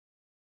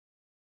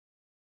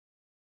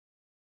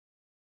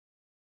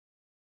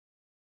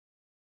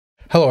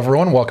Hello,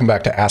 everyone. Welcome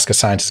back to Ask a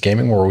Scientist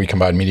Gaming, where we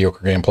combine mediocre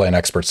gameplay and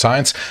expert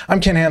science.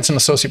 I'm Ken Hansen,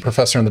 Associate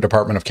Professor in the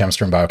Department of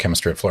Chemistry and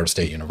Biochemistry at Florida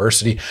State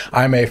University.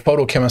 I'm a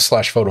photochemist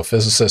slash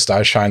photophysicist.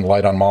 I shine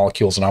light on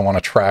molecules, and I want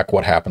to track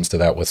what happens to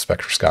that with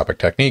spectroscopic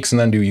techniques and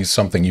then do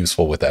something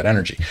useful with that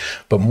energy.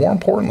 But more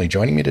importantly,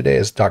 joining me today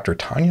is Dr.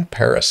 Tanya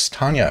Peres.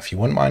 Tanya, if you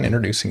wouldn't mind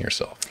introducing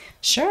yourself.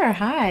 Sure.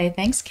 Hi.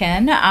 Thanks,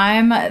 Ken.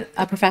 I'm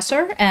a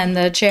professor and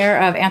the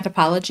chair of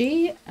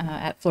anthropology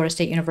at Florida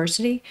State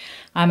University.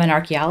 I'm an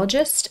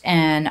archaeologist,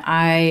 and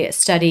I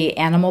study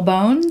animal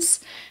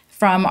bones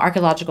from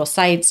archaeological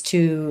sites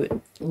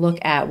to look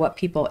at what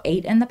people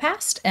ate in the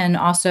past and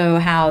also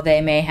how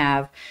they may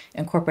have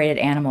incorporated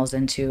animals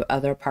into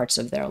other parts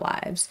of their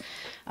lives.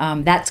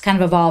 That's kind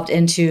of evolved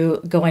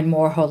into going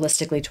more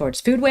holistically towards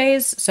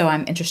foodways. So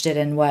I'm interested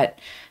in not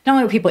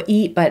only what people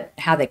eat, but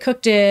how they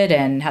cooked it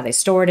and how they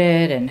stored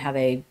it and how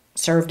they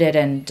served it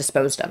and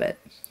disposed of it.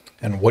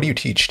 And what do you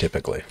teach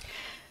typically?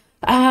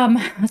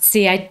 Let's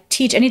see. I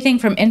teach anything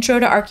from Intro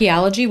to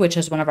Archaeology, which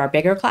is one of our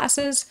bigger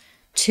classes,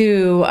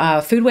 to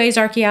foodways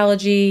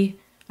archaeology.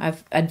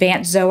 I've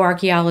advanced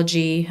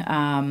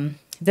zooarchaeology.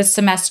 This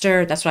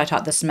semester, that's what I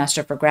taught this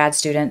semester for grad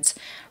students.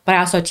 But I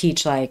also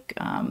teach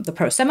the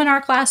pro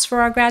seminar class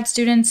for our grad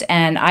students.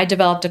 And I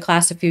developed a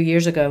class a few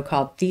years ago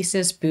called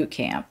Thesis Boot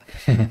Camp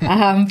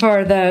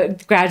for the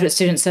graduate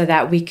students so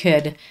that we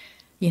could,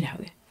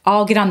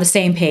 all get on the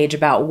same page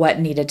about what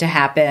needed to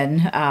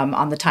happen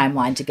on the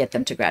timeline to get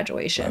them to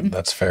graduation.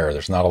 That's fair.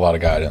 There's not a lot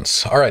of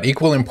guidance. All right.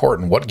 Equally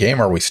important. What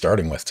game are we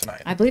starting with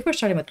tonight? I believe we're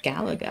starting with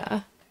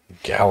Galaga.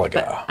 Galaga.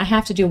 But I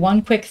have to do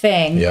one quick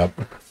thing. Yep.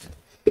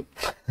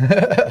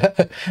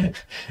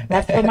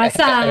 That's for my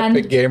son.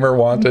 Epic Gamer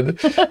wanted.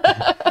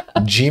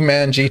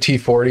 G-Man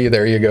GT40.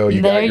 There you go.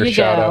 You got your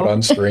shout out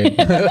on screen.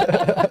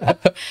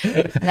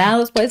 Now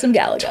let's play some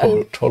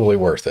Galaga. Totally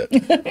worth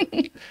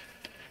it.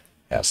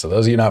 Yeah, so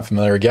those of you not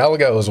familiar,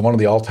 Galaga is one of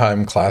the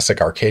all-time classic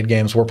arcade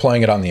games. We're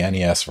playing it on the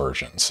NES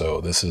version.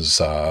 So this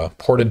is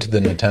ported to the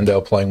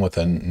Nintendo, playing with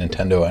a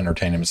Nintendo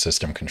Entertainment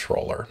System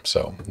controller.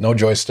 So no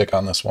joystick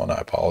on this one. I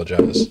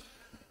apologize.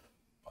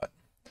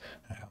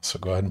 So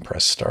go ahead and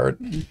press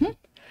start. Mm-hmm.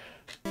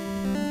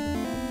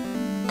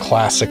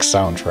 Classic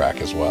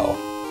soundtrack as well.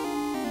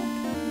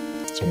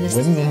 So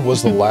when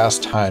was the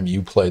last time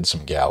you played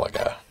some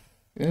Galaga?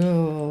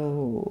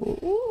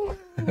 Ooh.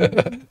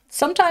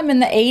 Sometime in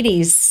the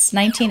 80s,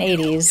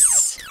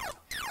 1980s.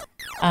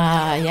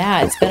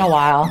 Yeah, it's been a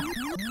while.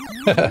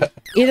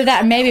 Either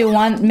that, maybe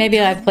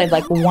I've played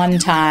like one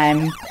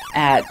time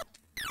at,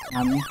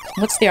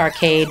 what's the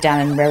arcade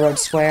down in Railroad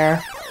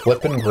Square?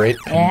 Flippin' Great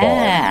Pinball.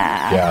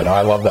 Yeah, no,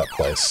 I love that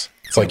place.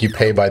 It's like you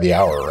pay by the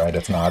hour, right?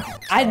 It's not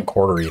a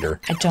quarter eater.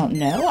 I don't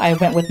know. I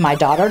went with my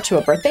daughter to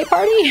a birthday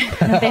party.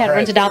 They had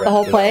rented out the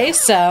whole place,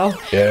 so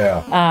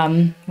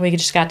yeah. We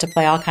just got to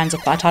play all kinds of.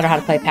 I taught her how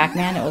to play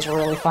Pac-Man. It was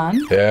really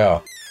fun. Yeah,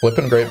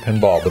 Flippin' Great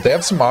Pinball. But they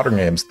have some modern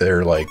games.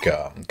 They're like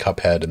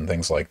Cuphead and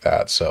things like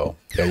that. So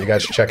yeah, you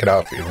guys should check it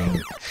out.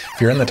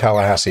 If you're in the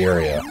Tallahassee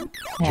area,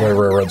 enjoy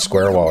Railroad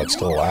Square while it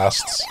still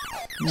lasts.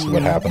 See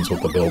what happens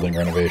with the building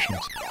renovations.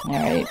 All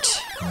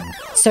right.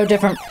 So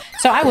different.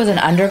 So I was an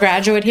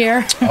undergraduate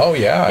here. Oh,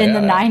 yeah. in the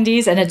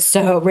 90s,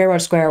 and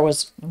Railroad Square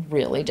was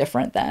really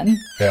different then.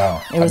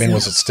 Yeah.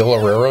 Was it still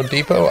a railroad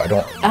depot? I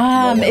don't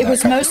know. It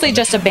was mostly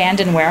just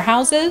abandoned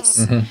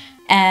warehouses,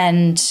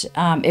 and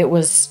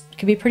it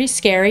could be pretty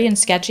scary and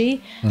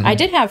sketchy. I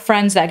did have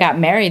friends that got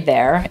married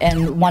there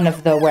in one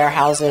of the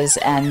warehouses,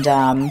 and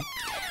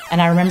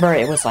I remember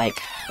it was like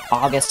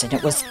August, and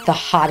it was the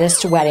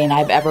hottest wedding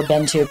I've ever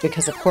been to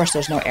because, of course,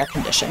 there's no air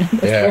conditioning in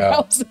those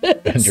warehouses.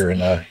 And you're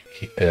in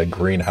a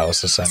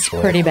greenhouse, essentially.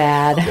 It's pretty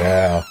bad.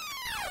 Yeah.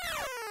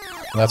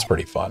 That's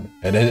pretty fun.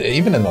 And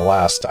even in the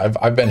last,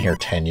 I've been here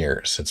 10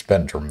 years. It's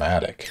been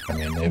dramatic. I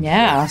mean,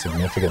 they've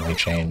significantly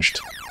changed.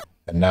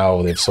 And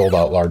now they've sold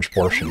out large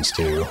portions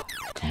to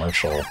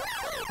commercial.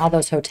 All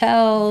those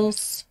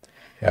hotels.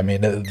 I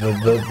mean,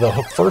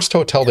 the first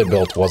hotel they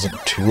built wasn't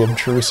too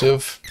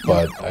obtrusive,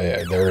 but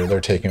they're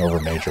taking over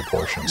major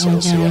portions, so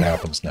we'll see what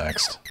happens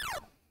next.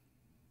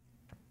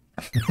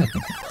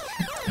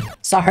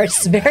 Sorry,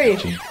 it's very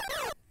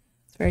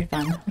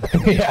fun.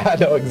 Yeah,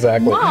 no,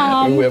 exactly.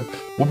 Mom. We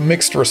have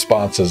mixed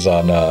responses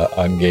on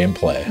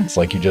gameplay. It's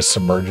like you just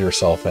submerge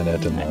yourself in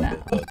it,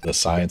 and the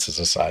science is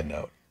a side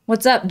note.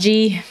 What's up,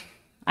 G?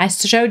 I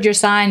showed your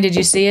sign. Did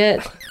you see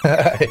it?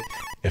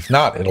 If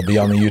not, it'll be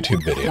on the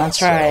YouTube video. That's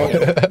right.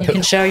 You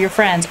can show your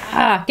friends.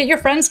 Get your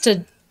friends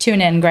to tune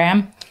in,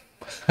 Graham.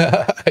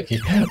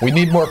 We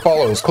need more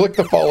follows. Click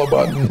the follow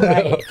button.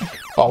 Right.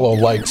 Follow,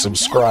 like,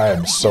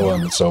 subscribe, so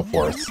on and so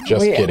forth.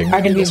 Just kidding. We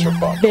are going to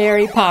be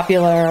very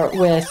popular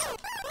with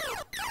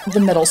the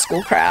middle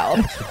school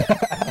crowd.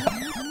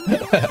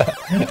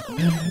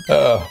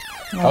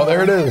 Oh,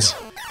 there it is.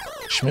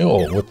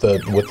 Shmuel with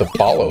the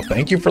follow.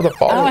 Thank you for the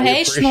follow. Oh,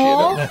 hey,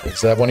 Shmuel.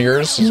 Is that one of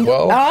yours as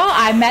well? Oh,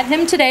 I met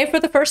him today for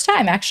the first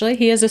time, actually.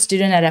 He is a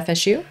student at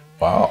FSU.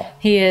 Wow.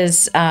 He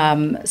is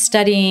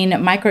studying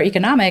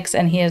microeconomics,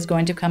 and he is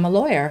going to become a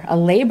lawyer, a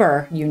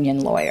labor union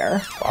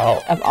lawyer.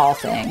 Wow. Of all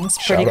things.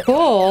 Pretty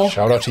cool.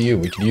 Shout out to you.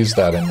 We could use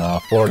that in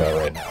Florida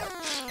right now.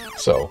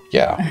 So,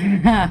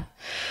 yeah.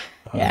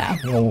 Yeah.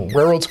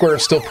 Railroad Square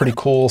is still pretty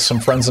cool. Some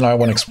friends and I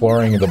went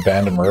exploring the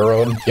abandoned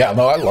railroad. Yeah,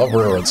 no, I love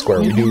Railroad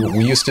Square.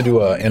 We used to do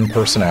a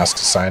in-person Ask a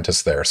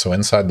Scientist there. So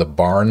inside the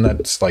barn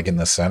that's like in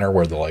the center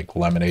where the like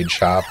lemonade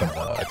shop and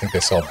I think they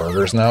sell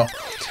burgers now.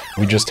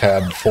 We just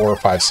had 4 or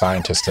 5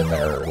 scientists in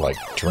there like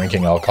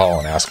drinking alcohol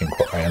and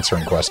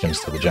answering questions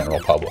to the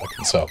general public.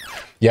 And so,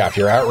 yeah, if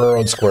you're at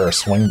Railroad Square,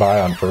 swing by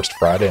on First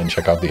Friday and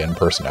check out the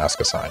in-person Ask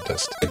a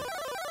Scientist.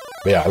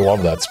 But yeah, I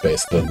love that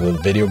space. The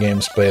video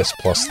game space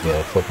plus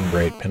the flipping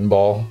great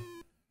pinball.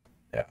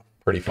 Yeah,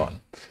 pretty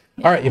fun.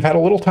 All right, you've had a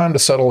little time to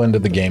settle into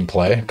the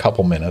gameplay, a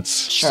couple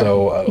minutes. Sure.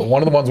 So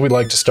one of the ones we'd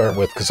like to start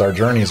with, because our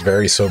journeys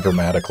vary so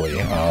dramatically.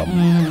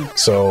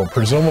 So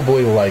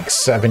presumably, like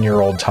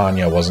 7-year-old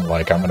Tanya wasn't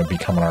like, I'm going to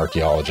become an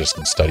archaeologist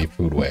and study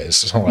foodways.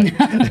 So like,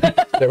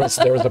 there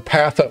was a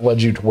path that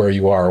led you to where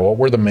you are. What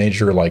were the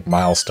major like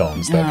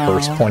milestones that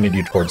first pointed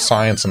you towards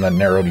science and then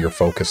narrowed your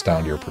focus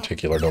down to your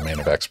particular domain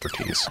of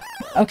expertise?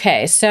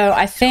 Okay, so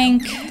I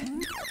think...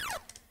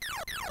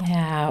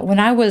 Yeah, when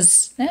I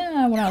was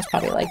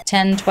probably like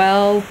 10,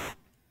 12,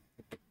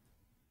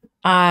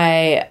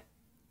 I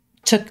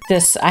took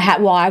this,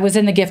 I was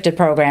in the gifted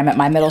program at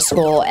my middle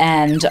school,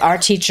 and our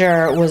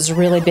teacher was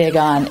really big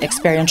on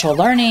experiential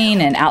learning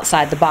and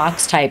outside the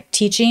box type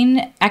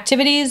teaching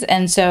activities.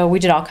 And so we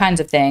did all kinds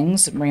of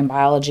things, marine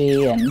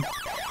biology and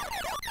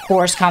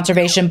forest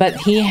conservation, but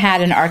he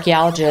had an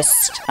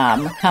archaeologist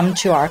come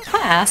to our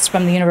class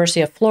from the University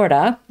of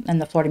Florida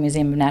and the Florida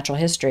Museum of Natural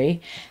History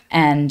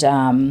and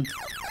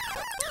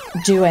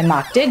do a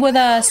mock dig with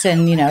us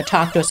and,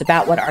 talk to us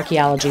about what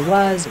archaeology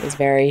was. It was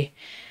very,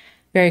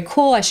 very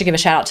cool. I should give a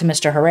shout out to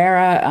Mr.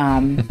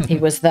 Herrera. He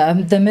was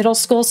the middle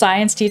school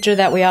science teacher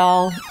that we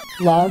all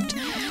loved.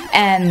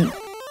 And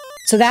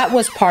so that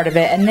was part of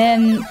it. And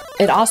then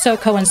it also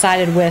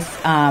coincided with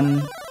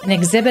an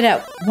exhibit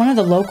at one of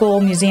the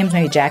local museums,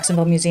 maybe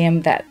Jacksonville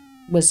Museum, that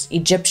was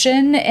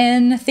Egyptian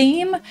in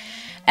theme.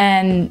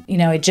 And,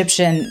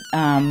 Egyptian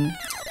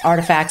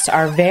artifacts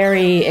are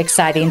very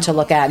exciting to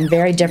look at and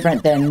very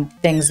different than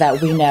things that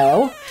we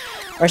know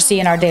or see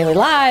in our daily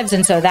lives.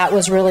 And so that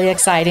was really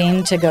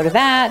exciting to go to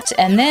that.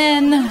 And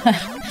then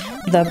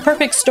the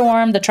perfect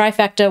storm, the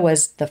trifecta,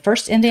 was the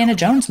first Indiana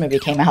Jones movie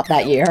came out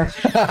that year.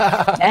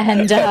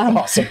 And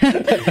awesome.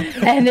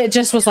 And it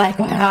just was like,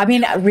 wow. I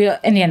mean, real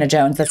Indiana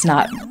Jones, that's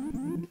not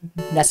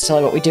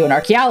necessarily what we do in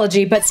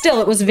archaeology, but still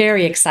it was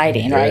very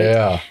exciting, right?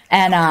 Yeah.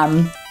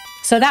 And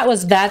so that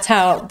was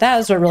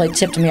what really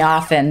tipped me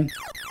off. And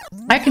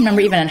I can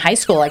remember even in high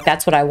school, like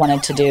that's what I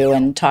wanted to do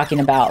and talking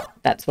about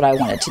that's what I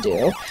wanted to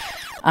do.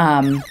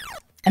 And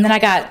then I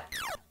got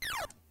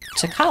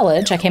to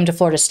college. I came to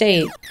Florida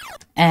State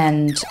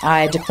and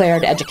I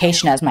declared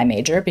education as my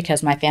major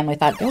because my family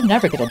thought, you'll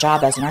never get a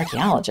job as an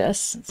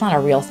archaeologist. It's not a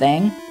real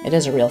thing. It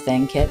is a real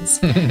thing, kids.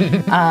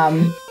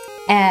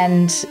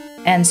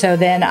 And so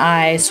then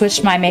I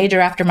switched my major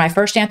after my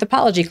first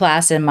anthropology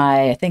class in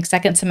my, I think,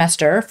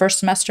 first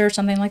semester,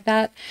 something like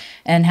that,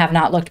 and have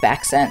not looked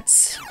back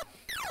since.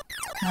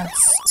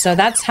 So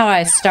that's how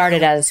I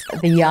started as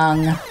the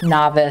young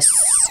novice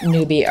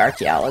newbie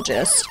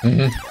archaeologist.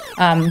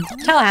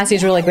 Tallahassee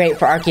is really great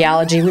for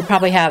archaeology. We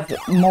probably have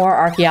more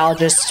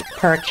archaeologists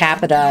per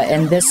capita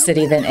in this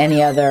city than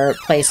any other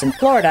place in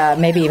Florida,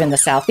 maybe even the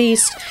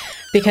Southeast,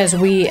 because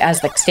we,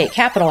 as the state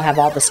capital, have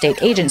all the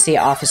state agency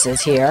offices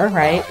here,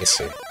 right? I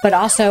see. But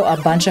also a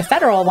bunch of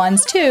federal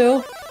ones,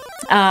 too.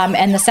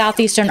 And the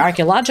Southeastern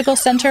Archaeological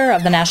Center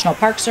of the National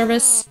Park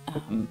Service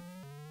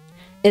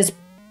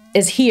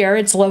is here.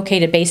 It's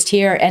based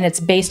here, and it's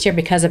based here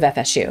because of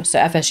FSU. So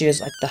FSU is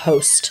like the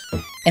host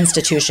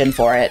institution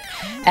for it.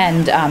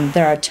 And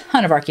there are a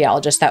ton of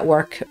archaeologists that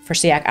work for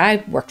SEAC.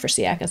 I worked for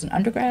SEAC as an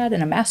undergrad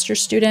and a master's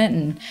student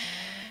and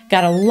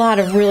got a lot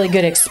of really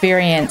good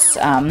experience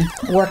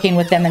working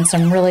with them in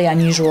some really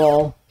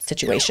unusual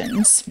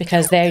situations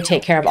because they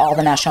take care of all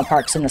the national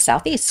parks in the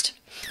Southeast.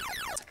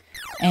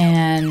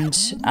 And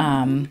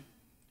I'm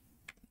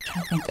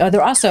trying to think. Oh,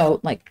 there are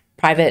also like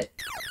private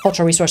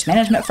cultural resource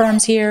management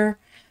firms here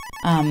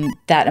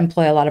that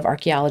employ a lot of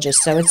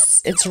archaeologists. So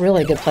it's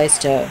really a good place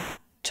to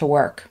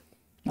work.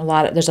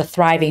 There's a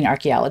thriving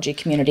archaeology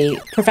community,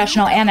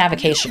 professional and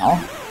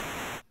avocational.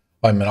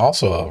 I mean,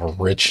 also a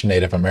rich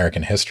Native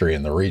American history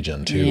in the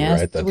region too,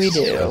 yes, right? We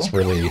do. That's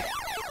really.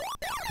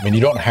 I mean,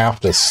 you don't have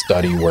to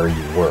study where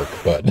you work,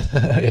 but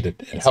it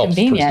helps.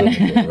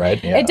 Convenient,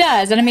 right? Yeah. It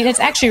does, and I mean,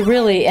 it's actually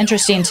really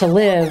interesting to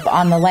live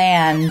on the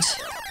land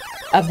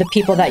of the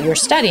people that you're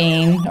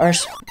studying, or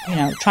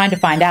trying to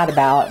find out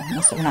about.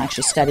 So we're not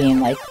actually studying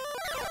like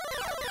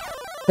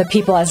the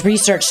people as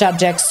research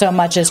subjects so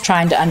much as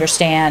trying to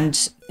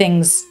understand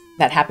things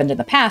that happened in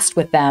the past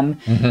with them.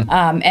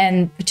 And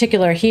in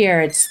particular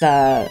here, it's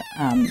the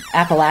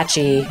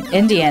Appalachee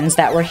Indians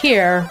that were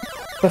here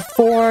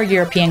before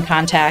European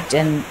contact,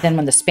 and then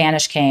when the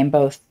Spanish came,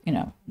 both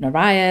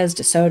Narvaez,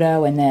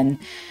 DeSoto, and then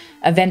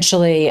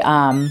eventually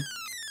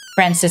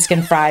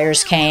Franciscan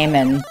friars came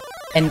and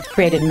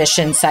created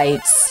mission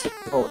sites.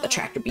 Oh, the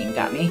tractor beam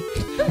got me.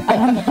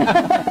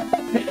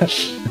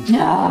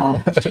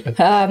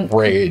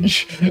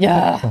 Rage.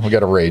 Yeah. We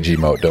got a rage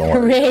emote, don't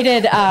worry.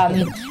 Created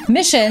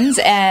missions,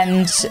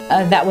 and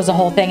that was a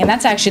whole thing. And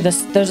that's actually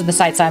those are the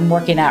sites I'm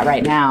working at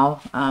right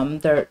now.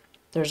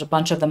 There's a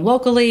bunch of them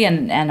locally,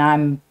 and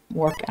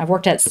I've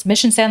worked at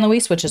Mission San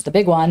Luis, which is the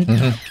big one,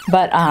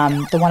 but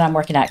the one I'm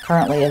working at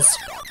currently is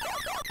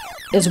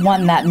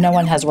one that no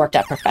one has worked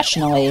at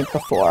professionally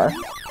before,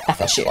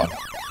 FSU. So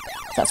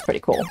that's pretty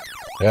cool.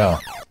 Yeah.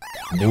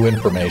 New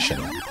information.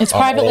 It's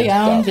privately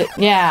owned.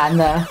 Yeah, and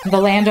the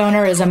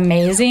landowner is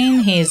amazing.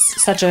 He's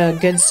such a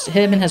good,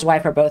 him and his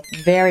wife are both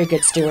very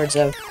good stewards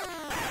of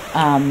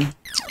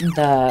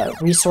the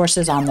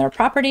resources on their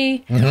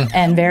property,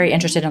 and very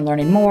interested in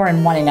learning more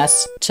and wanting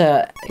us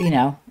to,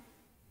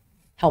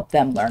 help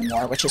them learn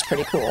more, which is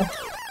pretty cool.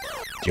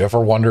 Do you ever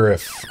wonder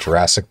if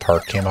Jurassic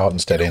Park came out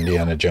instead of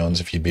Indiana Jones,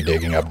 if you'd be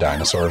digging up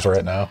dinosaurs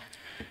right now?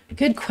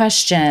 Good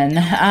question.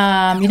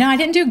 I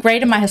didn't do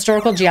great in my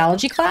historical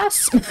geology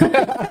class.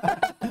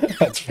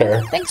 That's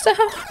fair. I think so.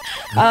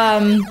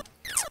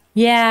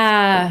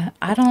 Yeah,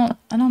 I don't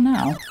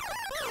know.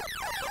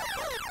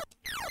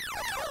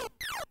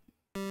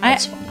 I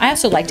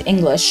also liked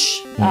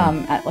English,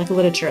 like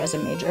literature as a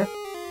major.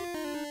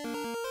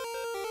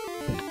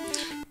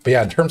 But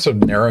yeah, in terms of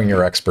narrowing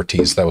your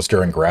expertise, that was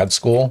during grad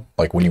school?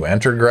 Like when you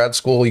entered grad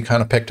school, you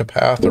kind of picked a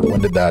path, or when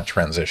did that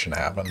transition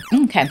happen?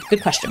 Okay,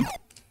 good question.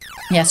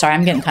 Yeah, sorry,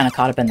 I'm getting kind of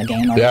caught up in the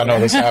game. Yeah,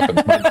 no, this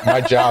happens. My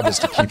job is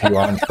to keep you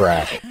on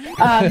track.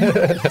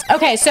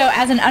 Okay, so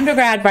as an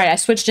undergrad, right, I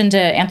switched into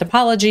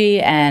anthropology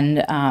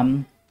and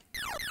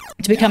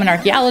to become an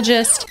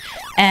archaeologist.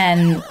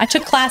 And I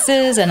took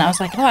classes, and I was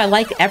like, oh, I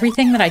like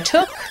everything that I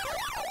took.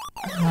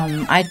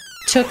 I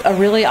took a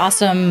really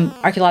awesome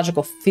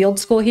archaeological field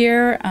school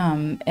here.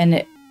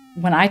 And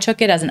when I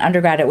took it as an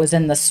undergrad, it was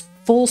in the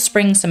full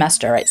spring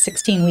semester, right?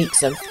 16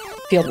 weeks of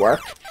field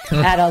work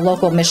at a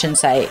local mission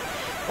site.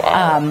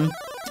 Wow.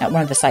 At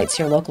one of the sites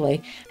here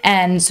locally.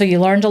 And so you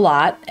learned a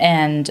lot,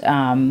 and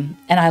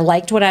I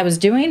liked what I was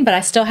doing, but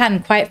I still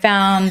hadn't quite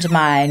found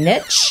my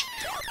niche.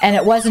 And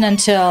it wasn't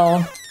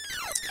until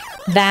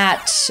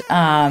that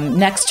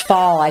next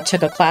fall I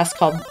took a class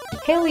called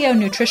Paleo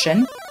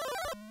Nutrition,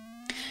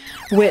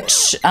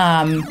 which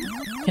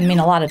can mean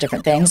a lot of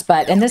different things,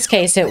 but in this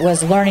case it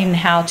was learning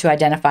how to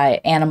identify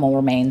animal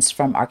remains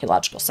from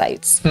archaeological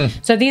sites.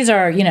 So these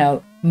are,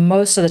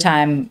 most of the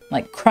time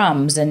like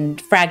crumbs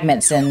and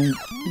fragments and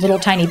little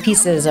tiny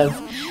pieces of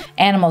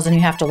animals, and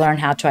you have to learn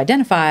how to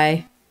identify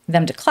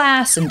them to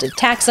class and to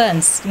taxa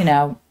and,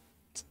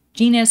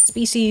 genus,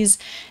 species,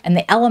 and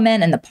the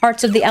element and the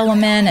parts of the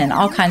element and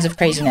all kinds of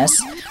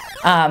craziness.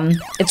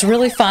 It's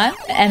really fun,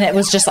 and it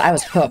was just, I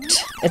was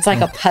hooked. It's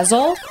like a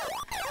puzzle.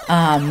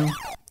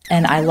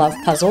 And I love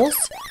puzzles.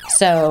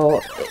 So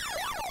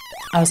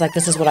I was like,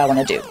 this is what I want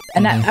to do.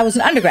 And I was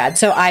an undergrad.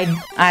 So I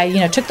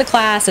took the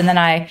class, and then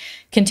I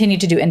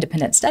continued to do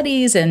independent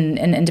studies and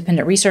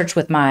independent research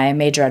with my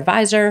major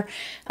advisor.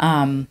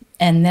 And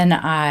then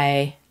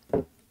I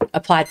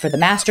applied for the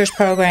master's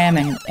program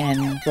and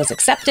was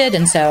accepted.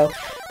 And so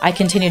I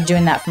continued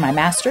doing that for my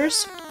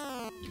master's.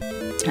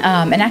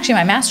 And actually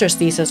my master's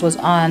thesis was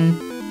on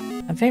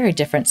a very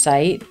different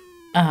site.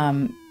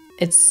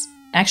 It's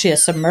actually a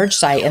submerged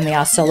site in the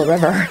Osceola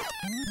River,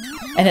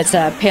 and it's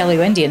a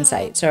Paleo-Indian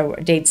site. So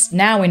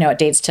we know it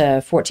dates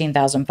to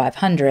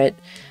 14,500,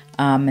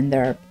 and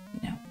there are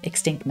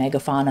extinct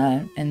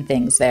megafauna and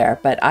things there.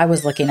 But I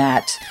was looking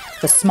at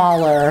the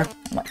smaller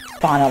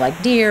fauna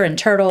like deer and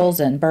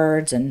turtles and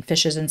birds and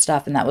fishes and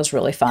stuff, and that was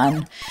really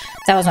fun.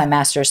 That was my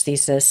master's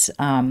thesis,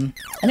 and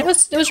it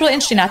was really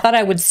interesting. I thought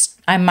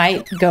I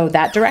might go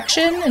that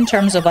direction in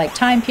terms of like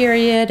time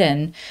period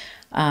and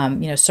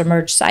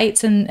submerged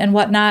sites and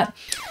whatnot.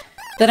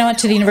 Then I went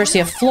to the University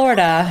of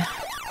Florida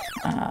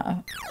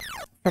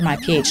for my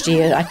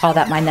PhD. I call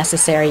that my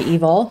necessary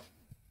evil.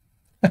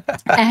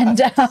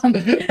 And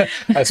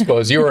I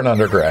suppose you were an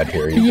undergrad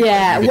here. You're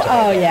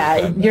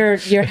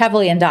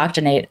heavily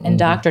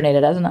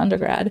indoctrinated as an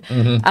undergrad.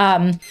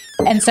 And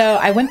so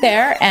I went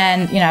there,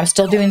 and I was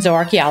still doing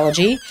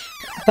zooarchaeology,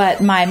 but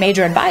my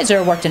major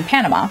advisor worked in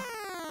Panama.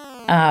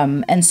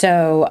 And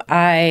so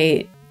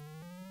I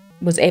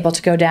was able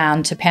to go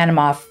down to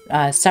Panama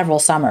several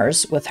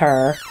summers with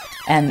her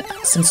and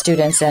some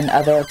students and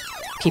other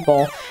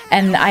people.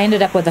 And I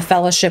ended up with a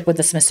fellowship with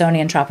the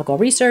Smithsonian Tropical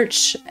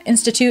Research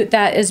Institute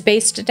that is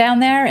based down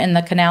there in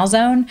the Canal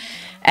Zone,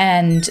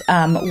 and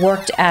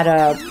worked at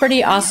a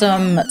pretty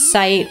awesome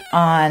site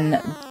on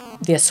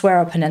the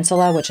Azuero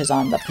Peninsula, which is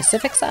on the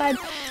Pacific side.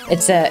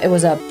 It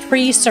was a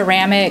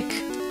pre-ceramic,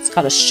 it's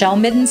called a shell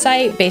midden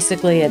site.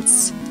 Basically,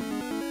 it's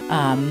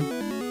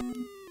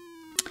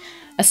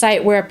a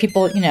site where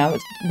people,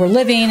 were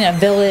living in a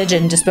village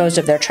and disposed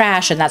of their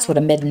trash, and that's what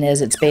a midden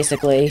is. It's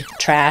basically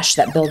trash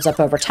that builds up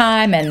over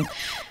time, and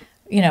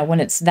when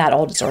it's that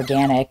old, it's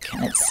organic,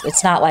 and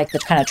it's not like the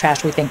kind of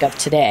trash we think of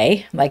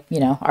today, like,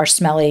 our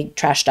smelly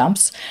trash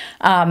dumps.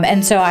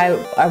 And so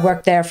I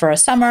worked there for a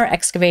summer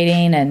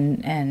excavating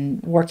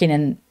and working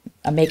in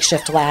a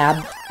makeshift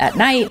lab at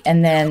night,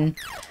 and then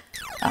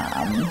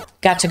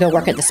got to go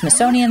work at the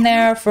Smithsonian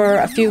there for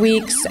a few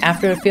weeks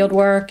after field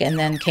work, and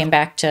then came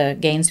back to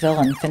Gainesville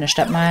and finished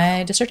up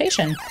my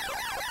dissertation.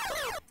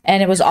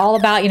 And it was all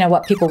about,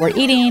 what people were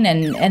eating.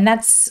 And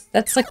that's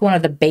like one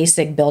of the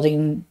basic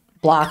building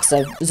blocks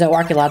of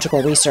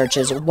zooarchaeological research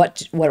is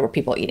what were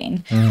people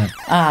eating?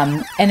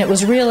 And it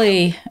was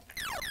really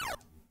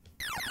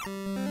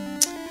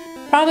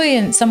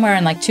probably somewhere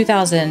in like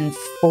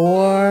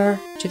 2004,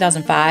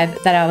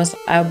 2005 that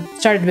I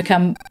started to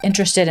become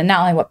interested in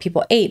not only what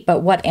people ate,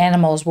 but what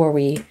animals were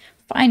we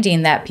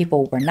finding that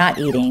people were not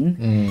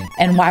eating,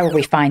 and why were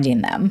we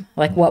finding them?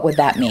 Like, what would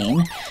that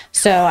mean?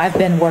 So I've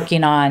been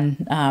working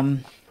on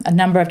a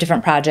number of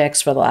different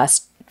projects for the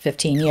last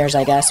 15 years,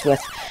 I guess,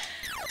 with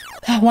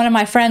one of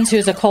my friends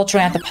who's a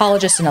cultural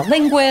anthropologist and a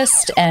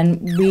linguist, and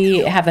we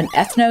have an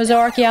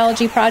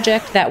ethno-zooarchaeology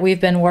project that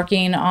we've been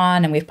working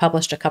on, and we've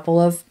published a couple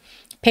of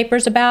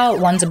papers about.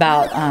 One's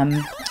about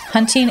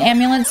hunting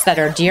amulets that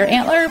are deer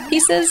antler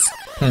pieces.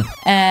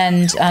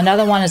 And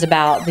another one is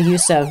about the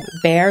use of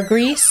bear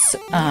grease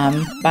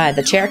by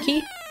the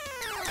Cherokee,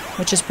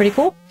 which is pretty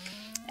cool.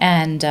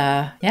 And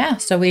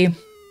so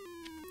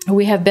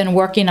we have been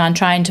working on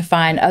trying to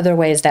find other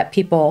ways that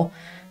people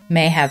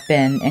may have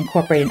been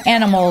incorporating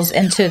animals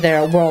into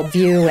their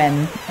worldview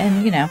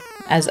and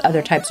as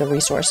other types of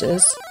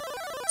resources.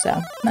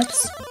 So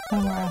that's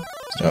kind of where I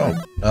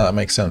started. That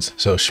makes sense.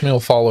 So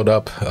Shmuel followed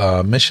up.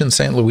 Mission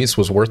St. Louis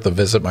was worth the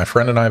visit. My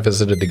friend and I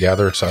visited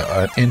together.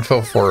 So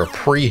info for a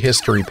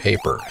prehistory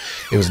paper.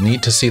 It was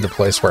neat to see the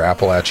place where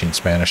Appalachian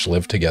Spanish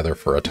lived together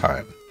for a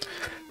time.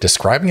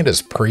 Describing it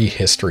as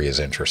prehistory is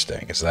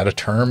interesting. Is that a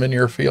term in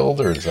your field,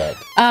 or is that?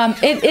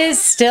 It is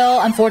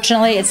still,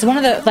 unfortunately. It's one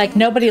of the,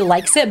 nobody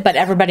likes it, but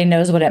everybody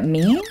knows what it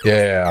means.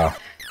 Yeah.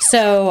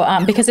 So,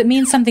 because it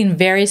means something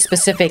very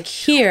specific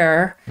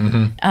here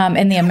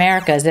in the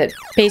Americas,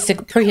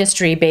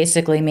 prehistory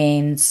basically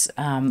means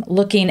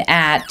looking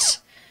at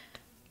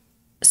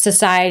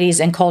societies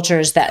and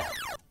cultures that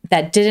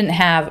didn't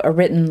have a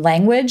written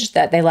language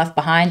that they left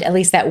behind, at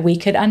least that we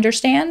could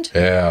understand.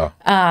 Yeah.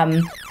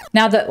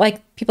 Now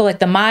that people like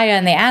the Maya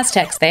and the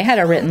Aztecs, they had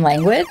a written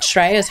language,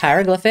 right? It was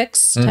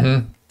hieroglyphics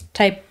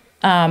type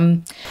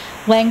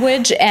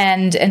language,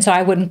 and so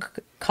I wouldn't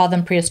call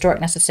them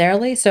prehistoric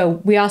necessarily.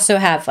 So we also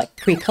have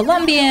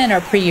pre-Columbian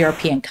or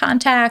pre-European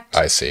contact.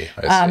 I see.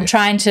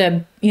 Trying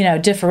to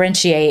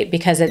differentiate,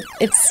 because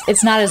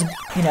it's not as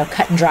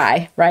cut and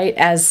dry, right?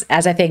 As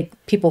I think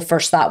people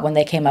first thought when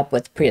they came up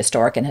with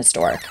prehistoric and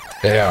historic.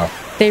 Yeah.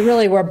 They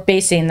really were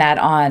basing that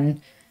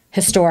on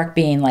historic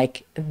being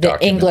the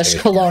English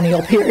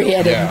colonial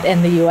period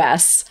in the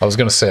U.S. I was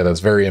going to say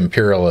that's very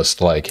imperialist,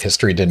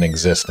 history didn't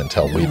exist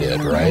until we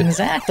did, right?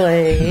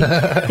 Exactly.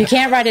 If you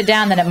can't write it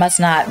down, then it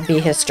must not be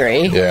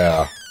history.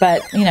 Yeah.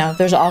 But,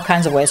 there's all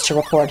kinds of ways to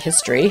record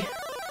history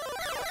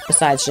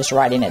besides just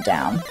writing it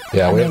down.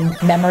 Yeah.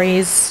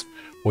 Memories.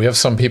 We have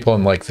some people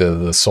in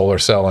the solar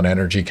cell and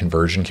energy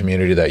conversion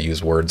community that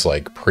use words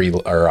like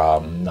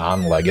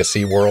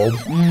non-legacy world.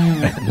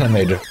 And when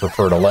they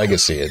refer to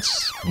legacy,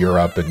 it's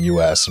Europe and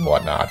US and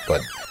whatnot, but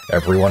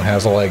everyone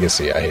has a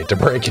legacy. I hate to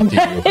break it to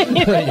you.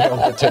 You don't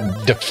get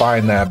to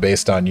define that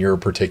based on your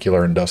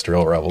particular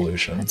industrial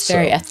revolution. It's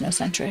very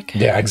ethnocentric.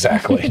 Yeah,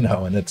 exactly.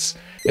 No, and it's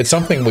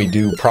something we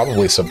do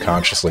probably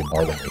subconsciously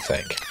more than we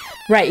think.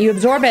 Right. You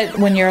absorb it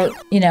when you're,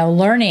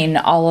 learning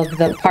all of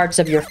the parts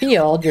of your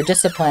field, your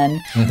discipline.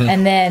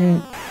 And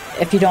then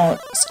if you don't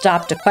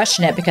stop to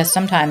question it, because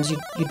sometimes you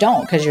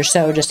don't, because you're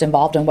so just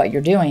involved in what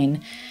you're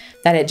doing,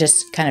 that it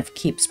just kind of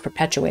keeps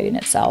perpetuating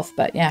itself.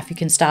 But yeah, if you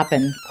can stop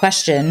and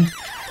question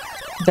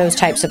those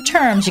types of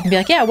terms, you can be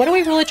like, yeah, what are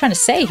we really trying to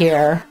say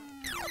here?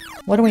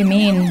 What do we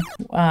mean?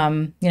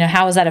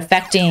 How is that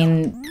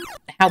affecting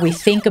how we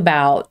think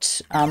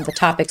about the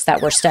topics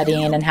that we're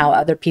studying, and how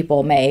other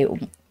people may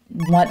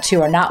want to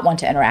or not want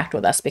to interact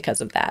with us because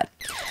of that?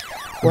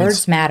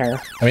 Words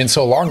matter.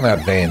 So along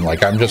that vein,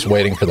 I'm just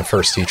waiting for the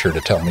first teacher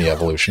to tell me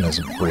evolution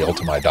isn't real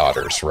to my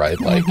daughters, right?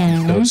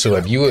 So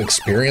have you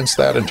experienced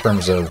that in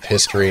terms of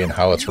history and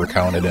how it's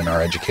recounted in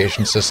our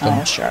education system?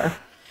 Oh, sure.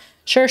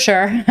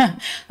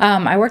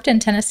 I worked in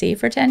Tennessee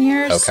for 10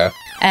 years. Okay.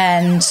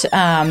 And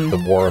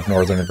the War of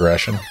Northern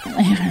Aggression.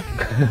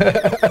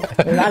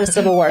 Not a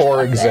civil war.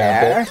 For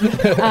example.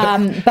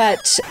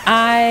 But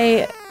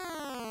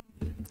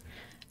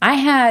I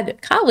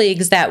had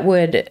colleagues that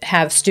would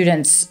have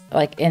students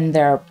in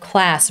their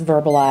class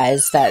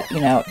verbalize that,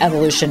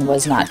 evolution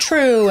was not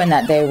true and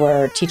that they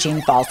were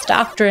teaching false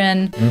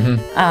doctrine.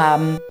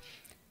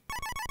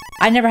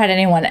 I never had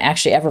anyone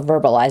actually ever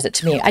verbalize it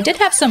to me. I did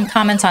have some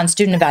comments on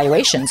student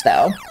evaluations,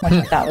 though, which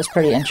I thought was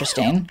pretty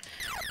interesting.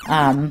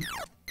 And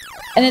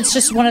it's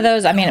just one of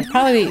those,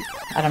 probably,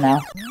 I don't know,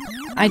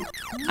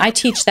 I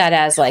teach that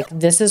as like,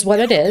 this is what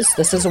it is.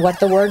 This is what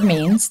the word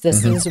means.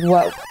 This is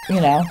what,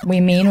 we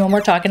mean when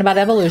we're talking about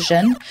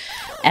evolution,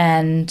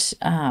 and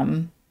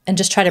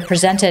just try to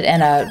present it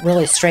in a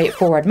really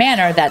straightforward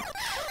manner that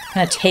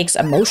kind of takes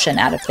emotion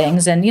out of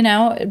things. And,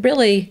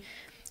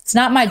 it's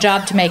not my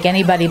job to make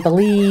anybody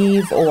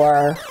believe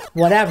or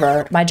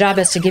whatever. My job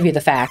is to give you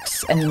the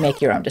facts and you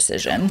make your own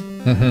decision.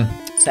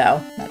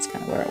 So that's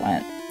kind of where it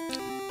went.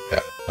 Yeah,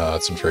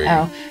 that's intriguing.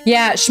 Oh,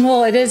 yeah,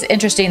 Shmuel, it is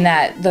interesting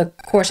that the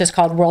course is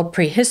called World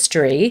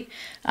Prehistory,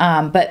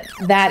 but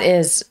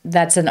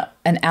that's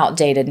an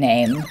outdated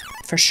name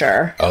for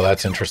sure. Oh,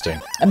 that's interesting.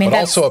 I mean, but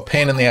that's also a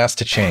pain in the ass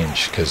to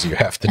change because you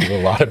have to do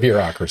a lot of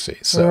bureaucracy.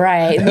 So.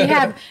 Right.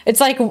 It's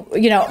like,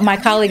 my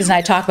colleagues and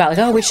I talk about like,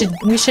 oh, we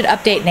should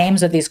update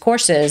names of these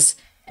courses.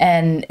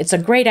 And it's a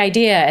great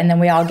idea. And then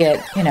we all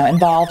get,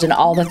 involved in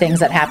all the things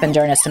that happen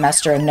during a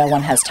semester, and no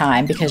one has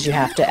time because you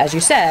have to, as you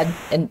said,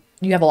 and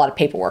you have a lot of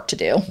paperwork to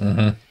do.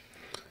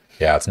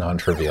 Yeah, it's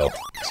non-trivial.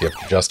 So you have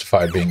to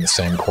justify it being the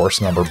same course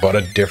number, but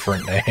a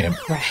different name.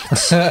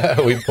 Right.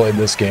 We've played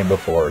this game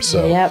before.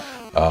 So, yep.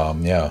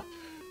 Yeah.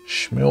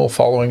 Shmuel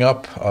following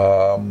up,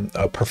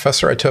 a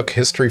professor I took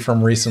history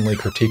from recently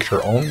critiqued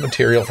her own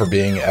material for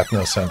being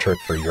ethnocentric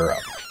for Europe.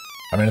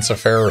 I mean, it's a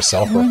fair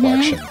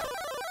self-reflection.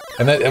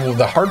 And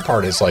the hard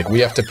part is like we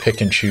have to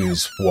pick and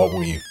choose what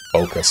we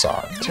focus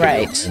on, too.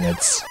 Right. And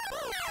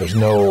there's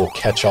no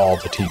catch-all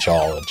to teach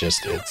all.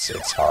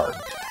 It's hard.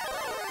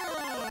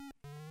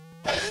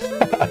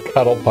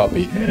 Cuddle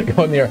Puppy.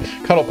 Go in there.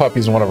 Cuddle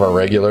Puppy's one of our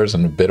regulars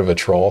and a bit of a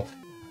troll.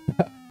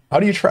 How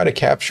do you try to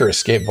capture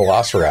escaped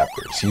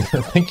velociraptors? You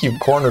think you've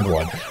cornered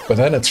one, but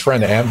then its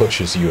friend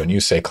ambushes you and you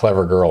say,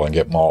 clever girl, and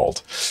get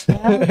mauled.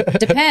 Well,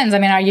 depends. I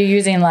mean, are you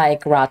using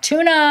like raw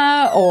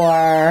tuna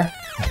or,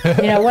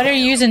 what are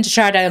you using to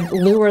try to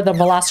lure the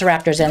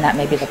velociraptors in? That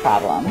may be the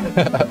problem.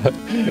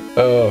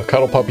 Oh,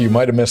 Cuddle Puppy, you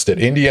might have missed it.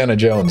 Indiana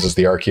Jones is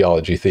the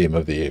archaeology theme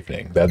of the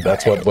evening.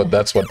 That's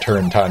what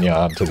turned Tanya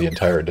on to the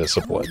entire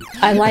discipline.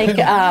 I like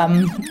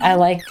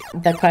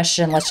the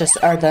question. A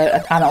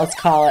comment. Let's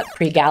call it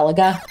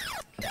pre-Galaga.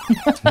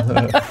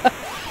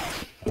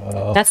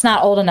 That's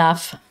not old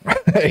enough.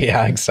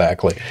 Yeah,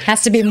 exactly.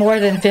 Has to be more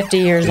than 50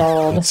 years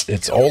old.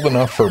 It's old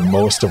enough for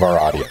most of our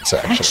audience,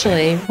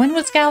 actually. Actually, when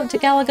was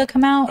Galaga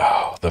come out?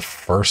 Oh, the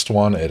first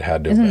one, it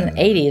had to have been... in the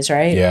 80s,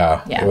 right?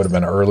 Yeah, it would have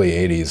been early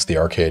 80s. The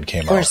arcade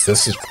came out.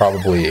 This is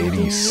probably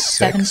 86.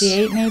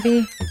 78,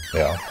 maybe?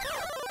 Yeah.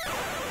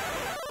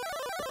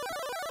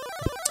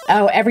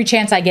 Oh, every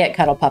chance I get,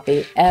 Cuddle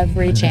Puppy.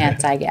 Every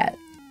chance I get.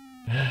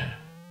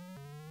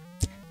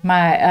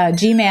 My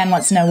G-Man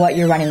wants to know what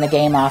you're running the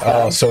game off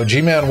of. So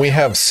G-Man, we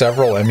have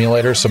several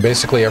emulators. So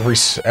basically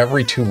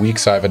every 2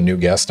 weeks I have a new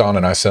guest on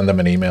and I send them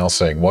an email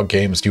saying, what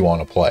games do you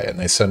want to play? And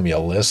they send me a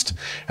list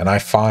and I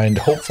find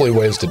hopefully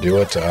ways to do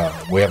it.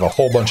 We have a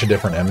whole bunch of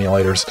different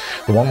emulators.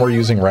 The one we're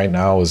using right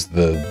now is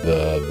the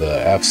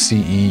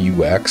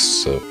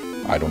FCEUX.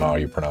 I don't know how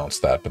you pronounce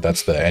that, but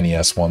that's the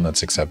NES one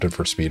that's accepted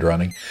for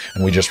speedrunning.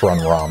 And we just run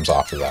ROMs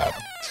off of that.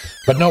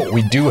 But no,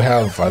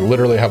 I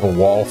literally have a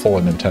wall full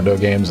of Nintendo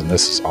games, and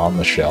this is on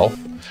the shelf,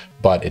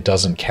 but it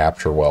doesn't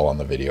capture well on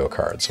the video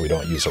card, so we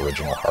don't use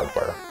original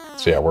hardware.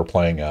 So yeah, we're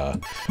playing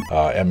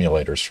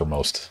emulators for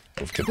most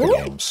of the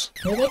games.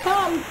 Here they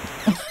come.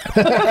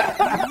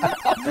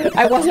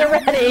 I wasn't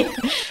ready.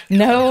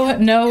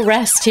 No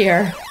rest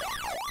here.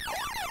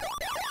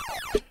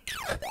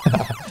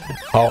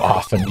 How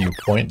often do you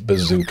point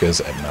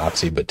bazookas at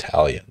Nazi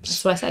battalions?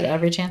 That's what I said,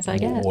 every chance I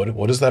get.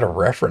 What is that a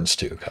reference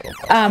to, Cuddle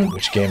Puppy?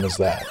 Which game is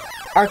that?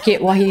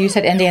 You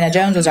said Indiana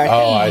Jones was our theme.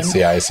 Oh, I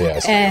see.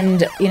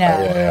 And,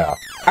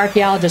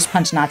 archaeologists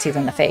punch Nazis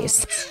in the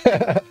face.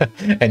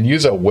 And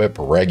use a whip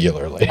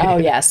regularly. Oh,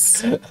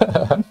 yes.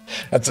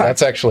 That's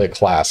actually a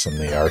class in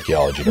the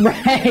archaeology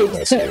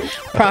department. Right.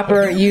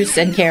 Proper use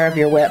and care of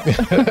your whip.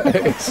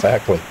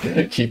 Exactly.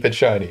 Keep it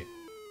shiny.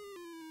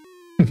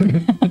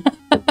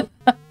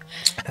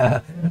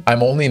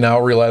 I'm only now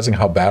realizing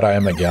how bad I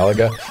am at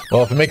Galaga.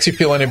 Well, if it makes you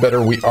feel any better,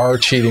 we are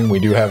cheating. We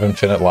do have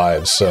infinite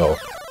lives. So,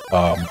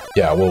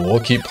 yeah, we'll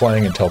keep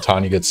playing until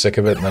Tanya gets sick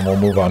of it, and then we'll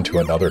move on to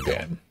another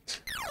game.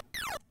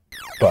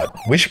 But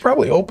we should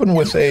probably open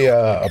with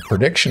a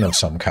prediction of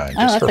some kind.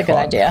 Oh, that's a good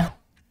idea.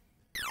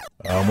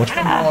 Which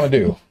one do you want to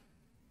do?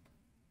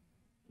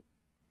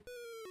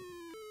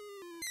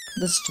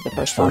 Let's do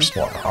the first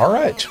one. All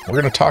right. We're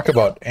going to talk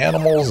about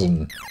animals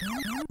and...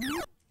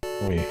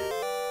 we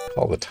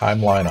call the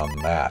timeline on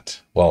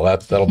that. Well,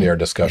 that'll be our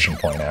discussion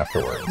point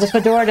afterwards. The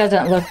fedora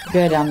doesn't look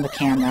good on the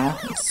camera.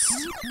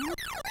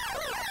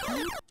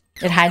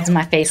 It hides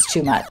my face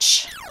too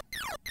much.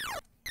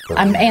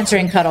 I'm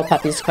answering Cuddle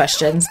Puppy's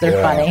questions.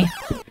 They're funny.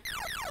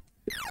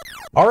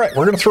 All right,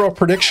 we're going to throw a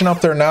prediction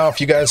up there now.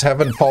 If you guys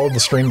haven't followed the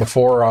stream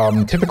before,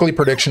 typically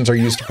predictions are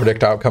used to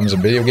predict outcomes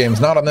in video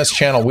games. Not on this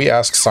channel. We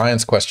ask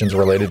science questions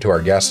related to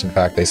our guests. In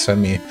fact, they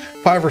send me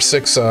 5 or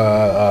 6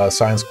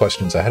 science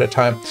questions ahead of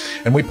time,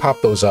 and we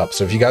pop those up.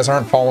 So if you guys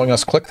aren't following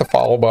us, click the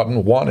follow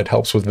button. 1, it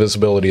helps with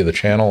visibility of the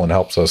channel and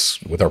helps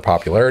us with our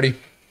popularity.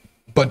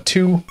 But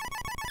 2,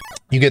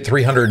 You get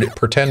 300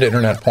 pretend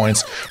internet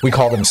points. We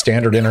call them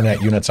standard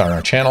internet units on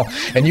our channel.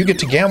 And you get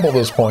to gamble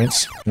those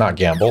points, not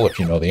gamble if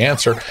you know the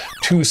answer,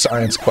 to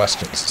science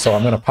questions. So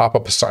I'm going to pop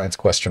up a science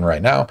question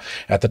right now.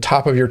 At the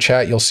top of your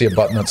chat, you'll see a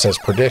button that says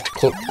predict.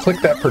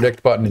 Click that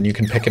predict button and you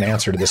can pick an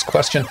answer to this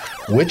question.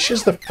 Which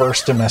is the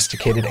first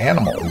domesticated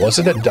animal? Was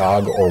it a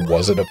dog or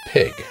was it a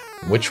pig?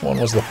 Which one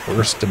was the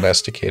first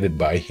domesticated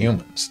by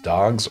humans?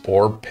 Dogs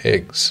or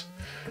pigs?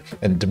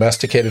 And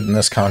domesticated in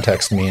this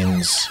context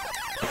means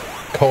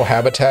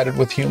cohabitated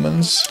with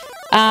humans?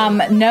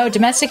 No,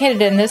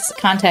 domesticated in this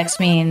context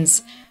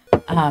means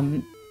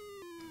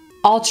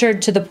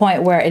altered to the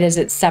point where it is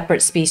its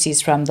separate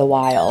species from the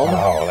wild.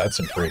 Oh, that's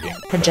intriguing.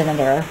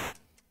 Progenitor.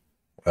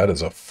 That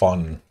is a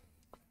fun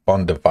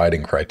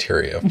dividing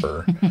criteria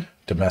for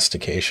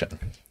domestication.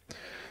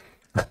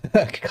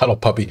 Cuddle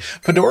puppy.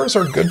 Fedoras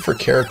are good for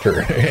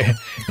character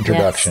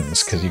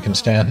introductions because you can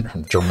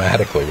stand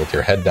dramatically with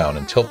your head down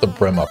and tilt the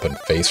brim up and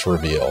face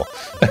reveal.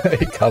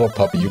 Cuddle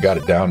puppy, you got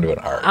it down to an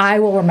art. I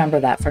will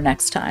remember that for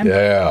next time.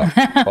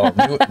 Yeah.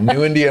 Well,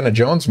 new Indiana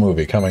Jones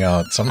movie coming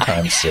out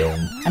sometime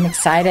soon. I'm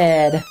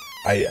excited.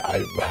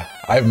 I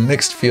have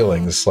mixed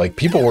feelings. Like,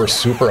 people were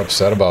super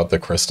upset about the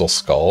crystal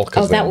skull.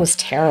 Oh, that was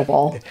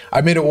terrible. I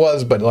mean, it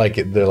was, but like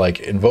they're like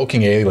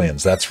invoking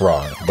aliens. That's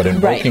wrong. But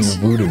invoking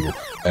voodoo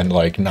and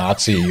like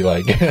Nazi,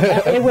 like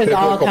it was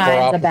all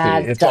kinds of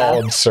bad it's stuff.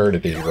 all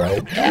absurdity,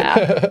 right?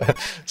 Yeah.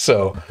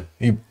 So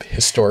you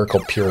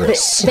historical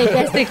purists. They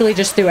basically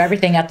just threw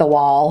everything at the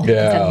wall.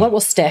 Yeah. And said, what will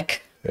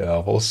stick? Yeah,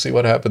 we'll see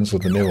what happens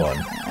with the new one.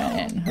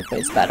 And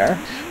hopefully it's better.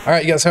 All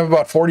right, you guys have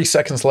about 40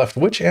 seconds left.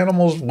 Which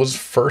animal was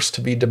first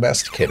to be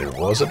domesticated?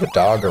 Was it a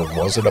dog or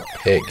was it a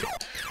pig?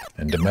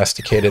 And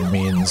domesticated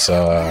means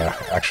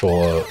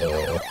actual,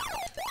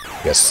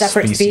 I guess,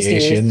 separate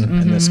speciation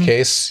species. in this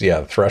case. Yeah,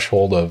 the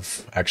threshold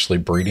of actually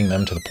breeding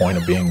them to the point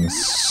of being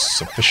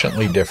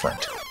sufficiently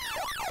different.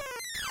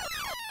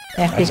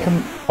 That's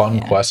a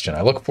fun question.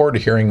 I look forward to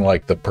hearing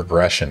like the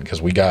progression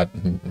because we got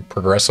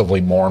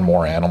progressively more and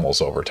more animals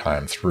over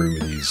time through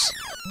these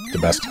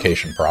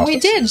domestication processes.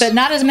 We did, but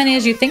not as many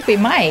as you think we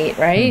might,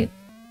 right?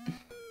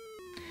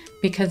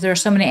 Because there are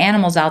so many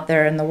animals out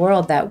there in the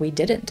world that we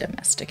didn't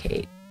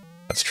domesticate.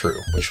 That's true,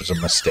 which was a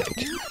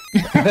mistake.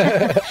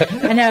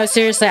 I know,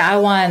 seriously, I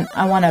want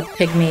a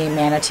pygmy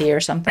manatee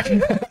or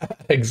something.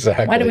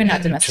 Exactly. Why do we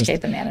not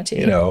domesticate the manatee?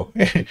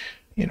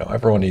 You know,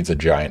 everyone needs a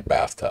giant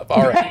bathtub.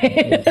 All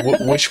right.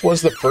 Which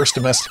was the first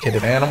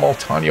domesticated animal?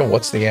 Tanya,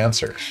 what's the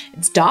answer?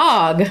 It's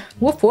dog.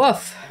 Woof,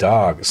 woof.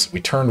 Dogs. We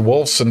turned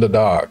wolves into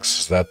dogs.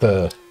 Is that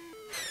the...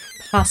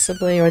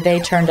 Possibly, or they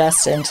turned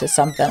us into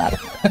something. I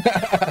don't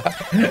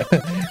know.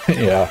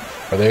 Yeah.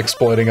 Are they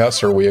exploiting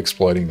us or are we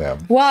exploiting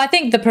them? Well, I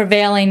think the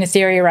prevailing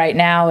theory right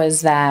now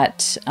is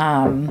that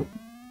the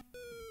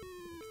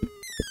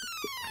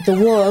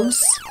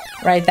wolves,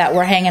 right, that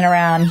were hanging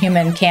around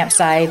human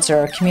campsites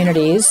or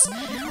communities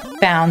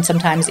found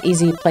sometimes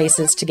easy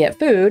places to get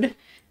food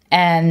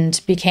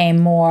and became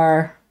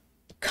more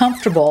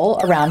comfortable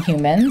around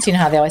humans. You know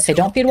how they always say,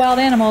 don't feed wild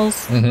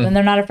animals, then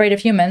they're not afraid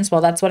of humans.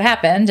 Well, that's what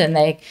happened. And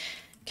they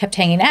kept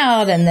hanging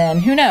out. And then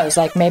who knows,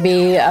 like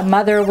maybe a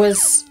mother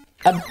was,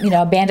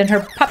 abandoned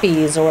her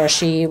puppies or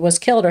she was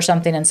killed or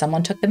something and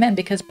someone took them in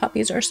because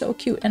puppies are so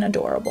cute and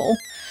adorable.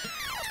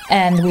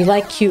 And we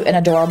like cute and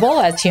adorable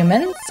as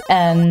humans,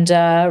 and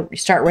you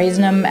start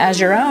raising them as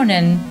your own,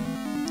 and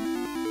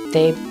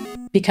they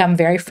become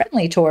very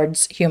friendly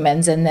towards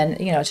humans. And then,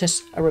 it's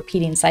just a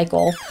repeating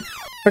cycle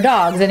for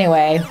dogs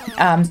anyway.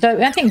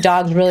 So I think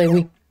dogs really,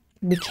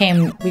 we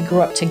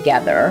grew up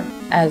together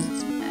as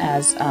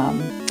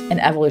an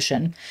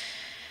evolution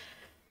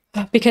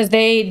because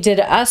they did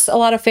us a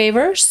lot of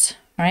favors,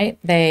 right?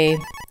 They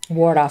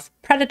ward off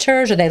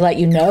predators, or they let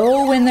you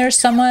know when there's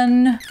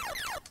someone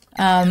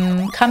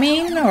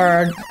coming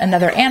or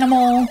another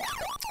animal.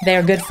 They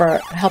are good for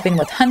helping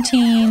with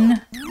hunting.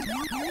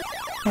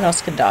 What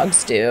else could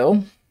dogs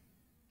do?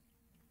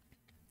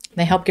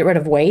 They help get rid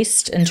of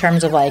waste in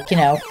terms of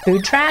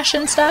food trash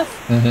and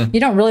stuff. You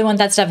don't really want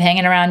that stuff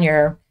hanging around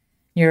your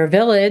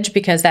village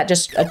because that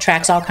just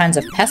attracts all kinds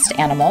of pest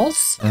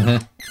animals.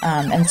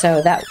 And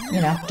so that,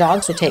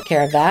 dogs will take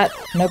care of that.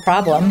 No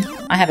problem.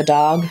 I have a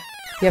dog.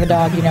 You have a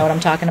dog, you know what I'm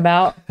talking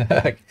about.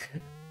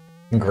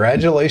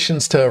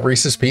 Congratulations to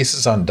Reese's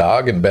Pieces on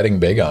dog and betting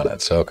big on it.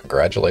 So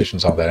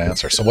congratulations on that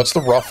answer. So what's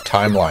the rough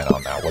timeline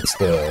on that? What's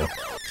the...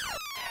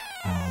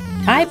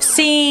 I've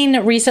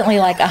seen recently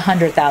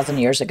 100,000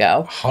 years ago.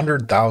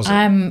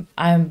 100,000?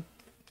 I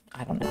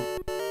don't know.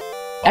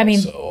 I mean...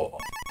 So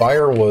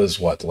fire was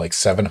what,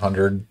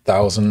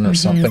 700,000 or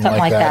something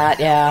like that?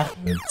 Yeah.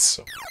 It's...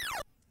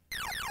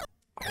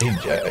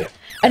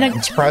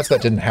 I'm surprised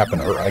that didn't happen,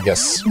 or I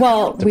guess...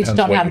 Well, we just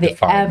don't have the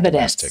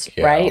evidence,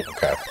 right?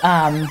 Okay.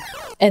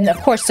 And of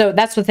course, so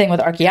that's the thing with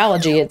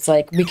archaeology. It's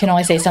we can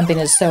only say something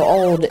is so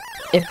old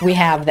if we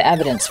have the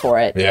evidence for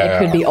it. Yeah. It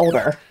could be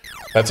older.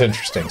 That's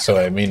interesting. So,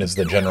 I mean, is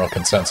the general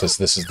consensus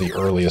this is the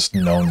earliest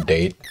known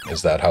date?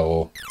 Is that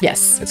how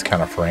Yes. it's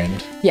kind of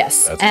framed?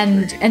 Yes. That's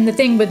and intriguing. and the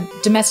thing with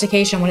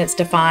domestication, when it's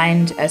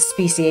defined as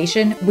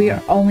speciation, we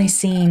are only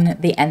seeing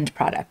the end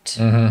product,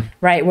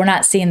 right? We're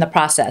not seeing the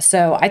process.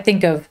 So I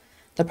think of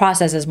the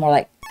process as more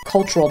like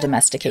cultural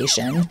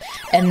domestication,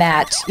 and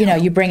that, you know,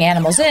 you bring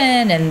animals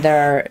in and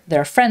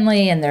they're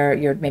friendly and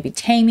you're maybe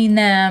taming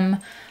them.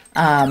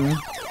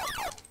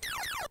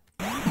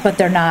 But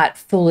they're not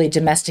fully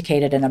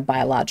domesticated in a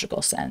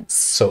biological sense.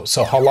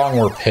 So how long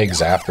were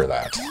pigs after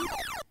that?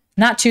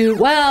 Not too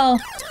well.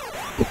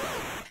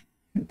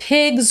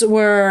 Pigs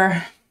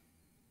were.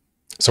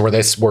 So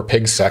were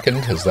pigs second?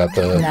 Is that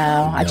the?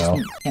 No, I just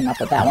came up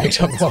with that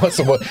one.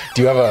 So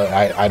do you have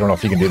I don't know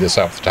if you can do this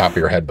off the top of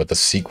your head, but the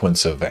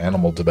sequence of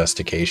animal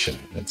domestication.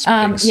 It's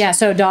pigs. Yeah,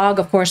 so dog,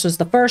 of course, was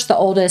the first, the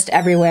oldest.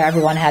 Everywhere,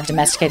 everyone had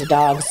domesticated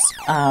dogs.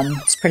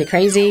 It's pretty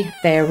crazy.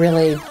 They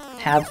really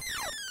have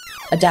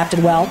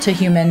adapted well to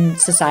human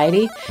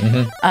society,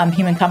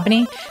 human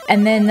company.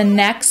 And then the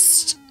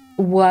next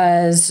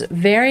was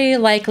very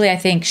likely, I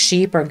think,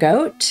 sheep or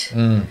goat.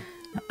 You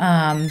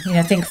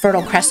know, think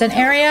Fertile Crescent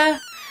area.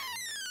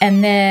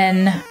 And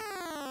then,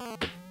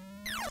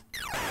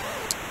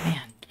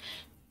 man,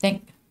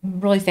 I'm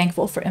really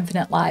thankful for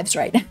infinite lives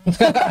right now.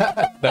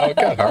 No, it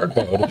got hard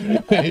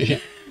mode.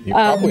 You're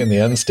probably in the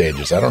end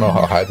stages. I don't know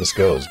how high this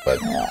goes, but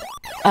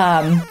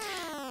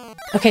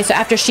Okay, so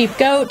after sheep,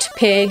 goat,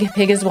 pig.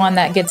 Pig is one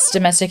that gets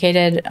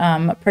domesticated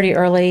pretty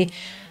early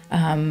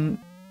from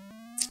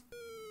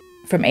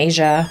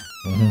Asia.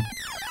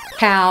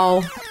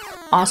 Cow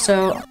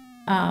also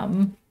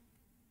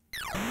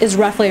is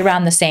roughly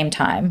around the same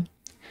time.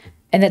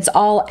 And it's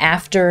all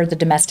after the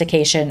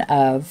domestication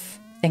of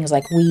things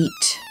like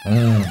wheat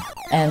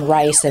and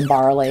rice and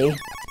barley.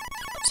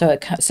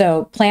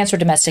 So plants were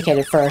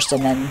domesticated first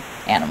and then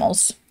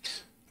animals.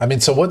 I mean,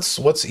 so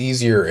what's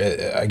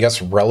easier? I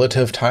guess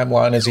relative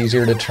timeline is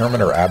easier to determine,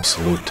 or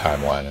absolute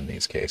timeline in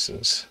these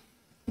cases?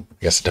 I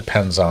guess it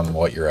depends on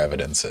what your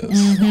evidence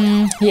is.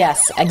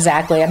 Yes,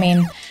 exactly. I mean,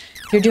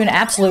 if you're doing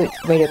absolute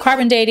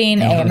radiocarbon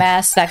dating,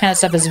 AMS, that kind of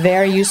stuff is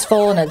very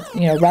useful, and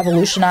it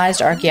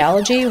revolutionized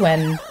archaeology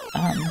when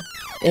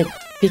it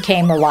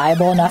became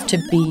reliable enough to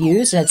be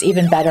used, and it's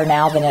even better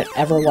now than it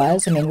ever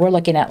was. I mean, we're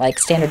looking at like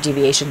standard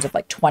deviations of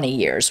like 20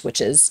 years,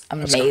 which is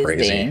amazing. That's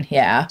crazy.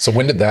 Yeah. So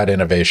when did that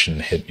innovation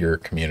hit your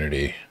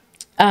community?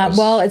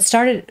 Well, it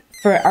started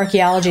for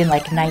archaeology in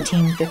like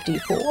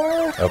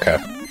 1954. Okay.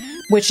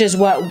 Which is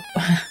what.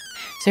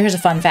 So here's a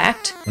fun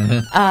fact.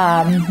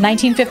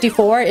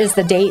 1954 is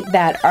the date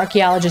that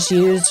archaeologists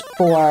used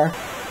for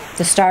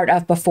the start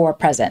of before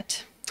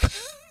present.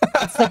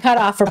 It's the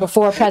cutoff for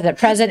before present.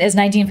 Present is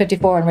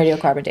 1954 when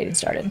radiocarbon dating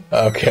started.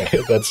 Okay,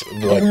 that's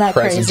like that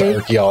present crazy?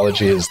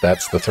 archaeology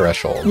that's the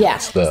threshold. Yeah.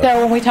 That's the,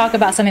 So when we talk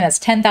about something that's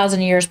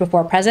 10,000 years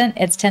before present,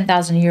 it's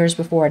 10,000 years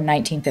before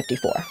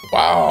 1954.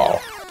 wow.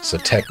 So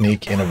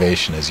technique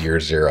innovation is year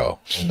zero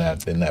in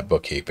that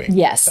bookkeeping.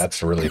 Yes.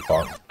 That's really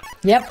fun.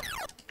 Yep.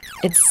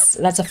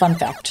 That's a fun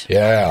fact.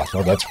 Yeah,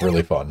 no, that's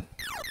really fun.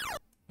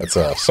 That's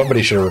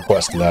somebody should have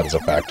requested that as a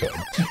factoid.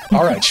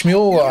 All right,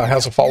 Shmuel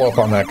has a follow-up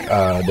on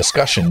that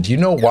discussion. Do you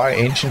know why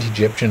ancient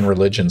Egyptian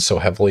religion so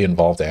heavily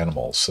involved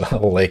animals,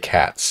 like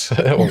cats?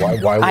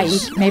 why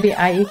was maybe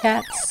IE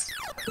cats?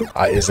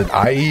 is it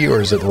IE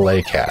or is it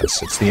lay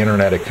cats? It's the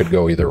internet. It could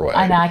go either way.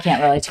 I know, I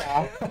can't really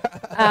tell.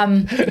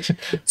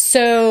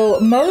 So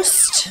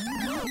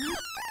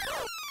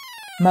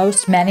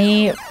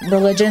many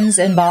religions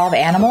involve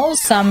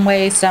animals, some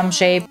way, some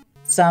shape,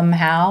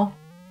 somehow.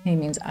 He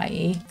means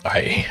IE.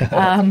 IE.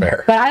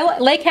 Fair.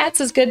 But lay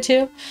cats is good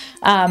too.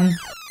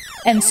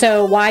 And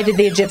so why did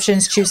the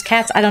Egyptians choose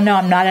cats? I don't know.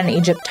 I'm not an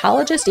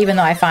Egyptologist, even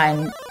though I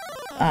find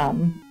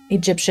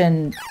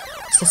Egyptian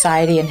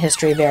society and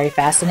history very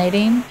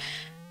fascinating.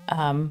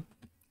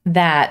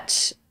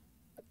 That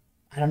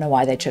I don't know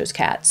why they chose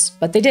cats,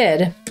 but they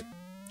did.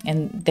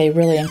 And they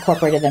really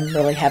incorporated them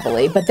really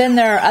heavily. But then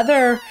there are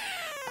other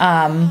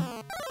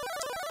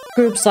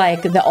groups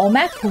like the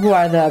Olmec, who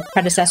are the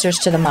predecessors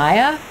to the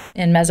Maya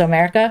in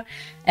Mesoamerica,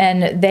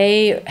 and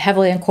they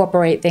heavily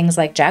incorporate things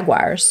like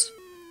jaguars,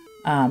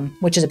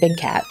 which is a big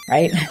cat,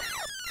 right?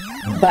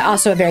 But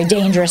also a very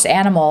dangerous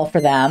animal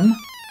for them.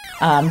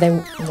 They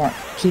weren't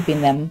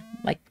keeping them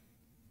like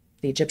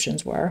the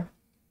Egyptians were.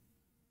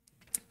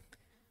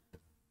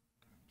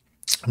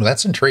 Well,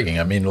 that's intriguing.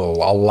 I mean, a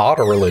lot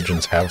of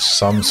religions have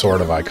some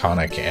sort of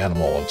iconic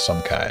animal of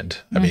some kind.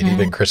 I mean,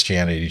 even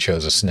Christianity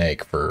chose a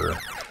snake for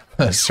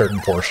a certain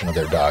portion of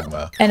their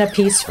dogma. And a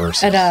peace,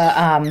 and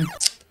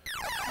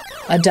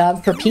a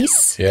dove for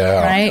peace.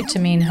 Yeah. Right? To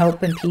mean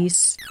hope and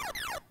peace.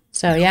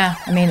 So, yeah,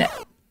 I mean,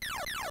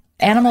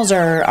 animals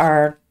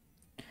are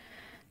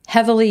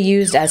heavily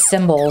used as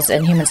symbols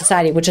in human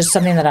society, which is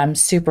something that I'm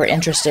super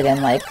interested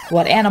in. Like,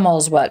 what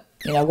animals, what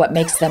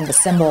makes them the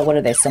symbol? What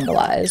do they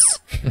symbolize?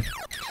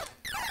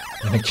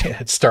 And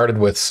it started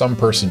with some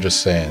person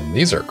just saying,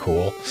 these are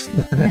cool.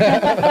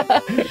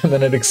 And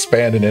then it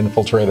expanded and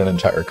infiltrated an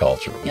entire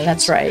culture. Yeah,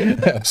 that's right.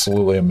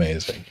 Absolutely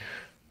amazing.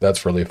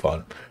 That's really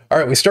fun. All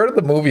right, we started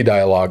the movie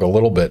dialogue a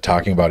little bit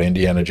talking about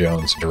Indiana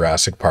Jones and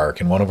Jurassic Park,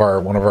 and one of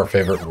our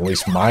favorite, at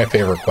least my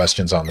favorite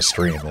questions on the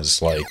stream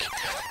is like,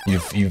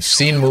 you've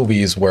seen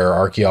movies where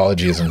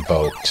archaeology is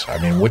invoked. I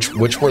mean,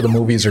 which were the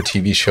movies or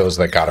TV shows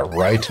that got it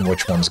right, and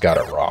which ones got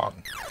it wrong?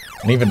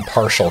 And even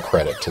partial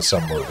credit to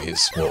some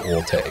movies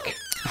we'll take.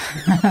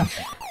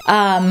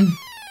 I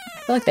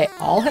feel like they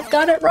all have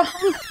got it wrong.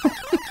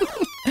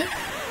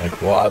 Like,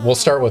 well, we'll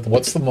start with,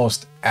 what's the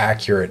most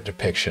accurate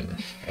depiction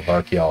of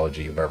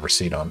archaeology you've ever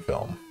seen on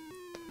film?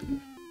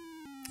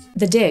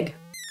 The Dig.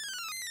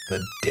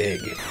 The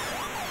Dig.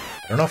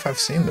 I don't know if I've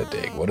seen The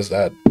Dig. What is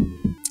that?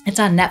 It's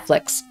on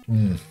Netflix.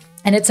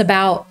 And it's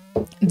about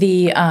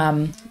the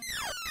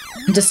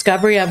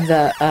discovery of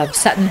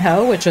Sutton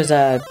Hoo, which was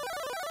a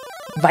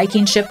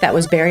Viking ship that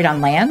was buried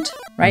on land,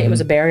 right? It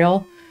was a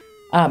burial,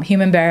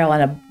 human burial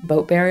and a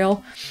boat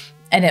burial.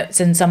 And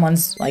it's in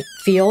someone's like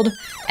field,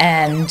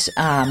 and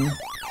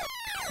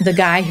the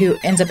guy who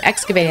ends up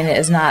excavating it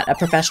is not a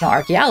professional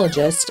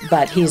archaeologist,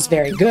 but he's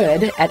very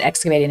good at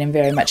excavating and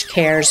very much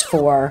cares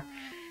for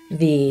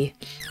the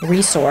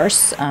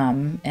resource,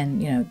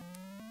 and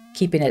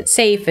keeping it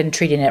safe and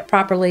treating it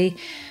properly.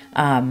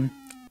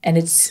 And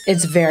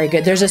it's very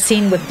good. There's a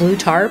scene with blue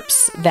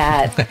tarps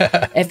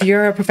that if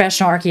you're a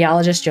professional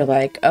archaeologist, you're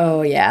like,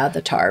 oh yeah,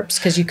 the tarps,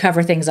 because you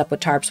cover things up with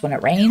tarps when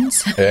it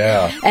rains.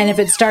 Yeah. And if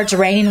it starts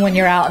raining when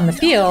you're out in the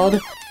field,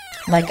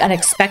 like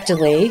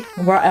unexpectedly,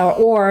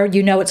 or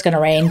it's going to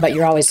rain, but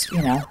you're always,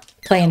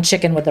 playing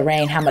chicken with the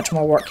rain, how much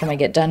more work can we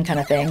get done kind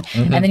of thing.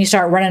 And then you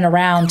start running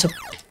around to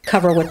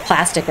cover with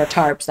plastic or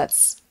tarps.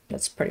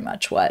 That's pretty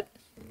much what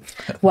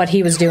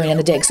he was doing in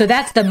The Dig. So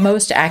that's the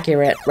most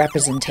accurate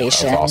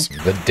representation. That's awesome.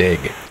 The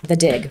Dig. The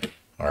Dig.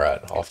 All right,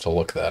 I'll have to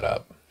look that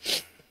up.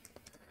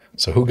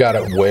 So who got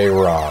it way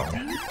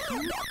wrong?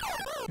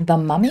 The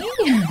Mummy?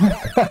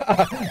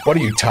 What are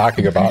you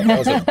talking about? That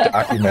was a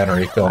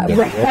documentary film.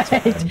 Right.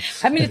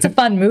 I mean, it's a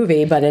fun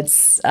movie, but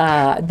it's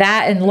that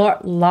and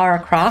Lara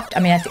Croft. I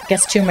mean, I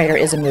guess Tomb Raider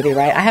is a movie,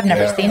 right? I have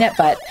never seen it,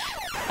 but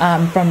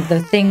from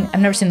the thing,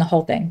 I've never seen the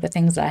whole thing. The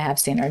things that I have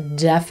seen are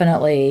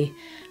definitely...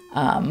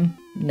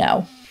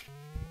 no,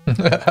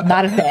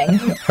 not a thing.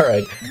 All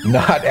right,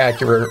 not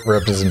accurate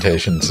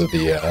representations of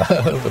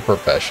the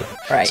profession.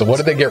 Right. So what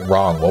did they get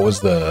wrong? What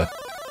was the...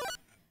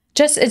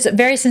 It's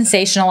very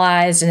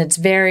sensationalized, and it's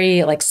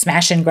very like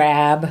smash and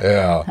grab.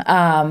 Yeah.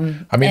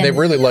 I mean, they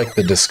really like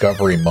the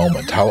discovery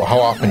moment. How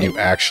often do you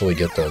actually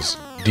get those?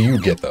 Do you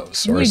get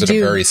those, or is it a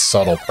very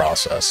subtle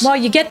process? Well,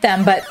 you get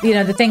them, but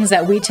the things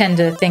that we tend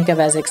to think of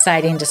as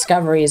exciting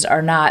discoveries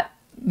are not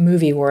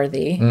movie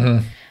worthy.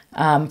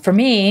 For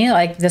me,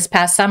 like this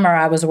past summer,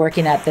 I was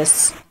working at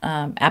this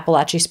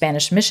Appalachian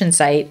Spanish mission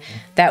site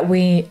that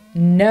we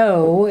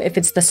know, if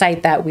it's the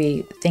site that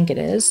we think it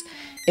is,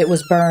 it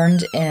was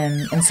burned in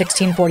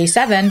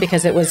 1647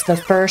 because it was the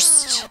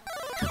first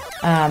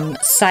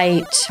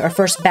site or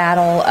first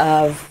battle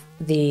of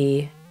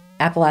the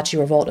Appalachian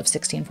Revolt of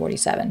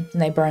 1647.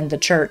 And they burned the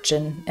church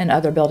and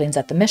other buildings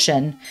at the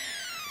mission.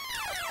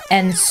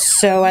 And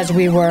so as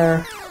we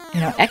were...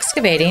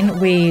 excavating,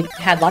 we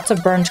had lots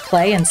of burned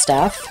clay and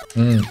stuff.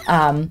 And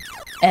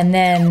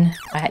then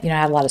I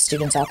had a lot of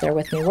students out there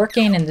with me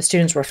working, and the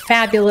students were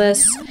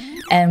fabulous.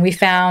 And we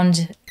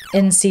found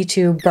in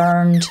situ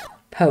burned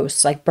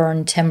posts, like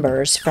burned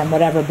timbers from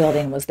whatever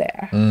building was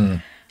there.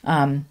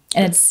 And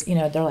it's,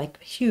 they're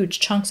like huge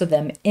chunks of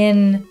them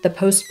in the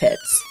post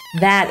pits.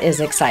 That is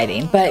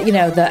exciting. But,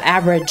 the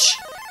average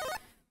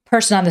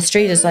person on the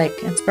street is like,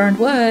 it's burned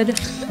wood.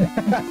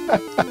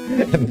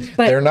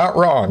 But they're not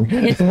wrong.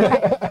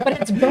 But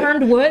it's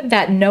burned wood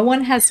that no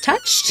one has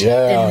touched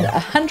in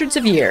hundreds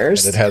of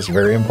years. And it has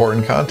very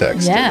important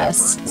context.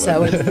 Yes.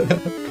 So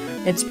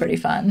it's pretty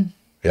fun.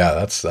 Yeah,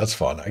 that's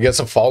fun. I guess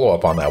a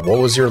follow-up on that. What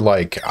was your,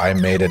 I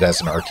made it as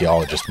an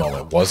archaeologist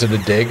moment? Was it a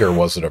dig, or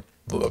was it a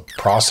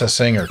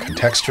processing or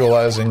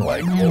contextualizing?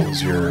 What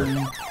was your...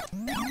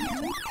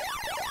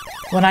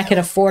 When I could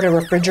afford a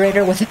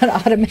refrigerator with an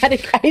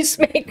automatic ice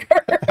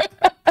maker.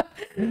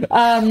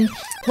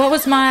 What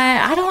was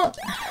my... I don't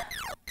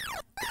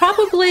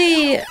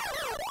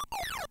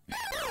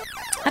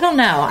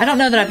know. I don't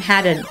know that I've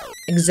had an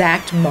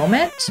exact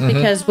moment,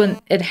 because when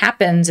it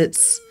happens,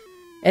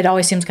 it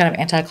always seems kind of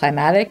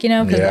anticlimactic,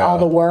 because of all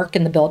the work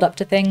and the build up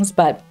to things.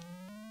 But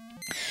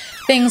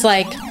things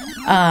like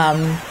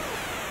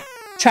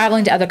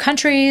traveling to other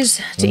countries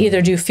to either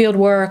do field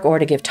work or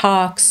to give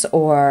talks,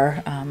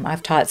 or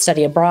I've taught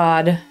study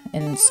abroad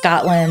in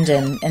Scotland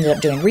and ended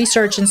up doing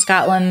research in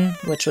Scotland,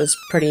 which was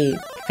pretty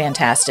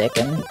fantastic.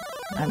 And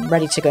I'm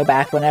ready to go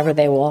back whenever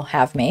they will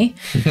have me.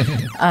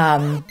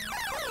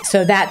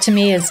 So that to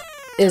me is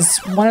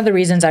one of the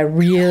reasons I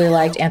really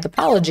liked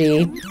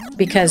anthropology,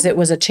 because it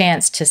was a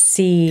chance to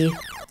see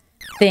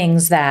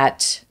things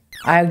that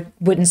I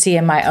wouldn't see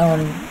in my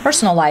own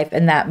personal life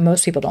and that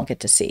most people don't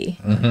get to see.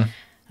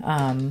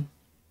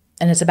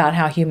 And it's about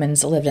how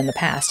humans lived in the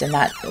past, and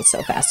that is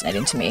so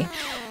fascinating to me.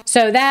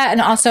 So that, and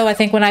also I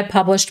think when I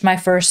published my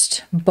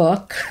first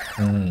book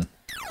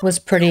was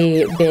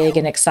pretty big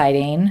and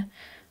exciting.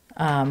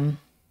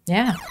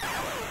 Yeah.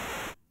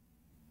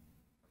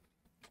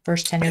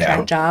 First tenure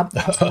track job.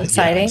 So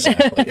exciting.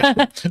 Yeah,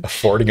 exactly.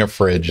 Affording a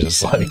fridge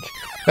is like,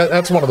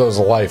 that's one of those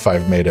life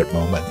I've made it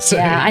moments.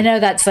 Yeah, I know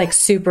that's like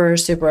super,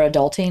 super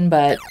adulting,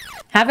 but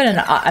having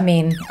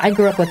I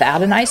grew up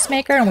without an ice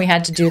maker, and we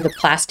had to do the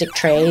plastic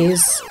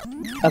trays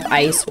of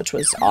ice, which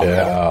was awful.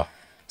 Yeah.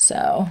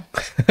 So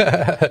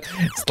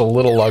it's the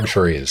little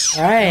luxuries.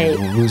 Right.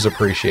 You lose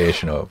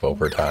appreciation of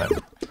over time.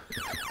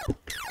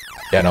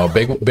 Yeah, no,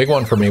 big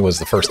one for me was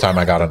the first time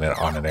I got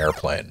on an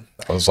airplane.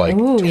 I was like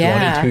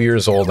 22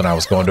 years old, and I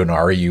was going to an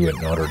REU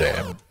at Notre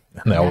Dame.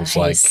 And that was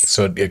like,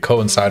 so it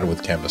coincided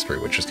with chemistry,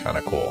 which is kind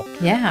of cool.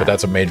 Yeah. But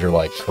that's a major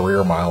like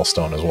career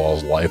milestone as well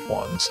as life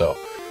one. So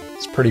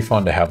it's pretty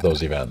fun to have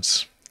those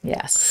events.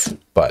 Yes.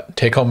 But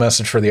take home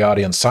message for the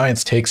audience,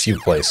 science takes you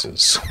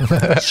places.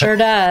 Sure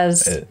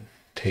does. It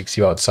takes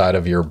you outside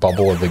of your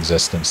bubble of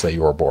existence that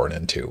you were born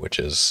into, which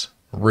is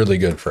really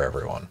good for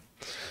everyone.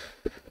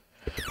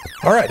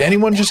 All right,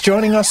 anyone just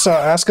joining us,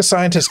 Ask a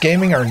Scientist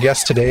Gaming. Our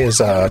guest today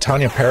is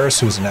Tanya Peres,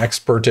 who's an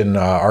expert in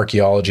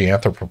archaeology,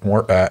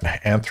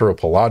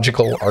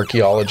 anthropological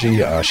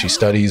archaeology. She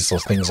studies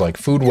things like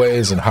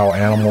foodways and how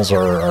animals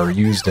are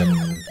used in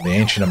the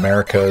ancient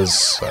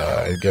Americas.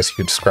 I guess you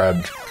could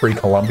describe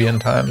pre-Columbian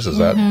times. Is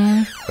that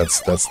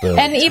that's the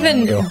and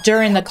even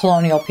during the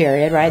colonial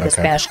period, right? The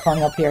Spanish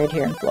colonial period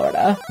here in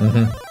Florida.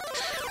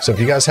 So if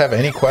you guys have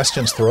any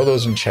questions, throw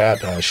those in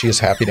chat. She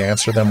is happy to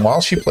answer them while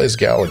she plays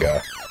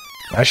Galaga.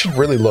 I should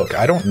really look.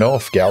 I don't know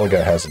if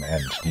Galaga has an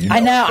end. Do you know? I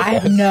know. I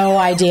have no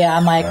idea.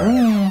 I'm like,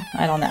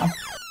 I don't know.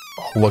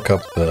 I'll look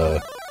up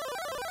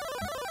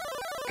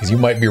because you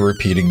might be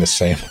repeating the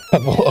same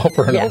level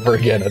over and over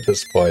again at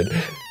this point.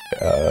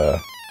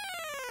 How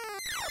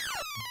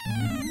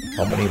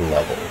many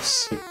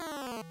levels?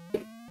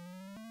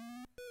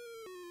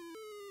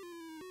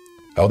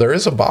 Oh, there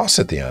is a boss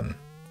at the end.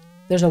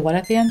 There's a what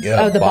at the end?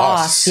 Yeah, the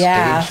boss.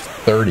 Yeah. Stage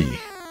 30.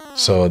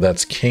 So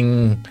that's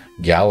King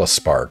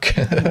Galaspark.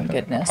 Oh, my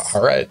goodness.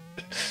 All right.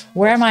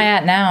 Where am I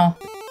at now?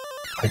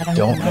 I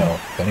don't know.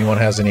 If anyone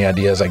has any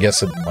ideas, I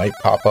guess it might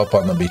pop up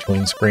on the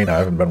between screen. I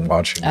haven't been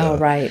watching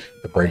the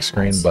break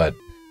screen, but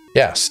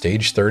yeah,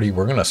 stage 30,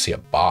 we're going to see a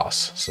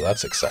boss. So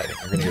that's exciting.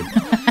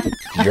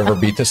 Did you ever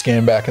beat this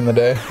game back in the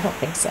day? I don't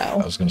think so. I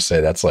was going to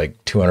say that's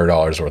like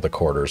 $200 worth of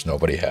quarters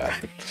nobody had.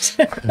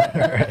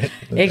 Right?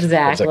 Exactly.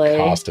 That's a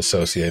cost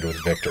associated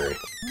with victory.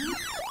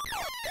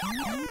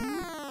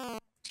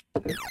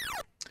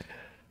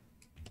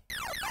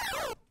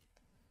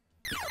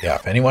 Yeah,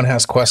 if anyone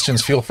has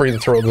questions, feel free to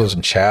throw those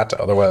in chat.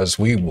 Otherwise,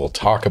 we will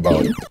talk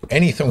about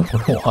anything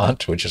we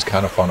want, which is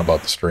kind of fun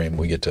about the stream.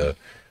 We get to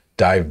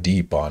dive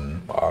deep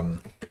on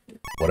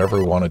whatever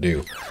we want to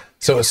do.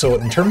 So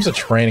in terms of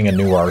training a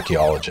new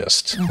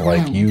archaeologist,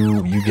 like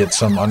you get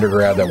some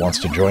undergrad that wants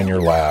to join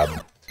your lab.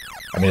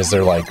 I mean, is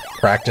there like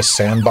practice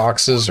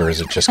sandboxes, or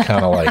is it just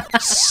kind of like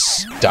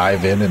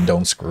dive in and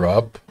don't screw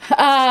up?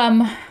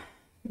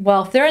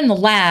 Well, if they're in the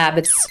lab,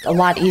 it's a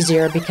lot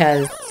easier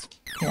because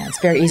it's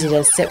very easy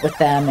to sit with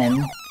them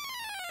and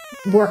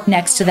work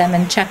next to them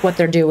and check what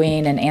they're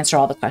doing and answer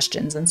all the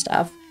questions and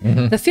stuff.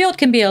 The field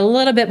can be a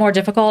little bit more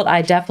difficult.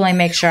 I definitely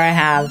make sure I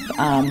have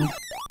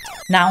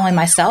not only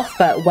myself,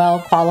 but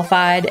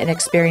well-qualified and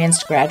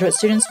experienced graduate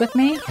students with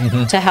me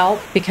to help,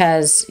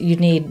 because you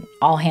need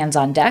all hands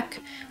on deck.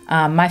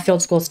 My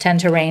field schools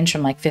tend to range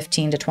from like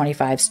 15 to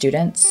 25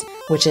 students,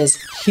 which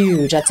is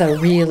huge. That's a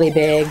really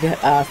big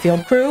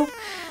field crew.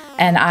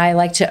 And I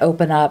like to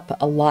open up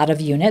a lot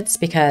of units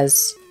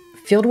because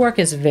field work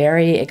is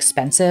very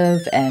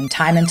expensive and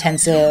time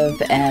intensive.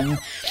 And,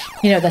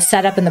 the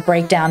setup and the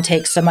breakdown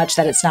takes so much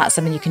that it's not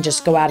something you can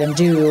just go out and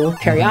do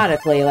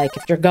periodically. Like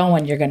if you're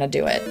going, you're going to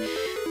do it.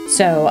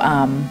 So,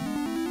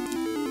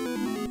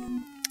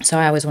 so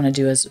I always want to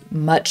do as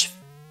much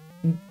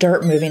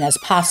dirt moving as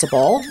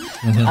possible,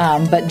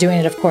 but doing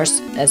it, of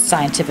course, as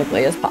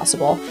scientifically as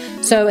possible.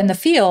 So in the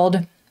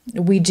field,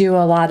 we do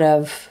a lot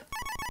of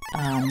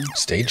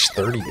stage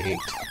 38.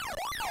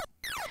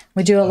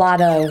 We do a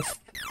lot of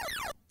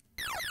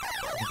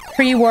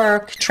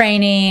pre-work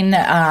training.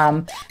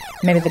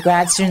 Maybe the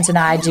grad students and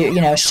I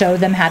do, show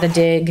them how to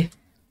dig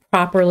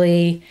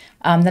properly.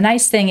 The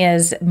nice thing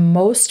is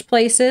most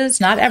places,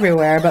 not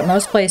everywhere, but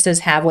most places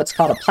have what's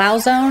called a plow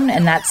zone,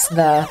 and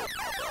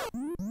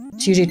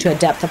it's usually to a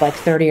depth of like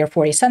 30 or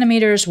 40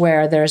 centimeters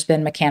where there's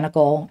been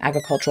mechanical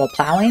agricultural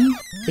plowing,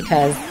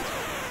 because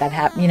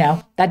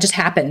that just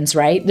happens,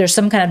 right? There's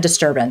some kind of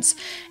disturbance.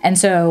 And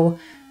so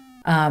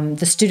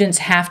the students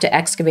have to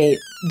excavate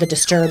the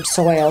disturbed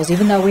soils,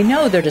 even though we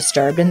know they're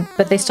disturbed,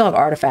 but they still have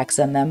artifacts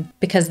in them,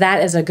 because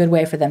that is a good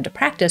way for them to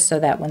practice so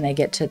that when they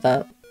get to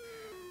the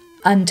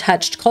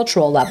untouched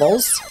cultural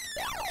levels,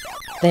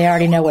 they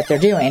already know what they're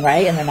doing,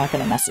 right? And they're not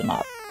going to mess them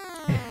up.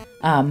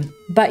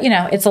 But,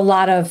 it's a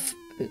lot of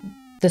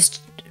this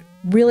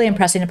really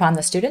impressing upon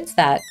the students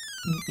that,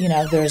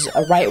 there's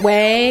a right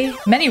way,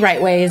 many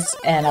right ways,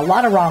 and a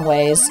lot of wrong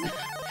ways.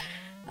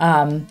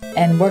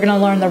 And we're going to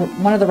learn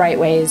one of the right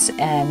ways.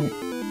 And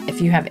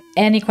if you have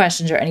any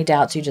questions or any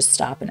doubts, you just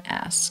stop and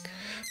ask.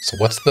 So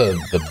what's the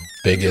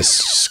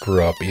biggest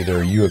screw up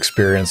either you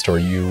experienced or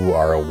you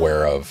are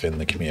aware of in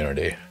the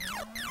community?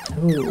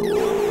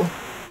 Ooh.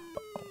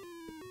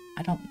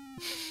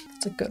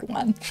 That's a good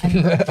one.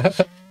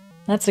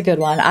 That's a good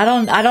one. I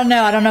don't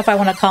know. I don't know if I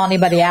want to call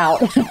anybody out.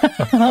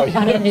 Oh, you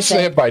didn't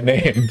say it by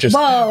name. Just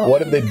what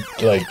did they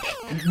like?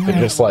 They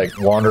just like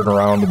wandered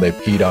around and they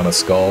peed on a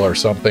skull or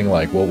something.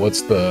 Like, well,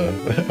 what's the?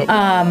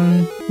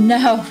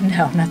 No,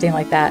 nothing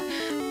like that.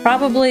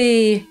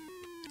 Probably.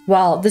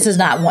 Well, this is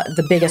not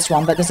the biggest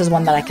one, but this is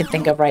one that I could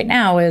think of right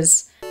now.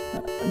 Is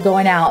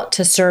going out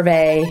to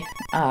survey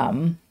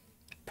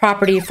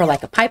property for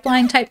like a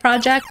pipeline type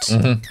project.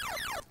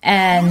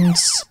 And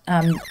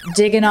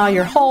digging all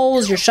your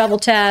holes, your shovel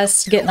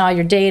tests, getting all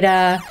your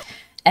data,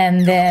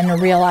 and then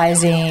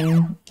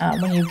realizing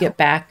when you get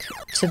back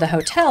to the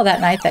hotel that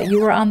night that you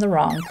were on the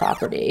wrong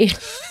property.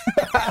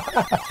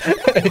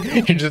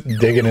 You're just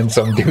digging in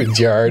some dude's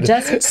yard.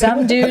 Just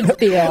some dude's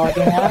field,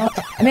 you know?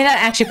 I mean, that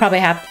actually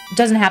probably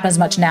doesn't happen as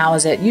much now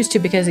as it used to,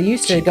 because it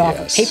used to go off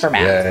of paper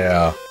maps.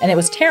 Yeah. And it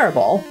was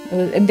terrible.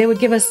 And they would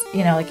give us,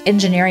 like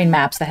engineering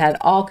maps that had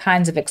all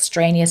kinds of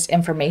extraneous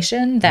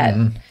information that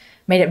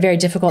made it very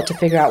difficult to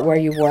figure out where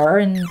you were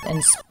and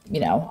on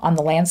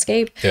the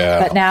landscape. Yeah.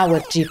 But now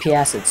with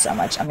GPS, it's so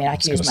much. I mean, I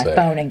can use my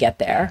phone and get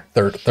there.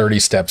 30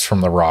 steps from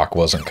the rock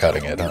wasn't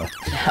cutting it, huh?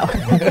 No.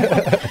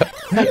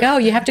 Like, oh,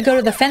 you have to go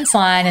to the fence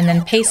line and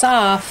then pace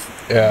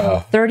off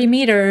 30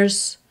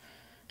 meters.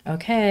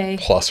 Okay.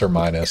 Plus or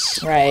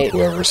minus. Right.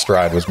 Whoever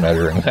Stride was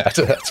measuring that.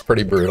 That's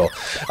pretty brutal.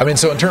 I mean,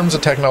 so in terms of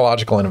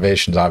technological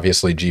innovations,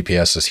 obviously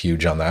GPS is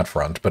huge on that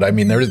front. But I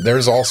mean,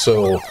 there's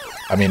also,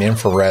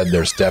 infrared,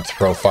 there's depth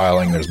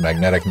profiling, there's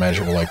magnetic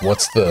measurement. Like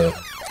what's been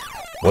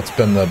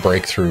the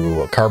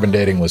breakthrough? Carbon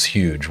dating was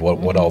huge.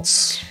 What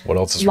else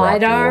has rocked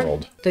the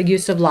world? The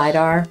use of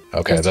LiDAR.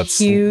 Okay, that's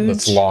huge.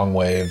 That's long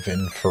wave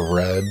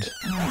infrared.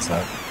 Is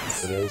that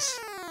what it is?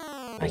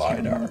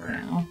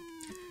 LiDAR.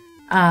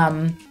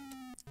 Now.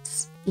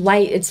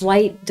 It's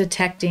light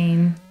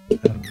detecting.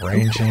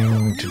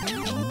 Ranging.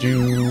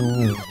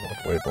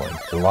 What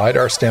wavelength?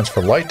 LiDAR stands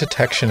for light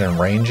detection and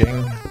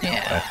ranging.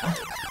 Yeah. I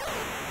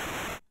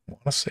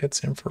want to say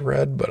it's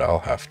infrared, but I'll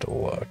have to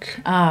look.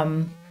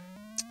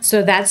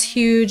 So that's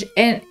huge.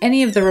 And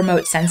any of the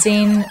remote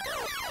sensing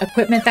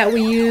equipment that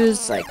we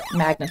use, like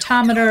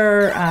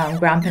magnetometer,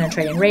 ground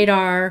penetrating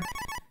radar,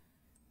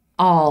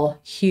 all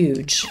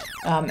huge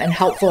and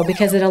helpful,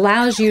 because it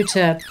allows you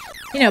to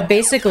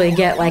basically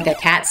get like a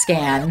CAT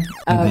scan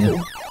of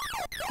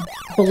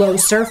below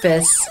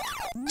surface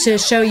to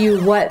show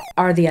you what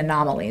are the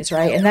anomalies,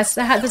 right? And that's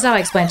how I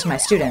explain to my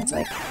students.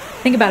 Like,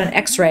 think about an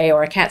X-ray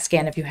or a CAT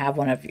scan if you have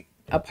a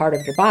part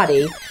of your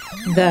body.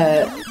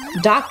 The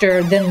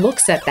doctor then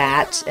looks at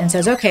that and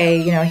says,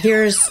 okay,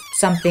 here's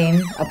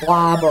something, a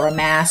blob or a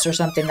mass or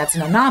something that's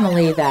an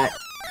anomaly that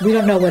we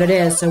don't know what it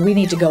is, so we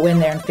need to go in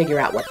there and figure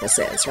out what this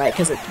is, right?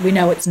 Because we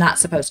know it's not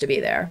supposed to be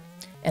there.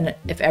 And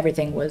if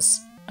everything was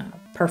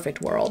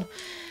perfect world.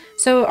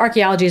 So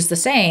archaeology is the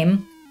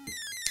same.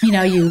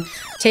 You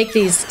take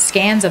these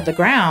scans of the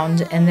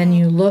ground and then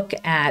you look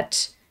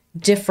at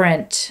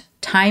different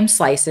time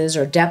slices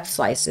or depth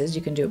slices.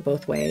 You can do it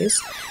both ways.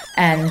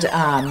 And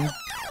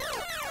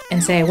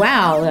say,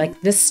 wow, like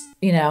this,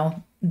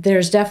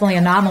 there's definitely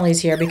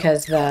anomalies here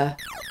because the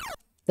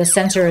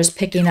sensor is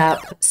picking up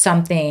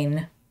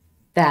something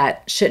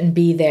that shouldn't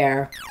be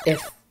there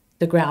if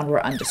the ground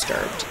were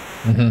undisturbed.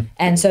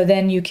 And so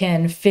then you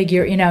can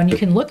figure, and you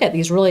can look at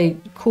these really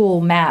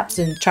cool maps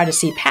and try to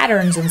see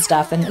patterns and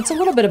stuff. And it's a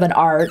little bit of an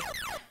art.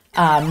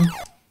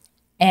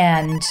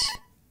 And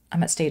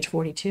I'm at stage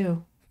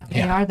 42. How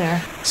many are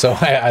there? So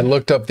I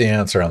looked up the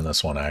answer on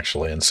this one,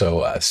 actually. And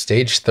so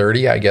stage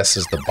 30, I guess,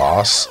 is the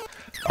boss.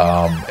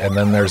 And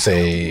then there's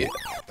a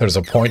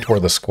point where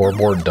the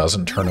scoreboard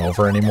doesn't turn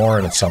over anymore,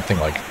 and it's something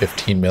like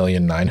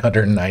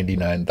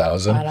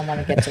 15,999,000. I don't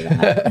want to get to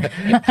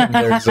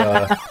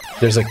that.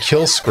 There's a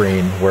kill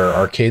screen where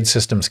arcade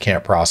systems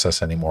can't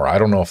process anymore. I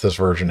don't know if this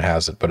version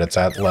has it, but it's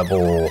at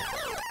level,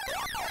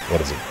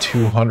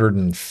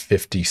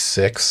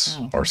 256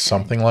 or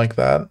something like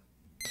that.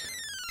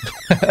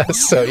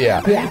 So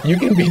yeah, you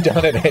can be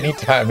done at any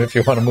time if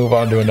you want to move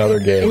on to another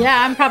game.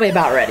 Yeah, I'm probably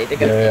about ready to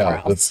go.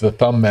 Yeah. It's the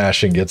thumb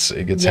mashing gets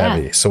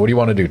heavy. So what do you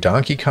want to do?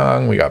 Donkey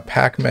Kong, we got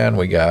Pac-Man,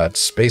 we got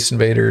Space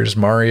Invaders,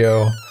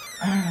 Mario.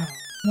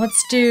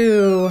 Let's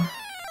do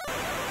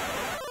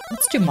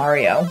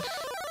Mario.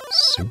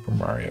 Super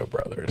Mario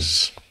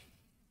Brothers.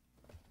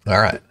 All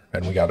right,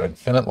 and we got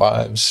Infinite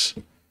Lives.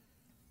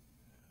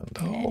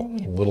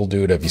 And little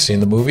dude, have you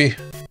seen the movie?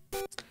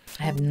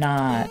 I have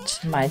not.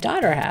 My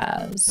daughter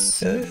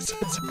has.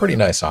 It's a pretty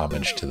nice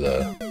homage to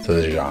the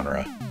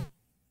genre.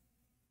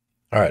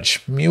 All right,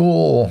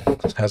 Shmuel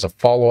has a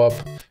follow-up.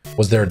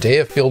 Was there a day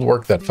of field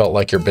work that felt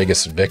like your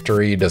biggest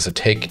victory? Does it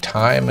take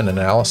time and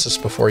analysis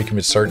before you can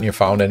be certain you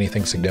found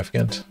anything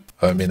significant?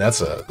 I mean,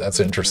 that's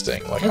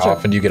interesting. Like, how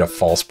often do you get a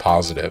false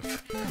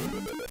positive?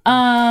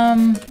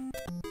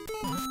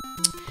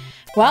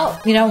 Well,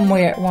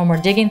 when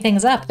we're digging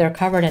things up, they're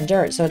covered in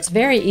dirt, so it's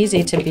very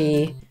easy to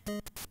be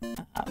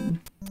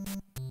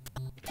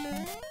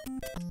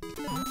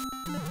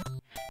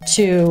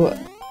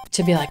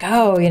to be like,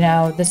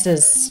 oh, this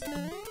is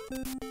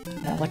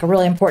like a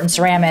really important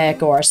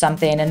ceramic or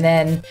something, and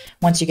then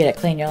once you get it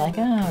clean, you're like,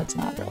 oh, it's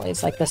not really.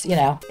 It's like this,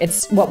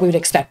 it's what we would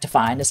expect to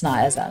find. It's not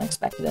as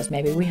unexpected as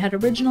maybe we had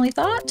originally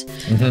thought.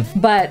 Mm-hmm.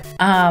 But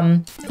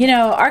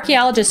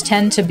archaeologists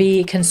tend to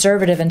be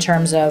conservative in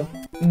terms of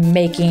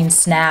making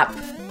snap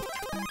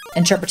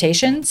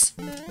interpretations,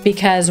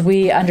 because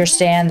we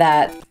understand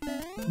that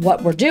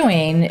what we're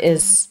doing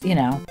is,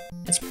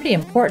 it's pretty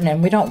important,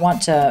 and we don't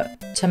want to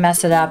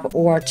mess it up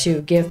or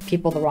to give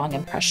people the wrong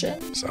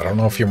impression. So I don't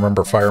know if you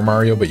remember Fire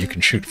Mario, but you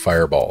can shoot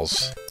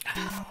fireballs.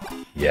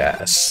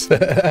 Yes.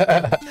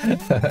 I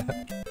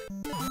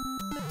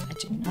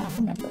do not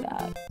remember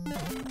that.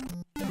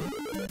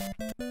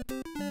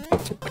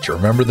 But you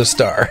remember the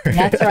star.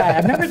 That's right. I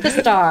remember the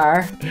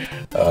star.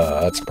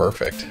 That's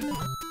perfect.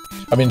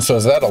 I mean, so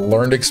is that a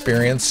learned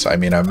experience? I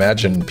mean, I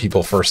imagine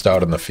people first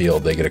out in the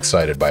field, they get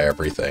excited by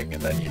everything,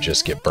 and then you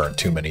just get burnt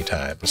too many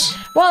times.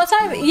 Well, it's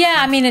not, yeah,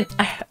 I mean,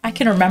 I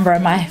can remember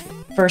in my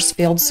first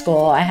field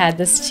school, I had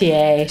this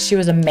TA. She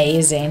was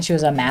amazing. She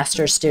was a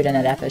master's student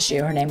at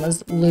FSU. Her name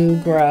was Lou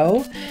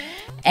Grow.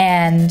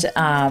 And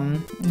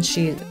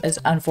she is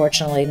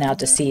unfortunately now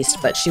deceased,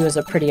 but she was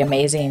a pretty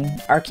amazing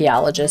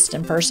archaeologist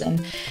in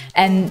person.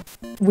 And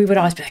we would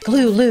always be like,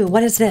 Lou,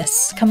 what is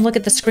this? Come look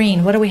at the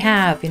screen. What do we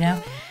have?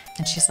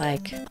 And she's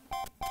like,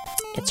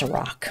 it's a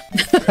rock.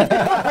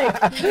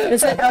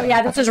 It's like, oh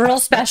yeah, this is real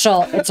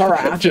special. It's a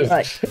rock. Just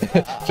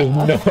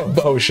no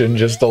emotion,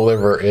 just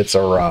deliver. It's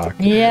a rock.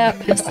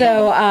 Yep.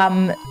 So,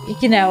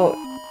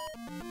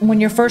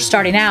 when you're first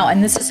starting out,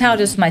 and this is how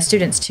it is with my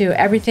students too,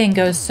 everything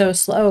goes so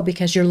slow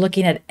because you're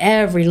looking at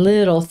every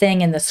little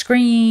thing in the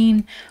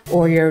screen,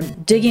 or you're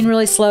digging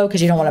really slow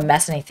because you don't want to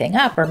mess anything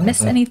up or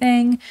miss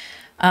anything.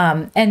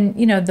 And,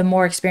 the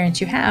more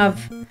experience you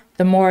have,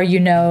 the more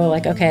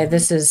like, okay,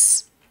 this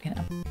is,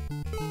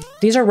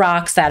 these are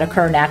rocks that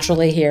occur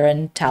naturally here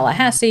in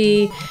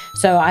Tallahassee,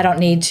 so I don't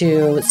need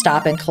to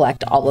stop and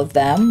collect all of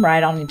them, right? I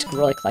don't need to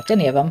really collect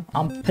any of them.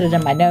 I'll put it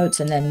in my notes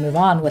and then move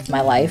on with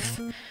my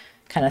life,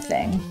 kind of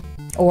thing.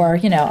 Or,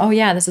 oh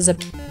yeah, this is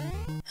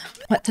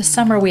this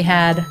summer we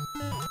had,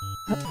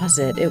 what was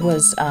it? It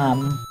was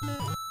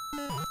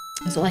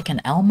it like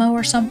an Elmo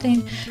or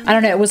something? I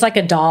don't know. It was like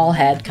a doll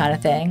head kind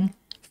of thing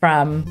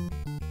from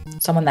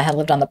someone that had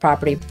lived on the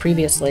property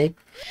previously.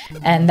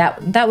 And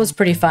that was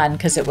pretty fun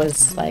because it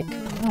was like,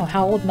 oh,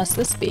 how old must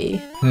this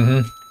be?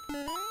 Mm-hmm.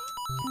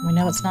 We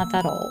know it's not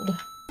that old.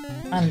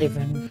 I don't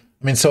even...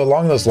 I mean, so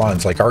along those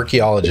lines, like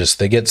archaeologists,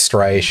 they get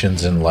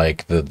striations in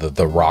like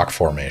the rock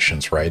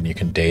formations, right? And you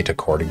can date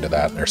according to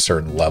that, and there's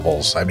certain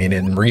levels. I mean,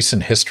 in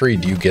recent history,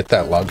 do you get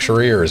that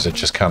luxury, or is it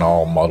just kind of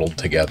all muddled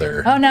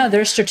together? Oh no,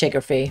 there's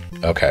stratigraphy.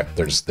 Okay,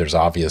 there's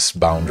obvious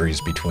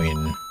boundaries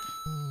between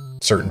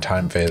certain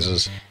time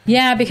phases.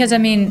 Yeah, because I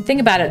mean,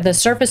 think about it. The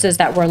surfaces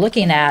that we're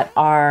looking at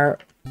are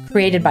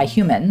created by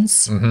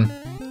humans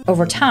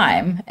over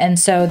time, and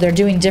so they're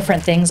doing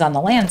different things on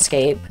the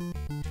landscape.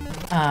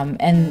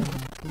 And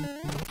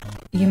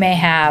you may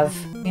have,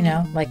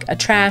 like a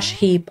trash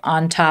heap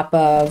on top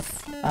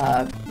of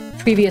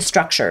previous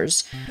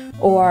structures.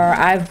 Or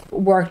I've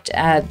worked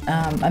at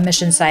a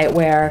mission site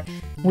where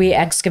we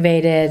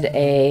excavated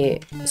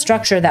a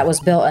structure that was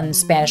built in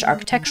Spanish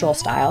architectural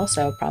style,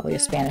 so probably a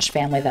Spanish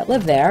family that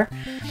lived there.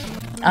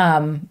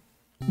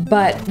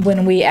 But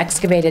when we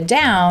excavated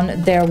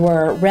down, there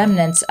were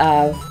remnants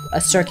of a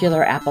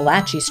circular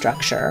Appalachian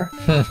structure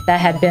that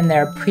had been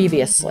there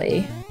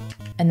previously,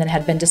 and then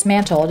had been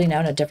dismantled,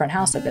 and a different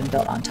house had been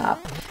built on top.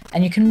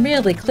 And you can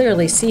really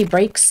clearly see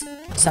breaks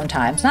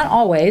sometimes. Not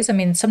always. I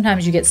mean,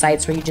 sometimes you get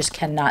sites where you just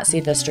cannot see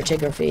the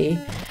stratigraphy.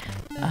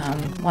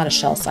 A lot of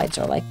shell sites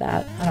are like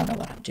that. I don't know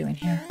what I'm doing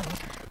here.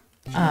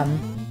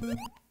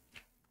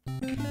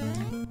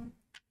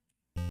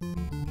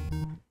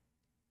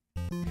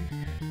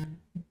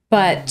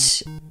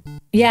 But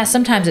yeah,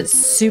 sometimes it's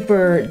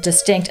super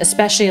distinct,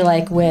 especially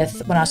like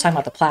with when I was talking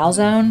about the plow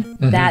zone.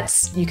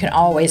 That's, you can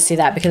always see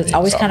that because it's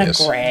always kind of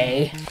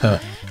gray.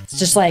 It's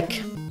just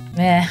like,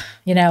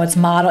 it's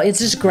modeled. It's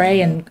just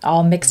gray and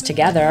all mixed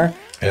together.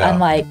 Yeah.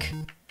 Unlike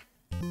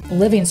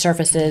living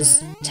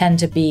surfaces tend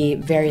to be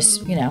very,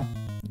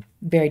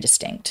 very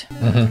distinct.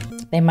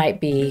 They might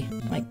be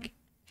like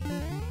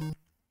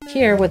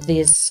here with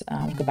these,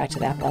 go back to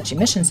the Appalachian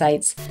mission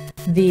sites,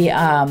 the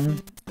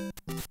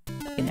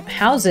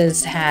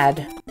houses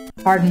had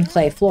hardened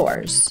clay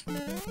floors.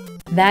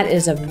 That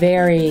is a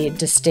very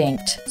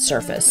distinct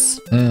surface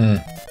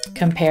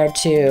compared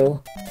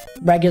to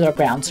regular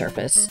ground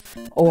surface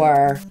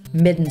or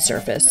midden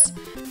surface.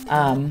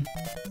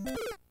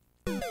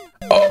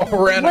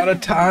 Ran out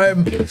of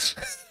time.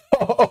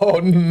 Oh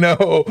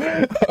no.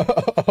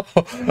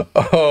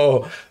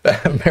 Oh,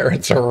 that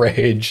merits a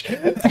rage.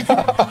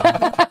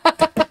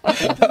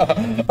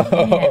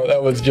 Oh, that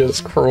That was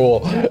just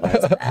cruel.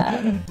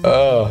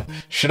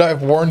 Should I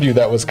have warned you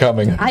that was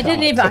coming? I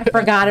didn't even, I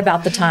forgot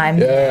about the time.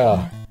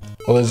 Yeah.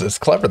 Well, it's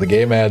clever. The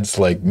game adds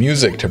like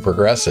music to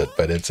progress it,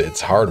 but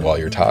it's hard while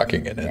you're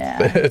talking, and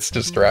it's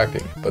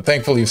distracting. But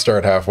thankfully, you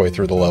start halfway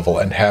through the level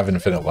and have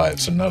infinite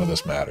lives, so none of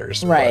this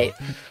matters. Right.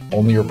 But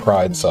only your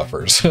pride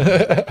suffers.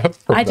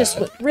 I just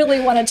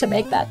really wanted to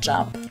make that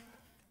jump.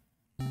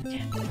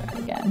 Can't do that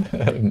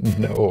again.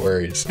 No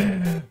worries.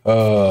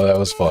 Oh, that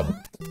was fun.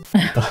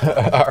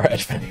 All right.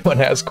 If anyone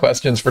has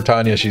questions for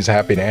Tanya, she's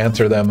happy to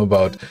answer them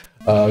about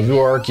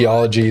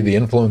zooarchaeology, the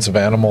influence of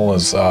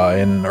animals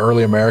in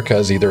early America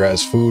as either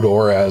as food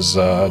or as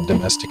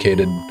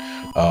domesticated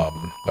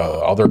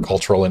other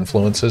cultural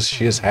influences.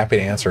 She is happy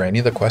to answer any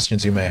of the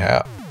questions you may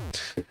have.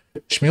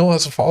 Shmuel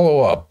has a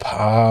follow-up.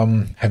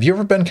 Have you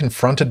ever been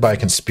confronted by a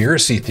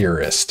conspiracy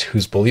theorist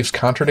whose beliefs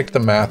contradict the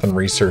math and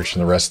research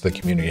and the rest of the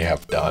community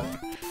have done?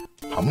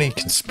 How many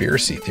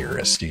conspiracy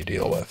theorists do you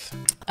deal with?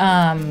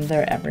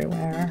 They're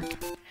everywhere.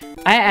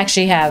 I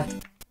actually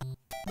had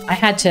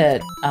to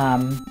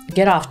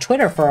get off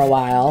Twitter for a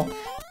while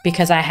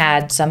because I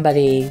had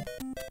somebody,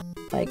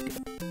 like,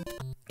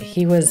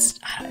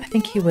 I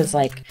think he was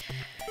like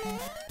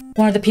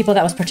one of the people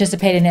that was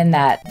participating in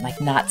that like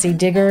Nazi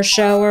digger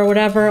show or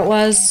whatever it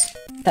was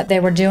that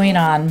they were doing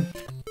on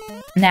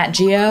Nat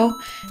Geo,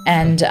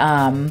 and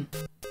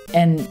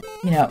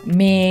you know,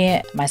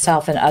 me,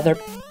 myself, and other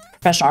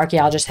professional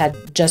archaeologists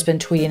had just been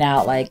tweeting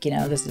out like, you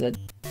know, this is a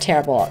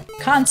terrible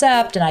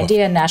concept, an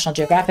idea in National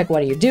Geographic.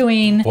 What are you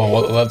doing?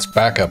 Well, let's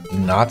back up.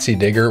 Nazi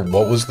digger.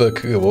 What was the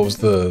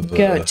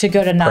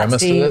go to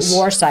Nazi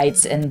war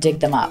sites and dig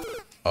them up?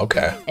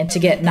 Okay. And to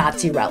get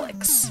Nazi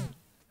relics.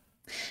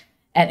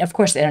 And of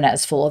course, the internet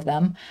is full of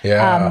them.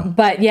 Yeah.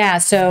 But yeah,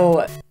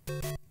 so,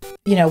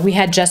 you know, we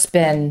had just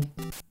been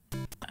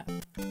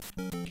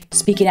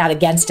speaking out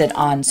against it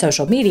on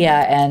social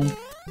media, and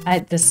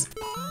this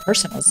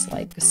person was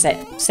like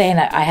saying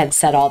that I had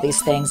said all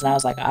these things, and I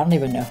was like, I don't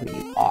even know who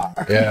you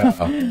are.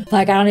 Yeah.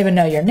 Like, I don't even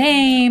know your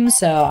name,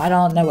 so I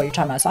don't know what you're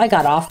talking about. So I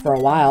got off for a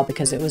while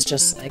because it was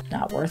just like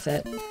not worth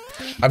it.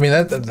 I mean,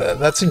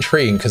 that's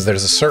intriguing because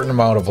there's a certain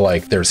amount of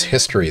like, there's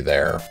history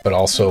there, but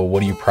also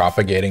what are you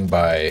propagating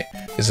by,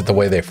 is it the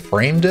way they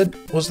framed it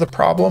was the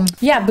problem?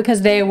 Yeah,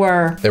 because they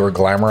were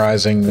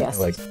glamorizing, yes.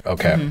 Like,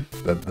 okay,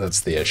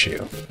 that's the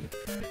issue.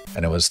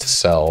 And it was to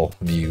sell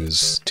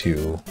views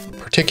to a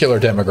particular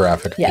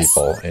demographic of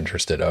people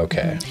interested.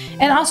 Okay.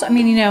 And also, I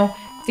mean, you know,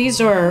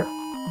 these are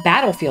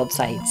battlefield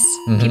sites.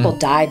 People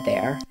died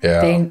there.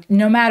 Yeah.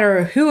 No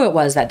matter who it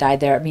was that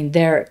died there, I mean,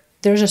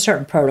 there's a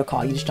certain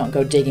protocol. You just don't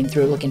go digging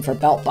through looking for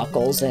belt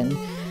buckles and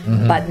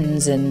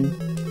buttons and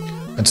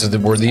so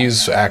were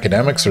these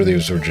academics, or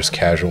these were just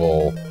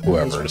casual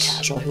whoever's?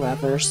 Casual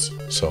whoever's.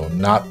 So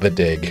not the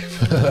dig,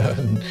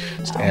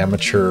 just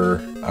amateur.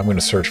 I'm going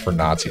to search for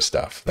Nazi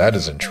stuff. That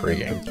is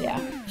intriguing. Yeah.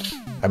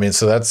 I mean,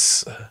 so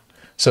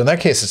in that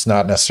case, it's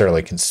not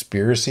necessarily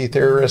conspiracy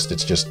theorist.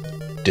 It's just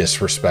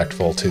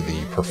disrespectful to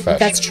the profession.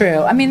 That's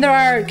true. I mean, there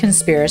are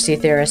conspiracy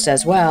theorists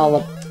as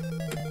well.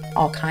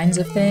 All kinds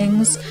of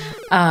things.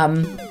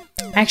 I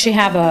actually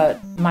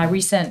have my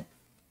recent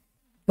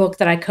book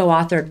that I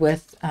co-authored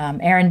with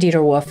Aaron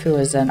Dieter Wolf, who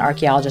is an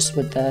archaeologist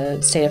with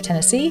the state of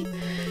Tennessee.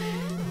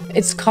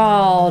 It's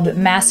called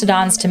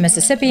Mastodons to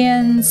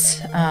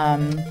Mississippians,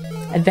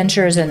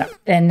 Adventures in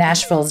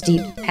Nashville's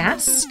Deep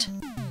Past.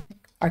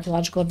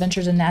 Archaeological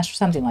Adventures in Nashville,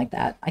 something like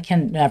that. I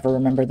can never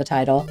remember the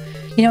title.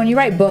 You know, when you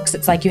write books,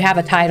 it's like you have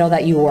a title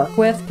that you work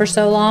with for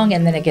so long,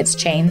 and then it gets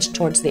changed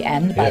towards the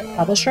end by the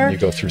publisher. You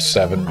go through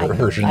 7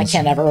 versions. I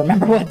can't ever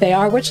remember what they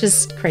are, which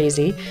is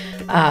crazy.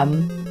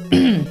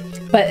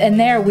 But in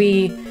there,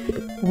 we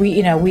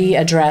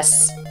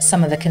address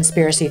some of the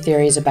conspiracy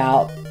theories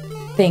about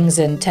things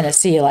in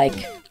Tennessee,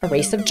 like a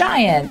race of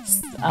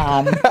giants.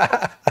 All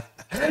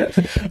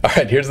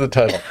right, here's the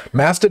title.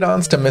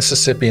 Mastodons to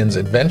Mississippians,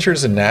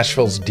 Adventures in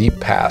Nashville's Deep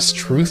Past,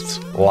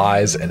 Truths,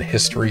 Lies, and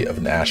History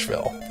of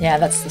Nashville. Yeah,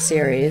 that's the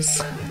series.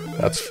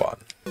 That's fun.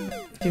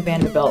 Through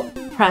Vanderbilt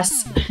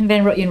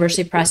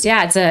University Press.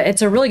 Yeah,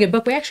 it's a really good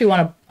book. We actually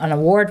won an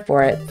award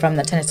for it from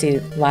the Tennessee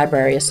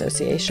Library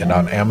Association. And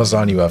on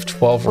Amazon, you have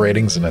 12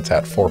 ratings, and it's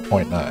at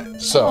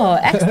 4.9. So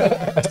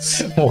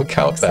excellent. We'll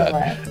count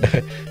that.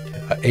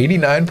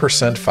 89%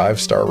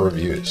 5-star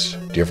reviews.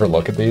 Do you ever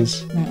look at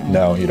these?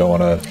 No, you don't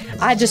want to.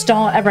 I just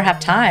don't ever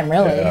have time,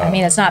 really. Yeah. I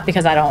mean, it's not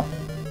because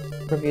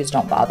reviews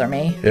don't bother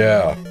me.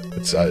 Yeah,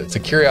 it's a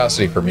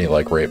curiosity for me,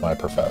 like Rate My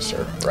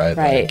Professor, right?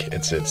 Right. Like,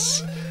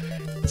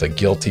 it's a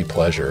guilty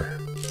pleasure.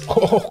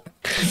 Oh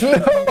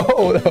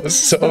no, that was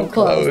so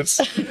close.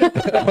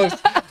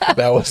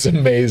 that was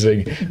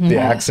amazing. The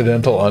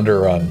accidental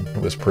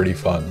underrun was pretty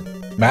fun.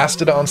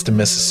 Mastodons to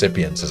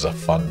Mississippians is a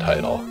fun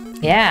title.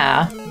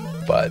 Yeah.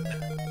 But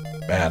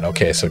man,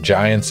 okay, so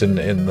giants in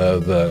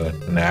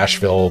the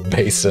Nashville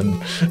basin.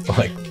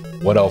 Like,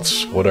 what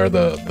else? What are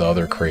the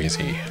other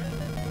crazy?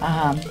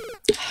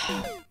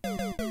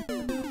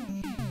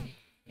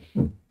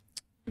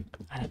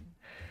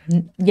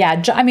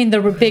 Yeah, I mean,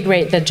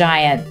 the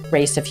giant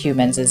race of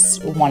humans is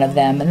one of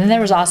them. And then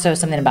there was also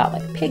something about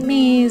like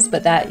pygmies,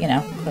 but that,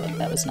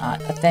 that was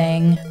not a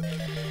thing.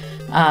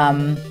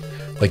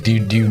 Like, do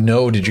you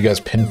know, did you guys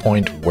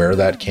pinpoint where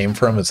that came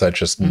from? Is that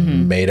just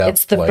made up?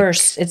 It's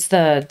it's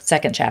the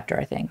second chapter,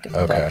 I think. Of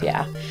the book,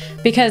 yeah.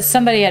 Because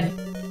somebody had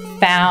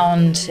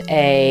found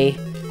I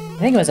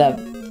think it was a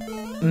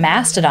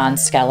mastodon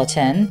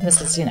skeleton.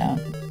 This is,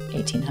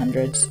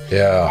 1800s.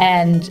 Yeah.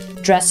 And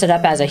dressed it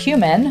up as a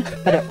human,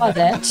 but it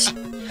wasn't.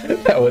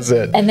 That was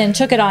it. And then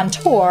took it on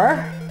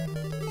tour.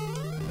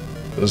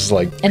 It was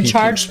like and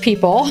charged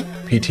people.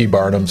 P.T.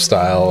 Barnum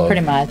style. Pretty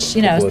much,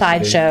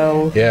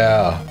 sideshow.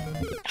 Yeah.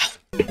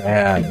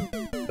 Man.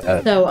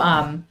 So,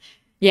 and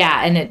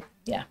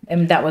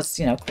that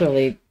was,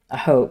 clearly a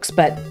hoax.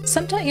 But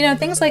sometimes,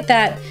 things like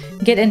that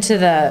get into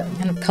the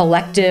kind of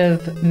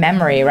collective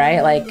memory,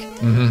 right? Like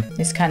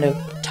these kind of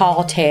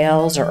tall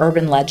tales or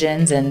urban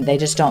legends, and they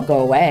just don't go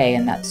away.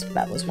 And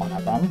that was one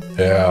of them.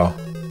 Yeah.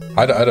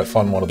 I had a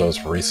fun one of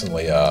those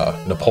recently,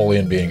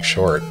 Napoleon being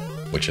short,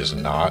 which is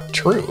not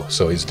true.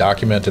 So he's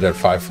documented at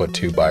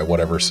 5'2" by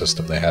whatever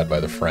system they had by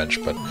the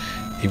French, but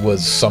he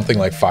was something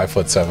like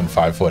 5'7",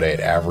 5'8",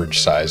 average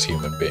size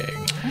human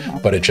being. Oh.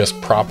 But it just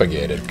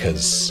propagated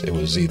because it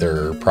was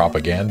either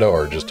propaganda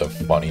or just a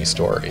funny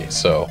story.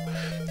 So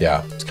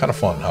yeah, it's kind of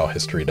fun how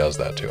history does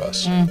that to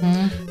us.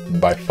 And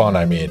by fun,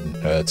 I mean,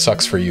 it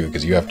sucks for you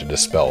because you have to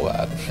dispel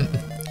that.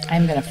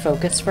 I'm going to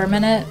focus for a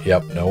minute.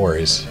 Yep, no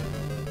worries.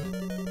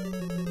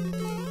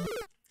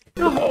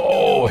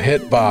 Oh,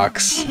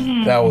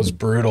 hitbox. That was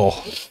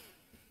brutal.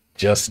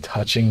 Just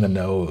touching the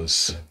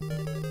nose.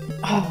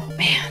 Oh,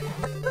 man.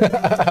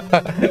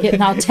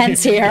 Getting all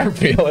tense here. You're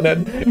feeling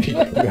it? You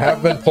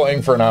have been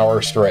playing for an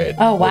hour straight.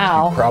 Oh,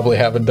 wow. Which you probably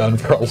haven't done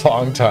for a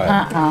long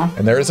time.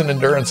 And there is an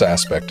endurance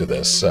aspect to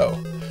this, so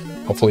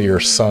hopefully your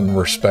son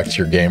respects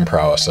your game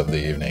prowess of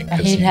the evening.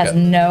 He has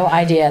no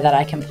idea that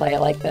I can play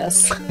like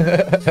this.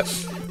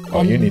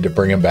 Oh, you need to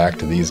bring him back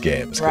to these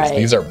games, because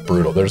these are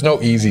brutal. There's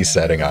no easy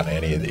setting on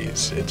any of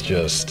these. It's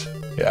just,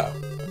 yeah.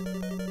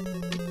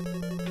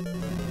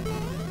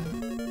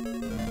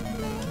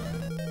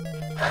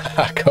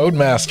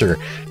 Codemaster,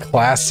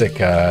 classic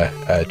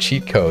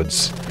cheat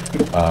codes.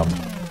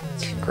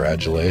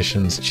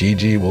 Congratulations,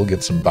 GG. We'll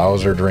get some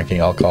Bowser drinking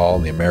alcohol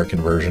in the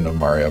American version of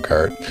Mario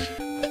Kart.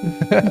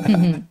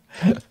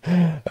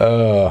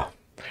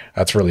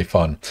 That's really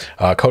fun.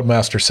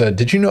 Codemaster said,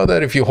 did you know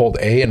that if you hold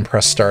A and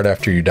press start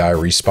after you die,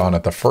 respawn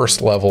at the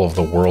first level of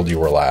the world you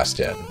were last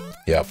in?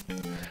 Yep.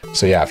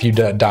 So yeah, if you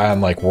die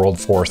on like World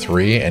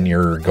 4-3 and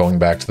you're going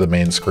back to the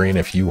main screen,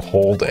 if you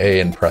hold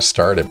A and press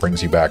start, it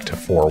brings you back to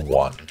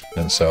 4-1.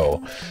 And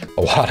so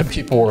a lot of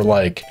people were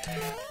like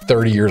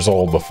 30 years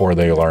old before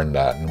they learned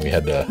that, and we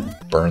had to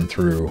burn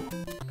through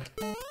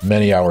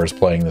many hours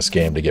playing this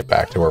game to get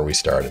back to where we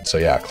started. So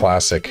yeah,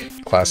 classic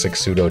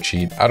pseudo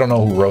cheat. I don't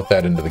know who wrote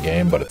that into the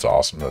game, but it's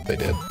awesome that they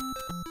did.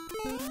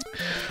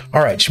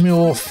 All right,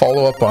 Shmuel,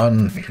 follow up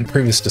on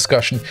previous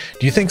discussion.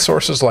 Do you think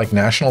sources like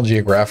National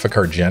Geographic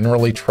are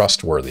generally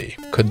trustworthy?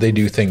 Could they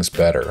do things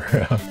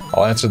better?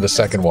 I'll answer the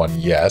second one,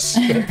 yes.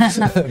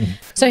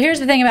 So here's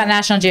the thing about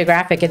National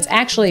Geographic. It's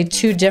actually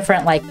two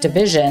different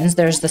divisions.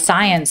 There's the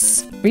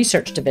science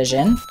research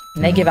division,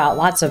 and they give out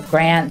lots of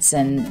grants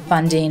and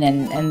funding,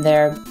 and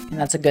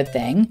that's a good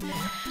thing.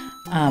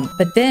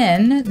 But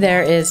then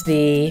there is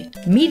the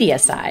media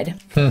side,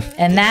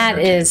 and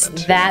that's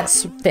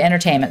the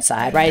entertainment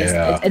side, right?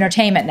 Yeah. It's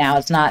entertainment now.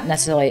 It's not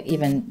necessarily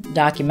even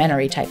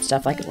documentary type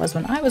stuff like it was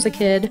when I was a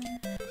kid.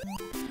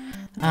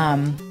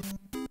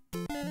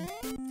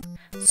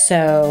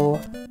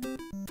 So,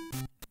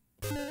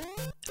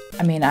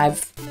 I mean, I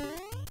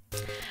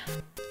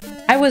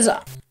was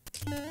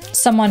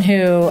someone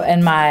who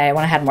when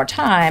I had more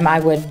time, I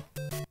would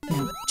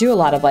do a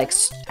lot of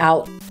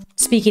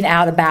speaking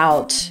out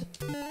about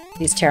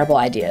these terrible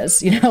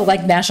ideas,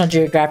 like National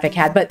Geographic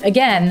had. But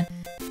again,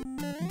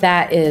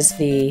 that is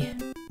the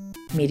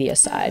media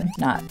side,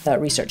 not the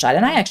research side.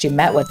 And I actually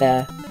was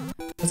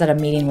at a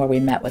meeting where we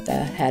met with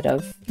the head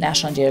of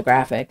National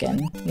Geographic,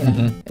 and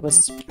it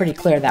was pretty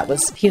clear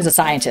he was a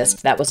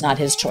scientist. That was not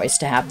his choice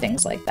to have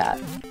things like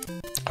that.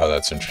 Oh,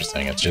 that's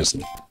interesting. It's just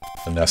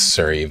a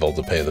necessary evil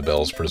to pay the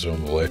bills,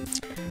 presumably.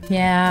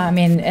 Yeah, I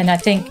mean, and I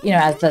think,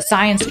 as the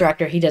science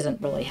director, he doesn't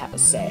really have a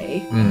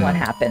say what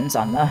happens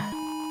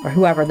or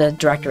whoever the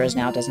director is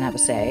now doesn't have a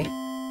say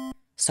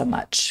so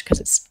much, because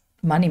it's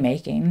money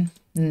making.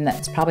 And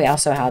that's probably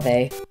also how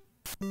they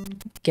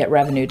get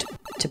revenue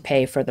to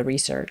pay for the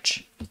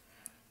research,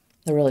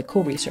 the really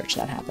cool research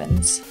that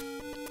happens.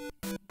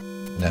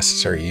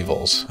 Necessary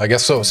evils, I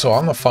guess. So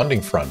on the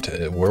funding front,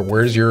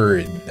 where's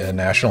your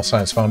National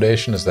Science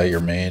Foundation? Is that your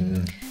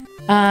main?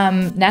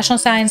 National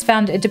Science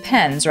Foundation, it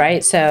depends,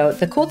 right? So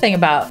the cool thing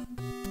about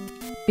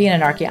being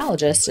an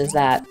archaeologist is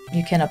that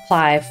you can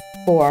apply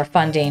for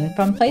funding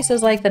from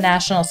places like the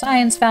National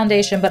Science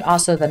Foundation, but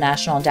also the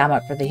National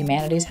Endowment for the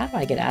Humanities. How do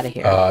I get out of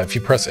here? If you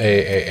press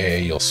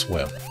A, you'll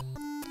swim.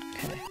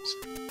 Okay.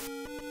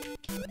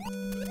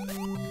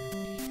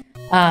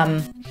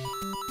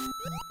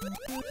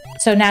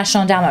 so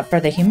National Endowment for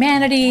the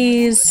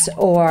Humanities,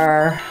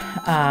 or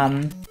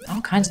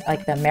all kinds of,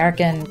 like the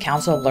American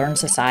Council of Learned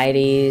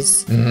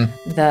Societies,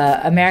 the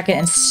American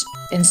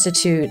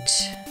Institute,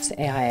 it's the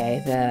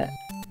AIA, the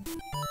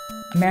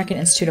American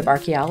Institute of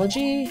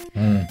Archaeology.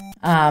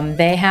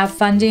 They have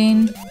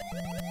funding.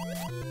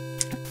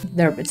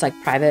 It's like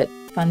private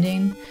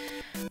funding.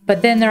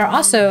 But then there are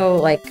also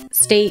like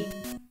state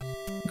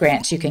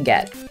grants you can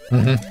get,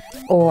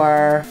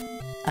 or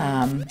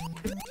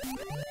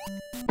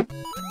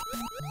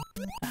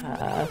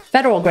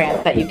federal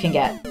grant that you can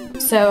get.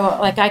 So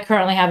like I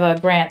currently have a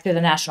grant through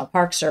the National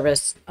Park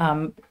Service.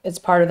 It's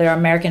part of their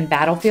American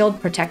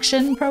Battlefield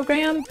Protection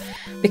Program,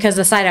 because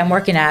the site I'm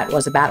working at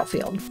was a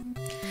battlefield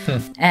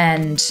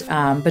and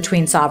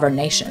between sovereign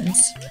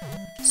nations.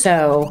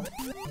 So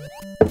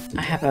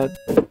I have a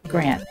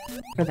grant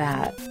for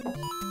that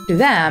through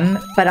them,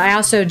 but I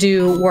also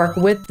do work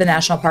with the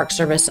National Park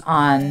Service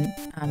on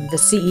the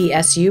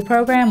CESU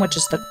program, which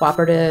is the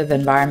Cooperative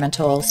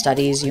Environmental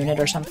Studies Unit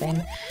or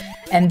something.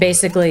 And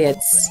basically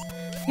it's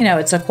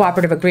a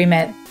cooperative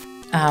agreement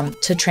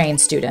to train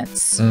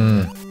students.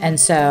 And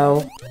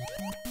so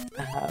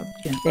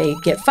they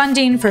get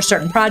funding for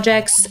certain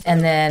projects,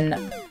 and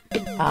then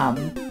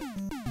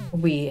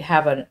we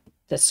have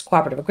this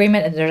cooperative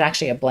agreement, and there's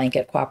actually a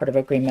blanket cooperative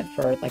agreement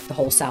for like the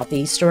whole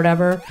Southeast or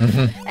whatever.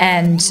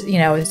 And,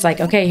 it's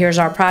like, okay, here's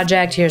our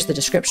project. Here's the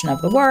description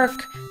of the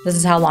work. This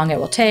is how long it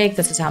will take.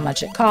 This is how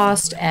much it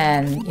costs.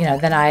 And,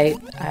 then I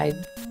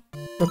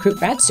recruit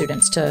grad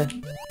students to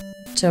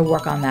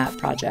work on that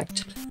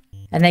project.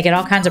 And they get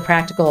all kinds of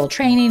practical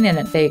training, and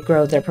they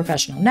grow their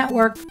professional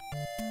network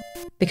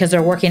because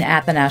they're working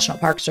at the National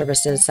Park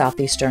Service's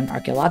Southeastern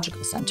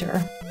Archaeological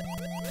Center.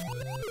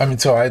 I mean,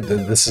 so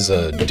this is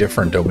a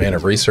different domain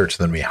of research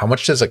than me. How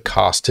much does it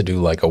cost to do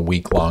like a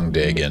week-long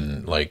dig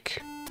and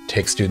like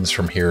take students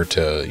from here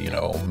to,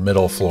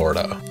 middle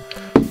Florida?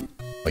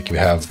 Like you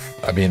have,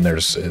 I mean,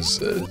 there's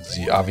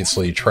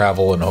obviously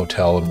travel and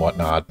hotel and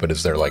whatnot, but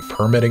is there like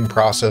permitting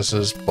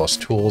processes plus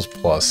tools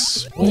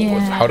plus,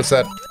 how does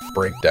that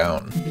break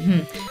down?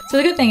 So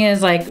the good thing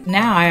is like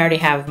now I already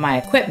have my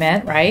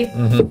equipment, right?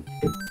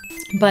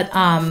 But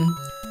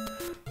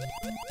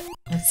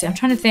let's see, I'm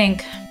trying to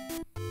think.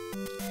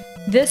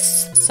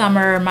 This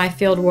summer, my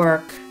field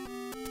work,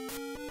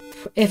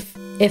 if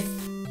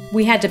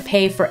we had to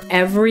pay for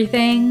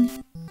everything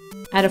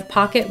out of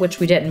pocket, which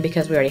we didn't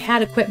because we already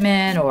had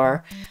equipment,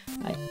 or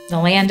like the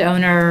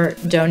landowner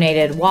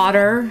donated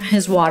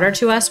his water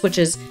to us, which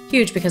is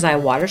huge because I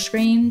water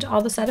screened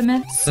all the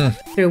sediments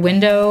through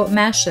window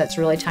mesh. That's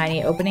really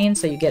tiny opening,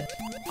 so you get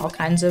all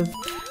kinds of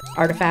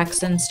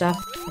artifacts and stuff.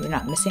 You're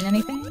not missing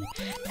anything.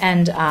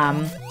 And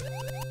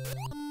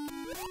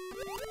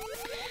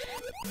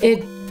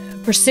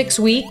for 6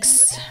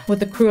 weeks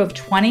with a crew of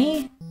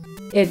 20,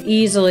 it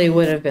easily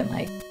would have been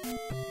like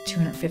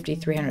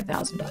 $250,000, $300,000.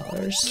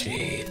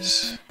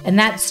 Jeez. And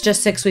that's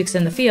just 6 weeks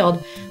in the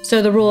field.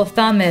 So the rule of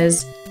thumb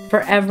is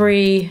for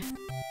every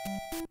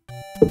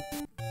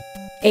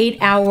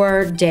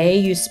 8-hour day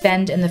you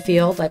spend in the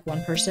field, like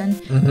one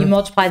person, you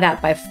multiply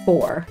that by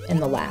 4 in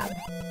the lab.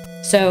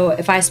 So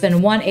if I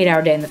spend one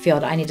 8-hour day in the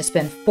field, I need to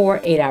spend 4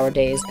 8-hour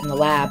days in the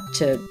lab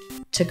to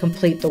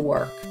complete the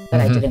work that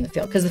I did in the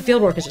field, because the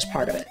field work is just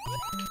part of it.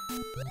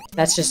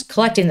 That's just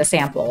collecting the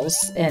samples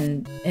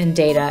and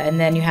data, and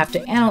then you have to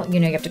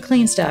you have to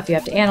clean stuff, you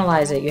have to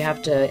analyze it, you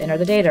have to enter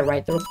the data,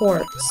 write the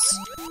reports.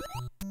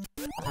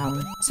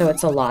 So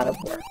it's a lot of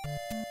work.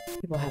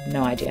 People have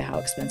no idea how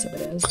expensive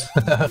it is.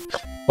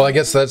 Well, I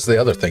guess that's the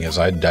other thing is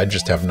I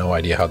just have no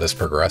idea how this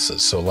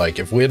progresses. So like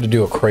if we had to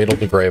do a cradle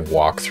to grave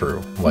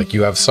walkthrough, like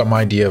you have some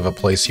idea of a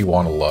place you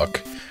want to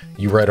look,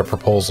 you write a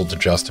proposal to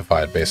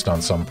justify it based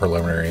on some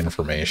preliminary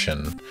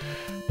information.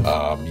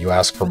 You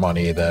ask for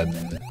money,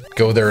 then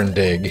go there and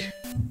dig.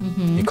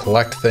 You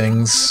collect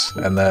things,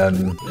 and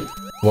then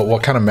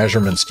what kind of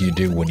measurements do you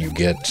do when you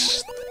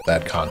get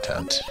that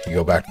content? You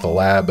go back to the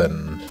lab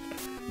and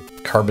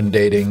carbon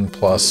dating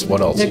plus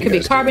what else? There could be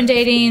carbon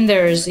dating.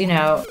 There's,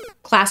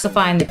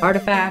 classifying the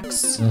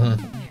artifacts. I'm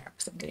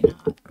getting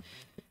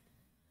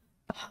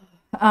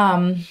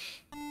hot.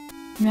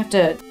 You have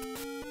to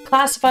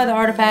classify the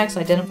artifacts,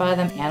 identify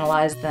them,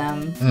 analyze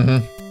them.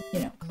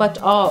 Collect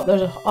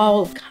there's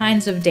all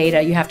kinds of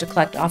data you have to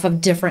collect off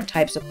of different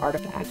types of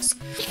artifacts.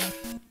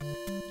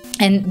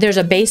 And there's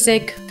a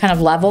basic kind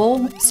of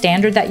level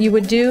standard that you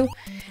would do,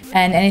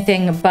 and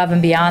anything above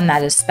and beyond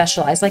that is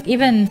specialized. Like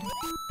even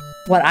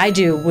what I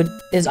do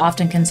is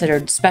often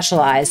considered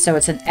specialized, so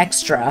it's an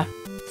extra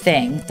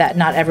thing that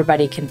not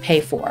everybody can pay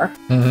for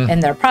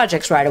in their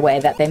projects right away,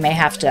 that they may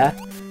have to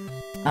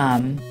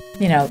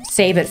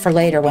save it for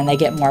later when they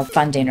get more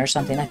funding or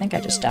something. I think I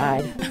just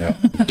died.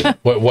 Yeah.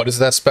 What is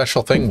that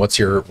special thing? What's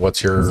your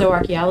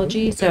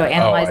Zooarchaeology? So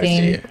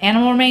analyzing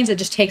animal remains, it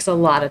just takes a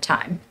lot of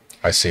time.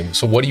 I see.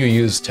 So what do you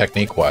use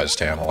technique-wise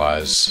to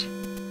analyze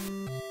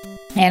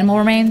animal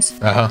remains?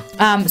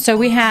 So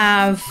we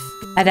have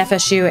at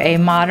FSU a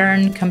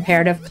modern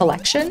comparative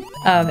collection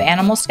of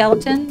animal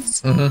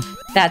skeletons.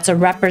 That's a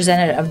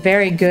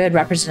very good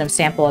representative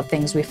sample of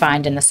things we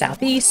find in the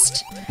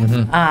Southeast.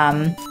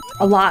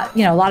 A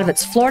lot of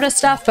it's Florida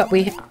stuff, but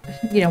we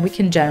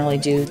can generally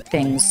do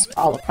things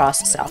all across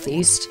the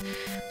Southeast.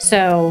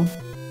 So,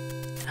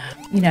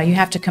 you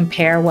have to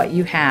compare what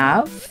you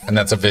have. And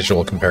that's a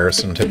visual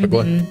comparison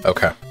typically?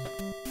 Okay.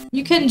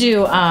 You can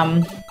do,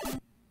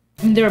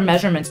 there are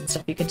measurements and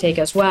stuff you can take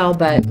as well,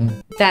 but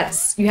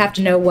you have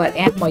to know what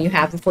animal you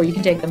have before you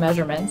can take the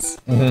measurements.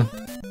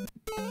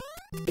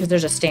 Because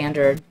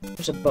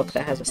there's a book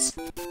that has a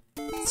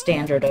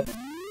standard of,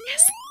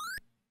 yes,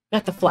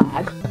 got the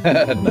flag.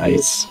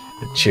 Nice.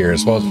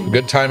 Cheers. Well,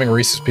 good timing.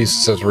 Reese's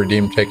Pieces says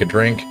redeemed, take a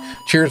drink.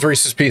 Cheers,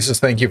 Reese's Pieces.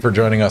 Thank you for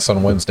joining us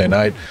on Wednesday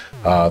night.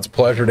 It's a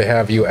pleasure to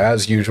have you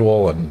as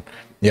usual. And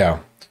yeah,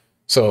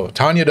 so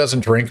Tanya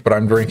doesn't drink, but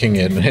I'm drinking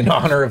in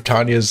honor of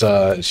Tanya's,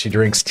 she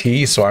drinks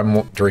tea. So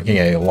I'm drinking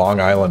a Long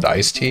Island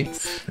iced tea.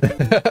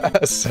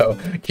 So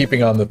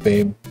keeping on the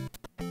theme.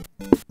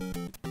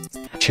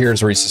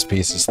 Cheers, Reese's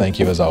Pieces. Thank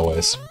you as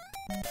always.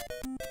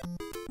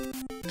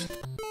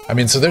 I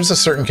mean, so there's a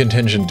certain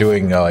contingent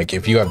doing, like,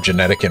 if you have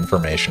genetic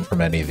information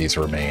from any of these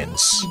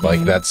remains,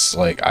 like, that's,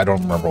 like, I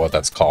don't remember what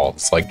that's called.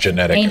 It's like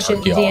genetic ancient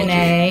archaeology.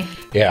 DNA.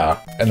 Yeah,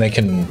 and they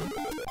can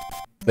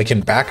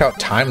back out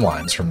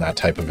timelines from that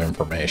type of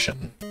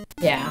information.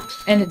 Yeah,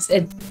 and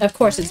of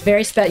course, it's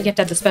very you have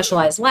to have the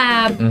specialized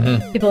lab,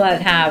 people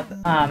that have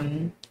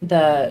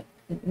the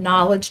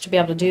knowledge to be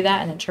able to do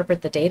that and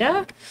interpret the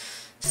data.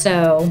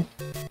 So...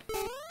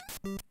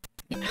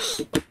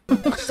 This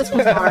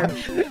was hard.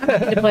 I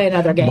need to play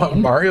another game.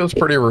 Mario's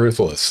pretty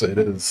ruthless. It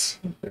is.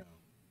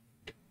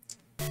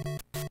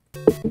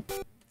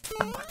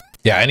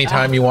 Yeah,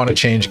 anytime you want to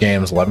change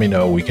games, let me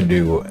know. We can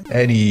do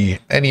any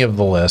of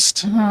the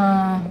list.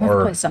 Let's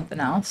play something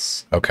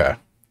else. Okay.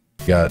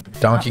 You got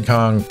Donkey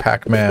Kong,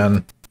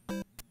 Pac-Man,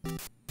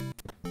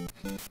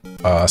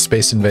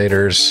 Space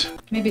Invaders.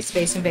 Maybe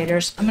Space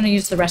Invaders. I'm going to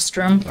use the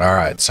restroom. All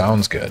right,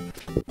 sounds good.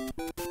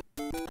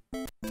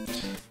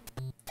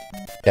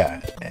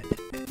 Yeah.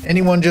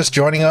 Anyone just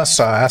joining us,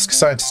 Ask a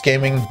Scientist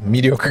Gaming,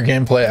 mediocre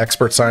gameplay,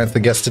 expert science. The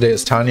guest today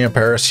is Tanya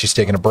Peres. She's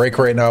taking a break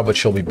right now, but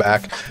she'll be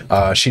back.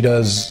 She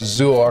does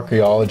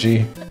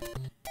Zooarchaeology.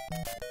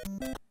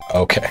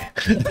 Okay.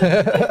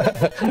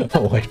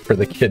 I'll wait for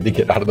the kid to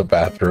get out of the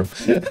bathroom.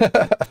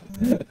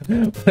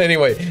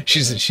 Anyway,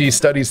 she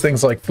studies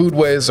things like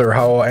foodways, or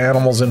how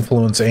animals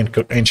influence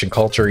ancient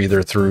culture,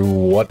 either through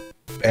what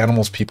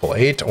animals people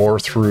ate or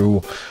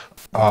through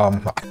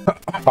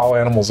how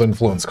animals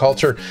influence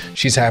culture.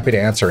 She's happy to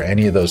answer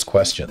any of those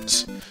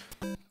questions.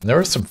 And there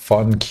were some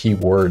fun key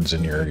words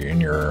in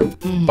your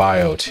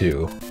bio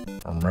too,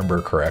 if I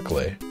remember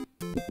correctly.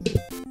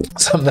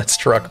 Some that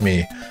struck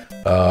me.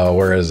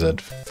 Where is it?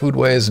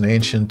 Foodways and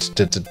ancient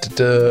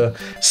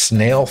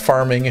snail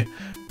farming,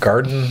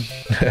 garden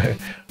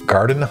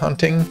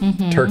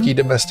hunting, turkey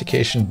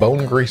domestication,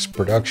 bone grease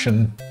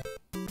production.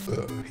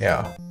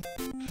 Yeah,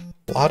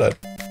 a lot of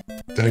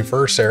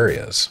diverse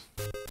areas.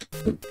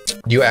 Do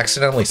you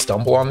accidentally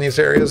stumble on these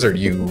areas, or do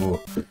you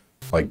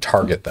like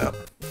target them?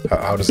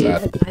 How does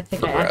that I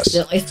think progress? I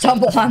accidentally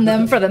stumble on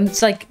them for them.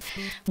 It's like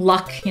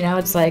luck,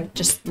 it's like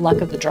just luck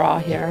of the draw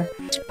here.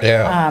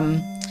 Yeah.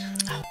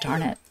 Oh,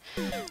 darn it.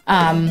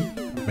 I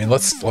mean,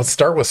 let's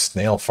start with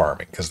snail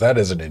farming, because that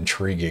is an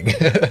intriguing.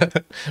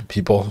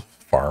 People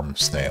farm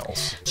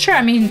snails. Sure.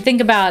 I mean,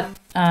 think about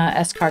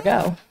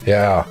escargot.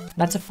 Yeah.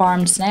 That's a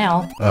farmed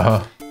snail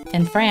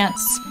in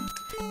France.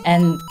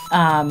 And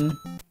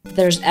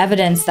there's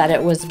evidence that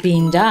it was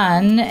being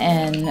done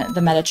in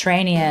the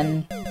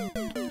Mediterranean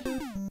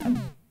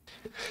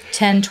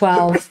 10,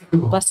 12,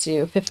 bless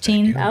you,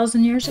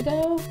 15,000 years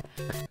ago.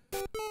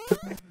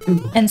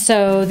 And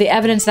so the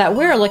evidence that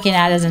we're looking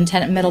at is in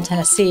Middle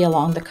Tennessee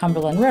along the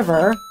Cumberland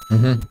River.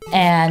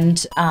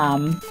 And,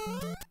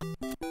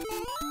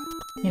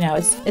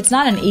 it's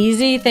not an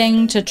easy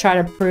thing to try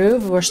to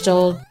prove. We're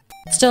still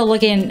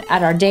looking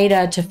at our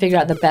data to figure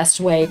out the best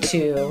way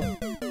to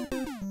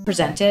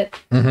present it.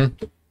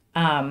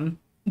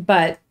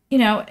 But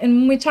and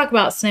when we talk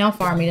about snail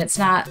farming, it's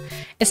not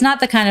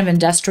the kind of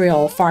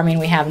industrial farming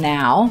we have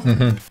now,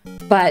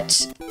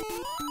 but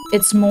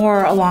it's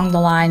more along the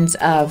lines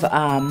of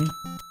what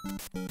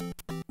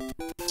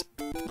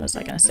was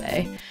I going to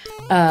say?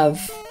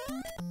 Of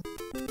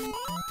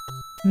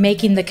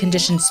making the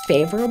conditions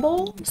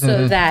favorable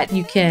so that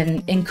you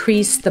can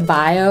increase the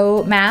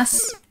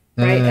biomass,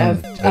 right,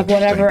 of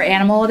whatever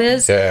animal it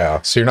is.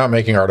 Yeah, so you're not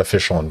making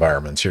artificial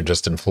environments. You're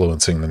just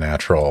influencing the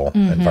natural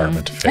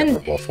environment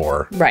favorable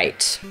for.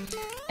 Right.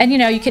 And,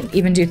 you can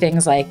even do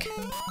things like,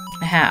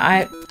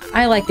 I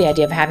like the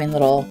idea of having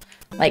little,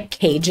 like,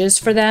 cages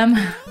for them.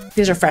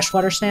 These are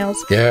freshwater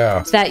snails.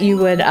 Yeah. So that you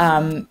would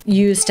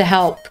use to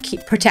help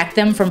protect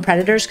them from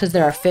predators, because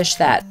there are fish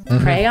that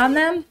prey on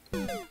them.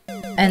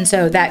 And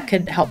so that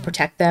could help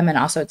protect them, and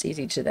also it's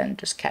easy to then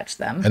just catch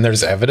them. And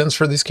there's evidence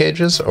for these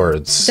cages, or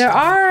it's... There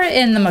are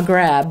in the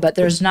Maghreb, but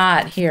there's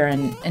not here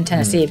in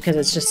Tennessee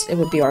because it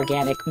would be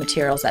organic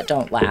materials that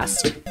don't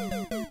last.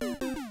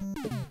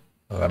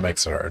 Well, that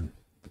makes it hard.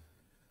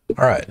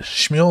 All right,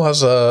 Shmuel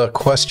has a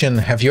question.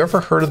 Have you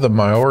ever heard of the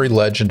Maori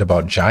legend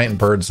about giant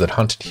birds that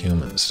hunted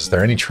humans? Is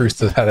there any truth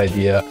to that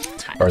idea?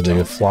 Or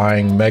the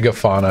flying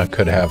megafauna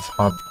could have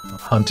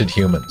hunted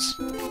humans?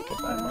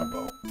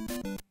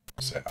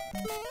 So.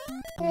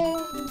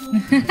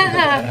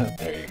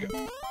 There you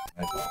go.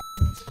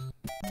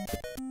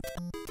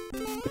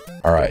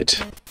 All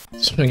right.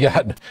 So we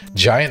got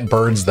giant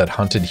birds that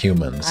hunted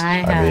humans.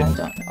 I don't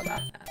know about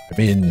that. I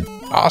mean,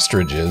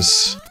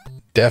 ostriches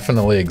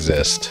definitely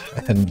exist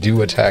and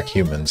do attack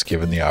humans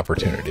given the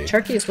opportunity.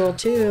 Turkeys will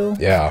too.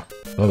 Yeah.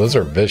 Well, those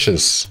are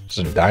vicious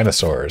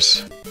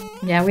dinosaurs.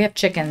 Yeah, we have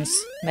chickens.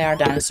 They are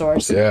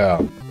dinosaurs.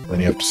 Yeah. Then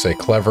you have to say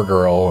clever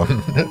girl.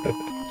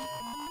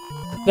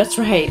 That's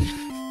right.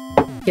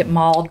 Get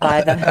mauled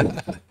by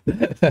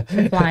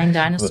the flying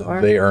dinosaur.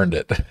 They earned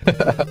it.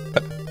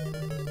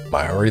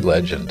 Maori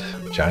legend.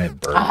 Giant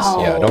birds.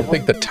 Oh. Yeah, I don't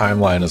think the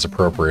timeline is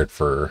appropriate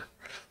for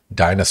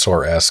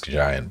dinosaur-esque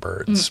giant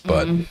birds,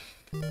 but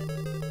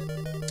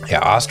yeah,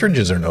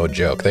 ostriches are no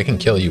joke. They can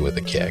kill you with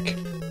a kick.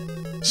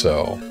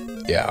 So,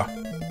 yeah.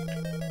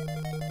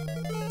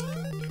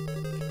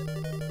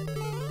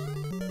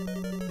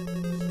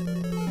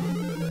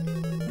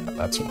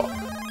 That's fun.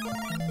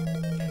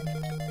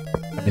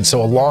 I mean,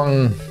 so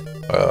along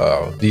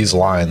these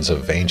lines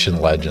of ancient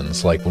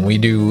legends, like when we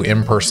do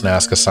in-person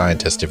Ask a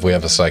Scientist, if we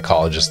have a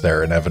psychologist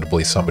there,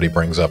 inevitably somebody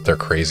brings up their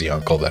crazy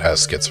uncle that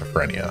has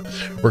schizophrenia,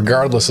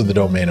 regardless of the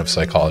domain of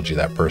psychology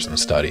that person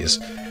studies.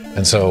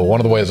 And so one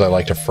of the ways I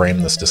like to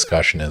frame this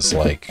discussion is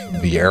like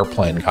the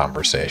airplane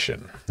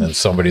conversation. And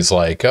somebody's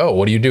like, oh,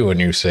 what do you do? And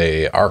you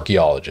say,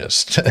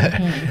 archaeologist.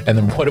 And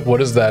then what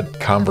does that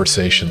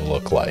conversation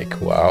look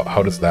like? Wow,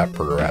 how does that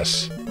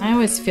progress? I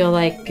always feel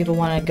like people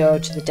want to go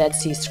to the Dead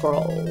Sea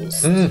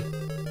Scrolls.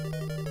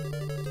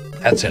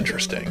 That's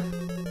interesting.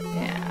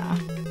 Yeah.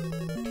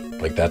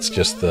 Like that's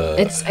just the...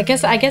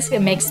 I guess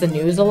it makes the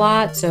news a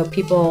lot, so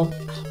people...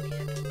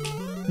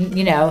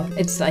 You know,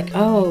 it's like,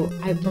 oh,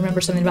 I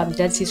remember something about the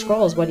Dead Sea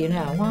Scrolls. What do you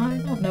know? Well, I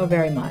don't know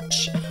very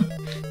much.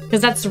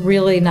 Because that's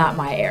really not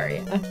my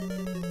area.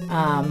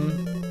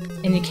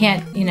 And you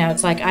can't, you know,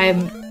 it's like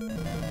I'm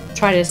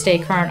trying to stay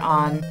current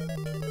on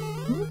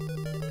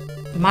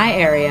my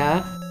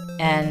area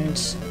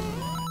and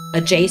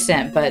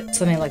adjacent, but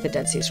something like the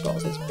Dead Sea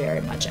Scrolls is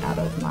very much out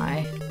of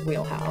my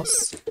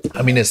wheelhouse.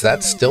 I mean, is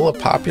that still a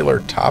popular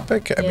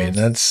topic? I mean,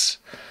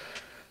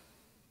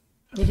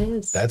 It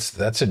is.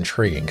 That's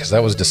intriguing because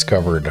that was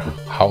discovered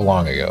how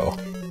long ago?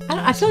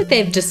 I feel like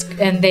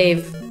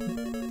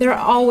they're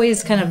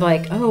always kind of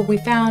like, oh, we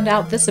found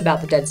out this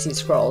about the Dead Sea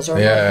Scrolls, or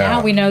like,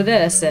 now we know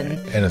this, and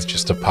it's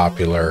just a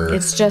popular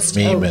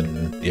meme,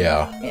 and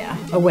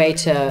a way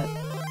to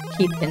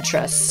keep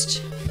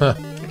interest, I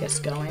guess,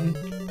 going.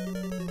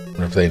 I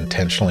wonder if they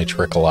intentionally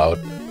trickle out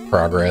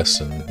progress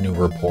and new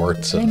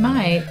reports. They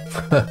might.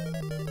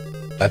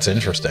 That's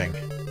interesting.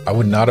 I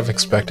would not have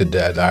expected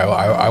that.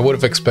 I would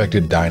have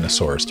expected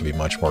dinosaurs to be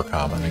much more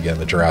common. Again,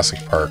 the Jurassic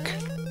Park.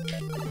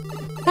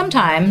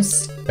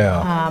 Sometimes.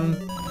 Yeah.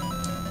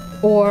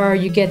 Or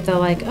you get the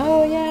like,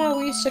 oh yeah,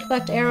 we used to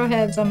collect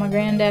arrowheads on my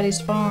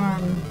granddaddy's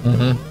farm.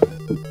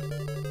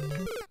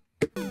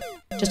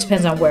 Just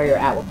depends on where you're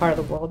at, what part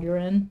of the world you're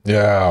in.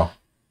 Yeah.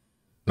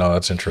 No,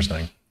 that's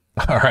interesting.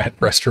 All right,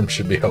 restroom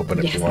should be open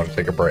if you want to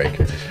take a break.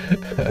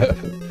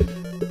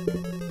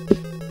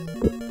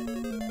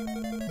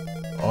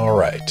 All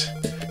right.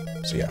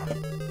 So yeah,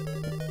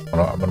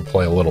 I'm gonna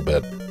play a little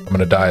bit. I'm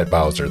gonna die at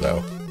Bowser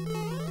though.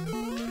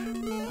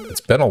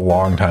 It's been a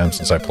long time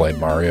since I played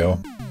Mario.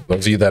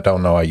 Those of you that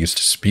don't know, I used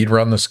to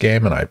speedrun this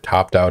game and I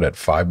topped out at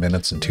 5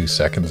 minutes and 2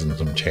 seconds and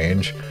some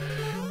change.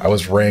 I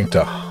was ranked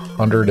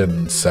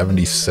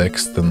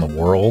 176th in the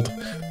world,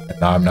 and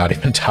now I'm not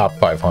even top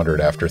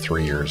 500 after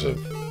 3 years of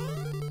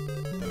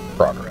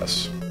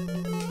progress.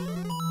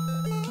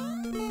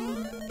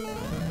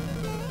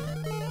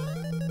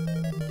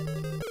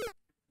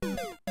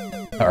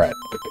 All right,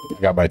 I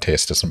got my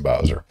taste of some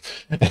Bowser.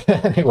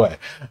 Anyway,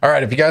 all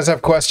right, if you guys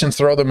have questions,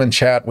 throw them in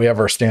chat. We have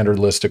our standard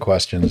list of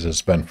questions.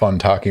 It's been fun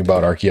talking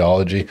about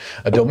archaeology,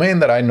 a domain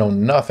that I know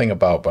nothing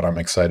about, but I'm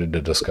excited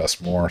to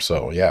discuss more.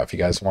 So yeah, if you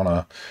guys want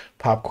to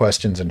pop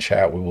questions in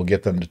chat, we will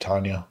get them to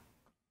Tanya.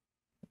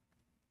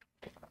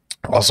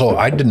 Also,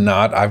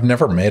 I've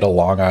never made a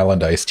Long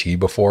Island iced tea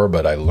before,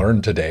 but I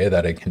learned today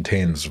that it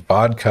contains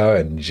vodka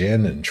and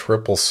gin and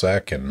triple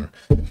sec and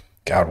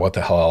God, what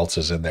the hell else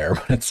is in there?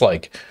 But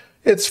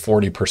it's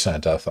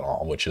 40%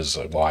 ethanol, which is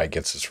why it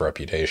gets its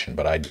reputation.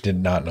 But I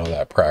did not know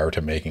that prior to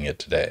making it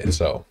today.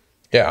 So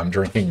yeah, I'm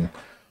drinking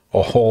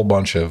a whole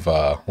bunch of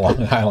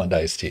Long Island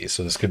iced tea.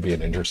 So this could be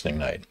an interesting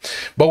night.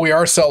 But we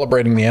are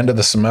celebrating the end of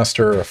the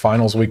semester.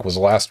 Finals week was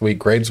last week.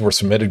 Grades were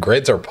submitted.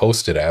 Grades are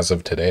posted as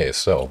of today.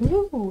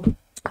 So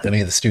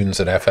any of the students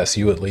at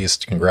FSU, at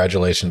least,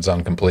 congratulations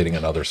on completing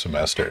another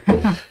semester.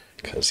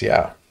 Because,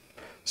 yeah,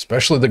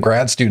 especially the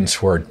grad students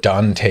who are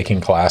done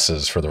taking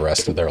classes for the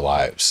rest of their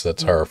lives.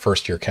 That's our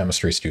first year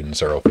chemistry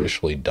students are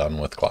officially done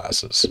with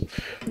classes,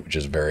 which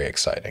is very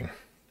exciting.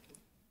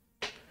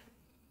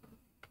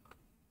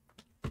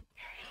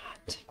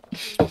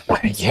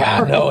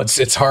 Yeah, no,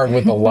 it's hard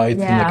with the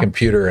lights and the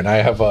computer, and I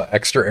have an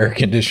extra air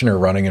conditioner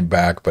running in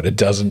back, but it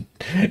doesn't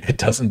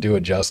do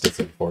it justice,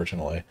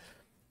 unfortunately.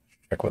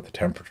 Check what the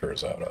temperature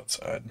is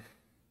outside.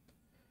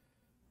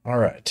 All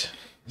right,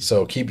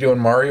 so keep doing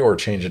Mario or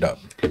change it up.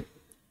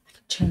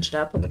 Change it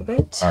up a little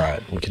bit. All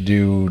right, we could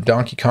do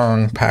Donkey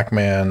Kong,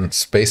 Pac-Man,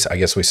 Space. I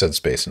guess we said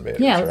Space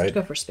Invaders. Yeah, let's right?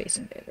 go for Space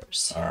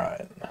Invaders. All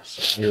right,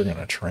 so we're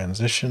gonna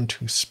transition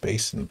to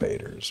Space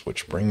Invaders,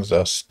 which brings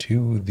us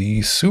to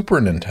the Super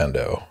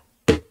Nintendo.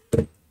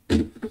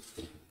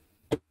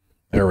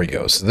 There we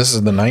go. So this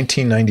is the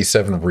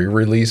 1997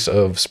 re-release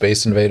of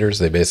Space Invaders.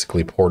 They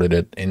basically ported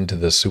it into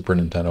the Super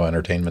Nintendo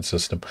Entertainment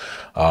System.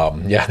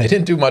 Yeah, they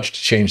didn't do much to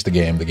change the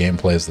game. The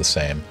gameplay is the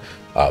same,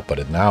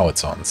 but now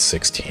it's on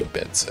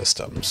 16-bit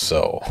systems,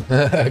 so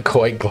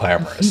quite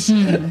glamorous.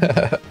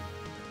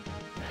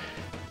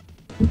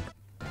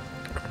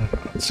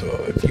 So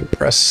if you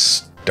press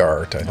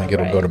start, I think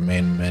it'll go to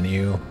main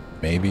menu,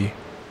 maybe.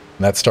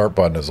 And that start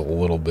button is a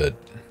little bit...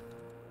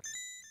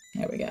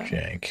 There we go.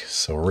 Jank.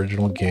 So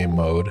original game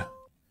mode.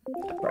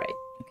 Upright.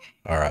 Okay.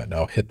 All right,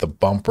 now hit the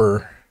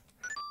bumper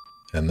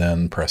and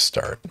then press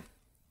start.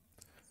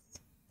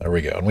 There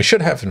we go. And we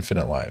should have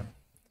infinite life.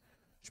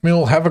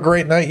 Shmuel, have a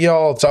great night,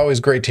 y'all. It's always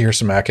great to hear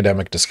some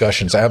academic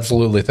discussions.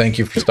 Absolutely. Thank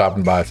you for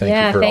stopping by. Thank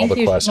you for all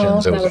the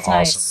questions. It was awesome.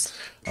 Nice.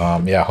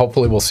 Yeah,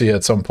 hopefully we'll see you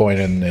at some point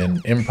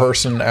in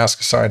person Ask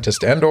a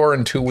Scientist, and or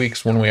in 2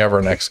 weeks when we have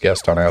our next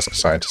guest on Ask a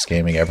Scientist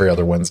Gaming every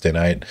other Wednesday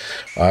night.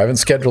 I haven't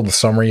scheduled the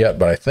summer yet,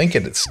 but I think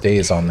it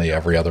stays on the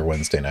every other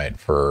Wednesday night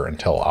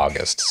until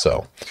August.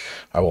 So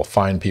I will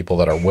find people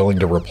that are willing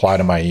to reply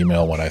to my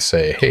email when I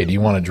say, hey, do you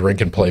want to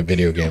drink and play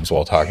video games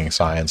while talking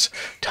science?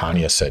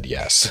 Tanya said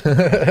yes.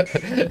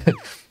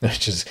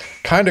 Which is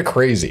kind of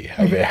crazy.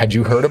 I mean, had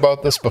you heard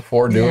about this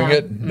before doing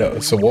it? No.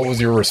 So what was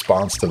your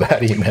response to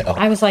that email?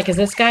 I was like, is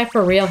this guy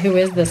for real? Who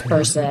is this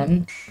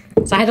person?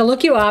 So I had to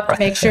look you up,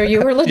 make sure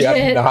you were legit.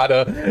 Yeah, not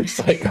a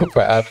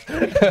psychopath.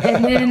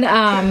 and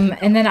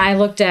then I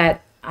looked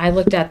at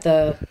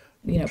the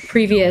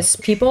previous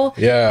people.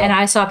 Yeah. And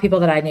I saw people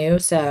that I knew.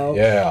 So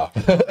yeah.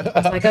 I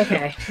was like,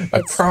 okay.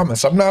 I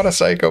promise I'm not a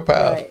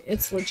psychopath. Right,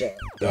 it's legit.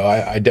 No,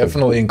 I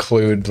definitely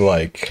include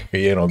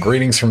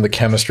greetings from the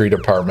chemistry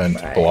department,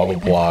 blah blah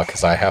blah,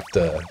 because I have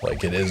to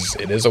it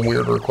is a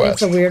weird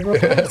request. It's a weird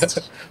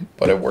request.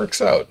 But it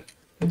works out.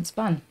 It's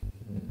fun.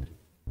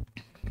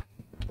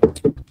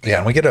 Yeah,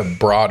 and we get a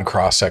broad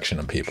cross section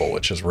of people,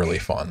 which is really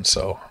fun.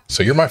 So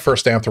you're my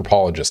first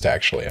anthropologist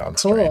actually on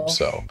stream.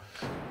 So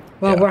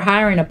well, we're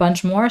hiring a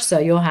bunch more, so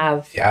you'll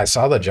have... Yeah, I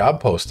saw the job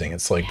posting.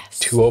 It's like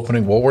 2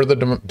 opening. What were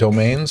the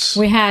domains?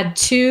 We had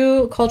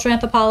 2 cultural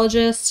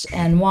anthropologists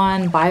and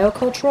 1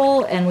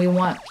 biocultural, and we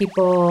want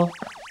people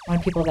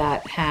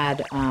that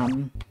had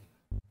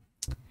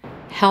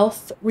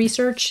health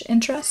research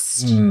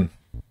interests.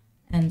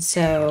 And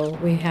so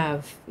we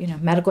have,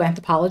 medical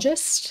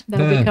anthropologists that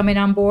will be coming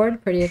on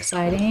board. Pretty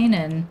exciting.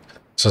 And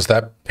so is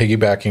that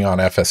piggybacking on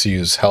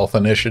FSU's health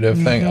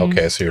initiative thing?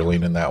 Okay, so you're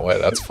leaning that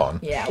way. That's fun.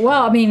 Yeah.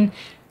 Well, I mean,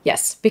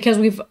 yes, because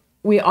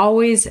we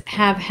always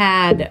have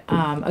had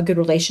a good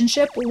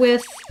relationship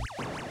with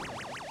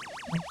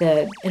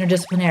the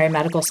interdisciplinary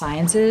medical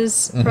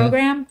sciences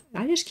program.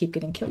 I just keep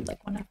getting killed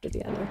like one after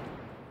the other.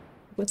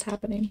 What's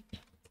happening?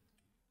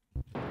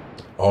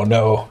 Oh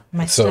no!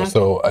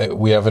 So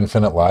we have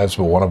infinite lives,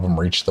 but one of them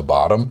reached the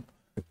bottom.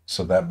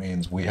 So that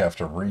means we have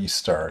to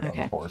restart,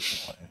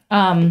 unfortunately.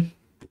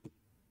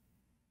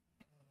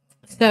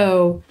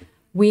 So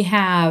we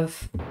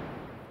have...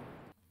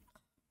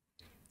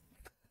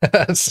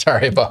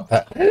 Sorry about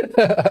that.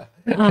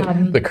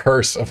 The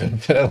curse of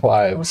infinite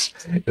lives,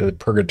 the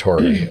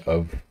purgatory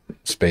of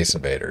Space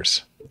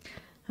Invaders.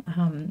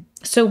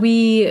 So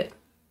we've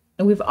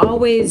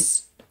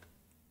always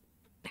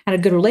had a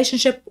good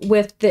relationship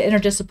with the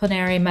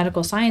interdisciplinary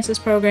medical sciences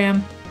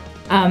program.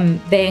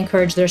 They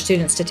encourage their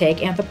students to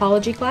take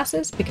anthropology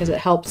classes because it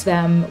helps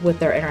them with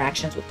their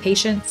interactions with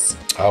patients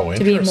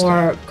to be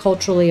more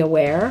culturally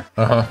aware.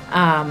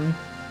 And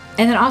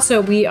then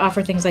also we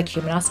offer things like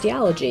human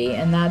osteology,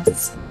 and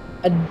that's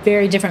a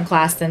very different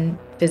class than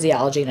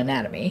physiology and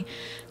anatomy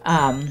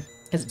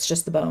because it's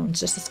just the bones,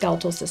 just the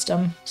skeletal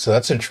system. So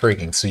that's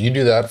intriguing. So you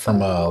do that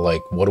from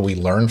what do we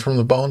learn from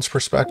the bones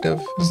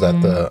perspective? Is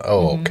that the...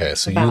 Oh, okay.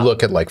 So you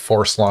look at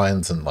force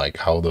lines and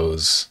how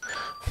those...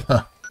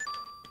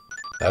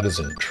 That is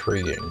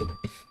intriguing.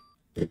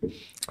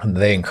 And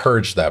they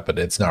encourage that, but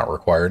it's not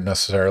required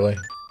necessarily.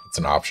 It's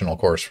an optional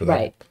course for them.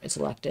 Right. It's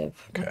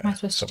elective. Okay. What am I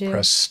supposed to do? So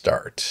press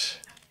start.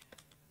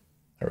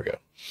 There we go.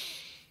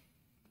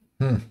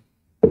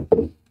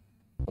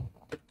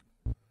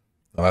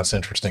 Well, that's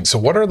interesting. So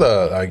what are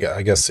the,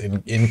 I guess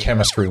in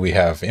chemistry we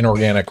have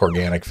inorganic,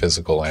 organic,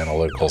 physical,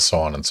 analytical, so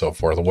on and so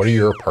forth. What are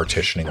your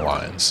partitioning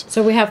lines?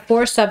 So we have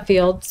 4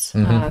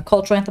 subfields,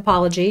 cultural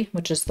anthropology,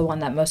 which is the one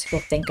that most people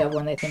think of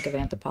when they think of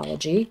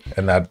anthropology.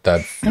 And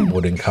that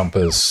would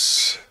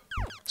encompass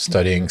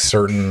studying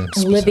certain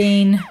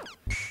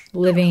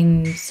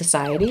living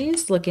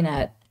societies, looking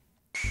at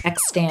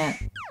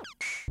extant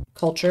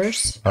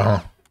cultures.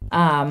 You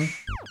know,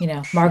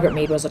 Margaret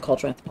Mead was a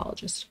cultural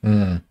anthropologist.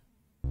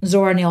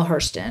 Zora Neale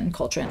Hurston,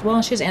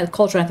 she's a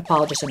cultural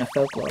anthropologist and a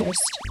folklorist.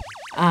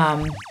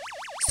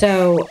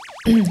 So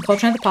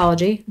cultural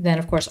anthropology, then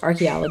of course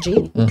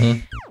archaeology,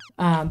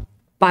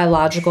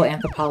 biological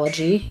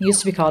anthropology.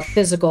 Used to be called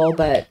physical,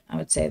 but I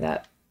would say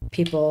that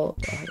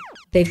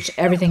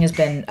everything has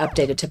been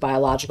updated to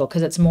biological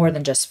because it's more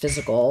than just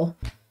physical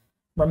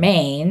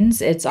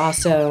remains. It's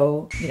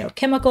also, you know,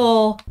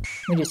 chemical.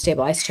 We do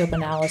stable isotope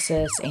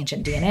analysis,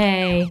 ancient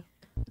DNA.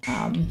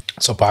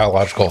 So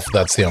biological,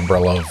 that's the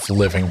umbrella of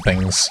living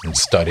things and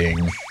studying.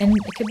 And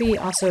it could be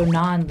also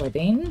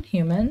non-living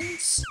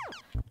humans.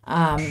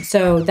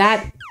 So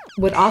that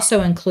would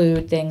also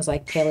include things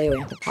like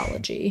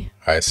paleoanthropology.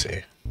 I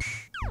see.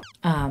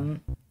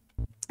 And,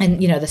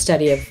 you know, the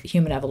study of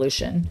human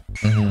evolution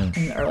and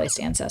the earliest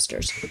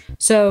ancestors.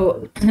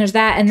 So there's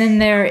that. And then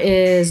there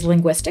is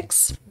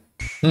linguistics,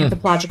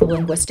 anthropological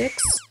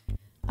linguistics,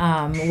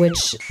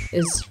 which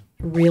is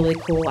really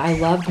cool. I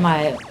loved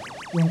my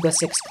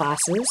linguistics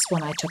classes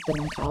when I took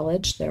them in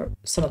college. They're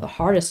some of the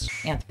hardest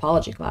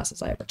anthropology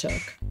classes I ever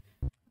took.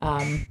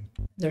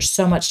 There's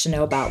so much to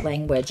know about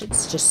language.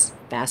 It's just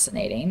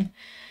fascinating.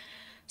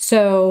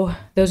 So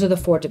those are the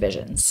 4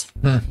 divisions.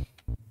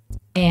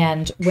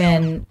 And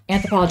when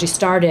anthropology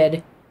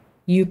started,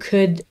 you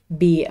could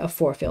be a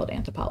 4-field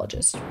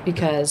anthropologist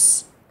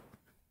because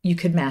you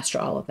could master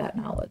all of that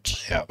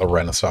knowledge. Yeah, the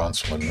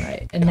Renaissance when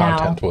And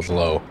content was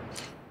low.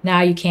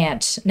 Now you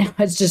can't. Now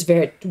it's just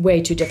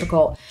way too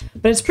difficult.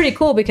 But it's pretty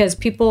cool because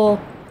people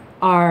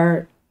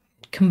are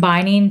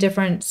combining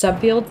different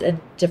subfields in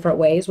different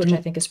ways, which I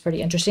think is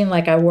pretty interesting.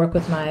 Like I work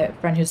with my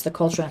friend who's the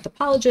cultural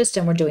anthropologist,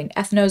 and we're doing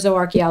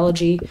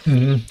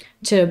ethno-zooarchaeology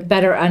to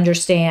better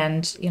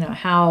understand, you know,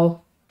 how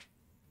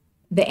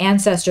the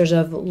ancestors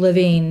of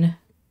living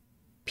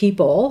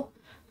people,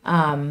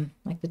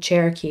 like the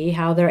Cherokee,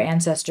 how their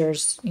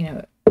ancestors, you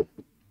know,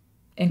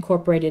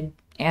 incorporated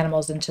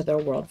animals into their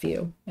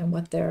worldview and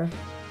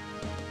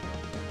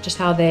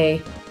how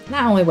they,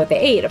 not only what they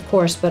ate, of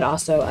course, but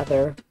also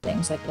other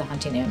things like the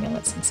hunting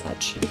amulets and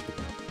such.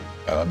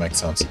 Yeah, that makes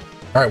sense.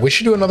 All right, we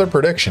should do another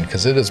prediction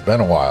because it has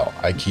been a while.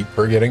 I keep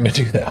forgetting to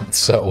do them.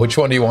 So which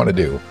one do you want to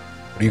do?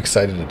 What are you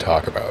excited to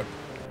talk about?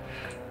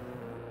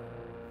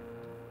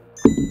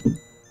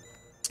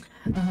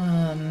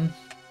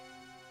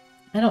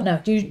 I don't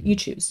know. You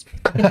choose. You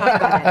can talk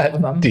about any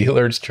of them.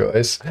 Dealer's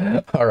choice.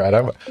 All right,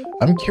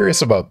 I'm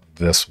curious about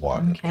this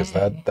one because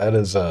that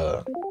is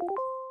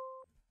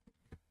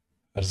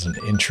an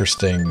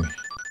interesting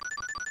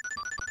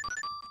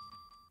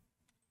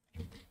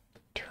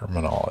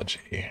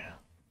terminology.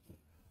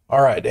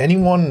 All right,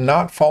 anyone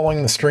not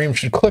following the stream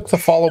should click the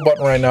follow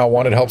button right now.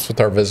 One, it helps with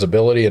our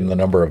visibility and the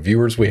number of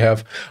viewers we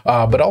have,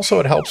 but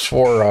also it helps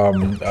for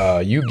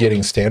you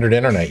getting standard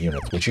internet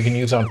units, which you can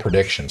use on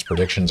predictions.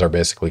 Predictions are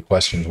basically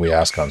questions we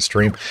ask on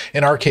stream.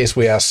 In our case,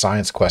 we ask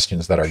science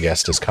questions that our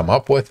guest has come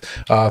up with,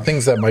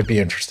 things that might be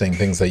interesting,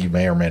 things that you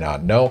may or may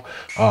not know.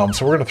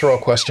 So we're going to throw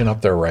a question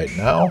up there right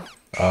now.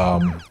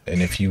 And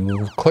if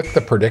you click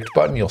the predict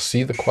button, you'll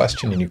see the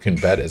question and you can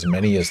bet as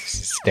many as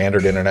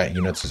standard internet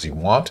units as you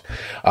want.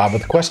 But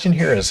the question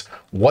here is,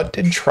 what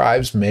did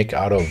tribes make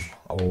out of,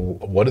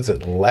 what is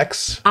it,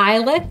 Ilex?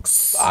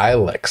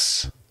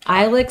 Ilex.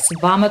 Ilex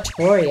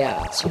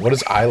vomitoria. So what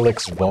is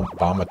Ilex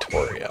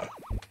vomitoria?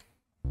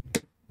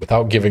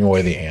 Without giving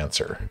away the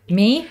answer.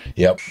 Me?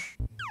 Yep.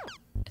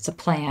 It's a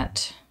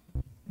plant.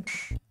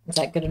 Is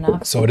that good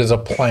enough? So it is a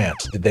plant.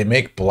 Did they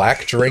make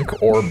black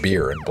drink or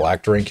beer? And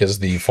black drink is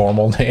the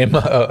formal name,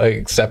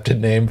 accepted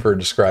name for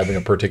describing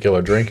a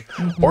particular drink.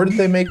 Or did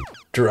they make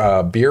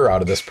beer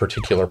out of this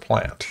particular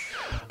plant?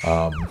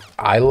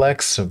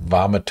 Ilex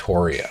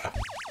vomitoria.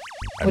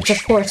 Which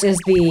of course is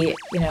the,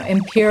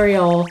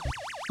 imperial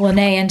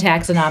Linnaean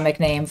taxonomic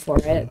name for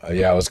it.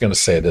 Yeah, I was going to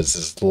say this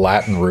is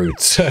Latin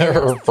roots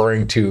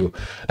referring to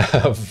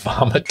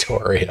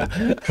vomitoria.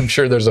 I'm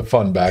sure there's a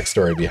fun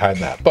backstory behind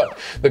that. But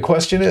the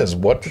question is,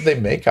 what did they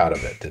make out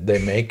of it? Did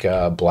they make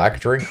black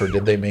drink or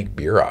did they make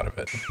beer out of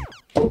it?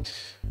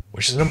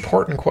 Which is an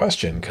important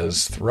question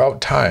because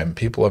throughout time,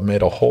 people have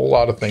made a whole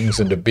lot of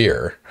things into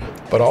beer.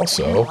 But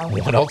also,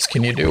 what else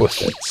can you do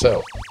with it?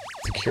 So,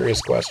 it's a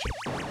curious question.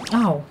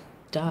 Oh,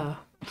 duh.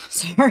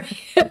 Sorry.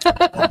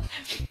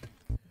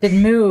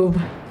 Didn't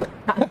move.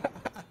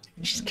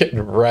 She's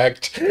getting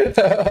wrecked. This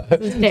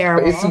is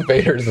terrible. Space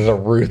Invaders is a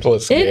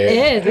ruthless game. It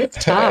is.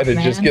 It's tough, and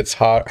it just gets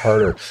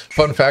harder.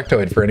 Fun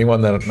factoid for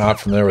anyone that's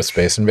not familiar with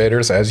Space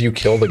Invaders, as you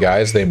kill the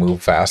guys, they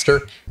move faster.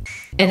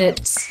 And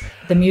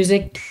the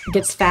music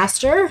gets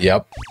faster.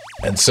 Yep.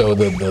 And so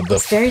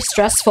It's very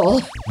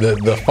stressful.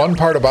 The fun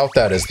part about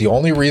that is the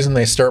only reason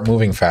they start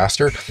moving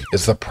faster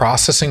is the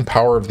processing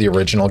power of the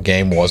original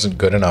game wasn't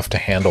good enough to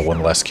handle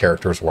when less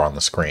characters were on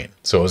the screen.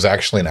 So it was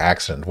actually an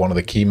accident. One of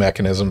the key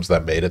mechanisms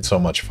that made it so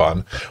much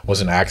fun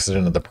was an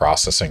accident of the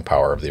processing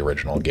power of the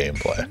original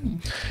gameplay.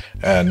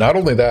 And not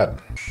only that,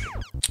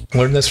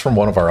 learned this from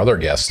one of our other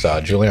guests,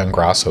 Julian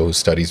Grasso, who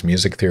studies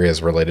music theory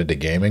as related to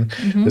gaming.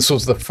 This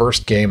was the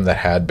first game that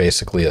had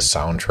basically a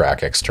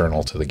soundtrack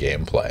external to the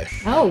gameplay.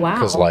 Oh, wow.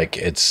 Because, like,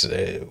 it's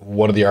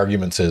one of the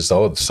arguments is,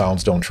 oh, the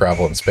sounds don't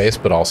travel in space,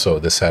 but also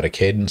this had a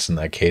cadence, and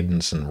that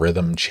cadence and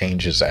rhythm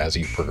changes as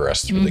you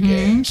progress through the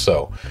game.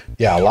 So,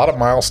 yeah, a lot of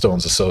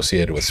milestones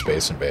associated with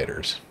Space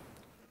Invaders.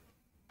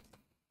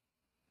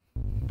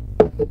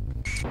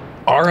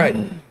 All right.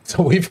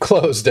 So we've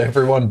closed.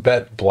 Everyone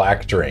bet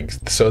black drink.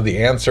 So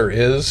the answer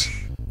is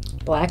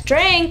black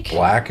drink.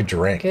 Black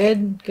drink.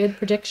 Good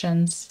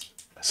predictions.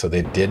 So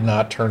they did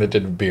not turn it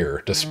into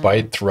beer,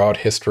 despite throughout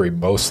history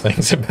most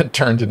things have been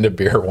turned into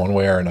beer one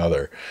way or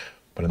another.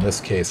 But in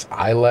this case,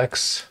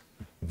 Ilex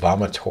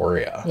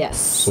vomitoria. Yes.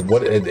 So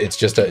what?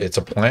 It's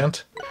a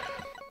plant.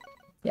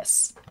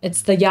 Yes,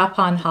 it's the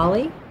Yaupon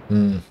holly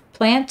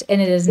plant,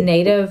 and it is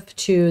native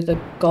to the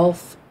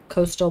Gulf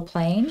coastal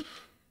plain.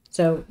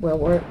 So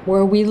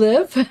where we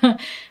live,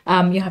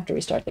 you have to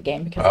restart the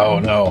game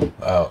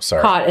because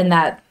sorry, caught in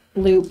that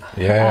loop.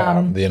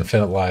 Yeah, the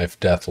infinite life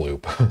death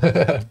loop,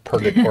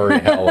 purgatory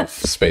hell of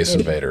Space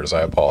Invaders.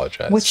 I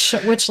apologize.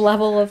 Which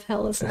level of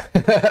hell is it?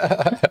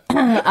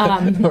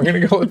 We're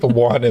gonna go with the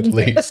one at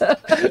least.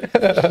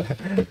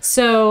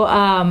 So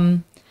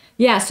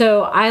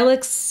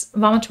Ilex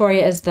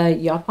vomitoria is the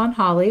Yaupon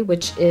holly,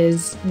 which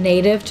is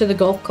native to the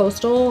Gulf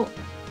coastal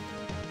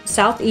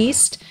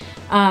southeast.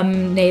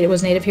 It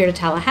was native here to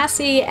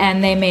Tallahassee,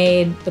 and they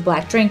made the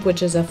black drink,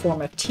 which is a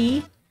form of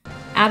tea,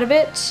 out of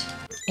it.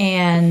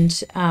 And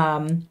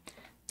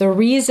the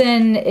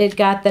reason it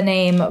got the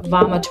name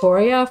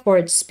vomitoria for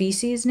its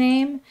species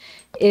name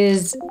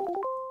is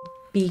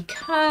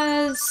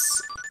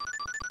because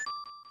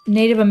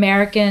Native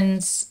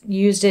Americans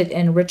used it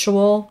in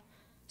ritual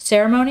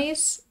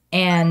ceremonies,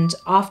 and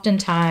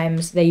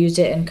oftentimes they used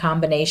it in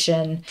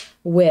combination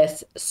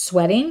with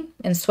sweating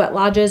and sweat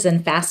lodges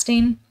and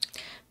fasting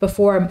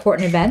before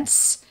important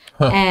events.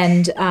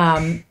 And,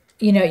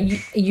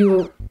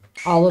 you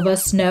all of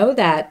us know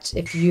that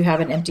if you have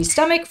an empty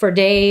stomach for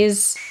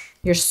days,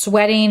 you're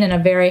sweating in a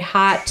very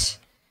hot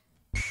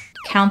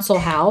council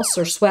house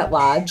or sweat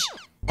lodge,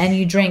 and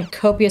you drink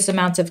copious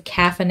amounts of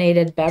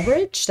caffeinated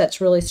beverage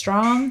that's really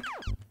strong,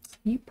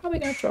 you're probably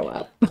going to throw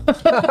up.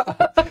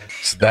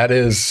 So that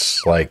is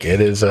it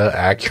is an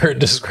accurate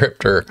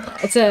descriptor.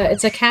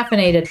 It's a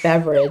caffeinated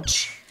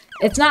beverage.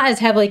 It's not as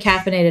heavily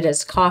caffeinated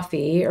as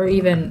coffee, or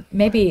even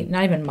maybe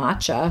not even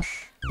matcha,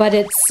 but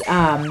it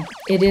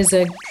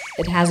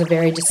has a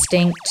very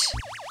distinct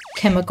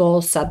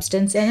chemical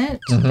substance in it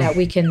that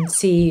we can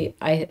see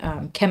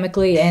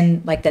chemically,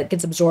 and like that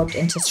gets absorbed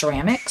into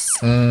ceramics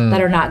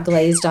that are not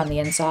glazed on the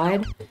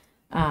inside,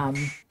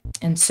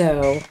 and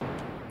so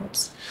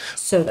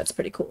that's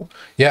pretty cool.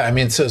 Yeah, I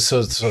mean, so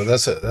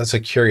that's a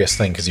curious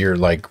thing, because you're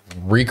like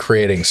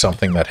recreating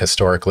something that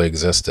historically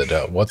existed.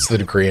 What's the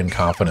degree in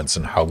confidence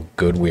in how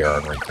good we are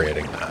in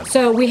recreating that?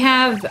 So we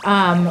have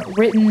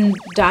written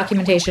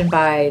documentation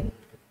by,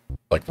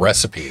 like,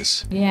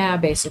 recipes. Yeah,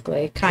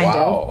 basically, kind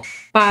of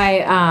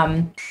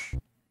by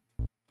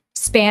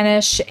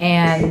Spanish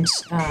and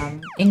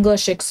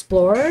English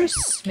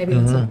explorers, maybe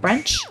some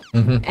French,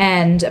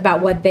 and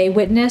about what they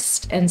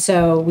witnessed, and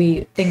so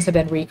things have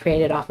been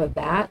recreated off of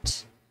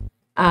that.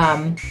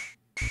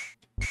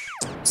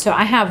 So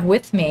I have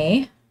with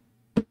me,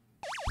 this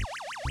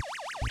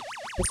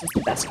is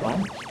the best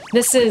one.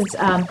 This is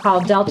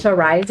called Delta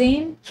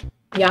Rising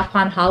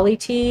Yaupon Holly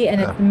Tea,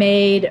 and it's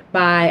made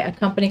by a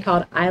company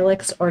called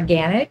Ilex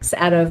Organics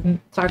out of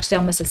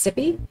Clarksdale,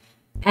 Mississippi,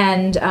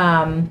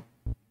 and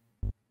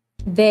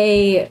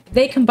they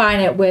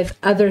combine it with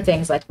other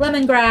things like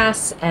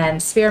lemongrass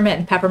and spearmint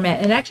and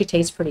peppermint, and it actually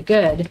tastes pretty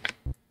good.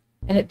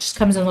 And it just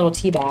comes in little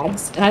tea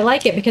bags. And I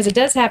like it because it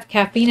does have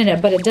caffeine in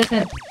it, but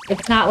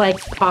it's not like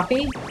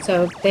coffee.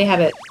 So they have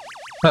it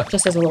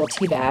just as a little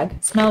tea bag.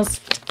 It smells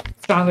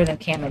stronger than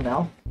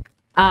chamomile.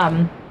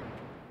 Now,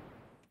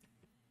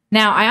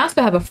 I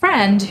also have a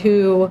friend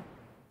who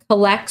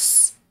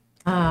collects,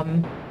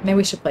 maybe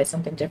we should play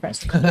something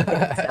different.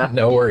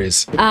 No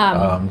worries.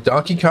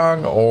 Donkey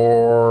Kong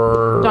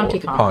or Donkey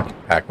Kong.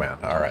 Pac-Man.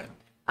 All right.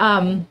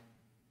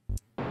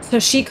 So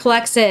she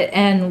collects it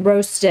and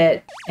roasts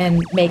it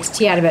and makes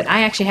tea out of it.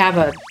 I actually have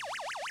a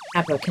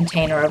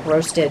container of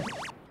roasted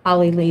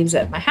holly leaves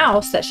at my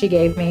house that she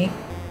gave me.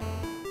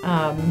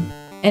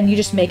 And you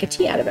just make a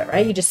tea out of it,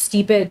 right? You just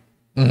steep it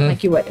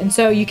like you would. And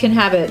so you can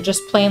have it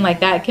just plain like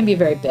that. It can be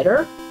very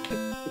bitter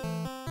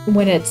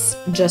when it's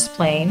just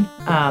plain.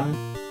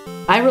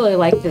 I really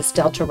like this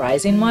Delta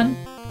Rising one.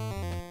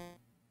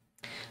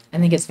 I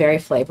think it's very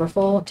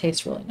flavorful. It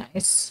tastes really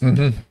nice.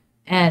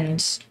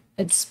 And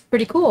it's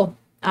pretty cool.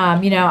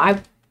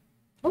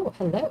 Oh,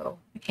 hello.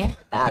 I can't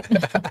get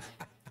that.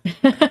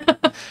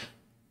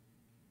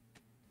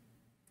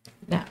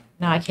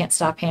 No, I can't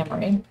stop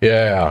hammering.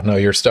 Yeah, no,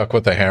 you're stuck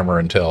with the hammer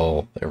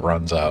until it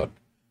runs out.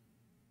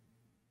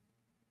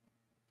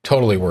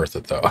 Totally worth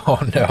it, though.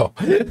 Oh, no.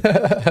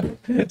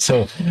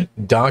 So,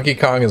 Donkey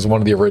Kong is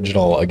one of the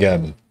original,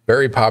 again,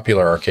 very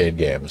popular arcade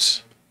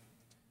games.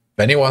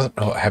 If anyone,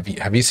 have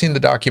you seen the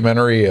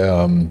documentary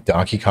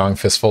Donkey Kong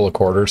Fistful of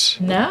Quarters?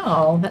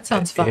 No, that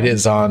sounds fun. It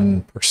is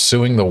on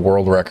pursuing the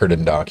world record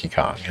in Donkey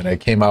Kong, and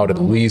it came out at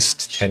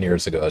least 10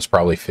 years ago. It's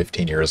probably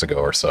 15 years ago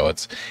or so.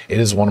 It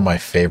is one of my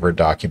favorite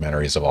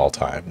documentaries of all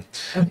time.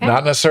 Okay.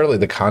 Not necessarily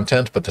the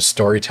content, but the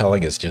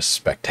storytelling is just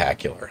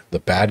spectacular. The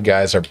bad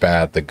guys are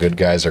bad, the good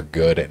guys are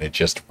good, and it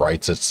just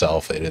writes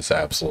itself. It is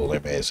absolutely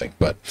amazing.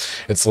 But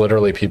it's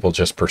literally people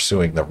just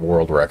pursuing the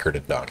world record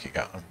in Donkey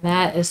Kong.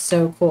 That is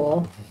so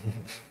cool.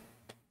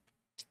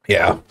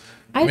 Yeah.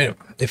 I mean,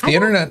 if the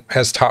internet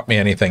has taught me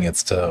anything,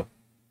 it's to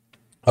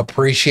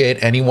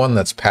appreciate anyone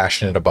that's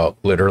passionate about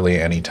literally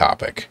any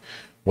topic,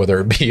 whether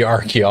it be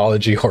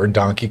archaeology or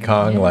Donkey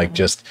Kong. Like,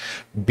 just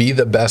be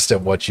the best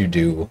at what you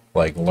do.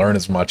 Like, learn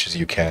as much as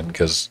you can,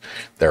 because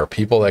there are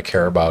people that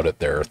care about it.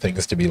 There are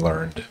things to be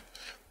learned.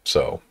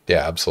 So,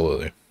 yeah,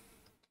 absolutely.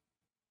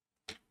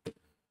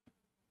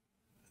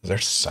 Is there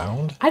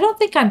sound? I don't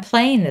think I'm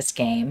playing this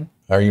game.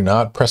 Are you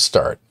not? Press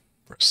start.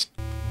 Press.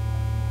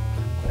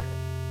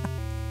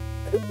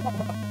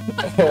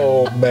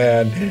 Oh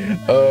man!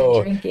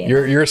 Oh,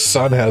 your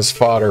son has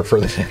fodder for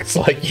the next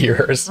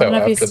year or so. I don't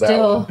know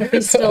if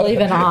he's still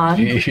even on.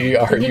 Are you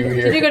here?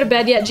 Did you go to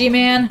bed yet,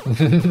 G-Man?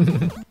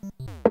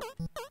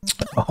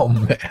 Oh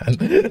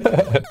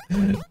man!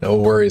 No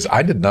worries.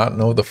 I did not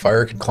know the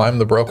fire could climb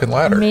the broken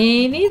ladder.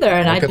 Me neither.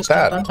 And Look at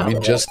that. We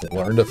just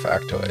learned a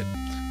factoid.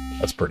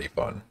 That's pretty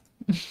fun.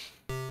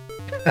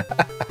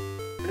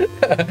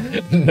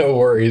 No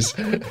worries.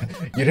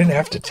 You didn't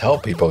have to tell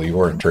people you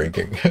weren't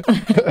drinking.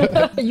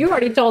 You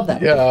already told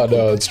them. Yeah,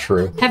 no, it's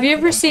true. Have you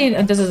ever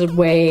seen, this is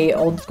way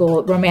old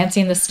school,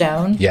 Romancing the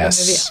Stone?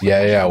 Yes.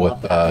 Yeah,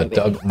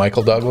 with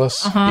Michael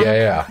Douglas.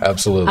 Yeah,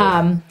 absolutely.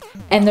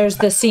 And there's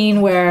the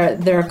scene where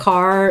their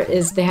car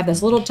they have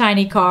this little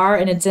tiny car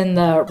and it's in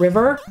the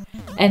river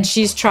and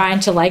she's trying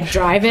to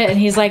drive it and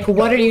he's like,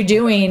 what are you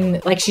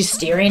doing? Like, she's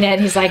steering it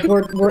and he's like,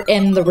 we're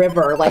in the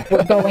river,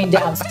 we're going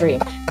downstream.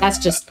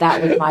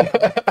 That was my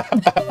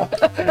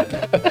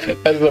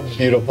That's a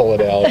beautiful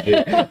analogy.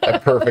 I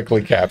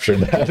perfectly captured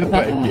that.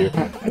 Thank you.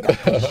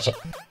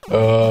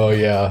 Oh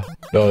yeah.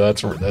 No,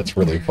 that's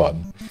really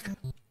fun.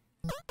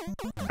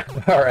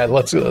 All right,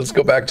 let's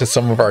go back to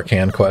some of our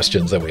canned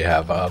questions that we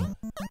have.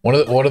 One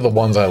of the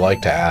ones I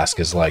like to ask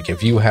is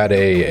if you had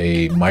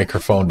a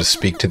microphone to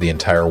speak to the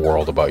entire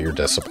world about your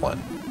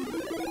discipline,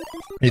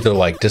 either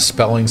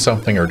dispelling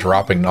something or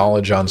dropping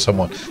knowledge on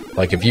someone,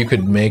 if you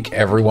could make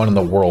everyone in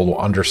the world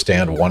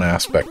understand one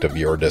aspect of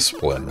your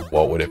discipline,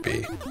 what would it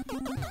be?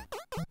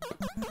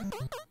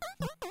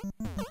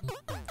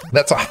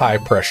 That's a high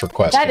pressure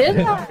question. That is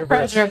a high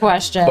pressure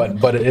question.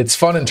 But it's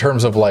fun in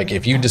terms of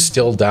if you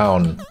distill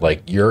down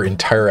your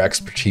entire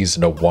expertise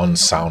into one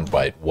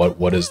soundbite,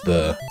 what is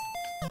the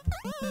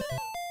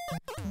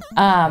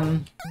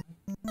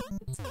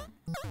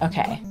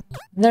Okay.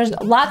 There's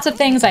lots of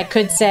things I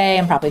could say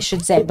and probably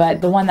should say, but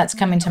the one that's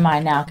coming to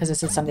mind now, because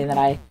this is something that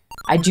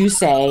I do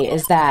say,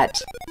 is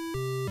that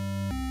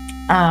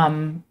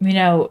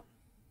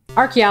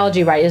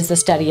archaeology, right, is the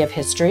study of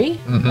history,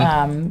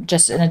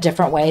 just in a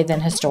different way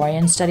than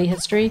historians study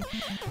history.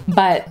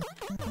 But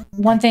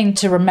one thing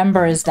to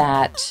remember is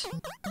that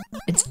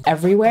it's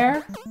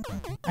everywhere,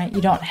 right?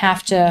 You don't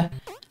have to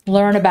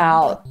learn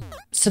about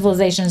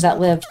civilizations that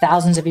lived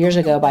thousands of years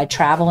ago by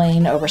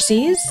traveling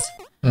overseas.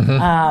 You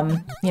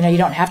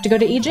don't have to go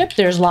to Egypt.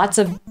 There's lots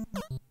of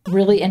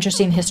really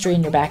interesting history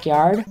in your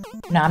backyard.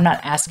 Now, I'm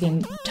not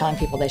telling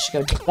people they should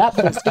go dig it up,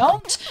 please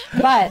don't,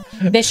 but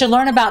they should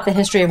learn about the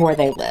history of where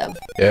they live.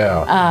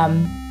 Yeah.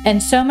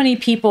 And so many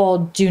people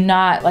do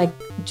not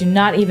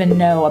even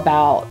know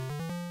about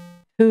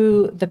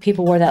who the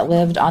people were that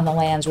lived on the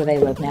lands where they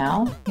live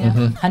now,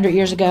 100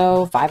 years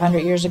ago, 500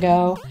 years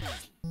ago,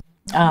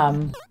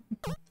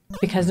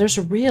 because there's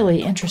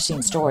really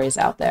interesting stories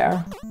out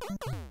there.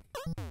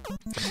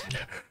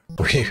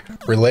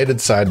 Related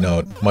side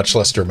note, much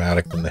less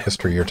dramatic than the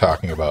history you're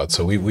talking about.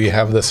 So we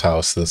have this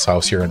house. This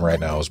house you're in right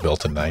now was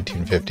built in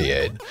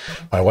 1958.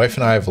 My wife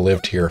and I have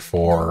lived here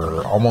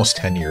for almost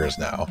 10 years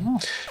now.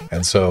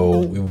 And so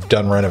we've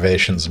done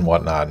renovations and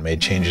whatnot, and made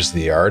changes to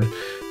the yard.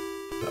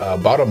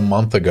 About a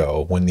month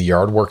ago, when the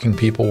yard working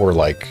people were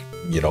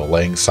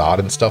laying sod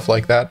and stuff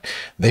like that,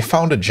 they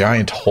found a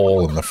giant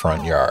hole in the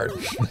front yard,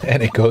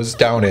 and it goes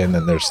down in,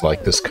 and there's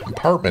this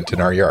compartment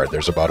in our yard.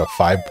 There's about a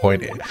 5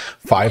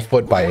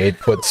 foot by 8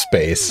 foot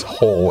space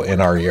hole in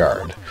our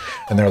yard.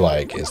 And they're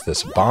like, is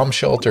this a bomb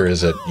shelter?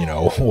 Is it,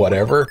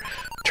 whatever?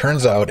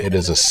 Turns out it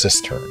is a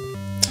cistern.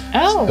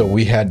 Oh. So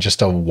we had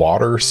just a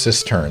water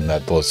cistern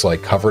that was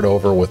like covered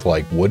over with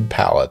like wood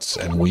pallets,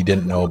 and we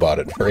didn't know about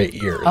it for 8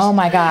 years. Oh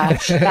my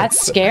gosh, that's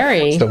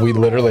scary. So we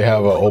literally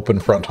have an open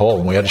front hole,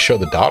 and we had to show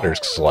the daughters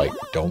because like,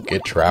 don't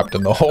get trapped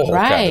in the hole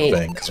kind of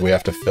thing, because we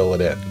have to fill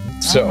it in.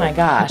 So, oh my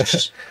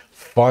gosh.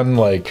 Fun,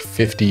 like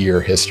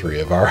 50-year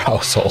history of our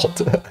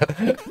household.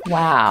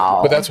 Wow.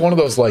 But that's one of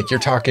those, like, you're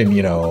talking,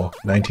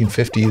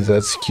 1950s,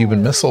 that's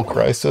Cuban Missile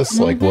Crisis.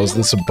 Like, was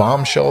this a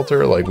bomb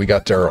shelter? Like, we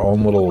got to our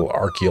own little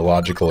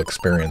archaeological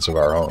experience of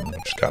our own,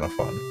 which is kind of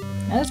fun.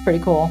 That's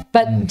pretty cool,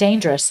 but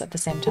dangerous at the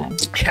same time.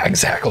 Yeah,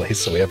 exactly.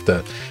 So we have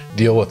to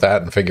deal with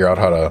that and figure out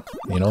how to,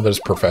 there's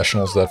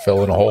professionals that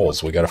fill in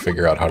holes. We got to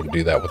figure out how to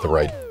do that with the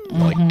right,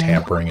 like,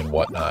 tampering and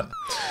whatnot.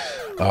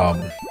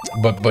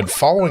 But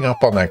following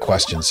up on that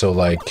question, so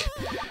like,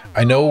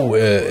 I know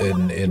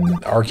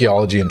in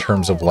archaeology, in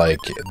terms of like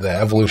the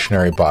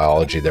evolutionary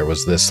biology, there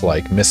was this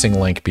like missing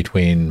link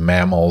between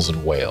mammals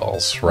and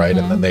whales, right?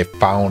 And then they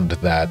found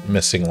that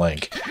missing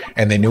link,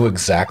 and they knew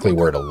exactly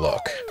where to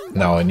look.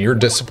 Now, in your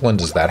discipline,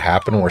 does that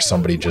happen where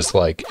somebody just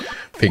like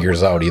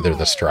figures out either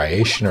the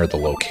striation or the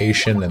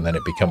location, and then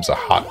it becomes a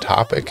hot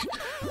topic?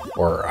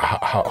 Or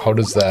how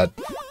does that?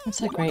 That's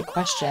a great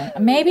question.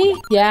 Maybe,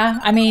 yeah.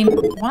 I mean,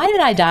 why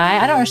did I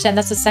die? I don't understand.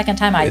 That's the second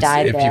time I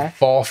died if there. If you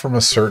fall from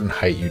a certain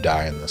height, you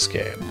die in this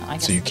game. Oh,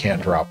 so you can't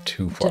drop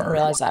too far. Didn't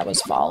realize I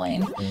was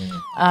falling.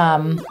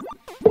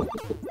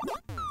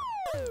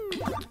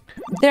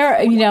 There,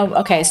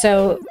 okay,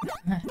 so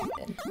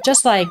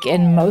just like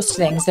in most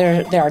things,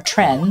 there are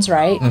trends,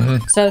 right?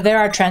 So there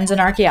are trends in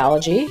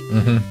archaeology.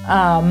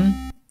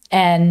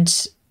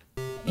 And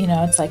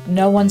it's like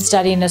no one's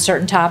studying a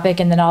certain topic,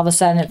 and then all of a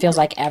sudden it feels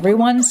like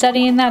everyone's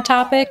studying that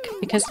topic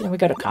because we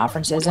go to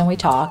conferences and we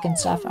talk and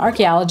stuff.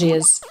 Archaeology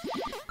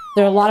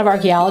there are a lot of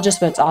archaeologists,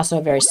 but it's also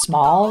a very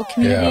small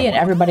community, and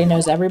everybody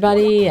knows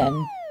everybody,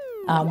 and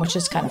which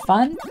is kind of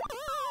fun.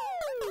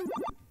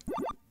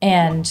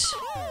 And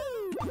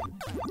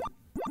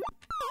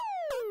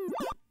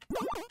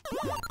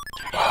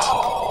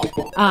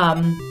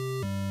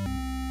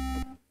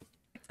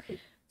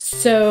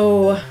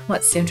so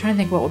let's see, I'm trying to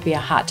think what would be a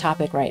hot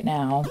topic right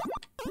now.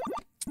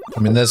 I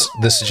mean, this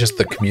is just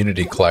the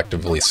community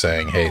collectively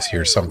saying, hey,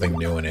 here's something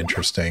new and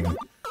interesting. I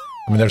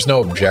mean, there's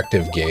no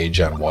objective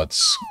gauge on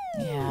what's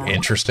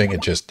interesting.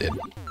 It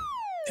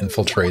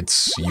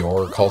infiltrates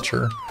your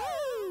culture.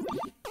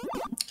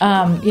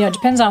 It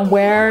depends on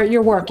where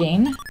you're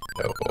working.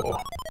 Oh.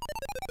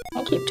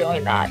 I'll keep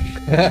doing that.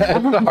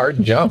 It's a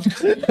hard jump.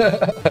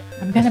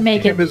 I'm going to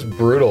make it. It is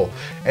brutal.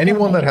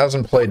 Anyone that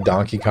hasn't played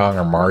Donkey Kong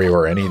or Mario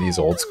or any of these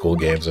old school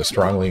games, I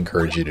strongly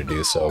encourage you to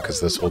do so, because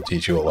this will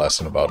teach you a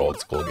lesson about old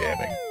school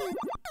gaming.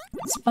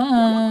 It's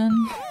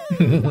fun.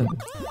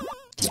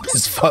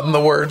 Is fun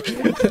the word?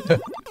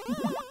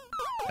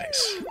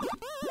 Nice.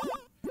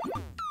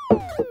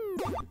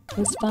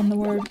 Is fun the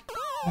word?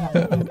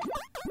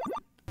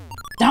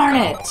 Darn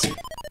it!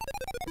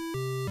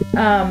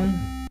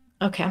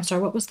 Okay, I'm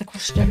sorry, what was the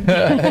question?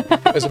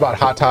 It was about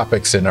hot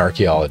topics in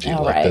archaeology.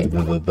 Oh, like right.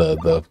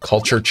 the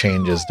culture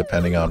changes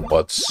depending on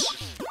what's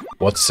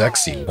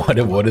sexy.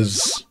 What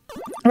is...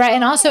 Right,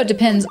 and also it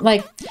depends,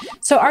 like,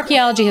 so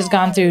archaeology has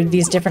gone through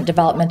these different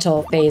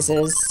developmental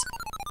phases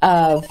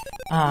of,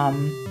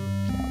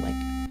 like,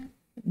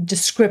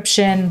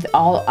 description,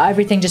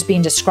 everything just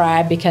being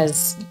described,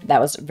 because that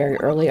was very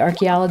early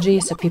archaeology,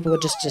 so people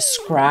would just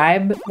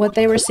describe what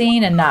they were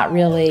seeing and not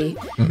really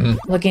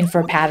looking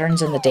for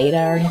patterns in the data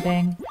or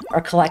anything,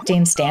 or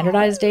collecting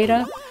standardized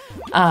data.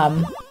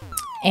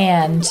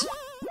 And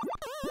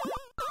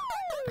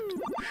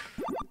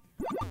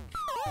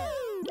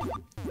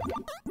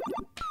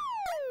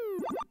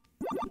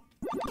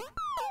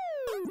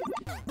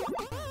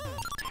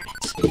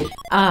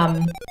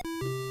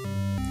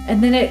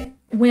and then it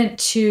went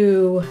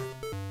to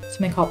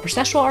something called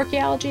processual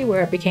archaeology,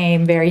 where it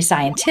became very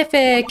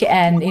scientific,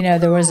 and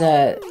there was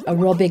a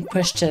real big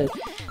push to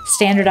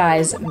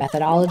standardize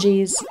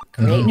methodologies,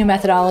 create new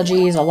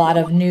methodologies. A lot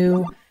of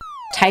new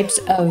types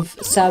of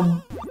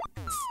sub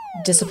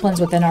disciplines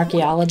within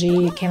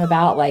archaeology came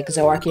about, like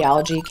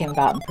zooarchaeology came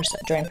about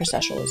during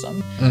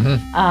processualism.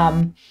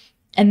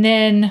 And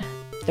then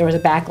there was a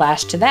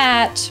backlash to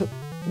that,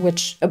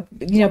 which,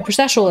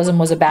 processualism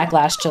was a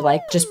backlash to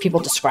like just people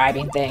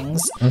describing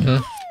things.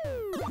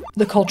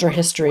 The culture,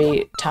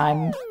 history,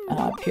 time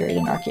period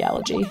in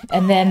archaeology.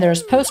 And then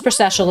there's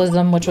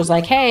post-processualism, which was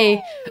like,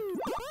 hey,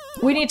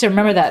 we need to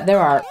remember that there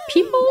are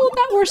people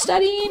that we're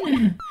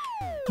studying,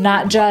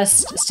 not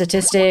just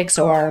statistics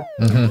or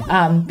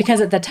because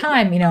at the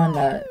time, in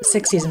the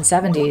 60s and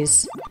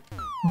 70s,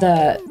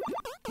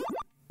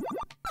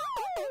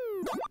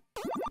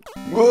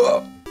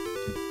 Whoa.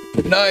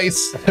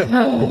 Nice.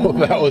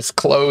 That was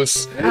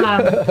close.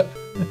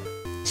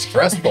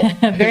 Stressful.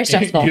 Very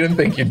stressful. You didn't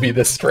think you'd be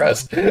this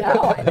stressed.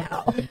 No, I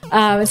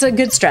know. It's a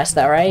good stress,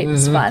 though, right?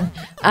 It's fun.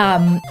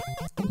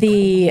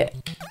 The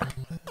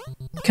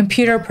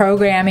computer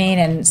programming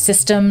and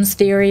systems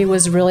theory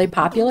was really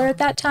popular at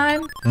that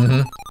time.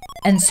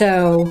 And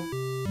so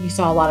you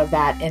saw a lot of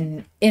that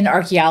in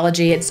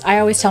archaeology. I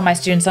always tell my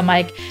students, I'm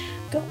like,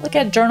 go look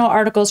at journal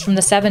articles from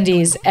the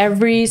 70s.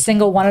 Every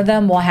single one of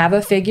them will have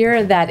a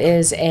figure that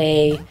is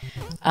a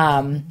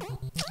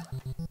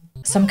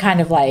some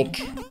kind of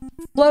like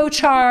flow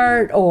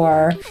chart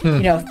or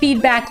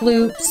feedback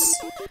loops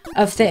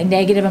of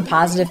negative and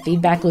positive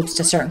feedback loops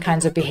to certain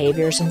kinds of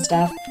behaviors and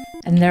stuff.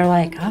 And they're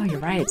like, oh, you're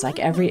right. It's like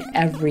every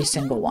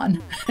single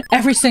one.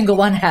 Every single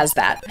one has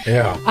that.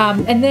 Yeah.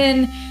 And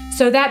then,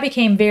 so that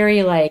became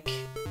very like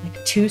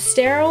too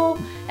sterile.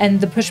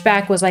 And the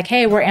pushback was like,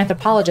 hey, we're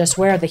anthropologists.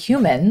 Where are the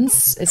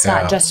humans? It's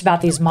not just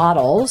about these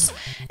models.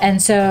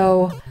 And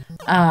so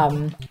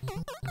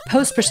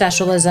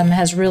post-processualism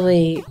has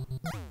really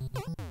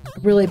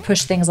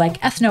pushed things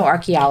like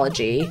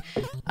ethnoarchaeology,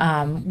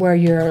 where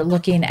you're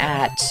looking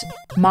at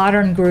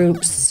modern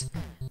groups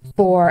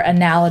for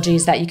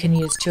analogies that you can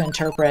use to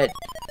interpret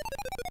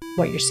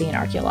what you're seeing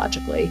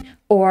archaeologically,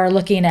 or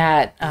looking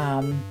at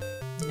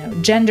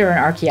gender and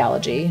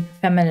archaeology,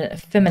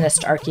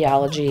 feminist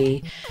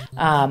archaeology,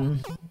 or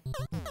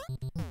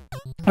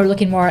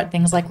looking more at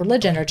things like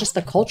religion or just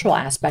the cultural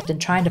aspect and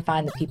trying to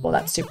find the people.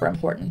 That's super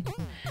important.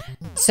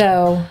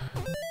 So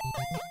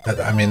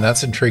I mean,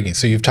 that's intriguing.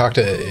 So you talked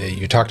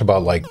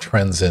about like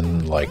trends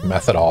in like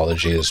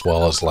methodology as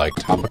well as like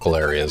topical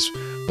areas,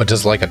 but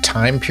does like a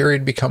time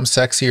period become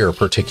sexy or a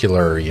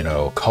particular,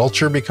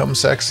 culture become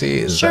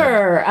sexy?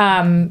 Sure.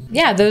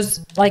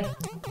 Those like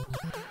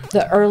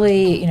the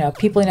early,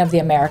 peopling of the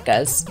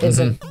Americas is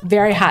a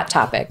very hot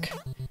topic.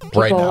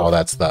 Right now,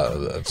 that's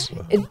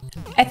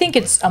I think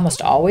it's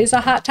almost always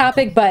a hot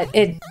topic, but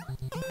it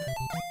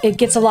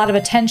gets a lot of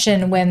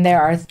attention when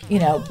there are,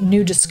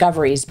 new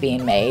discoveries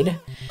being made.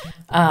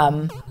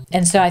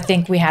 And so I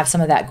think we have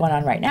some of that going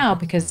on right now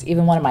because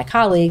even one of my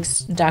colleagues,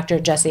 Dr.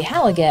 Jesse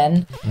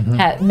Halligan,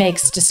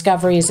 makes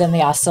discoveries in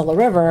the Osceola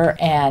River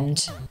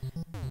and,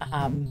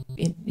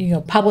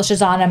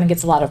 publishes on them and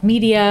gets a lot of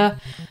media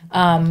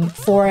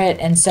for it.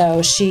 And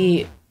so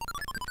so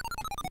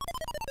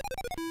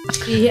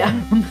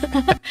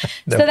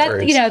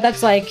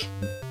that's like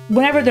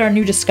whenever there are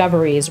new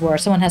discoveries where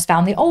someone has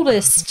found the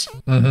oldest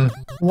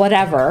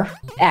whatever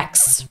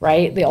X,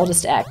 right? The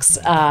oldest X,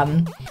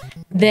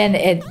 then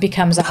it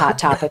becomes a hot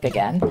topic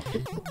again.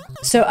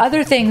 So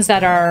other things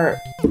that are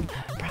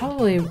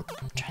probably, I'm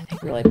trying to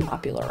think, really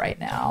popular right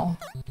now.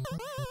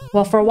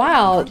 Well, for a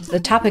while,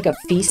 the topic of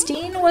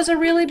feasting was a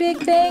really big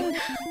thing.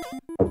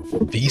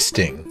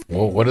 Feasting?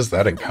 Well, what does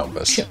that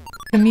encompass?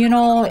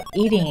 Communal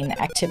eating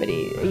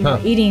activity,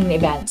 eating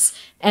events.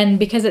 And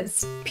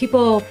because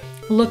people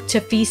look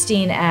to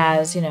feasting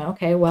as,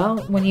 okay, well,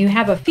 when you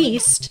have a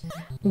feast,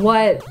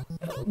 what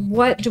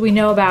do we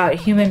know about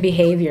human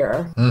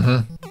behavior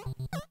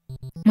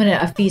when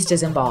a feast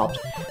is involved?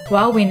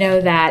 Well, we know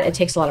that it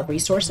takes a lot of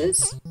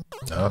resources.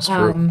 That's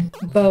true.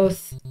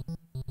 Both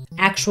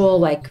actual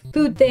like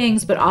food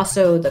things, but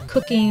also the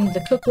cooking,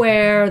 the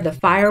cookware, the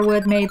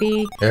firewood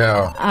maybe.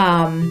 Yeah.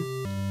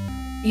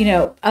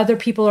 Other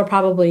people are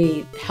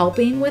probably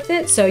helping with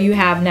it. So you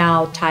have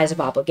now ties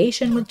of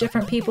obligation with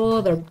different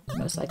people. They're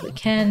most likely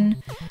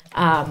kin.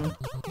 And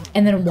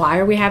then why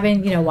are we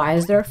having, why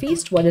is there a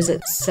feast? What is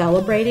it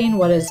celebrating?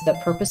 What is the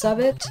purpose of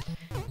it?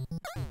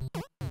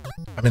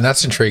 I mean,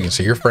 that's intriguing.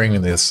 So you're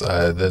framing this,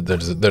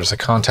 there's a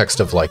context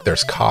of like,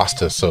 there's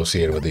cost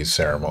associated with these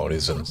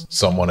ceremonies and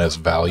someone has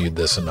valued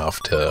this enough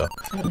to...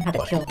 I don't know how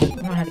to kill him. I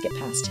don't know how to get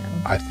past him.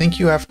 I think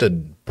you have to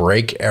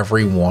break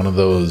every one of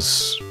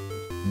those,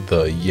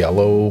 the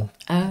yellow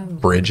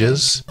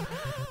bridges,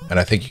 and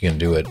I think you can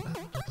do it.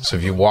 So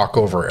if you walk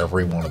over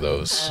every one of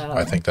those,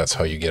 I think that's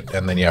how you get,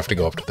 and then you have to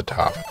go up to the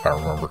top, if I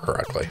remember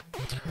correctly.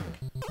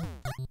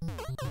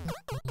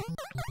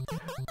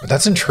 But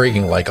that's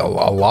intriguing. Like a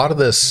lot of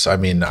this, I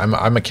mean,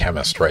 I'm a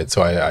chemist, right?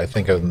 So I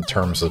think in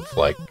terms of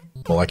like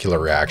molecular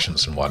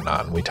reactions and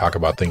whatnot. And we talk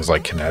about things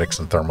like kinetics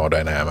and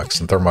thermodynamics.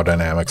 In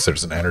thermodynamics,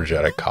 there's an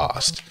energetic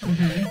cost.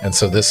 And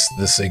so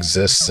this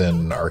exists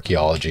in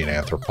archaeology and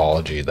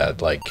anthropology, that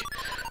like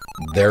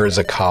there is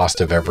a cost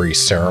of every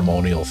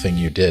ceremonial thing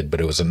you did, but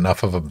it was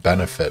enough of a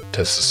benefit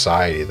to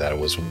society that it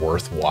was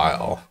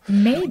worthwhile.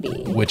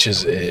 Maybe. Which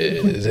is, maybe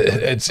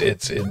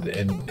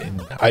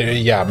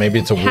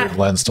it's a weird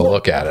lens to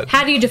look at it.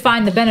 How do you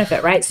define the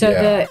benefit, right?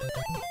 So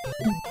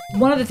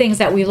one of the things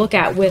that we look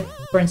at with,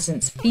 for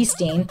instance,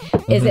 feasting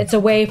is it's a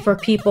way for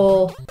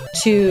people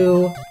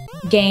to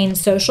gain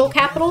social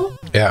capital,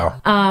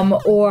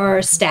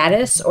 or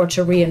status, or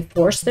to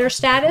reinforce their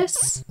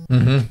status.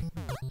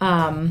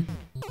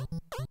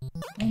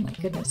 Oh my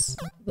goodness.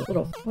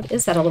 What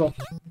is that? A little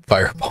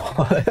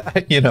fireball.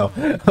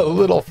 A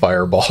little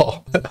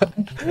fireball.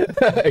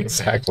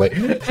 Exactly.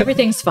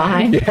 Everything's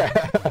fine.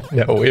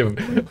 No, we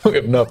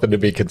have nothing to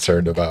be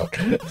concerned about.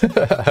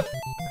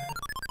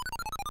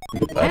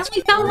 I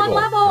only fell one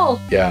level.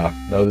 Yeah.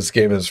 No, this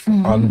game is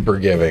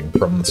unforgiving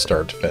from the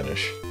start to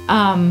finish.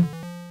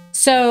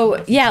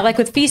 So like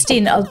with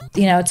feasting,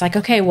 it's like,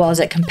 okay, well, is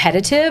it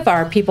competitive?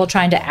 Are people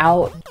trying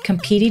to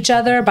compete each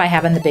other by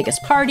having the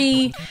biggest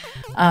party?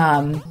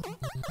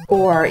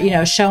 or,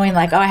 showing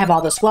like, oh, I have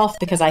all this wealth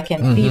because I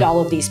can feed all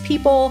of these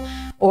people.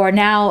 Or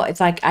now it's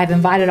like, I've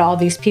invited all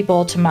these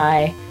people to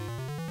my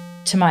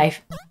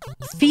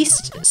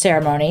feast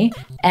ceremony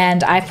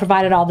and I've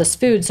provided all this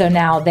food. So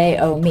now they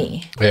owe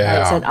me.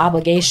 Yeah. It's an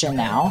obligation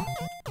now.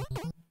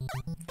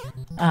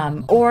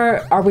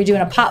 Or are we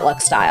doing a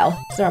potluck style?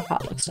 Is there a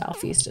potluck style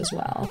feast as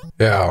well?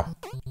 Yeah.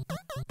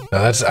 No,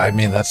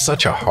 that's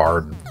such a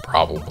hard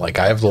problem. Like,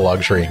 I have the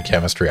luxury in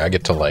chemistry. I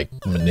get to like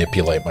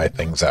manipulate my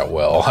things at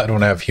will. I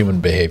don't have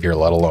human behavior,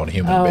 let alone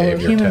human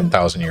behavior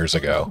 10,000 years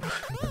ago.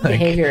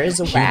 Behavior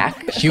is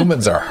whack.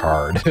 Humans are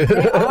hard.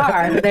 They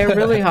are. They're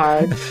really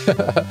hard.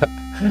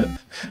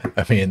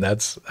 I mean,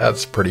 that's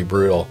pretty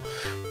brutal.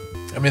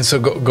 I mean, so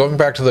going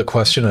back to the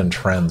question and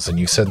trends, and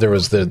you said there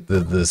was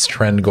this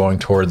trend going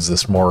towards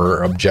this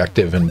more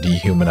objective and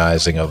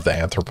dehumanizing of the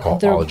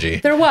anthropology.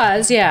 There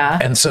was, yeah.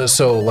 And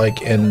so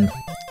like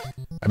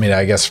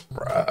I guess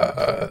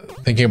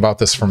thinking about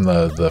this from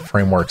the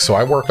framework, so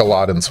I work a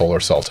lot in solar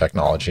cell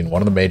technology, and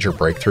one of the major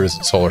breakthroughs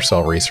in solar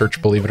cell research,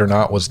 believe it or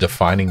not, was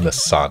defining the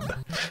sun.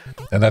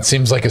 And that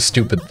seems like a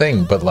stupid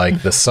thing, but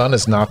like the sun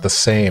is not the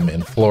same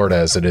in Florida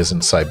as it is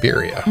in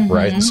Siberia,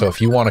 right? And so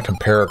if you want to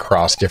compare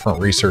across different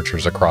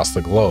researchers across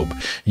the globe,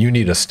 you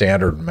need a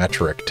standard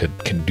metric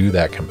can do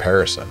that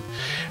comparison.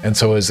 And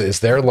so is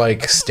there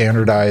like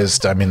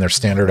standardized, there's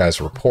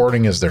standardized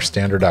reporting, is there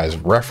standardized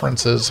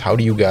references? How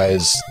do you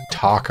guys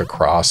talk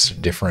across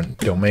different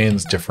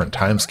domains, different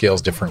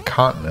timescales, different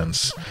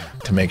continents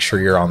to make sure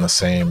you're on the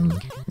same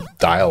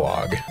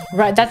dialogue?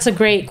 Right, that's a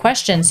great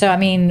question. So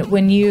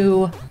when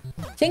you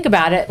think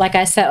about it, like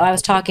I said, I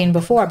was talking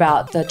before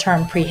about the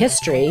term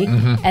prehistory,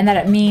 and that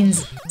it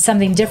means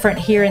something different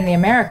here in the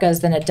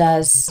Americas than it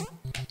does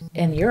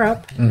in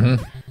Europe.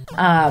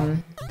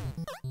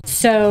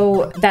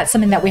 So that's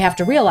something that we have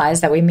to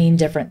realize, that we mean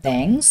different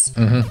things,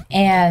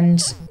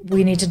 and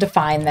we need to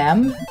define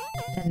them.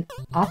 And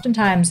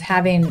oftentimes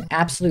having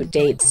absolute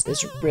dates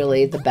is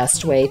really the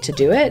best way to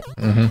do it.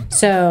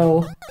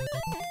 So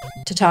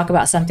to talk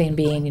about something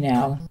being,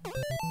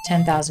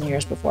 10,000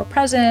 years before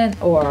present,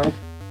 or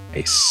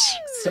Nice.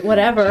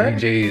 whatever.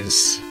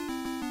 GG's.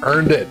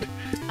 Earned it.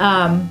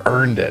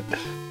 Earned it.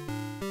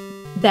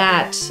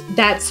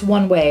 That's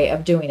one way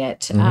of doing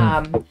it.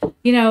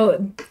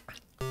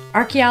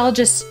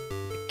 Archaeologists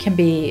can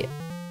be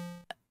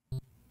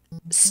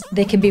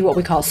what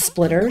we call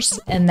splitters,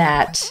 in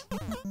that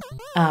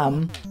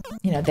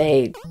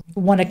they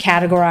want to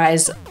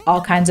categorize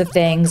all kinds of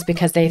things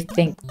because they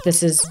think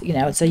this is,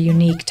 it's a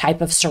unique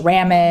type of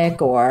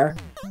ceramic, or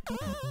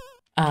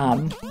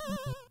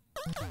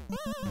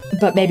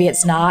but maybe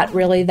it's not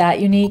really that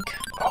unique.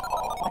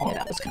 I knew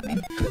that was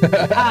coming.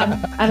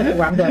 I don't know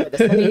where I'm going with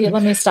this.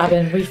 Let me stop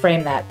and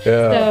reframe that.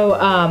 Yeah.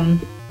 So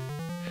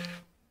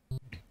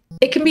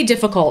it can be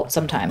difficult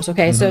sometimes.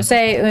 Okay, so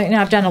say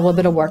I've done a little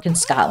bit of work in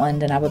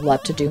Scotland, and I would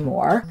love to do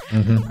more.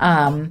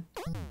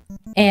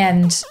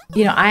 And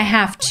I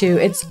have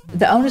to.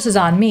 The onus is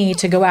on me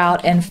to go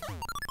out and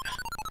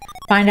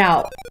find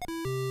out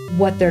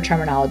what their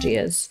terminology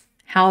is,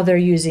 how they're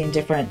using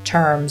different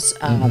terms,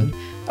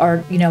 or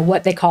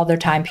what they call their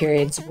time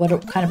periods.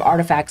 What kind of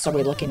artifacts are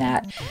we looking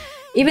at?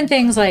 Even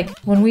things like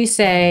when we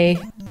say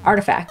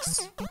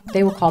artifacts,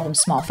 they will call them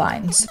small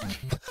finds.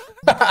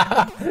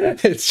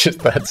 It's just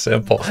that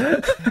simple.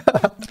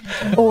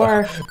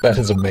 Or that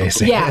is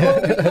amazing. Yeah,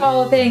 we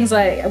call things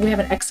like, we have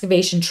an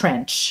excavation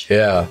trench.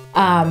 Yeah.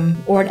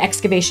 Or an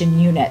excavation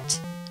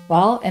unit.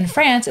 Well, in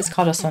France, it's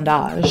called a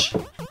sondage.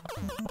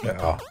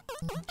 Yeah.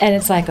 And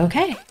it's like,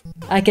 okay,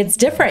 like it's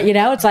different,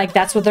 It's like,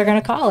 that's what they're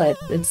going to call it.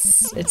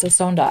 It's a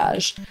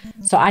sondage.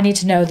 So I need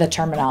to know the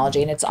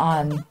terminology, and it's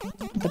on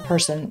the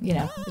person,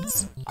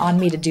 it's on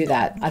me to do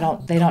that.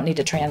 They don't need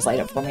to translate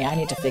it for me. I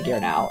need to figure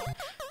it out.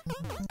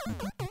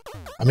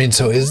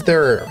 So is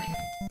there,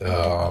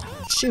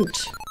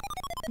 Shoot.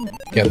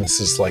 again, this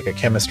is like a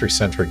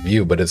chemistry-centric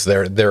view, but is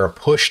there a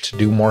push to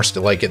do more?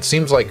 Like, it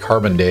seems like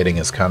carbon dating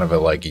is kind of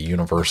a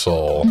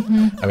universal.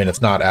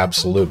 It's not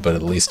absolute, but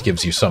at least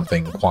gives you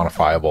something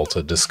quantifiable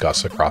to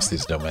discuss across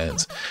these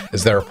domains.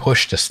 Is there a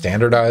push to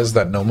standardize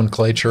that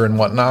nomenclature and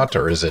whatnot,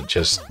 or is it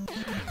just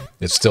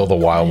it's still the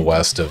Wild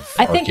West of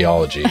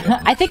archaeology?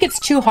 I think it's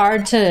too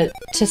hard to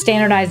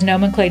standardize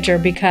nomenclature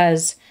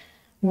because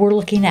we're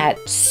looking at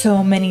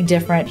so many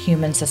different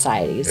human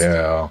societies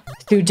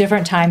through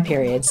different time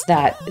periods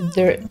that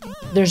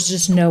there's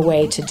just no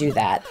way to do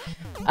that.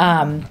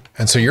 And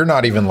so you're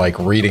not even like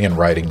reading and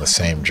writing the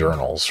same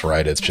journals,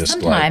 right? It's just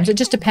sometimes it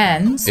just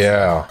depends.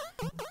 Yeah.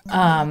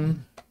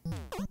 Darn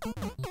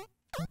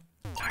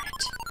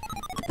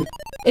it.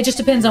 It just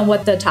depends on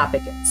what the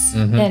topic is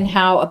and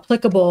how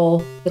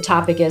applicable the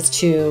topic is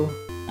to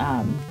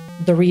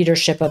the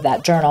readership of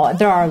that journal.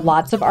 There are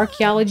lots of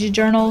archaeology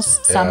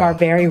journals. Some are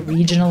very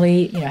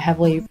regionally,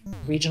 heavily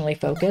regionally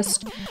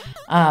focused.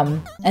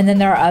 And then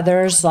there are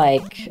others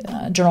like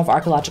Journal of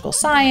Archaeological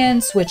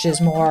Science, which is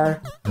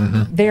more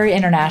very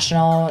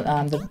international.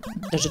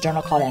 There's a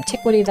journal called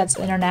Antiquity that's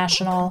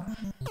international.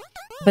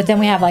 But then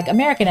we have like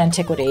American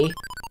Antiquity.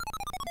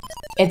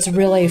 it's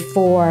really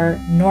for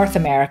North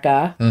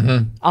America.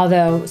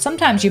 Although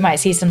sometimes you might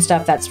see some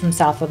stuff that's from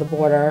south of the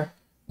border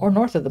or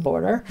north of the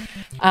border.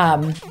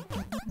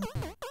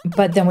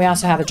 But then we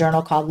also have a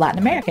journal called Latin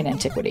American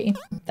Antiquity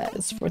that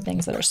is for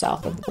things that are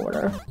south of the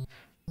border.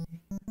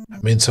 I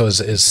mean, so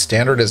is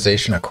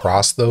standardization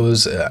across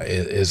those,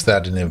 is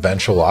that an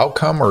eventual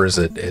outcome, or is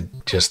it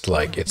just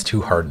like it's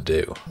too hard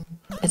to do?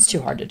 It's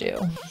too hard to do.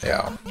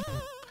 Yeah.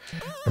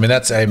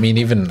 I mean,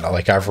 even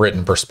like I've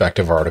written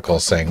perspective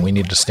articles saying we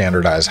need to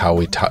standardize how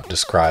we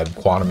describe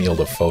quantum yield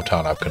of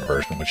photon up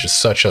conversion, which is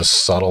such a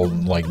subtle,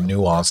 like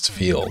nuanced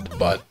field,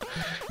 but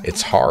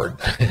it's hard.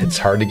 It's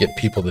hard to get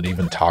people that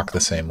even talk the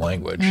same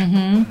language.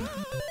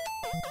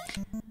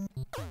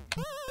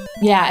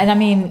 Yeah, and I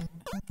mean,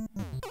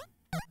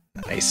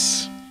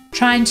 nice.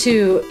 Trying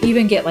to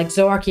even get like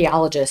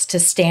zooarchaeologists to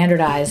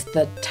standardize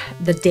the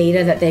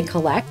data that they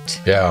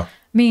collect. Yeah.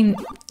 I mean,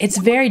 it's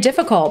very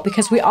difficult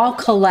because we all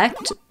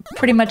collect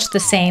pretty much the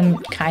same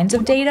kinds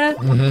of data,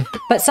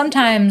 but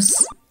sometimes,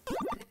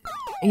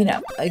 you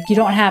know, like you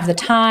don't have the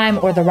time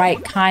or the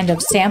right kind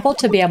of sample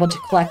to be able to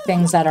collect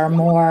things that are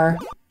more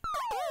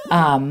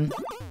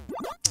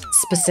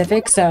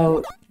specific.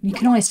 So you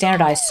can only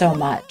standardize so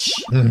much.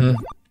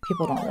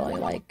 People don't really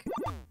like,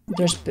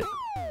 there's...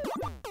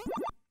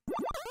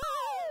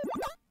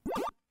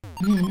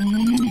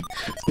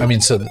 I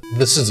mean, so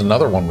this is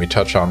another one we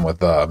touch on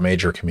with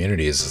major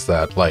communities, is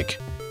that like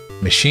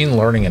machine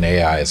learning and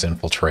AI is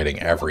infiltrating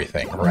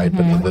everything, right?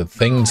 But the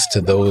things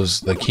to those,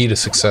 the key to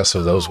success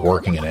of those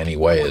working in any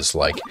way is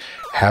like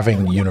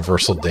having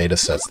universal data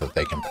sets that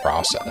they can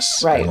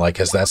process. Right. And like,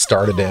 has that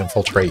started to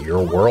infiltrate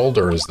your world,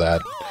 or is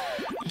that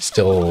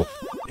still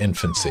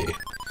infancy?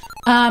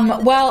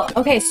 Well,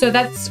 okay, so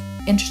that's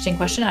an interesting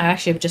question. I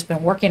actually have just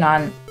been working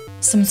on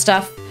some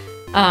stuff.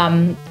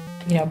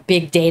 You know,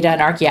 big data in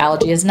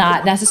archaeology is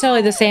not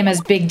necessarily the same as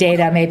big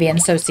data maybe in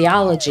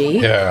sociology.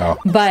 Yeah.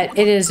 But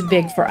it is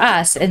big for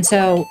us. And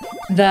so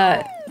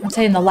I'd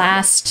say in the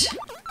last...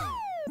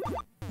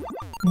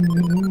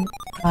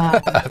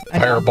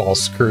 Fireball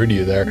screwed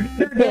you there.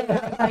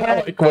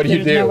 Like, what do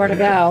you do? Nowhere to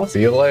go.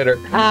 See you later.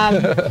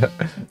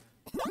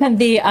 And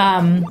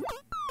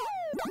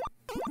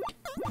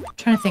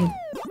trying to think,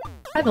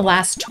 probably the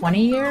last 20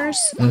 years,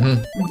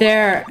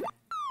 there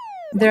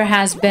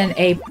has been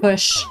a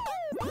push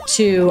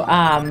to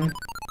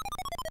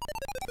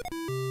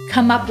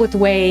come up with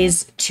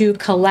ways to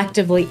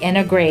collectively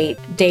integrate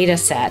data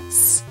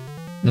sets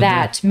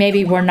that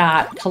maybe were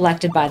not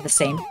collected by the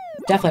same,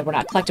 definitely were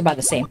not collected by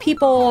the same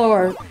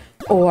people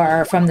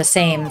or from the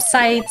same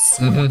sites,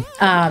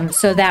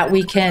 so that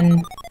we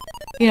can,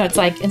 you know, it's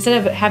like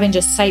instead of having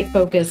just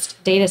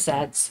site-focused data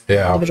sets,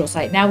 individual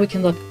site, now we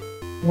can look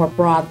more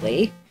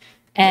broadly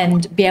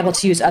and be able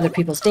to use other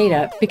people's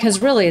data,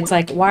 because really it's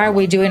like, why are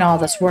we doing all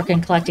this work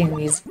and collecting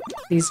these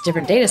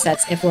different data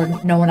sets if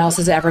no one else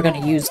is ever going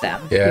to use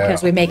them?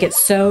 Because we make it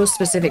so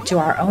specific to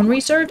our own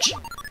research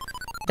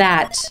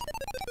that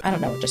I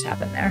don't know what just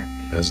happened there.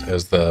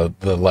 As the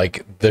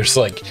like, there's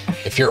like,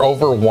 if you're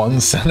over 1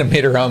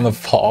 centimeter on the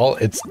fall,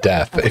 it's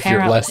death. Apparently. If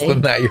you're less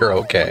than that, you're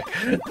okay.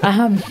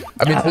 I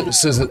mean,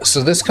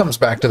 so this comes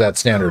back to that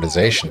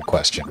standardization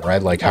question,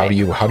 right? Like, how do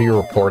you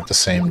report the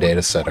same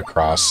data set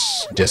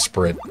across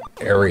disparate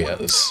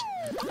areas?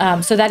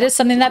 So that is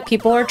something that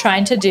people are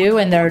trying to do,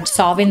 and they're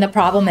solving the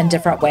problem in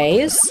different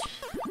ways.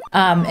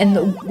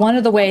 And one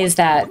of the ways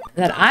that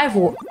I've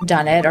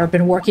done it, or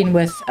been working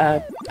with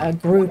a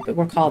group,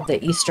 we're called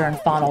the Eastern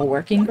Faunal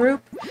Working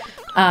Group,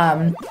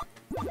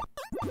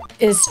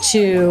 is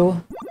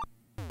to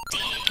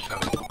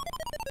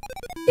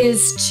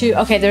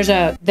okay.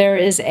 There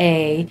is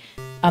a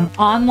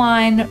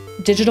online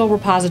digital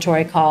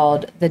repository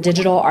called the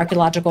Digital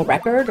Archaeological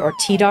Record, or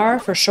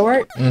TDAR for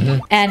short,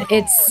 and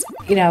it's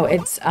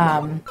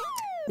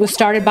was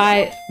started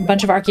by a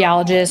bunch of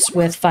archaeologists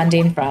with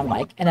funding from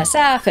like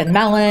NSF and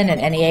Mellon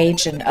and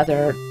NEH and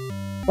other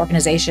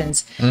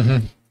organizations.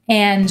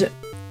 And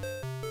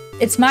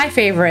it's my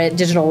favorite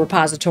digital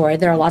repository.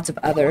 There are lots of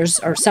others,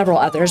 or several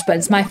others, but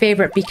it's my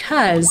favorite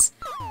because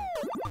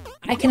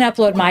I can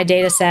upload my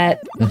data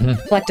set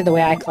collected the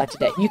way I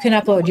collected it. You can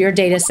upload your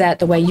data set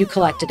the way you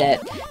collected it.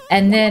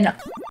 And then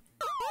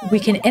we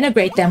can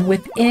integrate them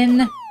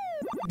within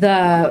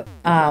the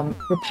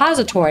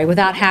repository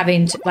without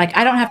having to, like,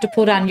 I don't have to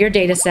pull down your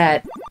data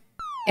set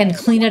and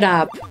clean it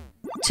up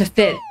to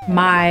fit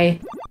my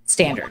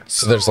standards.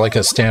 So there's like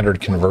a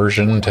standard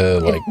conversion to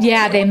like...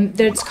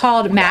 It's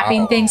called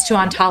mapping things to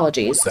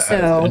ontologies.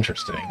 So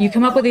interesting. You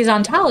come up with these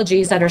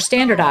ontologies that are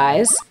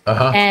standardized,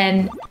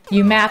 and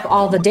you map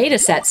all the data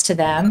sets to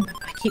them.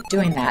 I keep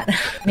doing that.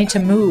 I need to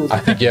move. I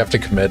think you have to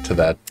commit to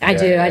that. I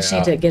do. I just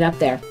need to get up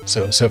there.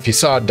 So if you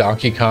saw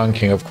Donkey Kong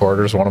King of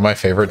Quarters, one of my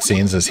favorite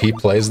scenes is he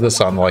plays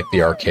this on like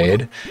the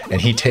arcade,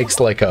 and he takes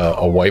like a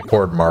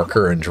whiteboard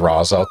marker and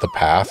draws out the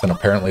path, and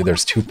apparently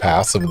there's 2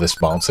 paths of this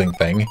bouncing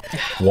thing.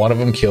 One of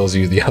them kills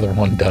you, the other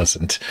one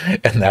doesn't,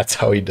 and that's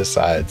how he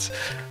decides.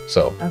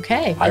 So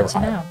okay, good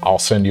to know. I'll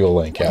send you a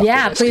link after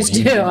this, please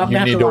do.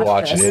 You need to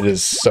watch it. It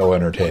is so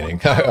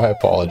entertaining. I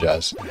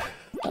apologize.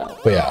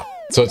 But yeah,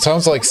 so it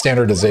sounds like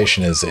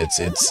standardization is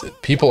it's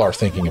people are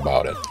thinking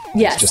about it.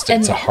 Yes, It's just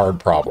it's a hard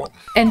problem.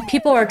 And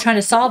people are trying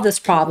to solve this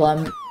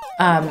problem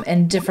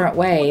in different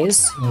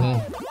ways.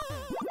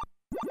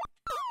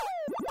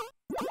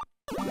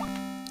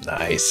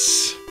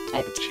 Nice.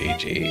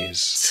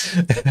 GG's.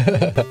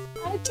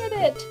 I did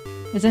it.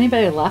 Is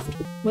anybody left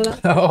with us?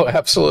 Oh,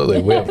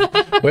 absolutely. We have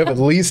at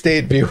least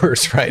 8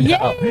 viewers right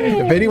now.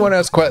 If anyone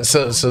has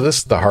questions, so this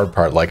is the hard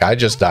part. Like, I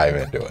just dive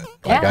into it.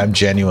 Like, I'm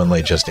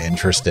genuinely just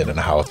interested in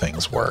how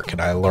things work,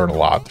 and I learn a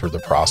lot through the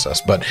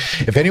process. But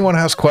if anyone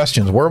has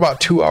questions, we're about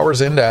 2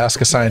 hours into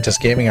Ask a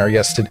Scientist Gaming. Our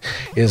guest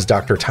is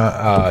Dr.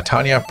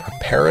 Tanya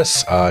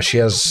Peres. She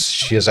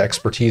has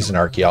expertise in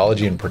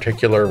archaeology, in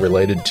particular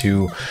related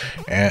to,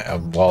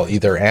 well,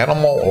 either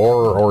animal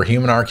or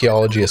human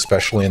archaeology,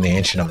 especially in the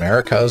ancient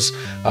Americas.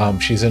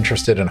 She's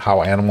interested in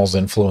how animals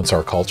influence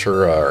our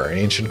culture, our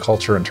ancient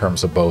culture, in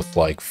terms of both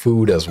like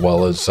food as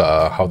well as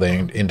how they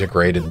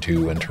integrate in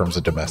terms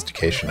of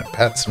domestication and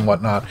pets and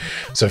whatnot.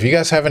 So if you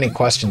guys have any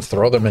questions,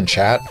 throw them in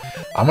chat.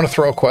 I'm going to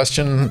throw a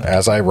question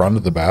as I run to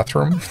the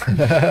bathroom.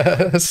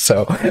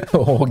 So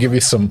we'll give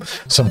you some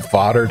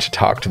fodder to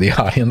talk to the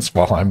audience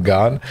while I'm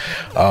gone.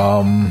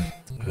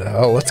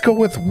 Let's go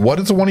with, what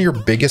is one of your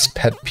biggest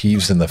pet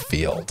peeves in the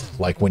field?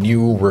 Like when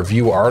you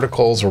review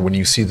articles or when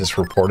you see this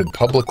reported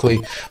publicly,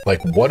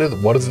 like what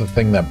is the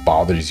thing that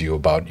bothers you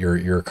about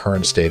your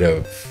current state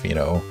of,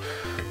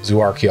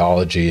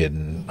 zooarchaeology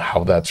and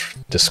how that's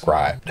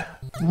described?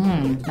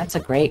 That's a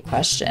great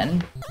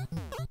question.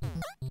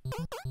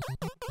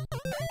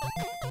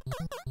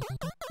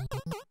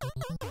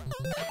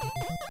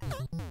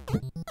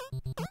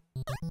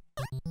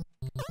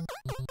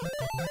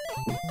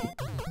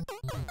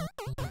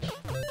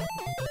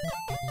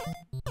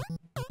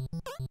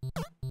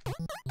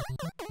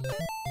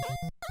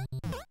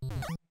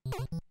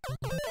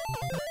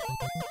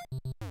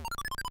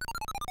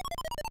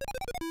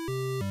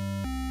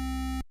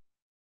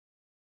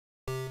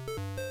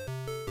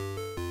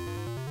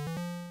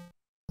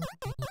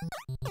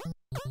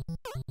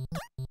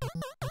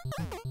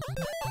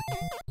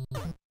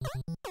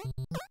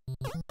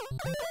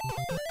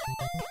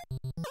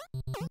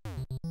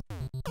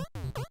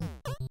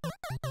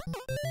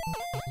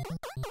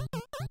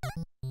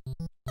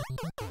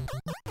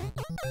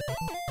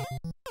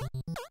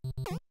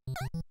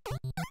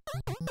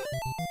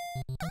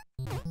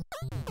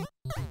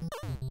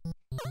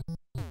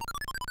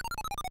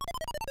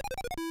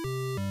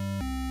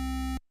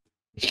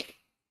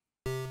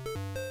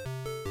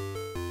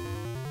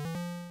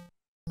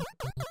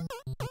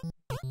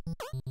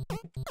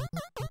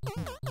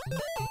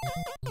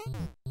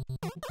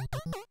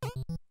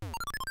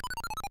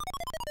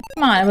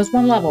 Come on, it was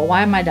one level.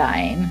 Why am I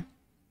dying?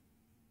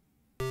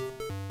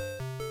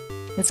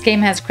 This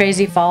game has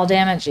crazy fall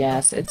damage.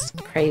 Yes, it's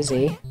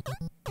crazy.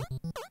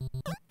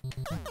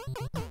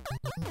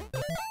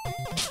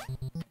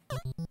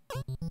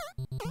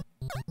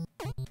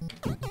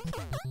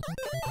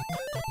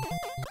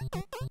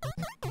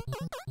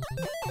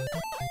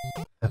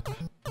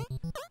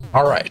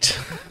 All right.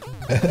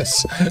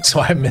 So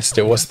I missed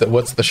it. What's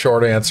the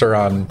short answer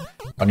on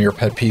your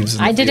pet peeves?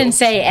 I didn't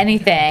say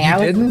anything. You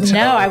didn't?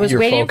 No, I was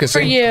waiting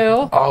for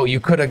you. Oh, you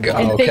could have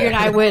gone. And figured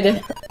I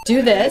would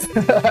do this.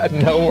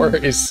 No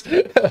worries.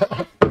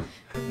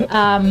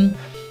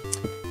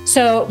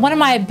 So one of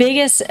my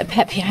biggest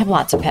pet peeves, I have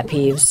lots of pet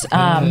peeves,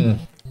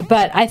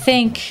 but I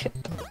think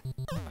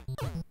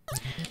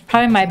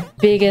probably my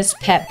biggest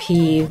pet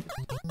peeve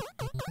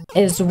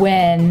is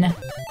when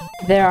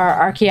there are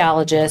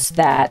archaeologists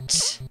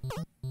that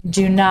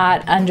do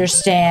not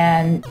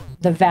understand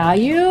the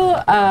value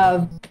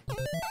of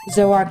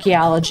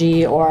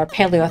zooarchaeology or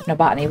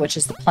paleoethnobotany, which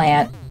is the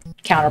plant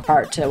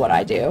counterpart to what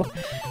I do,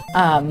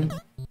 and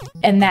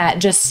that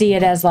just see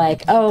it as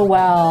like, oh,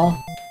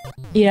 well,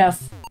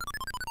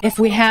 if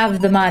we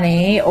have the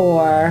money,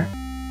 or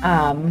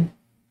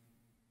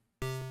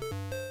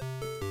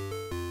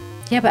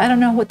yeah, but I don't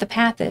know what the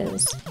path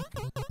is.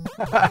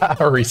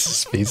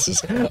 Reese's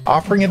Pieces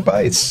offering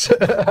advice.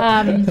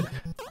 I'm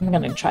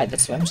going to try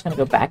this one. I'm just going to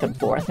go back and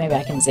forth. Maybe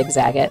I can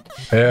zigzag it.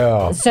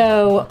 Yeah.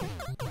 So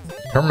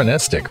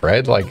deterministic,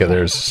 right? Like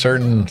there's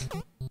certain.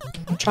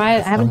 I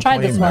haven't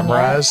tried this one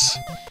yet.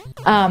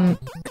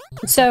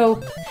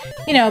 So,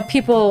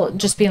 people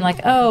just being like,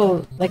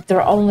 oh, like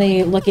they're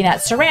only looking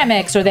at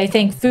ceramics, or they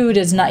think food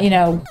is not,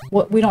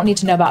 what we don't need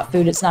to know about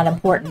food. It's not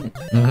important.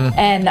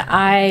 And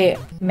I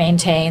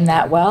maintain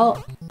that,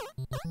 well,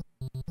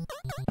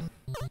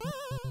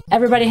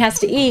 everybody has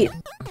to eat.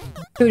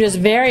 Food is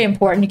very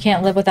important. You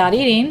can't live without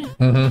eating.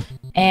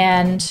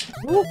 And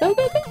ooh, go.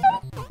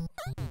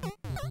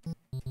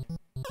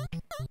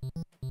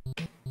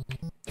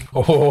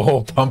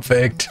 Oh, pump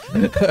faked.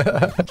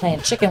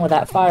 Playing chicken with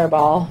that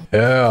fireball.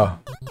 Yeah.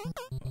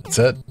 That's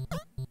it.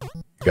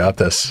 Got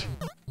this.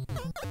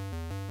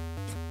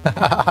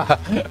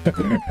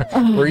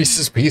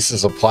 Reese's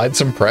Pieces applied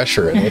some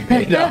pressure and it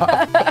paid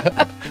off.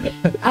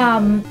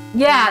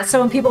 Yeah,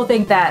 so when people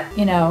think that,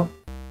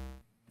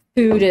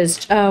 food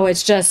is,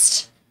 it's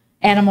just,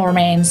 animal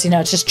remains, you know,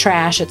 it's just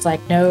trash. It's like,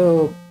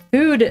 no,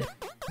 food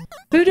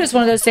is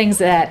one of those things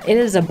that it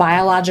is a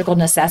biological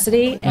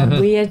necessity, and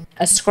we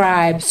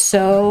ascribe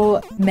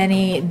so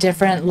many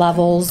different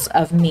levels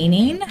of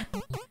meaning,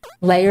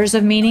 layers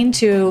of meaning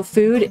to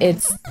food.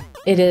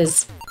 It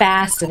is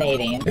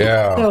fascinating.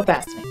 Yeah. So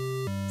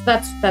fascinating.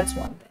 So that's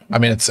one thing. I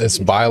mean, it's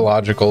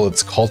biological,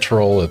 it's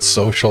cultural, it's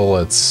social,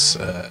 it's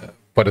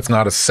but it's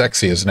not as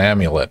sexy as an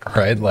amulet,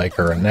 right? Like,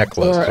 or a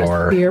necklace,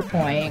 or a spear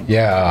point.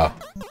 Yeah,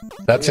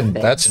 that's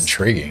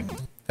intriguing.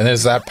 And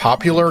is that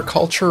popular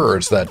culture, or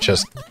is that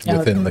just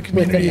within the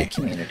community? Within the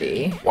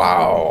community.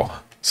 Wow.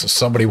 So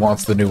somebody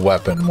wants the new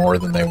weapon more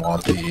than they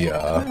want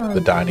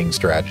the dining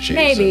strategies.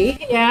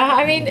 Maybe, yeah.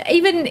 I mean,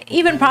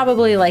 even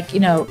probably, like,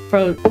 you know,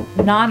 for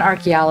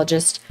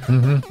non-archaeologists,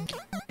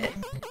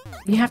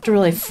 you have to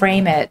really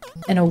frame it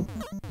in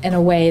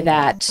a way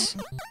that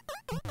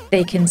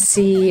they can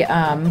see,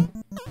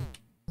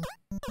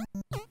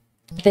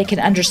 they can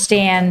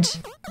understand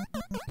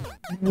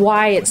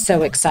why it's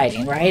so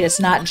exciting, right? It's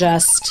not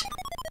just,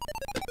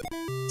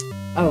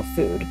 oh,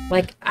 food.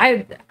 Like,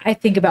 I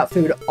think about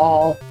food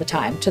all the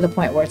time, to the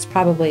point where it's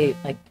probably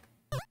like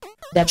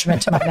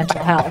detriment to my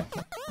mental health.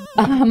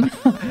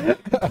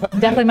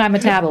 Definitely my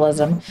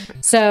metabolism.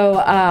 So,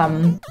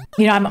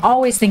 you know, I'm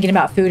always thinking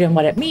about food and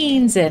what it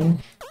means. And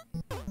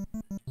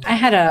I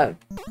had a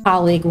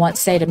colleague once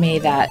say to me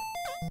that,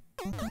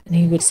 and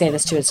he would say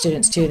this to his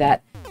students too,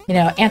 that, you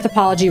know,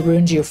 anthropology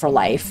ruins you for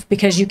life,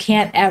 because you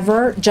can't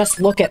ever just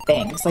look at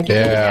things. Like, you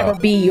can't ever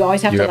be, you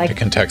always have to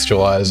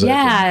contextualize it.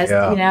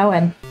 Yeah, you know,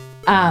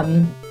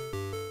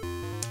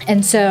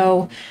 and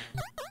so,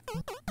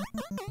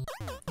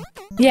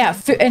 yeah,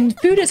 and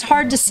food is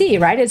hard to see,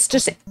 right? It's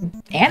just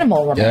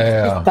animal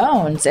remains, just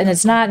bones, and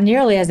it's not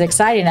nearly as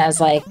exciting as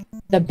like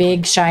the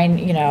big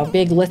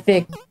big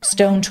lithic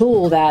stone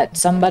tool that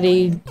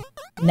somebody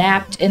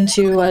napped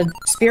into a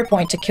spear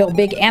point to kill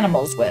big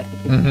animals with.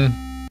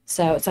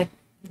 So it's like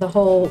the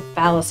whole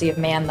fallacy of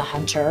man the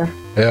hunter.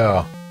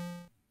 Yeah.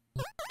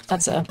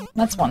 That's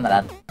one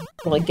that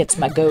really gets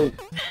my goat.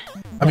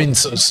 I mean,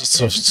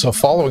 so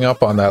following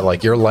up on that,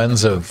 like, your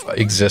lens of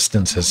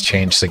existence has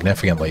changed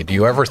significantly. Do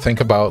you ever think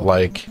about,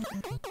 like,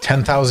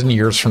 10,000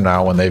 years from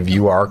now, when they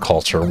view our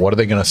culture, what are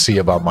they going to see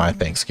about my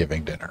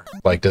Thanksgiving dinner?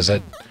 Like, does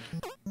it,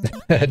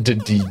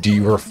 do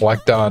you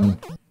reflect on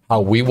how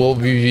we will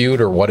be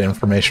viewed, or what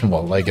information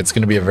will, like, it's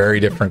going to be a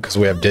very different, because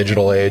we have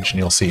digital age, and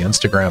you'll see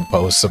Instagram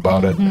posts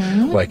about it.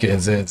 Like,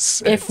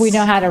 it's if we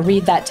know how to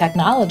read that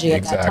technology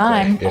at that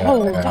time.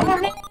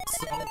 Darn it.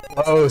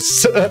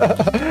 Close.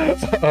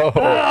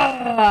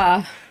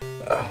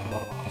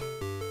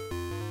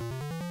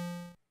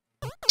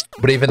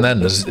 But even then,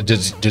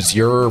 does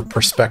your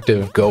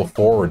perspective go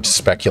forward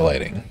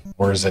speculating,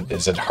 or is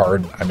it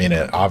hard? I mean,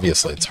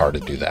 obviously it's hard to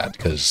do that,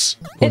 because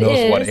who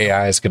knows what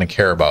AI is going to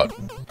care about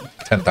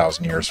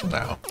 10,000 years from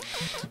now.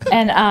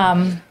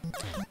 And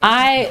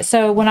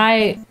so when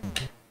I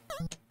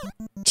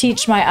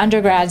teach my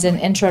undergrads in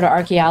Intro to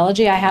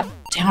Archaeology, I have,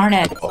 darn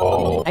it,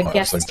 I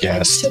guess I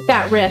took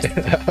that risk.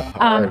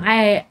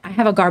 I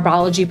have a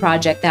garbology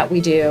project that we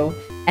do,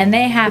 and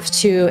they have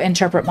to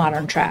interpret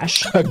modern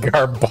trash.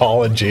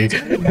 Garbology.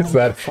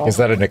 Is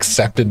that an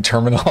accepted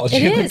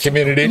terminology in the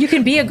community? You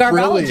can be a garbologist.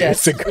 Really?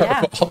 It's a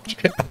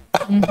garbology. Yeah.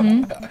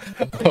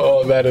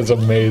 Oh, that is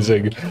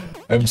amazing.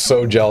 I'm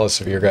so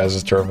jealous of your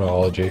guys'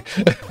 terminology.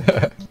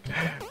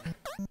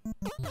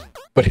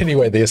 But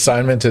anyway, the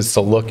assignment is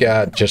to look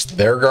at just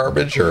their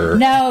garbage, or?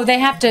 No, they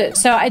have to.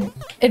 So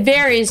it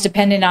varies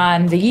depending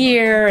on the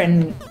year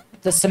and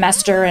the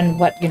semester and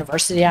what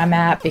university I'm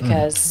at,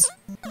 because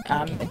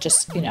it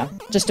just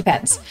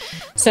depends.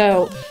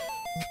 So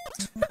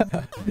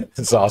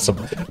it's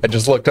awesome. I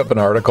just looked up an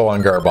article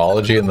on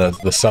garbology, and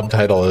the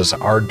subtitle is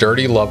 "Our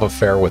Dirty Love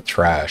Affair with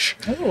Trash."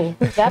 Oh,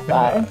 who's that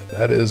by?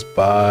 That is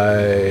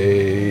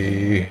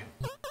by.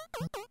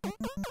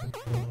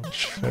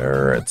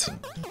 Sure, it's an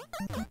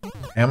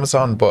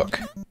Amazon book.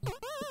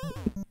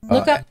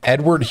 Look up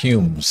Edward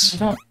Humes.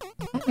 That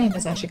name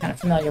is actually kind of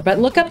familiar, but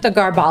look up the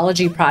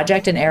Garbology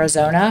Project in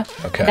Arizona.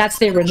 Okay, that's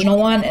the original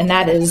one, and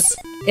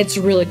it's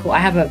really cool. I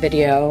have a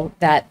video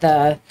that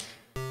the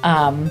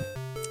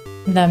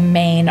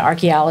main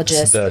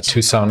archaeologist, the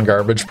Tucson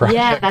Garbage Project.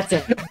 Yeah, that's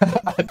it.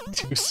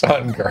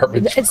 Tucson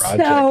Garbage Project. It's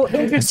so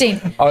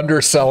interesting.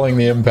 Underselling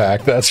the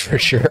impact, that's for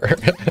sure.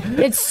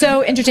 It's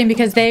so interesting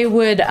because they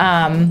would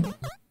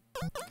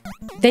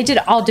they did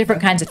all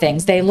different kinds of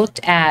things. They looked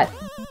at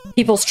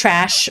people's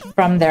trash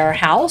from their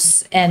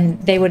house,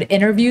 and they would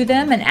interview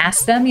them and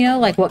ask them,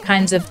 like, what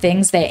kinds of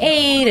things they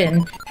ate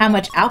and how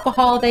much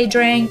alcohol they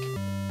drank.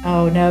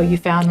 Oh no, you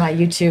found my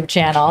YouTube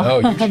channel. Oh,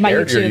 you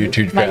shared your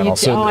YouTube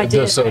channel. I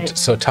did.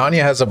 So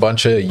Tanya has a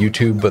bunch of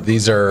YouTube, but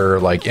these are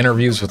like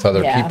interviews with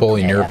other people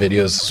in your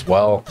videos as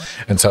well.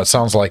 And so it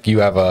sounds like you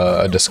have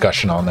a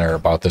discussion on there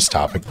about this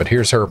topic, but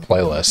here's her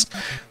playlist.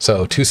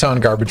 So Tucson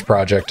Garbage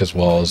Project, as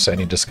well as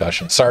any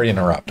discussion. Sorry to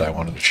interrupt. I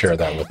wanted to share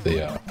that with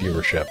the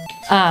viewership.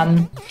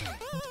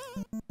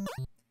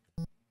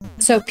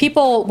 So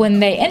people, when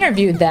they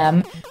interviewed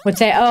them, would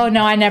say, oh,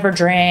 no, I never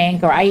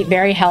drink, or I eat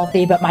very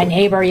healthy, but my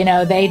neighbor,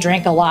 they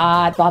drink a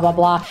lot, blah, blah,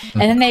 blah.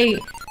 And then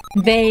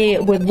they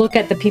would look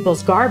at the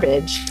people's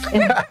garbage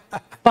and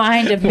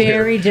find a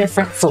very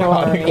different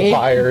story.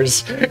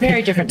 Liars.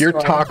 Very different Your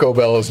story. Taco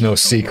Bell is no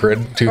secret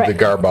to the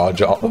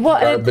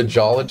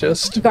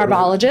garbageologist.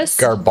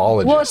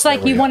 Garbologist. Well, it's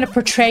like you want to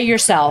portray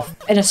yourself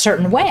in a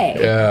certain way,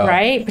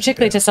 right?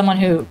 Particularly to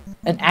someone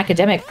an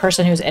academic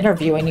person who's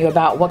interviewing you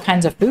about what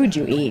kinds of food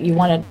you eat. You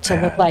want it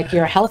to look like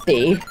you're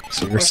healthy.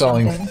 So you're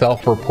selling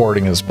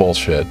self-reporting as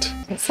bullshit.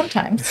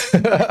 Sometimes.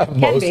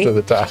 Most of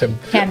the time.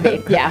 Can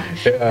be, yeah.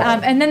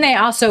 And then they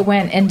also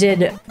went and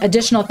did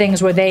additional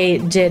things where they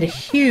did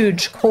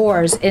huge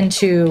cores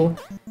into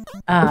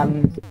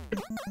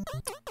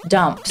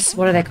dumps.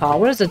 What are they called?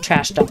 What is a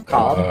trash dump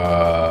called?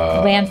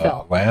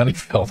 Landfill.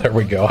 Landfill. There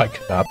we go. I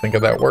could not think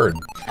of that word.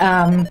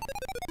 And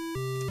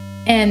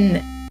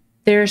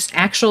there's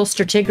actual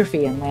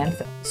stratigraphy in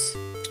landfills.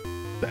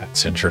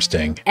 That's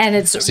interesting.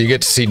 And so you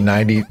get to see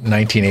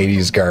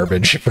 1980s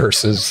garbage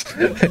versus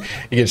you get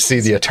to see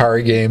the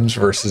Atari games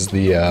versus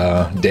the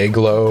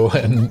Dayglow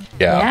and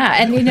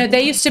and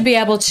they used to be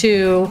able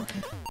to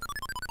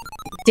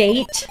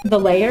date the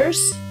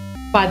layers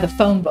by the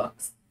phone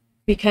books,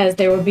 because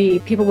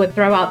people would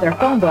throw out their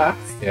phone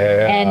books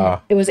and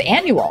it was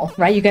annual,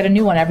 right? You get a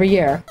new one every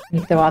year,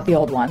 you throw out the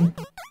old one.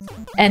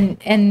 And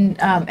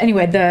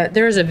anyway,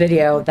 there's a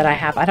video that I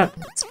have.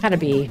 It's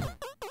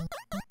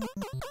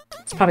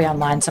probably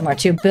online somewhere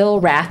too. Bill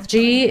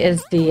Rathje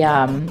is the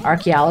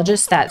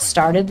archaeologist that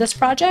started this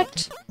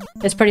project.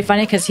 It's pretty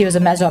funny because he was a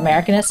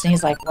Mesoamericanist and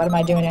he's like, what am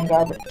I doing in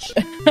garbage?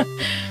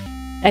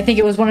 I think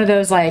it was one of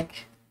those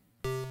like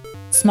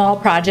small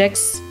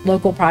projects,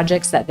 local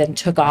projects that then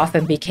took off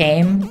and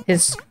became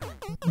his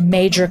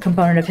major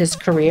component of his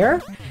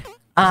career.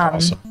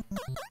 Awesome.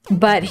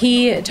 But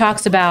he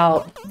talks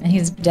about, and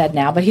he's dead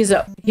now, but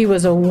he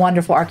was a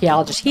wonderful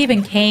archaeologist. He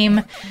even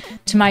came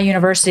to my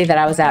university that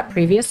I was at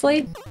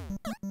previously,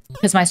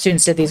 because my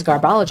students did these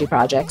garbology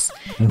projects.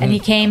 Mm-hmm. And he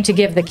came to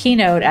give the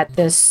keynote at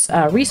this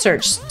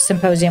research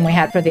symposium we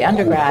had for the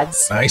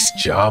undergrads. Nice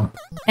jump.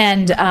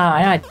 And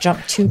I know I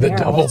jumped two barrels.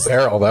 The double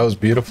barrel, that was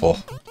beautiful.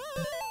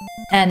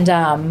 And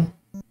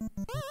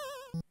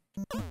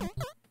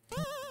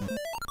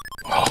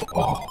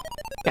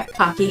got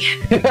cocky.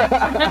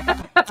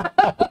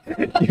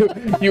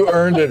 you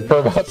earned it for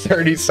about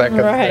 30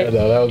 seconds there,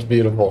 though. That was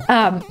beautiful.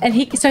 And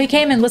he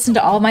came and listened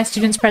to all my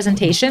students'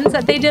 presentations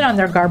that they did on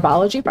their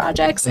garbology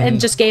projects and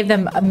just gave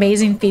them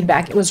amazing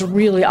feedback. It was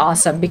really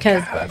awesome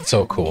because that's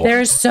so cool.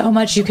 There's so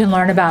much you can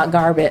learn about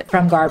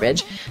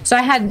garbage. So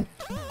I had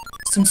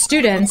some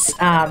students.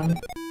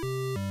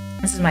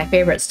 This is my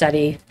favorite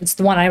study. It's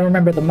the one I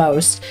remember the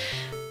most.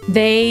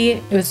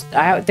 They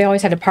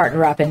always had to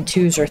partner up in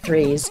twos or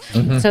threes.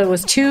 Mm-hmm. So it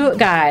was two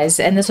guys,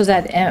 and this was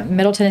at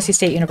Middle Tennessee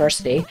State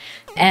University,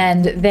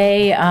 and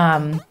they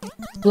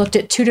looked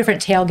at two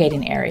different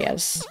tailgating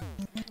areas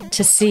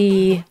to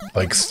see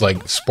like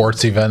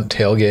sports event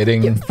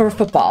tailgating for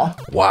football.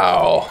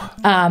 Wow.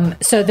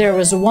 So there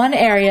was one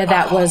area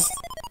that was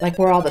like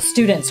where all the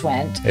students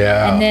went.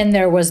 Yeah. And then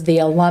there was the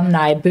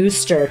alumni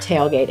booster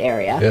tailgate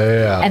area.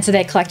 Yeah. And so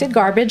they collected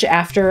garbage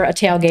after a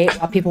tailgate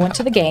while people went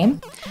to the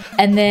game.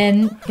 And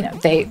then,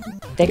 they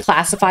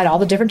classified all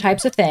the different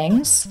types of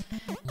things.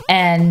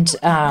 And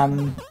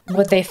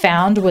what they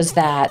found was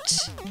that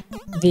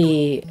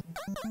the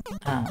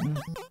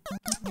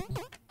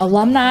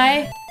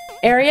alumni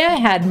area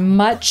had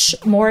much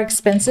more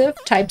expensive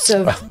types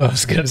of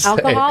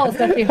alcohol,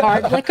 especially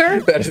hard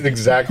liquor. That is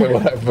exactly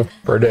what I've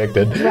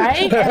predicted.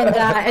 Right?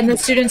 And the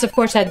students, of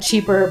course, had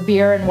cheaper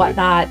beer and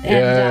whatnot.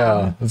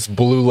 And, it's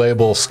Blue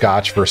Label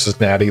Scotch versus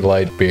Natty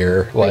Light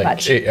beer. Pretty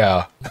much.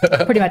 Yeah.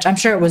 Pretty much. I'm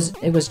sure it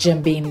was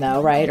Jim Beam,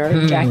 though, right?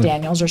 Or Jack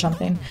Daniels or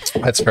something.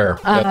 That's fair.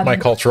 That's my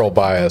cultural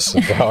bias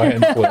of how I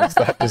influenced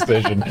that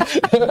decision.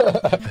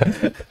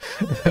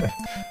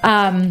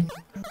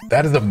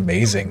 That is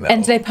amazing, though.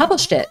 And they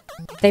published it.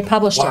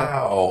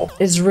 Wow.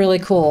 It. It's really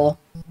cool.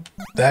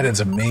 That is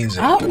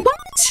amazing. Oh,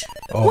 what?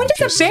 Oh, when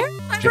did a bear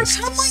ever come like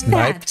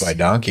sniped that? By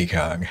Donkey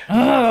Kong.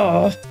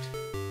 Oh.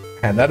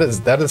 And that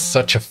is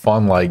such a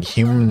fun, like,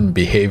 human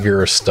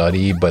behavior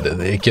study, but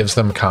it gives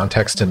them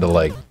context into,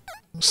 like,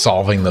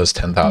 solving those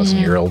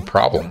 10,000-year-old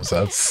problems.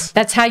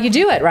 That's how you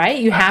do it, right?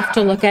 You have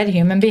to look at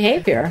human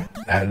behavior.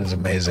 That is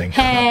amazing.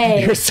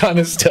 Hey, your son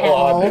is still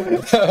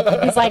on.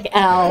 He's like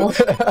L.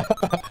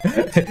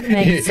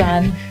 Thanks,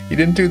 son. You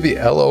didn't do the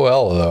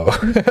LOL though.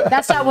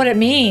 That's not what it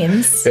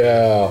means.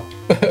 Yeah.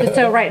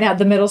 So right now,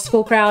 the middle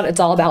school crowd, it's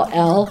all about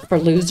L for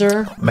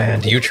loser.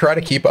 Man, do you try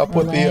to keep up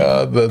with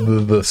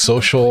the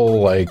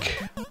social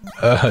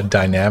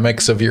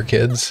dynamics of your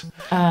kids?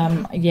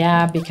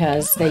 Yeah,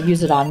 because they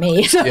use it on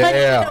me. So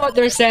I know what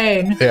they're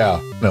saying.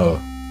 Yeah. No.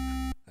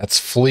 that's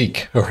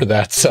fleek, or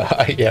that's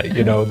yeah,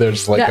 you know,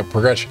 there's like a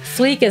progression.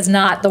 Fleek is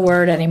not the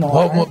word anymore.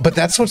 Well, but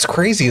that's what's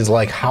crazy is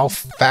like how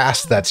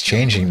fast that's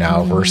changing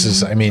now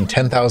versus, I mean,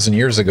 10,000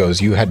 years ago,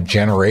 you had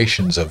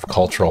generations of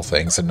cultural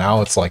things, and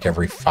now it's like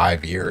every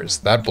 5 years.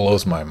 That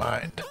blows my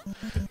mind.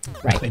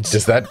 Right.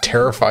 Does that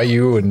terrify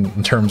you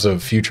in terms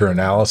of future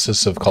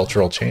analysis of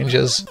cultural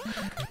changes?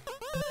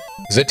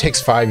 Because it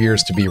takes 5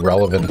 years to be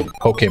relevant to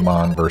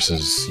Pokemon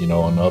versus, you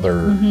know,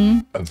 another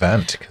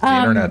event, because the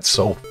internet's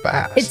so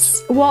fast.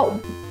 It's, well,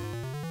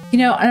 you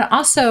know, and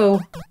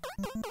also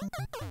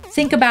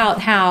think about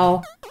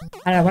how,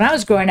 I don't know, when I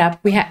was growing up,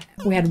 we had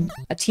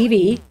a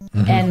TV,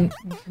 and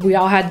we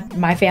all had,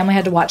 my family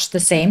had to watch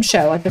the same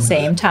show at the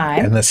same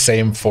time. And the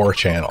same 4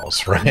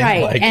 channels, right?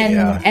 Right. Like,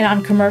 and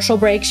on commercial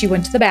breaks, you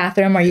went to the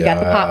bathroom or you got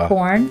the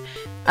popcorn.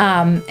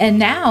 And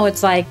now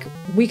it's like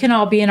we can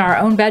all be in our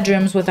own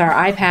bedrooms with our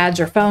iPads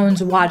or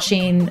phones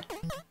watching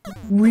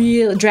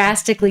real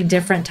drastically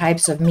different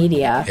types of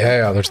media.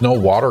 Yeah, there's no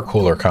water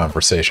cooler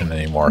conversation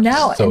anymore.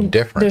 No, it's so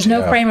different. There's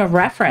no frame of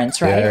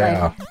reference,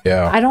 right?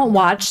 Yeah. I don't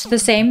watch the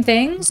same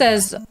things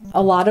as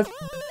a lot of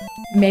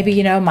maybe,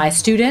 you know, my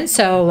students.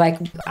 So like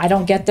I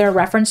don't get their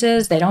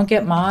references. They don't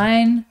get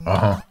mine.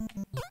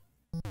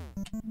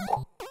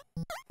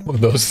 Well,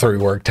 those 3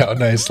 worked out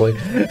nicely.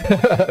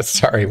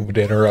 Sorry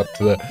to interrupt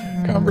the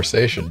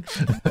conversation.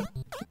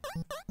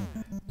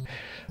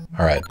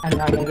 All right. I'm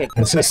not gonna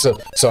get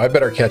So I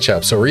better catch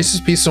up. So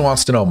Reese's Pieces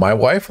wants to know, my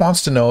wife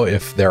wants to know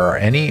if there are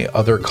any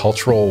other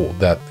cultures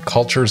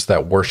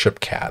that worship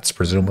cats.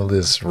 Presumably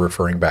this is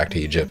referring back to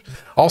Egypt.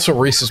 Also,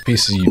 Reese's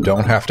Pieces, you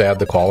don't have to add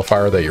the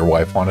qualifier that your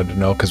wife wanted to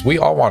know, because we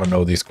all want to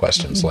know these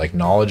questions. Like,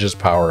 knowledge is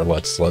power.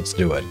 Let's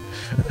do it.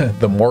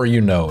 The more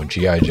you know,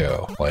 G.I.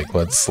 Joe. Like,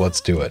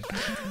 let's do it.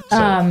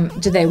 So,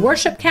 do they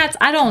worship cats?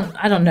 I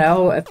don't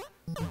know. I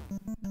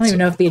don't even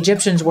know if the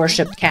Egyptians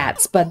worshipped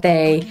cats, but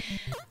they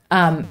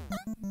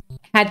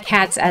had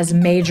cats as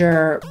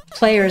major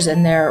players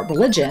in their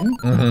religion.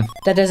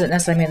 That doesn't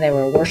necessarily mean they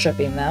were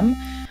worshiping them.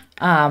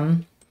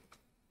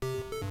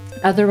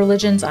 Other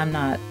religions, I'm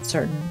not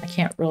certain. I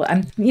can't really.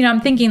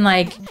 I'm thinking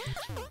like,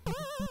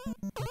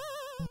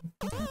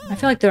 I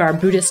feel like there are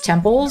Buddhist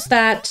temples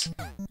that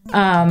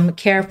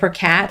care for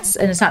cats,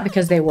 and it's not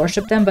because they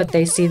worship them, but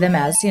they see them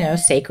as, you know,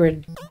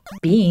 sacred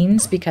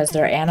beings because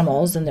they're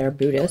animals and they're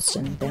Buddhist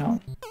and they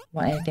don't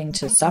want anything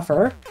to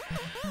suffer.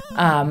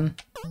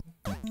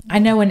 I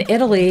know in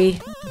Italy,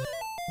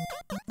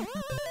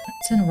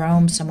 it's in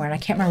Rome somewhere, and I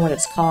can't remember what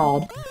it's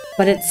called,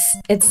 but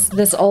it's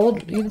this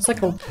old, it's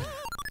like a,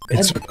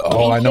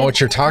 I know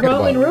what you're talking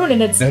Roman about. ruin,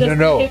 and it's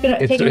No.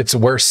 It's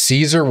where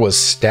Caesar was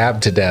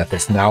stabbed to death.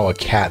 It's now a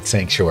cat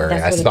sanctuary.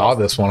 I saw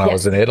this when I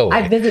was in Italy.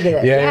 I visited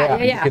it. Yeah.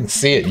 You can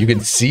see it. You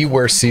can see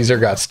where Caesar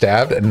got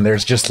stabbed, and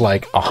there's just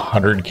like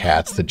 100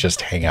 cats that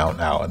just hang out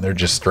now, and they're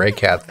just stray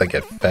cats that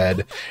get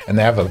fed, and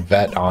they have a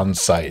vet on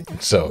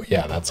site. So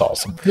yeah, that's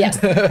awesome. Yes.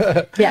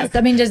 Yes.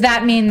 I mean, does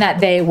that mean that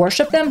they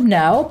worship them?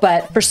 No,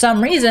 but for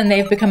some reason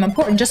they've become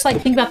important. Just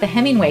like think about the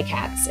Hemingway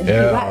cats in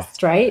the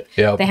West, right?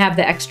 Yep. They have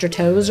the extra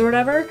toes or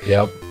whatever.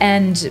 Yep.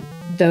 And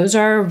those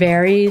are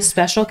very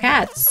special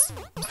cats.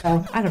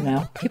 So I don't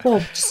know. People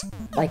just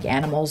like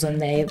animals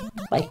and they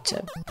like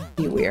to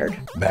be weird.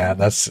 Man,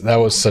 that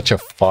was such a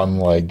fun,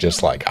 like,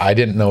 just like, I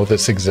didn't know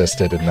this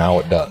existed and now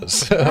it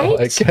does.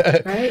 Right?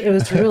 Right? It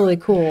was really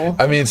cool.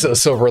 I mean,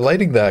 so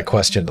relating to that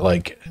question,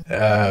 like,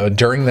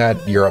 during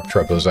that Europe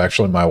trip, it was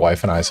actually my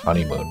wife and I's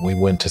honeymoon. We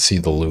went to see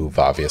the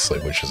Louvre, obviously,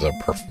 which is a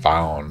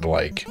profound,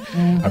 like,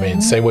 I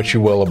mean, say what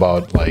you will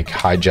about, like,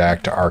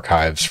 hijacked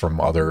archives from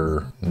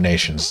other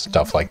nations,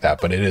 stuff like that,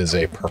 but it is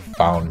a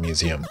profound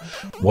museum.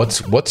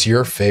 What's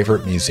your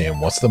favorite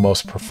museum? What's the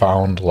most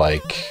profound,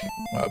 like,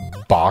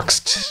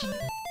 boxed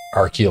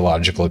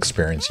archaeological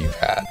experience you've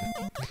had?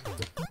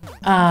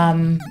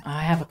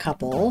 I have a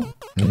couple.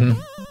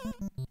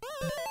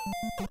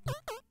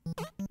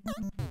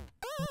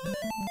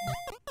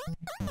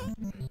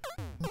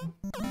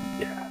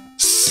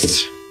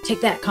 Yes.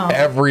 Take that comment.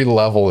 Every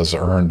level is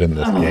earned in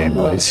this game,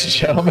 ladies and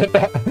gentlemen.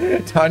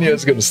 Tanya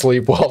is going to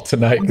sleep well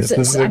tonight because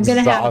this is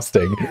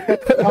exhausting.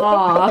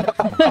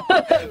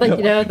 Like,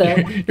 you know,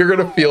 you're going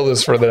to feel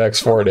this for the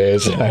next 4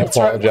 days, and I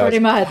apologize. Pretty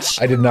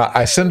much. I did not.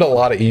 I send a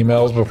lot of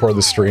emails before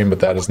the stream, but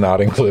that is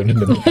not included in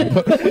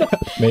the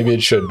maybe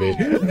it should be.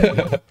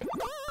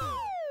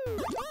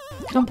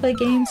 Come play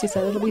games. He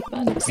said it'll be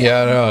fun.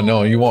 Yeah,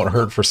 no, you won't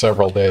hurt for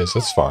several days.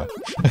 It's fine.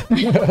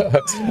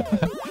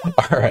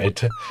 All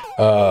right.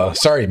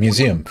 Sorry,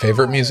 museum.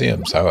 Favorite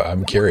museums?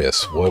 I'm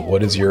curious.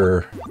 What is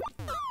your...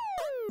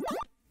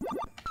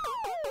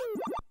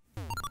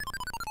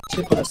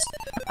 Too close.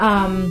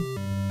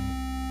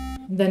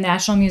 The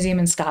National Museum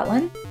in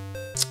Scotland.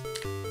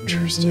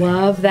 Interesting.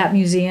 Love that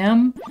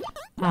museum.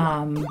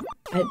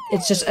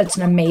 It's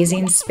an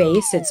amazing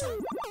space. It's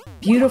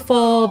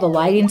beautiful. The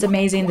lighting's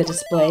amazing. The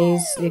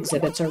displays, the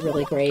exhibits are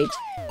really great.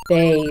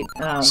 They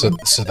so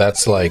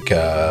that's like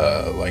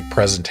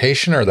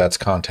presentation, or that's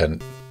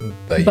content.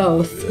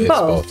 Both. It's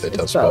both. It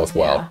does both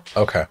well.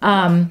 Yeah. Okay.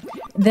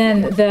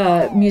 Then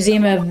the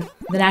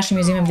National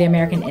Museum of the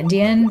American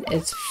Indian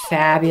is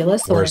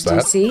fabulous. Where's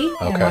that? DC,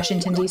 in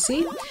Washington,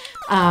 D.C.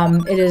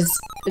 It is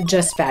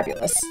just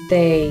fabulous.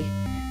 They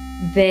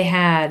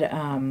had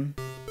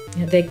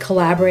they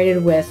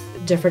collaborated with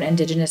different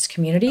indigenous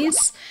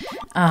communities,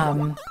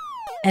 and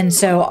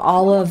so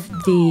all of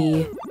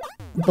the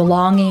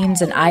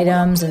belongings and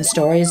items and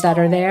stories that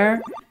are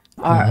there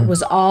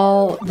was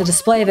all, the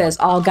display of it is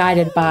all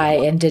guided by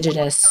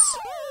indigenous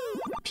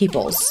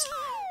peoples.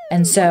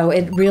 And so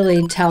it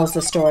really tells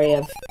the story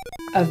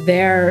of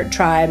their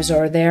tribes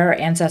or their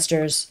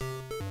ancestors,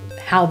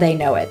 how they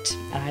know it.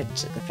 And I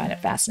just find it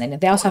fascinating.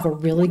 They also have a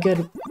really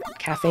good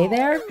cafe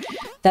there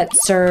that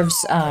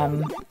serves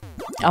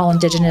all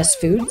indigenous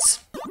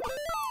foods.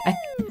 I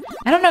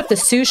don't know if the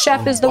sous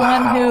chef is the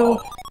one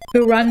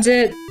who runs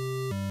it,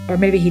 or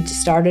maybe he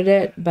just started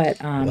it,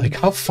 but like,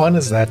 how fun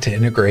is that to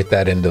integrate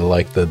that into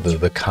like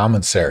the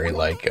commissary?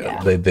 Like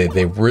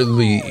they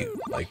really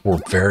were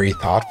very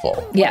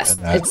thoughtful. Yes,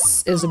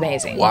 it's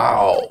amazing.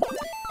 Wow.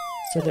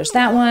 So there's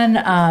that one.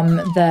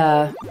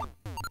 I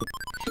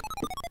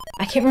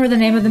can't remember the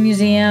name of the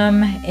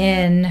museum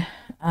in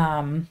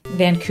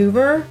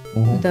Vancouver.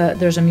 Mm-hmm.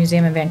 There's a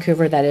museum in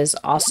Vancouver that is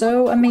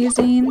also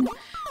amazing,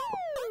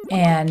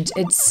 and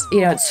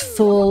it's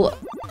full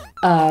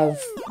of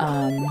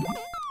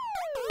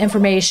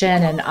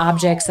information and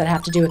objects that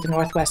have to do with the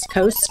Northwest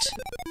Coast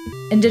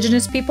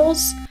indigenous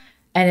peoples,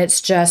 and it's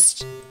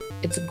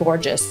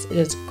gorgeous. It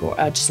is.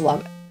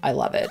 I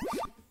love it.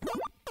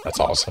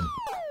 That's awesome.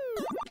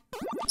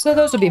 So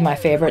those would be my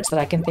favorites that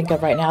I can think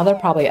of right now. There are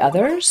probably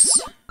others.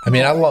 I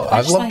mean, I'd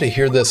love to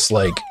hear this.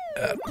 I'm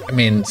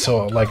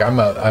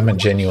a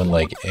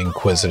genuine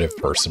inquisitive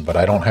person, but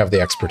I don't have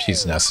the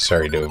expertise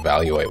necessary to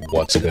evaluate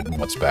what's good and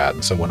what's bad.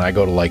 And so when I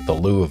go to the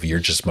Louvre, you're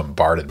just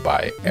bombarded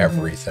by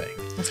everything.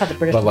 That's how the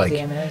British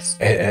Museum is.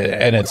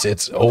 And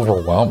it's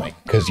overwhelming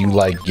because you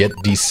get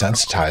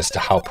desensitized to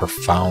how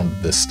profound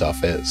this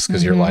stuff is,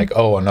 because you're like,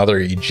 oh, another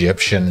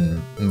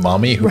Egyptian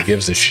mummy, who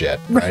gives a shit,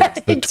 right?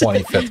 It's the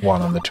 25th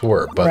one on the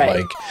tour.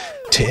 But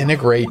to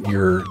integrate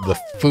the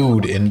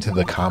food into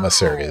the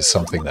commissary is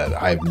something that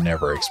I've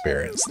never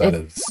experienced. That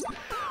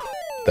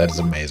is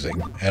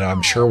amazing. And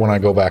I'm sure when I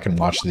go back and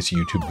watch this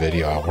YouTube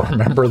video, I'll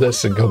remember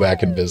this and go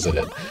back and visit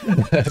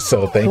it.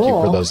 So thank you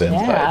for those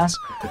insights.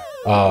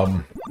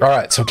 Yeah. All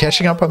right, so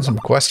catching up on some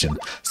questions.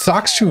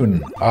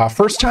 Soxtun,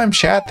 first time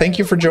chat, thank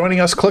you for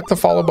joining us. Click the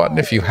follow button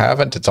if you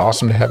haven't. It's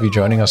awesome to have you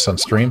joining us on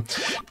stream.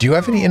 Do you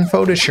have any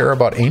info to share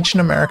about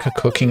ancient America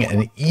cooking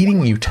and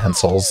eating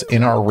utensils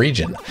in our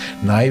region?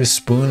 Knives,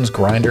 spoons,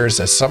 grinders.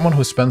 As someone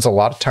who spends a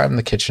lot of time in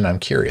the kitchen, I'm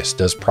curious,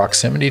 does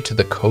proximity to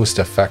the coast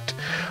affect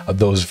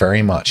those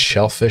very much?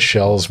 Shellfish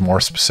shells,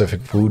 more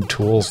specific food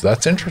tools?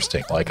 That's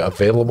interesting.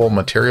 Available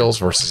materials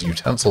versus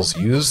utensils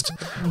used.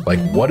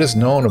 What is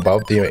known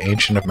about the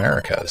ancient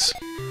Americas?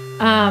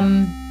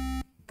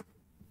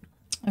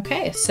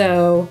 Okay,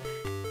 so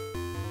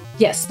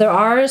yes, there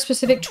are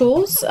specific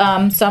tools.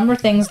 Some are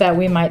things that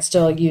we might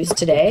still use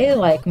today,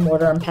 like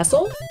mortar and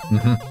pestle.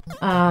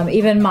 Mm-hmm.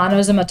 Even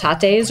manos and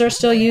matates are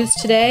still used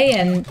today.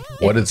 And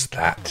what is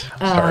that?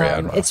 Sorry,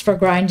 I don't know. It's for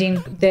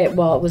grinding. It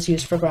was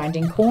used for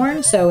grinding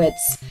corn. So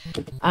it's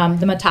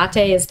the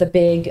matate is the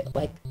big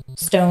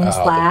stone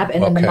slab,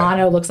 and then the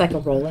mano looks like a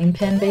rolling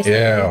pin, basically.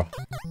 Yeah.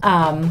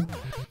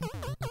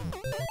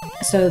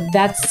 So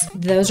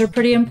those are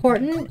pretty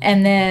important.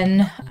 And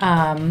then,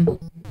 oh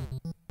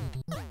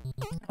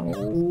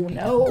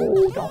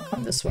no, don't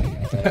come this way.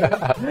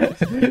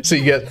 So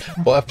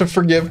we'll have to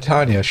forgive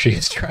Tanya.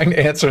 She's trying to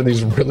answer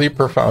these really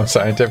profound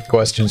scientific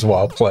questions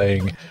while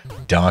playing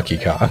Donkey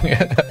Kong.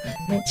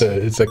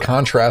 It's a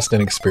contrast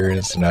in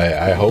experience, and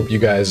I hope you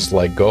guys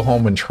go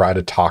home and try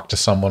to talk to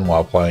someone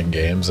while playing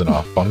games on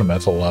a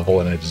fundamental level,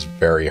 and it is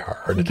very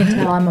hard. You can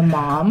tell I'm a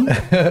mom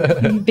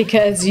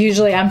because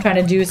usually I'm trying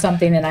to do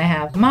something and I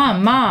have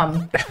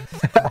mom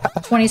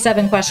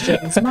 27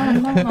 questions.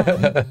 Mom.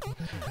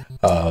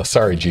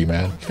 Sorry,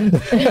 G-Man.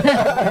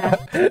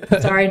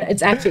 Sorry,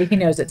 it's actually, he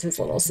knows it's his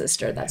little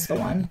sister. That's the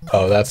one.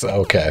 Oh, that's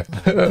okay.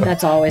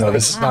 That's always. No,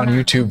 this is on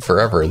YouTube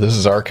forever. This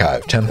is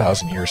archived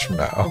 10,000 years from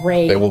now.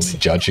 Great. They will be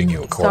judging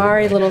you accordingly.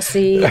 Sorry, little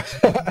C.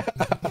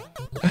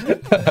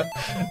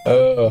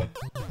 The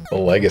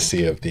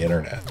legacy of the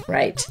internet.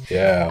 Right.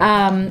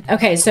 Yeah.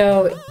 Okay,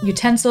 so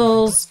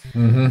utensils.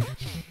 Mm-hmm.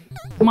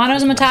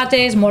 Manos and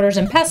matates, mortars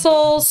and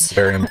pestles.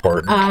 Very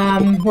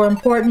important. Were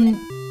important.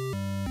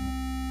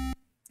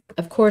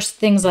 Of course,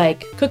 things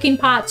like cooking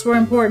pots were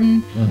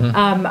important.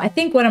 Mm-hmm. I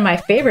think one of my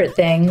favorite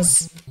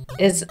things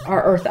is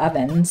our earth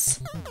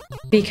ovens,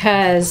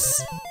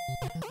 because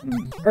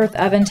earth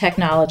oven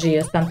technology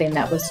is something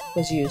that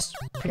was used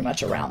pretty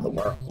much around the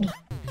world.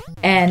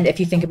 And if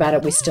you think about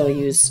it, we still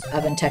use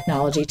oven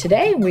technology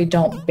today. We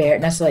don't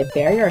necessarily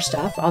bury our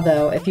stuff.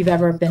 Although if you've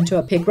ever been to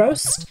a pig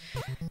roast,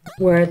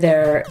 where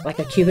they're like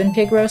a Cuban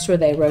pig roast, where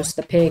they roast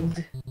the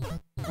pig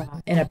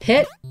in a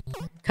pit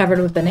covered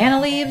with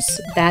banana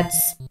leaves.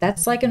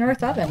 That's like an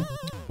earth oven.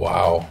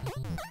 Wow.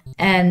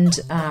 And,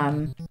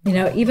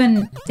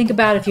 even think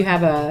about if you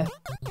have a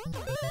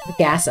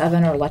gas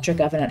oven or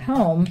electric oven at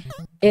home,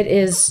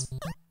 it's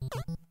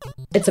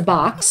a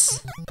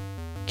box.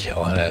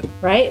 Killing it.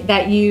 Right?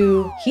 That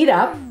you heat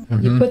up,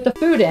 you put the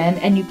food in,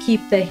 and you keep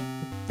the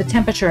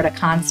temperature at a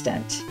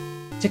constant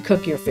to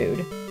cook your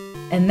food.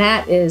 And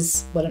that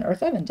is what an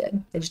earth oven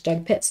did. They just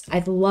dug pits. I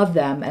love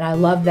them. And I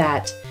love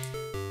that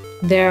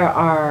there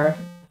are,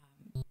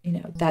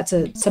 that's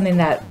something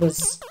that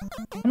was,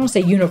 I don't want to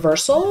say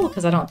universal,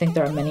 because I don't think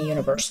there are many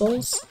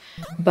universals,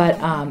 but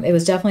it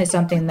was definitely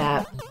something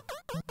that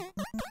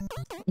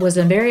was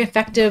a very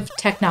effective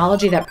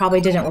technology that probably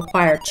didn't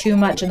require too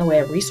much in the way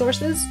of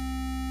resources.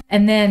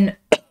 And then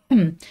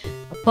a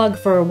plug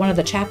for one of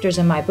the chapters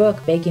in my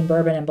book, Baking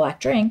Bourbon and Black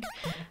Drink.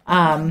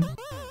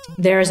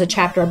 There is a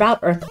chapter about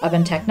earth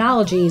oven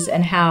technologies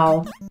and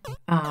how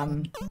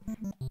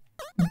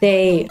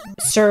they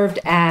served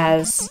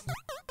as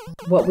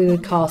what we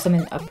would call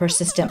a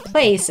persistent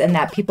place, and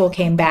that people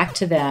came back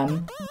to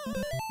them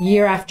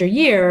year after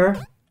year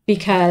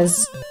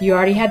because you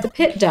already had the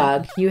pit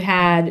dug. You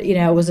had,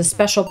 it was a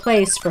special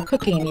place for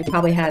cooking. You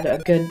probably had a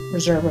good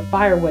reserve of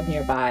firewood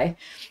nearby.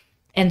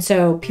 And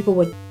so people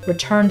would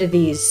return to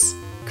these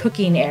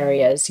cooking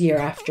areas year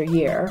after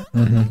year,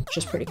 which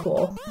is pretty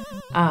cool.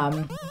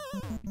 And,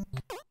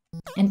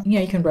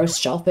 you can roast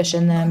shellfish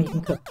in them. You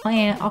can cook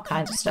plant, all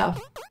kinds of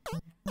stuff.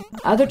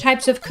 Other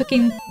types of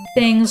cooking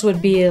things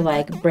would be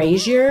like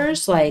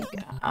braziers, like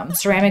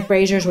ceramic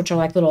braziers, which are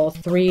like little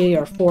 3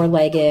 or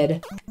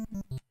 4-legged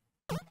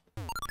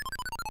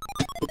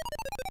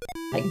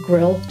like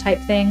grill type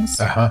things.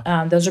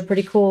 Those are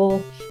pretty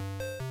cool.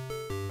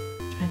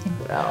 I think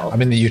what else? I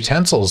mean, the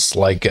utensils,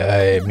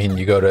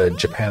 you go to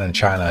Japan and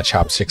China,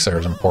 chopsticks are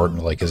as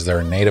important. Like, is there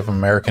a Native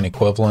American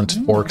equivalent?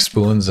 Fork,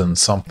 spoons, and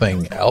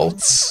something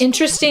else?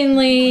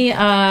 Interestingly,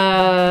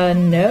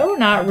 no,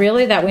 not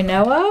really that we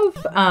know of.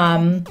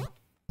 Can't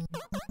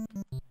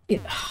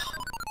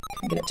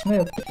get it to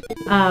move.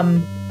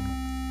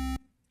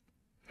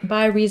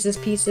 Bye, Reese's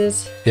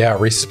Pieces. Yeah,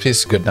 Reese's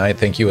Pieces, good night.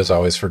 Thank you as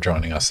always for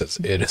joining us.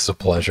 It is a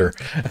pleasure.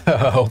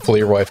 Hopefully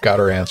your wife got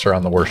her answer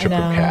on the worship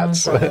of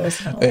cats.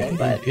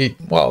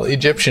 Well,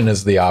 Egyptian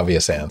is the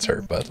obvious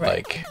answer, but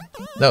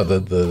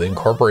the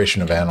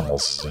incorporation of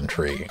animals is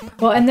intriguing.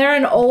 Well, and they're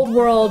an old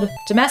world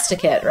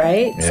domesticate,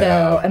 right? Yeah.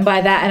 So, and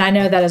by that, and I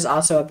know that is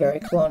also a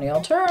very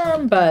colonial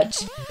term,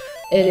 but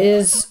it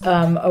is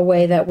a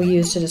way that we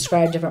use to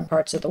describe different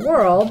parts of the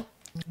world.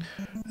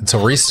 And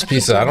so Reese's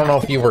Pieces, I don't know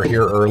if you were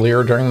here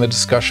earlier during the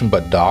discussion,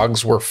 but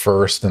dogs were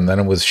first, and then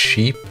it was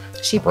sheep.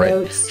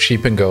 Goats.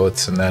 Sheep and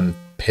goats, and then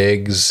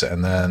pigs,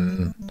 and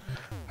then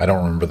I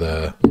don't remember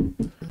the...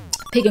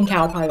 Pig and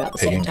cow probably about the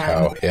same time.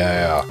 Pig and cow,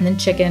 yeah. And then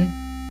chicken.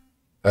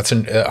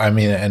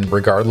 And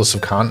regardless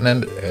of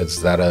continent,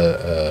 is that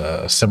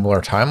a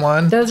similar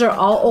timeline? Those are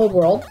all old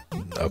world.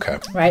 Okay.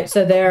 Right?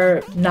 So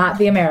they're not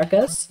the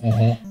Americas.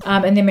 In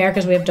the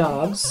Americas, we have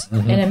dogs.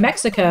 And in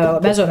Mexico,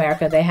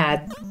 Mesoamerica, they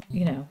had,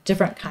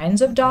 different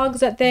kinds of dogs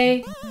that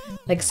they,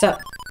 like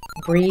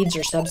breeds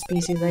or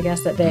subspecies, I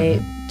guess, that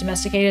they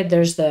domesticated.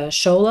 There's the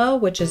Xolo,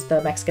 which is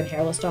the Mexican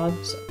hairless dog.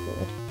 So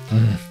cool.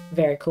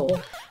 Very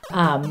cool.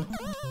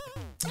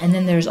 And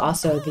then there's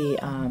also the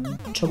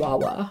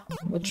Chihuahua,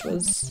 which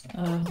was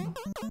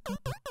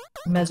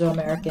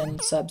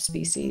Mesoamerican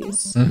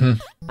subspecies.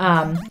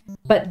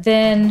 But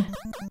then,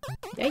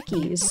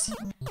 yikes.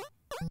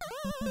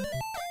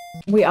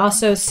 We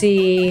also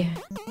see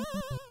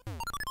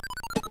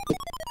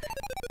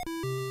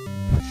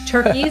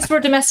turkeys were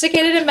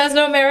domesticated in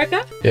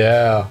Mesoamerica.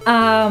 Yeah.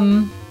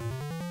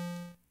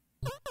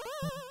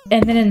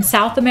 And then in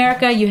South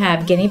America, you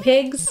have guinea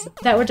pigs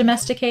that were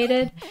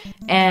domesticated,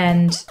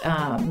 and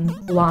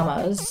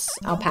llamas,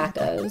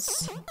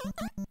 alpacas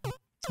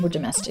were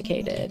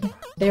domesticated.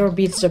 They were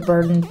beasts of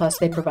burden, plus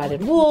they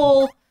provided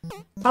wool,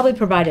 probably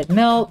provided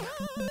milk.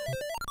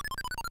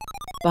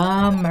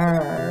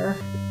 Bummer.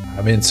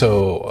 I mean,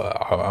 so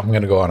I'm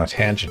going to go on a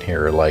tangent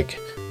here.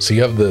 So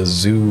you have the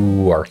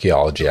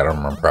zooarchaeology. I don't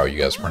remember how you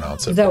guys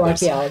pronounce it.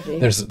 Zooarchaeology.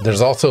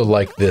 There's also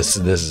this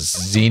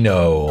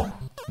xeno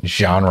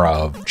genre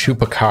of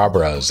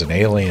chupacabras and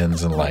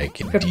aliens and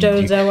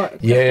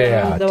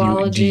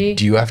cryptozoology.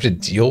 Do you have to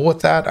deal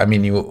with that? I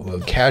mean,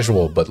 you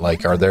casual, but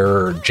are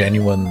there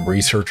genuine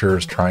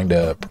researchers trying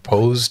to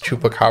propose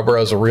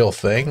chupacabra as a real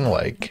thing?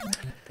 I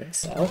think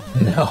so.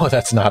 No,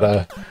 that's not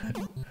a.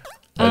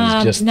 That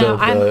is just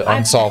the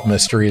unsolved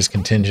mysteries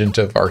contingent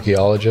of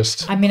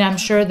archaeologists. I mean, I'm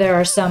sure there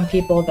are some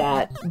people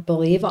that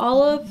believe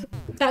all of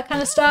that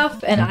kind of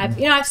stuff, and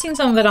I've seen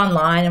some of it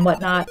online and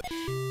whatnot.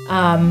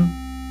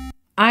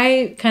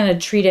 I kind of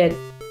treat it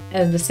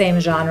as the same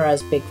genre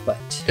as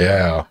Bigfoot.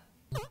 Yeah.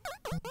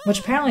 Which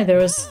apparently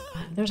there's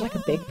like a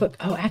Bigfoot.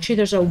 Oh, actually,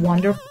 there's a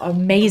wonderful,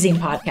 amazing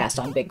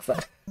podcast on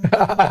Bigfoot.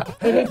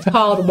 It's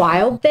called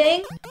Wild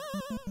Thing,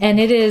 and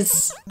it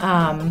is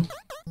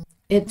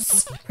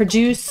it's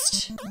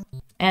produced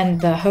and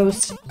the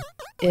host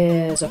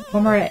is a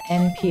former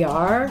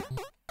NPR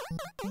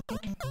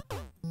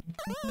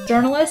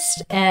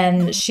journalist,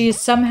 and she's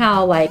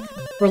somehow like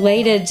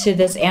related to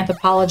this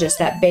anthropologist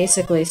that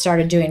basically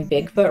started doing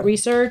Bigfoot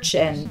research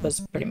and was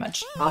pretty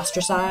much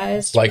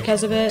ostracized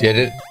because of it. Did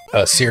it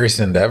a serious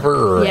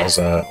endeavor, or as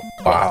a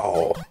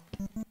wow?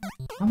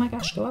 Oh my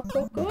gosh, go up,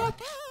 go up.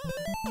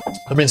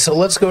 I mean, so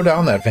let's go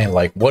down that vein.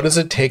 Like, what does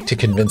it take to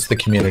convince the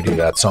community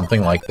that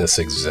something like this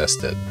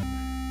existed?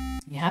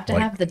 You have to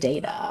have the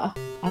data.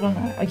 I don't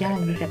know. Yeah,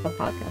 you get the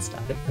podcast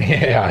up.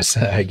 Yeah,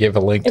 I gave a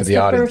link to the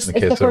audience in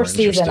case it's the first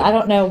season. Interested. I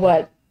don't know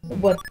what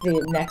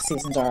the next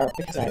seasons are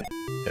because I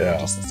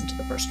just listened to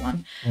the first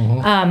one.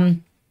 Mm-hmm.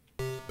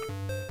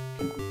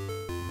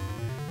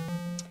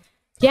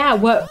 Yeah.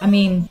 What I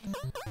mean,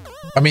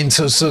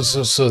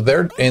 so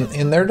they're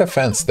in their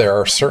defense, there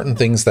are certain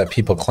things that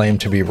people claim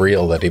to be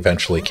real that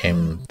eventually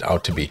came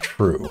out to be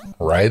true,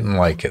 right? And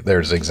like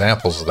there's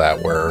examples of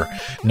that where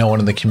no one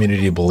in the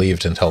community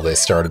believed until they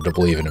started to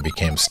believe and it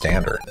became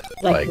standard.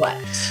 Like what?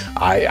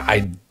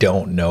 I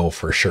don't know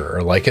for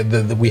sure. Like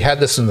we had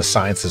this in the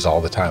sciences all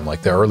the time.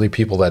 Like the early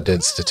people that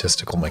did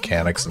statistical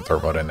mechanics and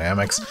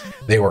thermodynamics,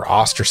 they were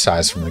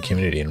ostracized from the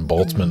community, and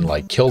Boltzmann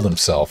like killed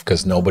himself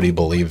because nobody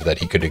believed that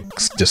he could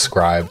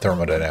describe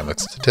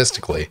thermodynamics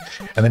statistically,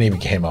 and then he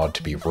came out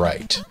to be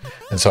right.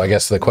 And so I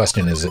guess the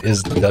question is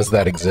does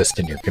that exist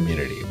in your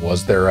community?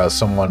 Was there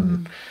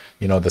someone,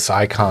 this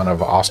icon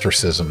of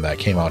ostracism that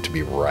came out to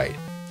be right?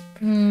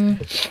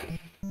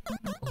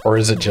 Or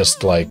is it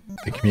just like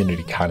the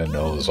community kind of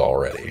knows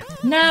already?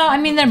 No, I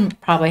mean, there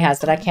probably has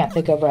that I can't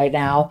think of right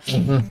now.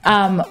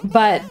 Mm-hmm.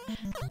 But,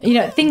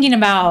 thinking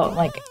about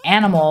like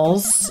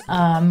animals,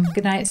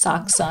 good night,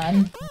 Sock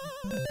Son.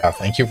 Yeah,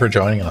 thank you for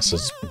joining us.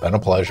 It's been a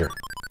pleasure.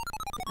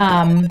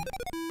 I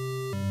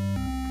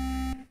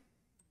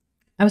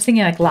was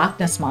thinking like Loch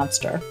Ness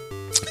Monster.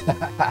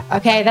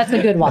 Okay, that's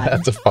a good one.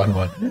 That's a fun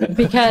one.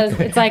 Because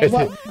it's like...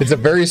 It's a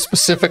very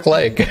specific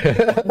lake.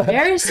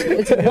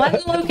 It's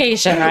one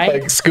location, right?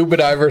 Like scuba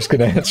divers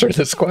can answer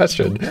this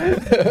question.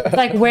 It's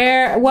like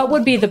what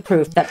would be the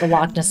proof that the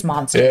Loch Ness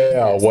Monster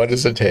exists? What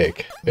does it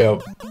take?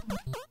 Yep.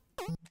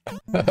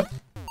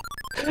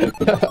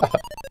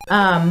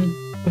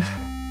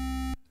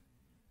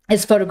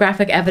 Is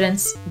photographic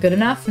evidence good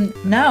enough?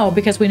 No,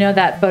 because we know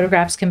that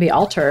photographs can be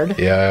altered.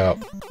 Yeah.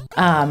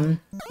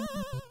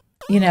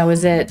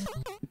 Is it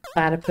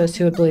platypus?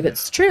 Who would believe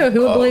it's true?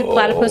 Who would believe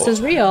platypus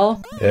is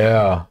real?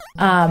 Yeah.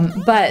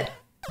 But,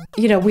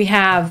 we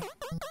have,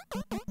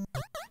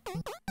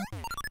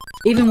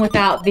 even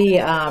without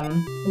the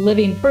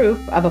living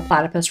proof of a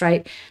platypus,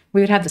 right?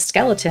 We would have the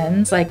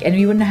skeletons, and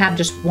you wouldn't have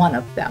just one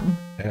of them.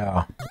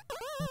 Yeah.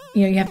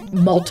 You have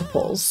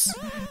multiples.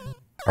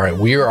 All right,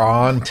 we are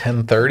on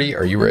 10:30.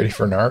 Are you ready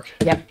for NARC?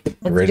 Yep.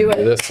 Let's do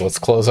this. Let's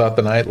close out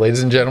the night.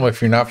 Ladies and gentlemen, if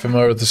you're not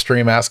familiar with the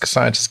stream, Ask a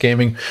Scientist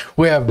Gaming,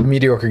 we have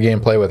mediocre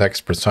gameplay with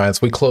expert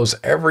science. We close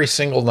every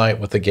single night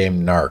with the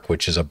game NARC,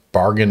 which is a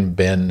bargain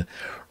bin,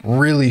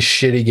 really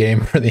shitty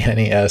game for the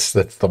NES.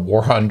 That's the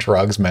War on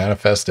Drugs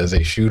manifest as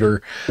a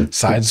shooter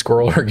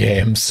side-scroller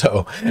game.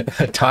 So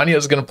Tanya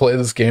is going to play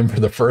this game for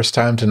the first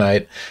time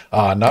tonight.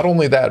 Not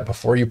only that,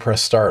 before you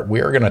press start,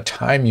 we are going to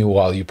time you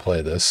while you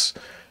play this.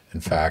 In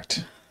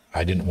fact,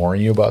 I didn't warn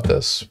you about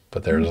this,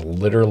 but there's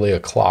literally a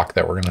clock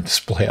that we're going to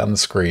display on the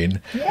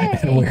screen. Yay.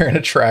 And we're going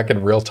to track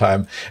in real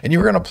time, and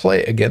you're going to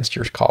play against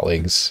your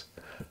colleagues.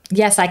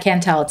 Yes, I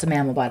can tell it's a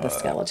mammal by the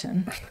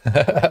skeleton.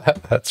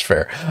 That's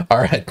fair. All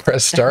right,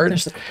 press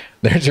start.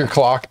 There's your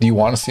clock. Do you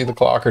want to see the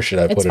clock, or should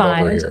I put it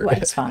over here?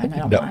 It's fine. I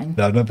don't mind.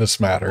 None of this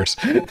matters.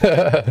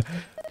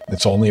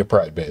 It's only a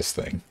pride-based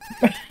thing.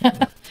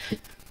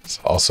 It's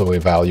also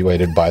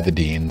evaluated by the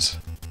deans.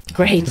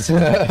 Great.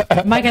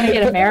 Am I going to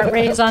get a merit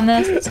raise on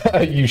this?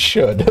 You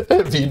should.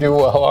 If you do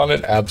well on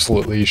it,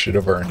 absolutely you should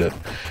have earned it.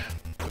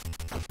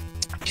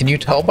 Can you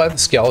tell by the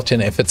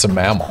skeleton if it's a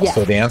mammal? Yes.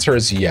 So the answer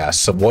is yes.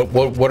 So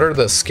what are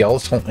the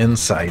skeletal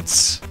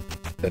insights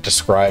that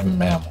describe a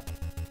mammal?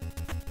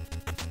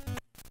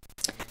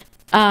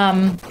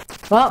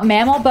 Well,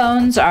 mammal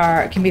bones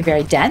can be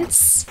very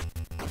dense.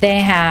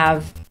 They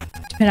have,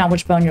 depending on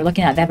which bone you're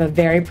looking at, they have a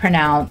very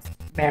pronounced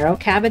marrow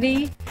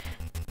cavity.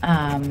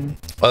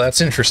 Well,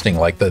 that's interesting.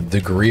 Like the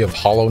degree of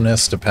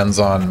hollowness depends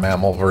on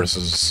mammal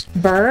versus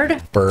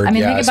bird. I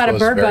mean, think about a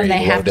bird bone.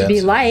 They have to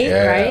be light,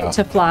 right,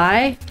 to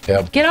fly.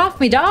 Yep. Get off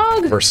me,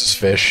 dog. Versus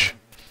fish.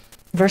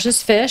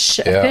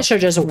 Yeah. Fish are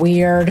just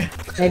weird.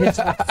 They just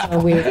look so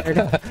weird.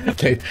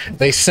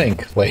 They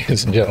sink,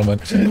 ladies and gentlemen.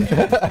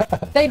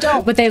 They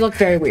don't, but they look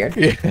very weird.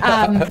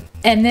 Yeah.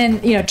 And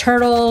then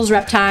turtles,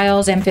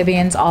 reptiles,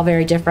 amphibians, all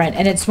very different.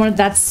 And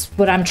that's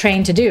what I'm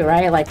trained to do,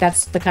 right? Like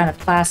that's the kind of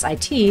class I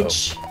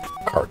teach.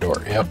 Car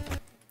door, yep.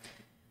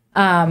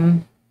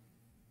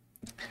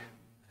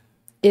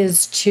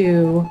 Is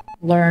to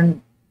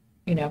learn,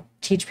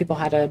 teach people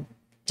how to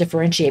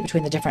differentiate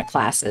between the different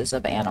classes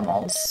of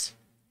animals.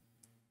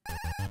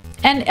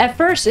 And at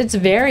first, it's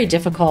very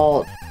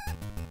difficult,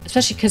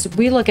 especially because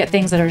we look at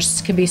things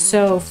that can be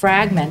so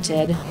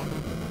fragmented.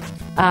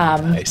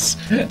 Nice.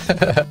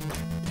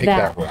 Take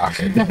that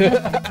rocket.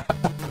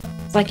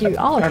 It's like you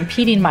all are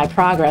impeding my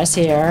progress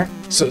here.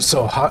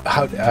 So how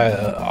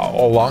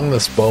along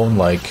this bone,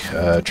 like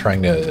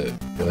trying to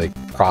like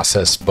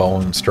process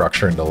bone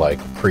structure into like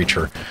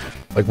creature,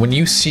 like when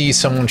you see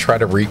someone try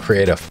to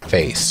recreate a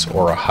face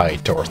or a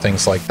height or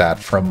things like that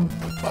from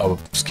a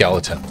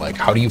skeleton, like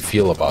how do you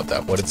feel about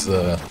that? What is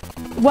the...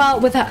 Well,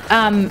 with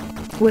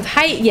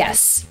height,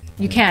 yes,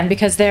 you can,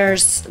 because there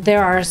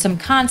are some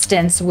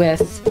constants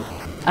with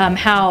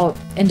how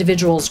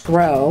individuals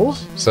grow.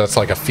 So that's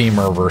like a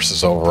femur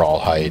versus overall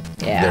height.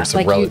 Yeah, There's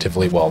like a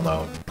relatively well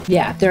known.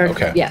 Yeah, there.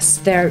 Okay. Yes,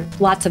 there are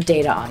lots of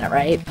data on it,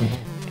 right?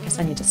 Mm-hmm. I guess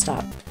I need to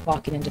stop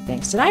walking into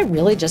things. Did I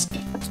really just...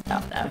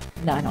 Oh,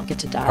 no, I don't get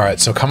to die. All right,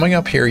 so coming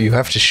up here, you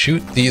have to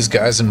shoot these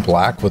guys in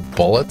black with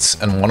bullets,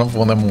 and one of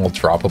them will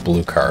drop a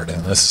blue card.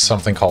 And this is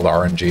something called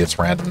RNG. It's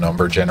random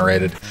number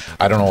generated.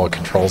 I don't know what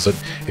controls it.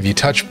 If you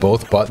touch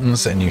both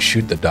buttons and you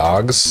shoot the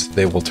dogs,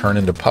 they will turn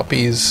into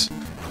puppies,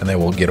 and they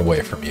will get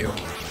away from you.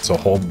 So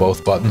hold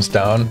both buttons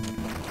down.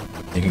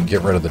 You can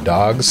get rid of the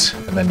dogs,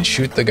 and then you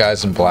shoot the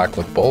guys in black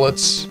with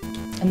bullets.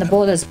 And the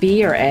bullet is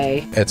B or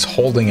A? It's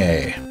holding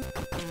A.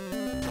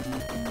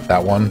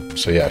 That one.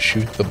 So yeah,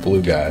 shoot the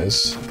blue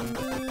guys.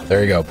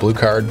 There you go. Blue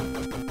card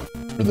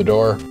through the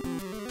door.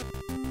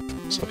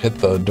 So hit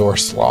the door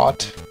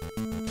slot.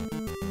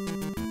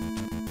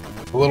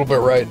 A little bit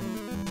right.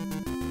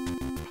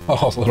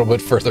 Oh, a little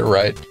bit further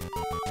right.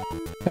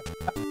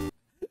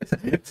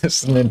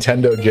 This is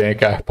Nintendo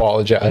jank. I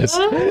apologize.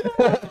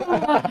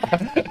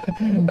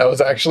 That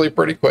was actually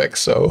pretty quick,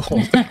 so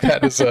that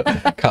is a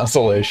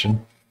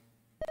consolation.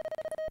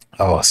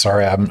 Oh,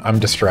 sorry, I'm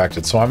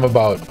distracted. So I'm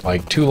about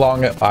like 2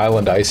 Long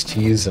Island iced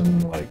teas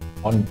and like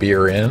 1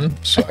 beer in.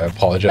 So I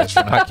apologize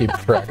for not keeping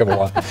track of a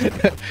lot.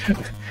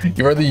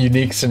 You are the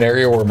unique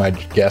scenario where my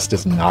guest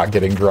is not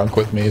getting drunk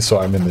with me, so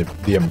I'm in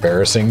the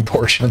embarrassing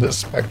portion of the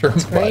spectrum.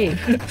 That's great.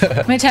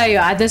 Let me tell you,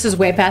 this is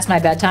way past my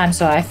bedtime,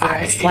 so I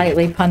feel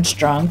slightly punch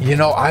drunk. You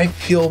know, I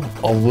feel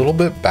a little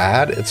bit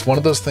bad. It's one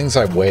of those things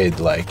I weighed,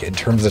 like in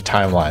terms of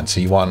timeline. So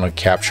you want to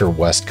capture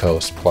West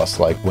Coast plus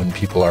like when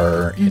people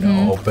are, you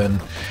know, open.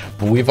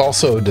 But we've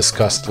also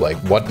discussed like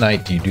what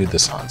night do you do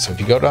this on. So if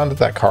you go down to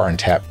that car and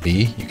tap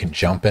B, you can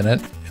jump in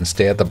it and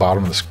stay at the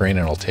bottom of the screen,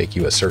 and it'll take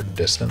you a certain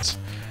distance.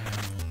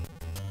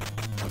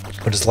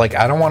 But it's like,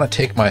 I don't want to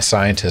take my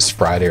scientist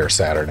Friday or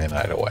Saturday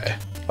night away.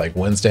 Like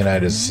Wednesday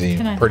night is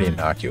pretty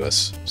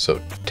innocuous. So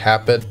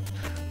tap it,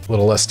 a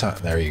little less time.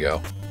 There you go.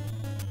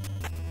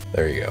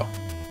 There you go.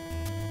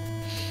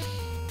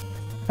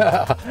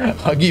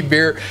 Huggy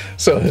beer.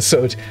 So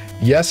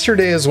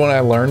yesterday is when I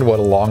learned what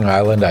a Long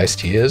Island iced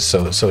tea is.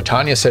 So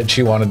Tanya said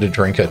she wanted to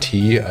drink a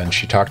tea, and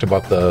she talked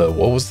about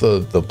what was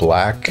the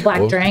black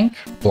drink?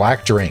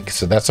 Black drink.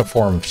 So that's a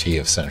form of tea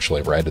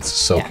essentially, right? It's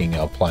soaking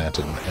a plant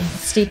and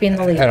steeping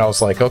the leaf. And I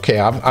was like, okay,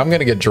 I'm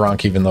gonna get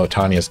drunk even though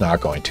Tanya's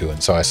not going to.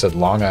 And so I said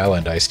Long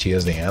Island iced tea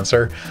is the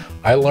answer.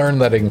 I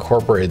learned that it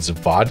incorporates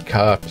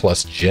vodka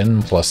plus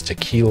gin plus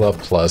tequila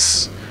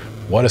plus...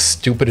 What a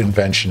stupid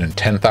invention, and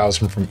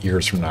 10,000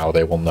 years from now,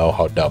 they will know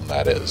how dumb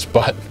that is.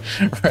 But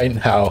right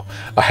now,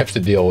 I have to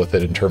deal with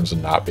it in terms of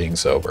not being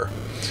sober.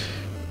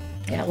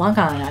 Yeah, Long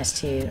Island iced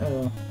tea.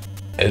 Ooh.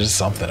 It is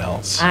something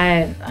else. I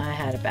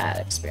had a bad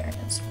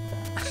experience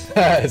with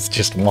that. It's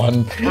just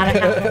one. On a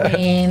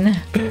Halloween.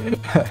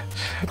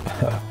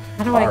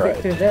 How do I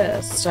get through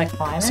this? Do I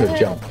climb it? So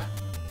jump.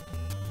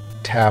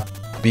 Tap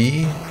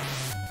B.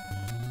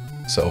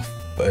 So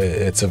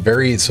it's a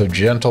very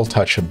gentle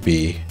touch of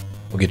B.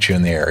 We'll get you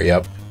in the air.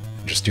 Yep.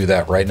 Just do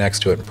that right next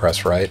to it and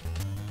press right.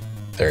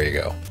 There you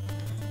go.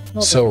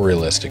 So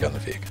realistic on the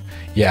Vega.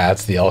 Yeah,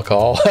 it's the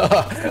alcohol.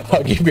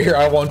 Huggy beer.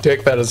 I won't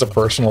take that as a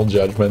personal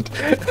judgment.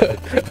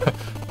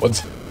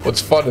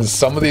 What's fun is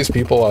some of these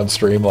people on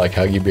stream like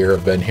Huggy beer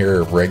have been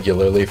here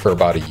regularly for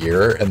about a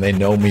year, and they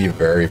know me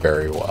very,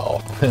 very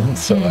well. And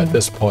so at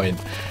this point,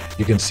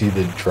 you can see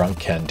the drunk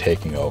Ken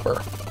taking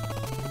over.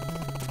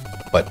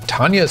 But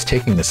Tanya is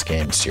taking this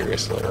game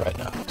seriously right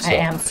now. So. I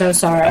am so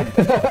sorry.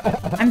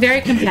 I'm very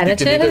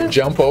competitive. You can either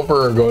jump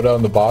over or go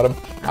down the bottom.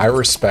 I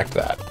respect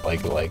that.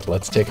 Like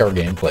let's take our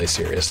gameplay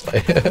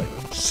seriously.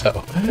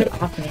 So,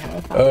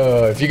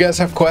 if you guys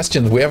have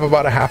questions, we have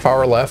about a half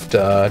hour left.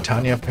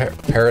 Tanya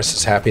Peres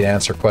is happy to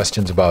answer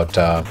questions about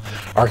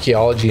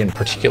archaeology, in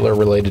particular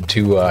related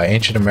to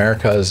ancient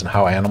Americas and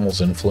how animals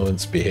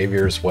influence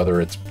behaviors, whether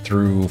it's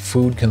through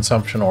food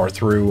consumption or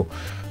through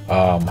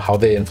how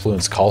they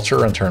influence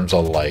culture in terms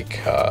of like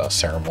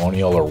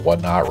ceremonial or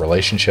whatnot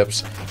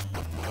relationships.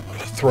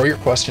 Throw your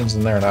questions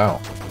in there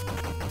now.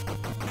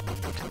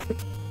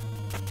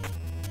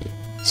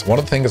 So one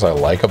of the things I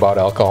like about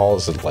alcohol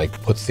is it like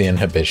puts the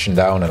inhibition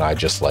down, and I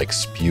just like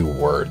spew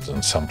words,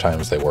 and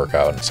sometimes they work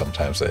out and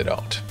sometimes they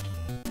don't.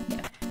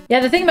 Yeah,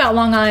 the thing about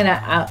Long Island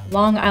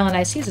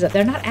iced teas is that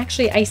they're not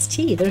actually iced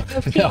tea. There's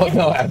no tea.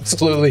 No,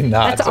 absolutely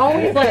not. That's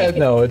always like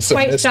it's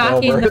quite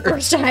shocking the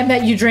first time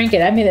that you drink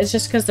it. I mean, it's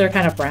just because they're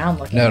kind of brown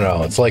looking.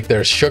 No, it's like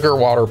there's sugar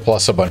water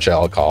plus a bunch of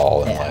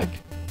alcohol and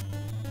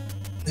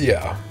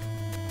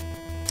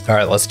All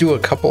right, let's do a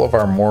couple of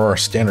our more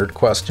standard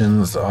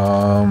questions. What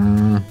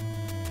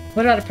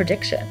about a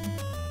prediction?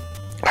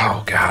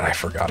 Oh God, I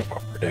forgot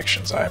about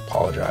predictions. I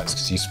apologize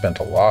because you spent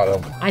a lot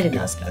of. I did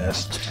not spend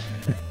this.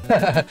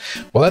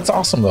 Well, that's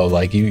awesome though.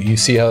 Like you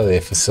see how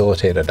they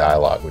facilitate a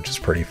dialogue, which is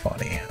pretty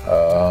funny.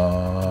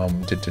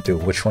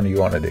 Which one do you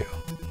want to do?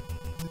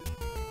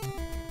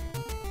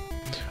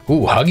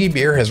 Ooh, Huggy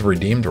Beer has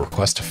redeemed a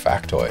request a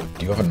factoid.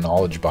 Do you have a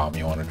knowledge bomb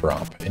you want to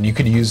drop? And you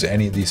could use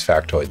any of these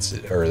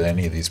factoids or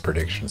any of these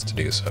predictions to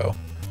do so.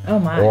 Oh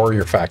my. Or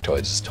your factoids.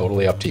 It's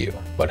totally up to you.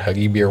 But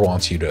Huggy Beer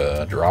wants you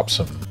to drop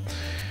some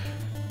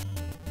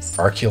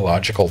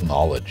archaeological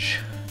knowledge.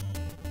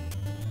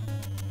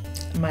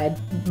 My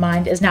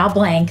mind is now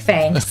blank,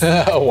 thanks.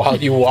 While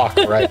you walk,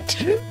 right?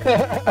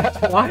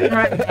 Walking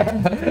right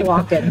then.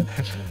 Walking.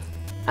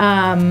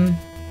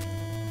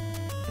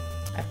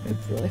 I've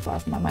moved really far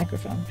from my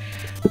microphone.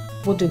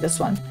 We'll do this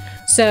one.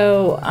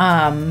 So,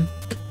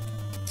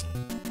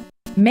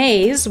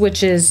 maize,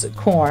 which is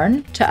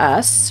corn to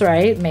us,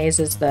 right? Maize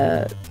is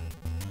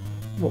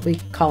what we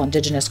call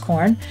indigenous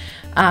corn,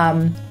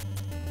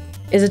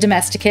 is a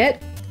domesticate,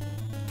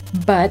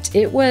 but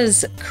it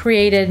was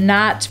created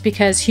not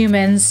because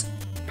humans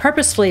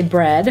purposefully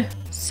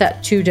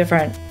set two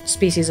different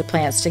species of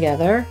plants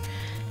together.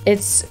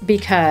 It's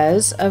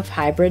because of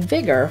hybrid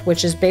vigor,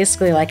 which is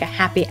basically like a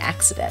happy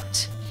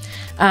accident.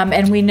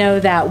 And we know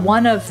that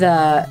one of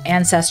the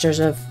ancestors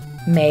of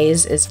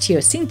maize is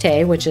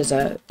teosinte, which is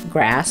a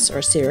grass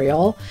or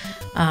cereal.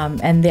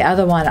 And the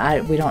other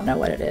one, we don't know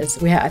what it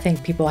is. I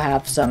think people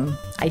have some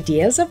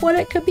ideas of what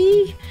it could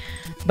be,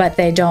 but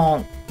they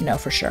don't know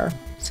for sure.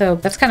 So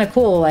that's kind of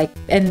cool. Like,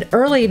 and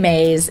early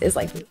maize is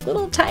like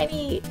little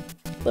tiny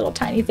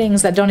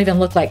things that don't even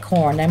look like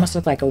corn. They must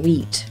look like a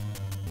wheat.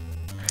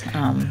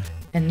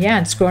 And yeah,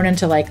 it's grown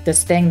into like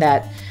this thing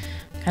that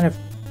kind of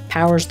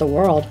powers the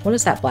world. What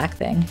is that black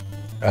thing?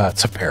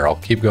 It's apparel.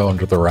 Keep going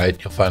to the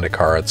right. You'll find a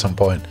car at some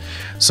point.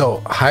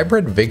 So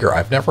hybrid vigor,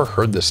 I've never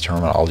heard this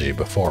terminology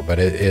before, but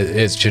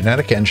it's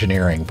genetic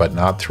engineering, but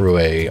not through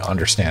a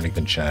understanding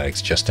the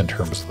genetics, just in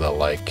terms of the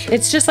like.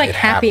 It's just like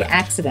happy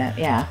accident.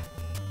 Yeah.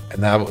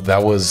 And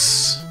that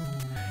was,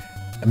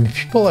 I mean,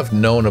 people have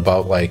known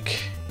about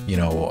like,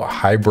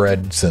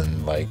 hybrids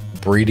and like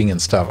breeding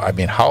and stuff. I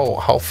mean,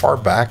 how far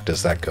back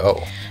does that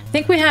go? I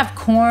think we have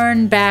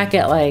corn back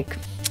at like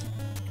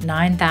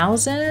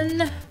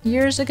 9,000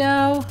 years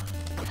ago.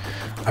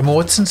 I mean,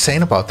 what's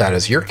insane about that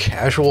is your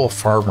casual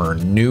farmer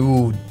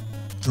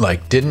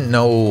didn't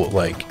know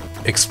like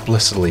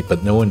explicitly,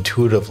 but knew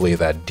intuitively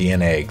that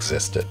DNA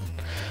existed.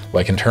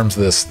 Like in terms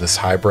of this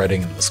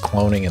hybriding and this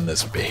cloning and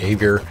this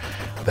behavior,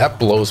 that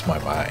blows my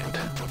mind.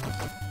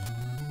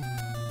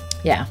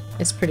 Yeah,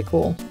 it's pretty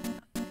cool.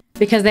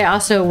 Because they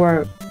also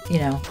were,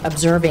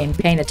 observing,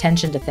 paying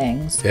attention to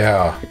things.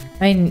 Yeah.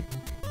 I mean,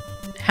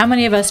 how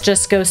many of us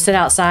just go sit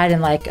outside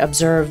and like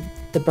observe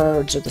the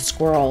birds or the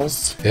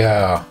squirrels?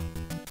 Yeah.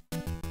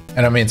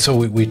 And I mean, so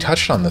we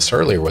touched on this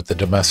earlier with the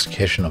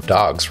domestication of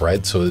dogs,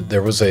 right? So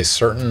there was a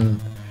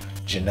certain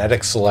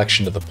genetic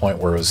selection to the point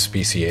where it was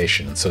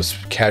speciation. So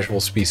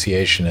casual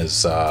speciation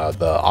is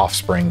the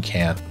offspring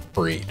can't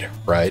breed,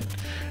 right?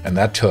 And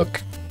that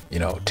took,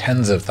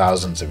 tens of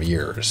thousands of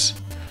years,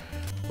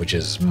 which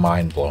is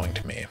mind-blowing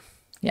to me.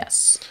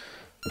 Yes.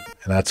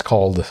 And that's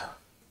called,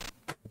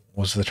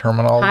 what's the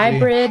terminology?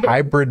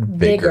 Hybrid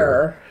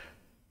vigor.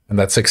 And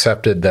that's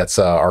accepted, that's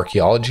an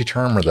archaeology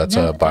term, or that's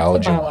a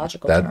biology that's a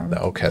biological term.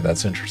 Okay,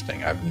 that's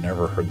interesting. I've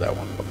never heard that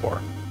one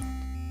before.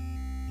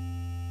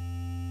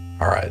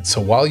 All right, so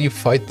while you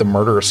fight the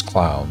murderous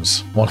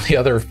clowns, one of the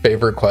other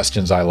favorite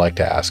questions I like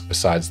to ask,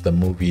 besides the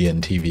movie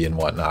and TV and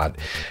whatnot,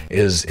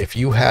 is if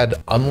you had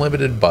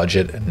unlimited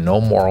budget and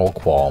no moral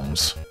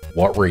qualms,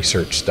 what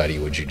research study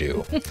would you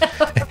do?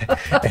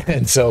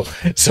 And so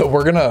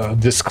we're gonna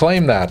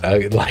disclaim that.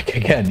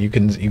 Again, you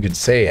can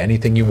say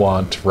anything you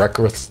want,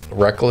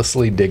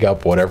 recklessly dig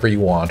up whatever you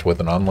want with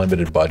an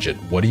unlimited budget.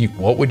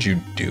 What would you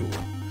do?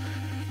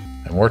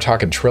 And we're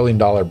talking $1 trillion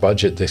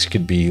budget. This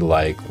could be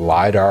like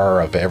LiDAR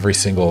of every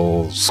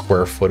single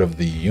square foot of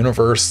the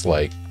universe.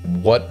 Like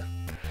what?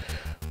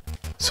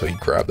 So you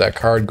grab that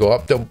card, go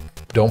up.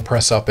 Don't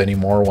press up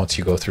anymore once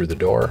you go through the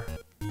door.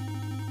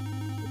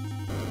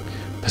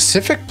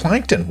 Pacific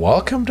Plankton,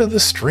 welcome to the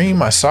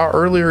stream. I saw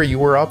earlier you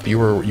were up. You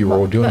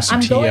were doing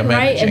some TM I'm going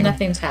right imaging. and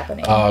nothing's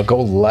happening.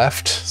 Go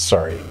left.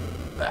 Sorry.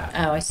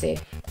 Oh, I see.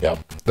 Yep,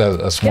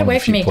 that's Get one away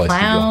of the from few me, places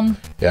clown.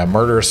 to go. Yeah,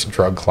 murderous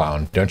drug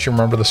clown. Don't you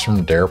remember this from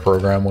the DARE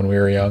program when we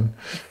were young?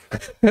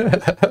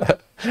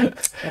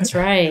 That's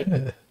right.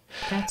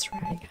 That's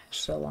right. Gosh,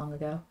 so long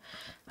ago.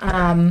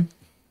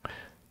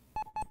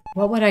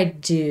 What would I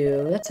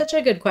do? That's such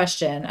a good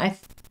question.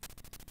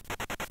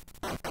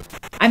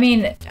 I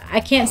mean, I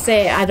can't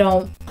say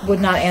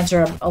would not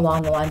answer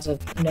along the lines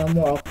of no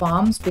moral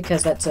qualms,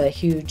 because that's a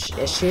huge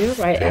issue,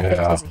 right? Yeah.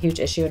 Ethics is a huge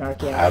issue in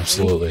archaeology.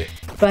 Absolutely.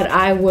 But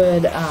I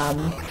would.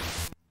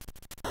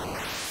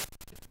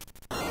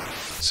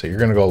 So you're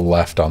gonna go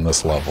left on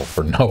this level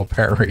for no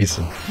apparent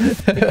reason.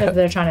 Because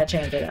they're trying to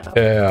change it up.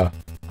 Yeah.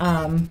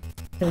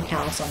 There's a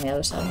callus on the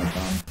other side of my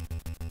phone.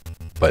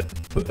 But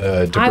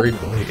to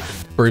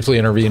briefly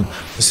intervene,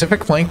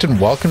 Pacific Plankton,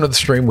 welcome to the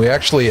stream. We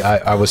actually,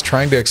 I was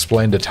trying to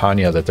explain to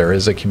Tanya that there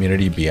is a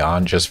community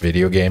beyond just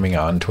video gaming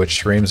on Twitch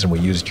streams, and we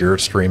used your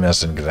stream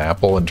as an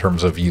example in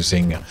terms of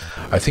using,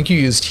 I think you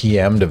used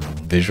TM to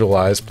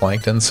visualize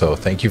Plankton, so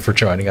thank you for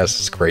joining us.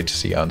 It's great to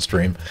see you on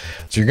stream.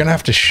 So you're going to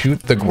have to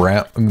shoot the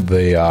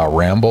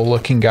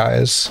Rambo-looking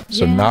guys,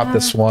 so not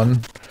this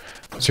one.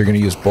 So you're going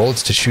to use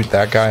bullets to shoot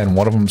that guy, and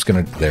one of them's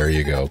going to, there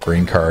you go,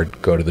 green card,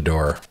 go to the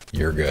door,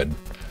 you're good.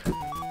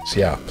 So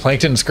yeah,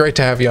 Plankton, it's great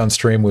to have you on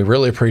stream. We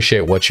really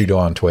appreciate what you do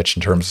on Twitch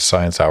in terms of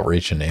science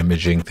outreach and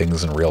imaging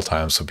things in real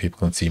time so people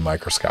can see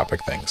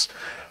microscopic things.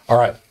 All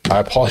right, I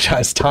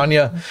apologize,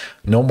 Tanya.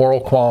 No moral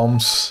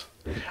qualms.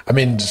 I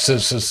mean, so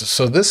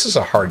this is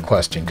a hard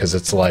question because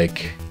it's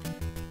like,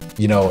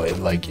 you know,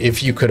 like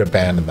if you could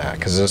abandon that,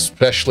 because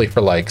especially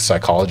for like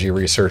psychology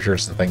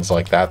researchers and things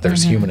like that,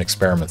 there's human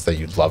experiments that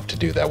you'd love to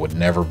do that would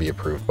never be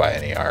approved by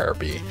any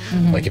IRB.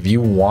 Like if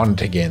you wanted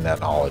to gain that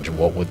knowledge,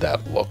 what would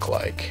that look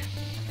like?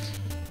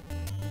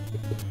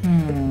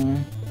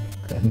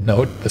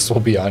 Note, this will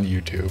be on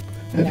YouTube.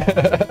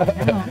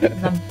 Yeah,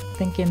 I'm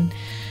thinking,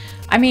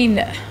 I mean,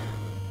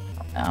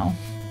 no,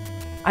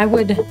 I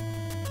would,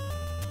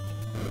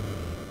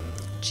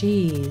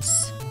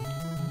 jeez.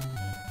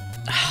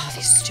 Oh,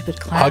 these stupid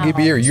clowns. Huggy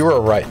Beer, you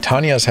are right.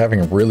 Tanya's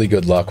having really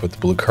good luck with the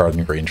blue card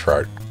and the green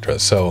chart.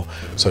 So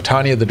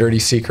Tanya, the dirty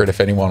secret, if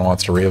anyone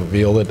wants to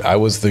reveal it, I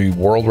was the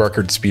world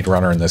record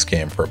speedrunner in this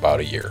game for about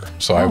a year.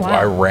 So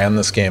I ran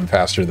this game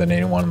faster than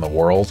anyone in the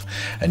world.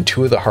 And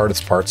two of the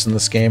hardest parts in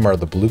this game are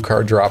the blue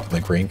card drop and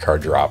the green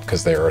card drop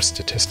because they are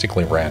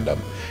statistically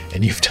random.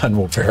 And you've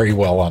done very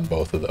well on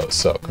both of those.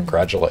 So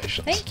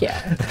congratulations. Thank you.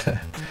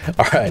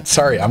 All right.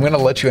 Sorry, I'm going to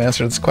let you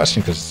answer this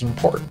question because it's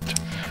important.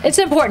 It's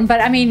important, but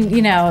I mean,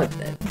 you know,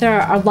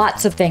 there are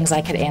lots of things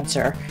I could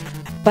answer.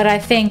 But I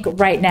think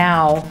right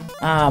now,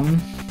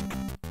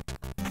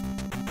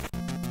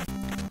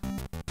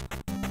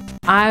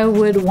 I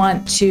would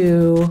want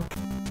to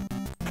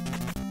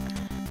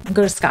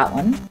go to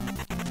Scotland.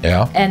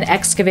 Yeah. And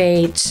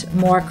excavate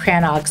more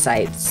Crannog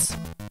sites.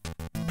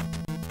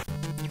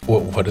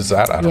 What is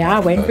that? I don't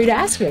know. Waiting for you to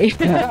ask me.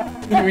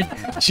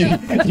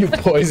 you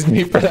poised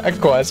me for that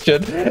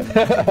question.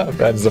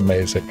 That is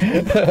amazing.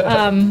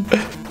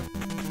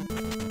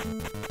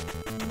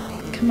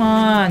 Come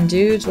on,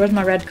 dudes. Where's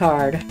my red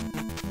card?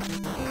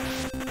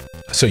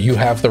 So you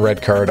have the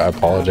red card. I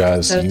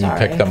apologize. So you sorry.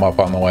 picked them up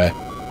on the way.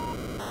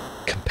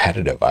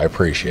 Competitive. I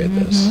appreciate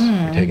this.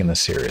 You're taking this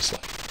seriously.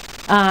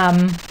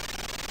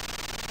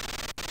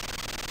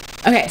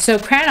 Okay, so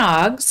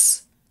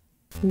Crannogs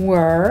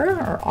were,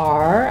 or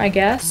are, I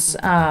guess,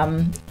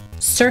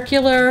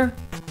 circular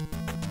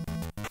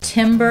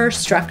timber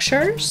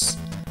structures.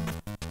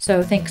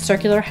 So think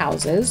circular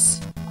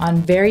houses on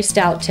very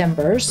stout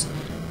timbers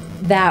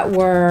that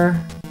were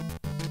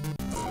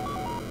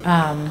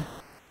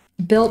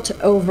built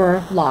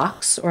over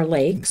lochs or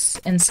lakes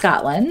in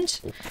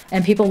Scotland,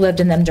 and people lived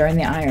in them during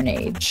the Iron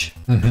Age.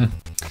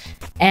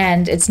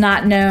 And it's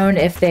not known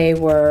if they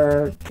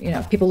were, you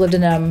know, people lived in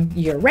them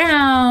year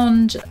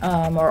round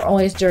or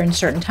always during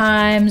certain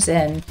times.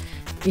 And,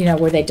 you know,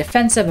 were they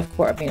defensive? Of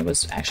course, I mean, it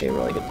was actually a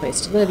really good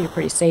place to live. You're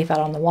pretty safe out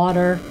on the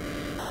water.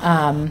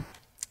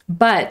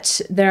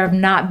 But there have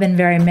not been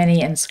very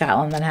many in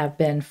Scotland that have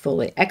been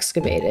fully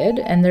excavated.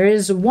 And there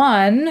is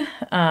one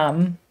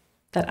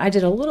that I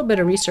did a little bit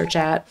of research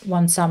at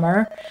one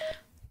summer.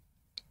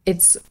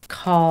 It's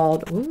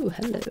called,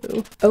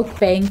 Oak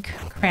Bank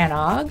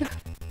Crannog.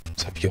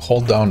 So if you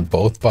hold down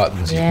both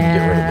buttons, you can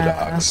get rid of the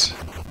dogs.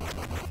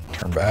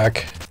 Turn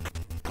back.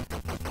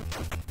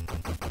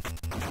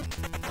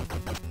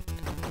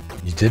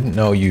 You didn't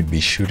know you'd be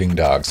shooting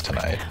dogs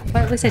tonight.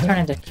 But at least they turn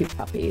into cute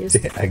puppies.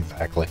 Yeah,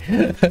 exactly.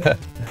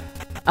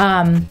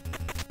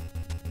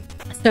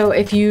 So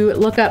if you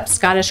look up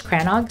Scottish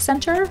Crannog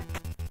Centre,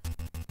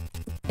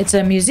 it's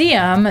a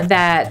museum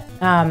that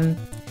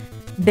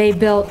they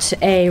built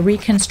a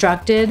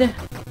reconstructed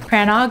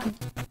Crannog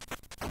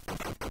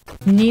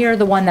near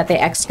the one that they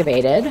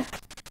excavated. And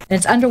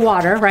it's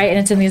underwater, right? And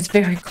it's in these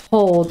very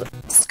cold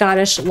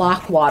Scottish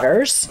loch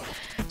waters.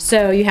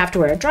 So you have to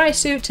wear a dry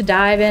suit to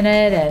dive in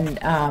it.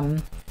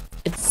 And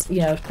it's,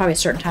 you know, probably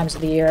certain times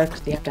of the year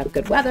because you have to have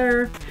good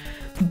weather.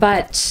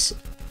 But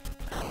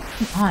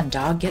come on,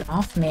 dog, get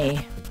off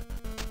me.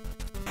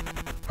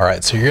 All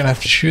right, so you're going to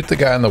have to shoot the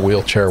guy in the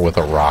wheelchair with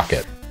a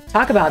rocket.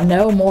 Talk about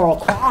no moral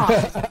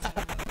qualms.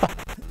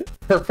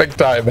 Perfect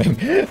timing.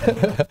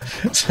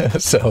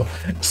 So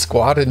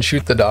squat and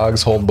shoot the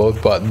dogs, hold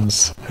both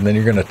buttons, and then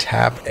you're going to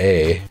tap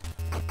A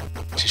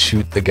to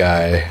shoot the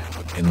guy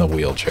in the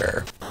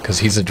wheelchair because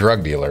he's a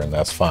drug dealer and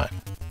that's fine.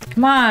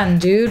 Come on,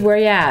 dude, where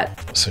you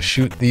at? So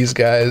shoot these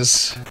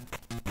guys,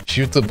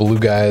 shoot the blue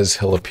guys,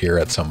 he'll appear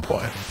at some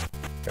point.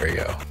 There you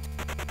go.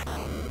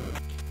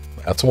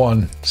 That's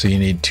one. So you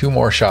need 2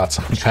 more shots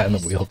on the guy in the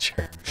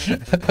wheelchair.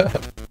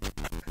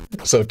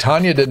 So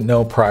Tanya didn't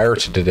know prior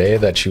to today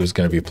that she was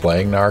going to be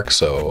playing NARC,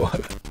 so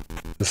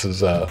this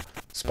is a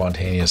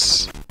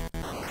spontaneous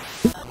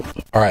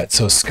All right,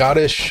 so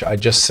Scottish, I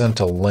just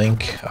sent a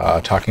link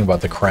talking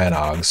about the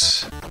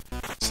Cranogs.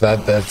 So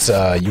that's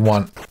you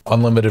want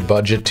unlimited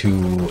budget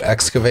to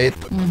excavate?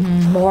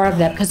 More of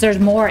them, because there's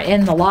more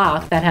in the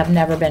lock that have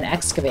never been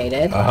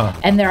excavated,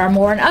 and there are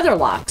more in other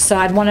locks. So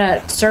I'd want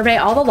to survey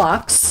all the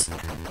locks.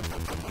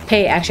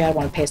 Actually, I'd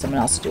want to pay someone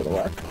else to do the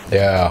work.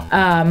 Yeah.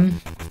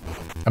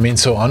 I mean,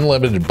 so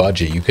unlimited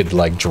budget, you could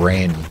like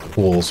drain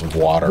pools of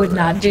water. Would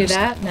not do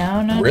that.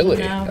 No. Really?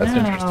 No, That's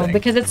interesting.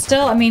 Because it's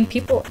still. I mean,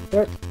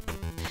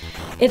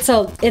 it's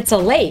a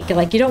lake.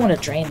 Like, you don't want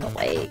to drain the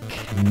lake.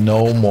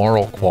 No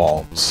moral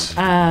qualms.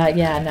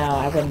 Yeah, no,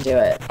 I wouldn't do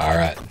it. All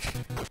right.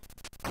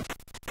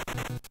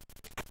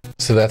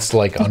 So that's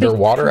like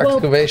underwater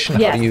excavation?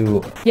 Yes. How do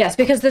you... Yes,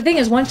 because the thing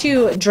is, once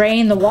you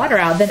drain the water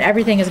out, then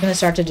everything is going to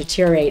start to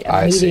deteriorate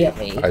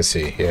immediately. I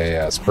see.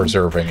 Yeah, it's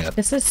preserving it.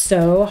 This is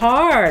so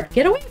hard.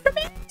 Get away from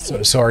me.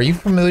 So are you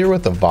familiar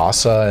with the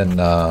Vasa in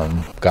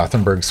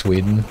Gothenburg,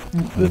 Sweden?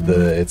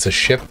 It's a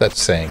ship that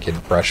sank in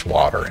fresh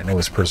water, and it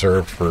was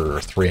preserved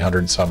for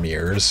 300 some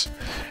years.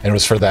 And it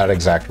was for that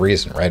exact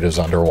reason, right? It was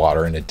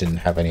underwater, and it didn't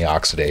have any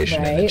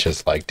oxidation, and it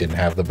just like didn't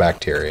have the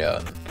bacteria.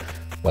 And,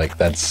 like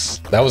that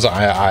was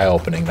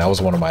eye-opening. That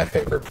was one of my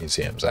favorite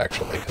museums,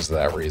 actually, because of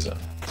that reason.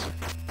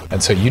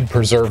 And so you'd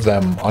preserve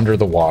them under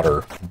the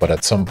water, but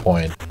at some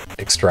point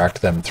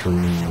extract them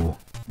through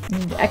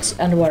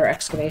underwater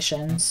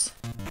excavations.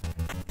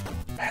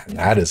 Man,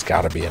 that has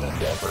got to be an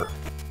endeavor.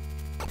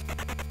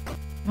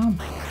 Oh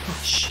my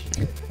gosh.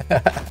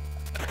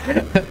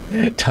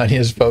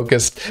 Tanya's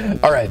focused.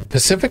 All right,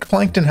 Pacific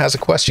Plankton has a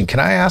question. Can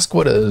I ask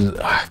what a...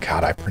 Oh,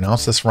 God, I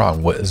pronounced this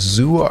wrong. What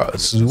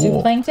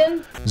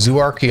Zooplankton?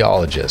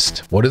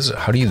 Zooarchaeologist. What is it?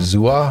 How do you...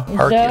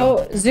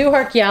 Zooarchaeologist.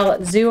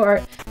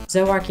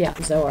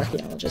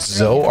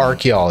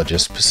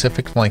 Zooarchaeologist.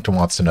 Pacific Plankton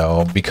wants to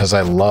know, because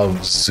I love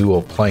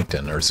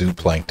zooplankton or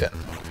zooplankton.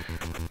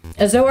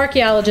 A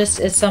zooarchaeologist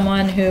is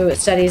someone who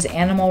studies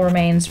animal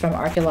remains from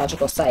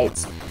archaeological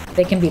sites.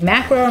 They can be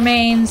macro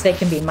remains, they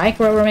can be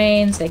micro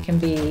remains, they can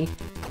be,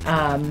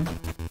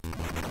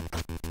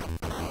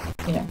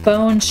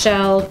 bone,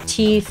 shell,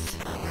 teeth,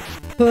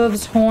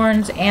 hooves,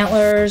 horns,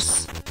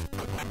 antlers,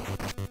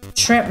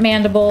 shrimp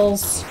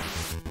mandibles.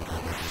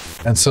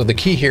 And so the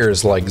key here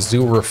is like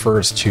zoo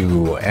refers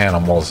to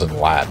animals in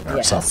Latin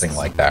or something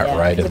like that,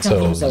 right? And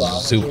so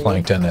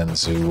zooplankton and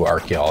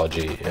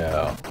zooarchaeology,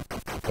 yeah.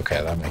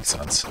 Okay, that makes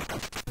sense.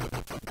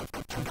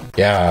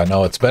 Yeah,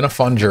 no, it's been a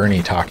fun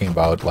journey talking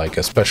about, like,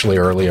 especially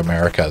early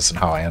Americas and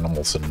how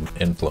animals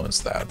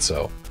influenced that.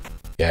 So,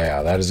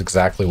 yeah, that is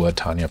exactly what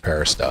Tanya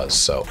Peres does.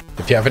 So,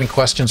 if you have any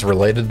questions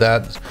related to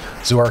that,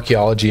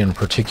 zooarchaeology in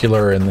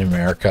particular in the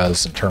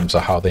Americas in terms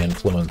of how they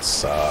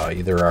influence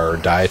either our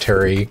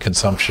dietary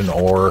consumption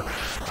or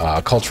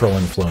cultural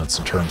influence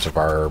in terms of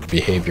our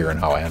behavior and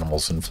how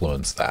animals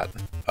influence that,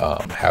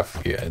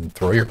 and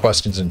throw your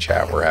questions in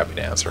chat. We're happy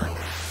to answer.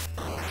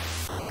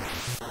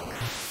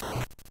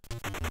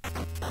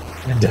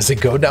 Does it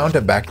go down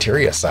to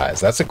bacteria size?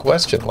 That's a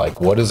question. Like,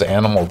 what is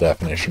animal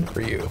definition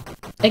for you?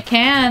 It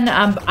can.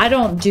 I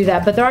don't do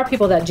that, but there are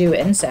people that do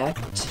insect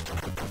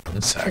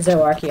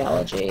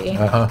zooarchaeology.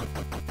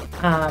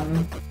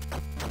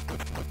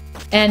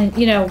 And,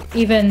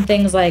 even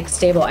things like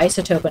stable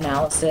isotope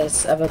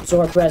analysis of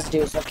absorbed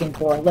residues, looking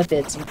for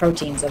lipids and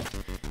proteins of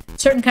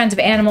certain kinds of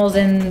animals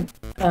in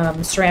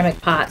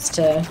ceramic pots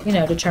to,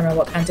 determine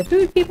what kinds of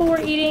food people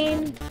were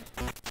eating.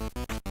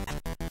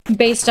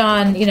 Based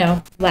on,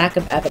 lack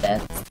of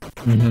evidence.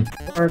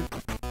 Or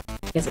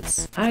I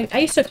guess I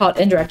used to call it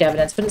indirect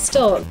evidence, but it's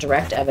still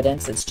direct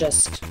evidence. It's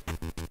just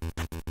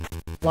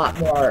a lot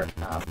more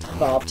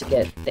involved to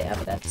get the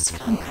evidence.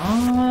 Come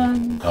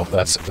on. Nope,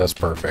 that's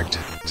perfect.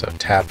 So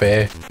tap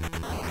A.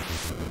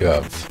 You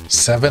have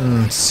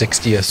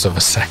 7/60ths of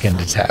a second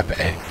to tap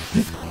A.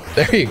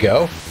 There you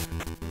go.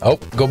 Oh,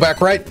 go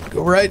back right.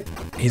 Go right.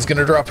 He's going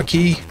to drop a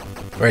key.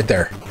 Right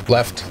there.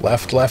 Left,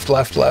 left, left,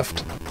 left,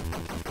 left.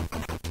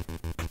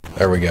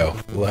 There we go.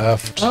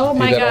 Left. Oh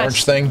my gosh.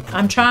 Orange thing?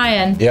 I'm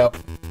trying. Yep.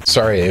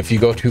 Sorry, if you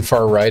go too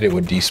far right, it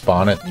would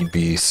despawn it. You'd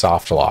be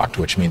soft locked,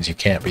 which means you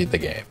can't beat the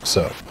game.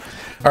 So,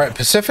 all right.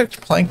 Pacific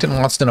Plankton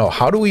wants to know,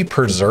 how do we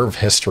preserve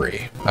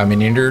history? I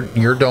mean, in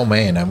your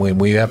domain, I mean,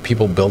 we have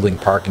people building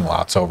parking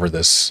lots over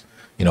this,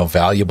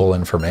 valuable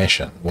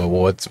information. Well,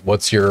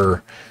 what's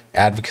your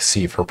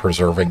advocacy for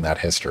preserving that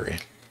history?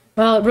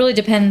 Well, it really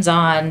depends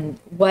on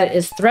what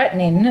is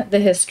threatening the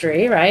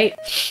history, right?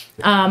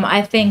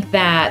 I think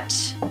that...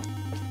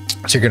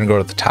 So you're going to go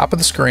to the top of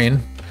the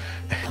screen,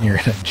 and you're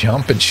going to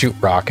jump and shoot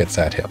rockets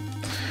at him.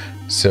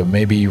 So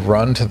maybe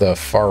run to the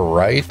far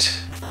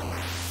right.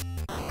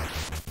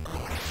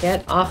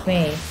 Get off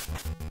me.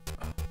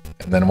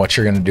 And then what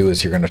you're going to do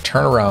is you're going to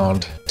turn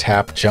around,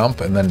 tap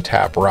jump, and then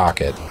tap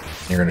rocket.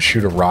 And you're going to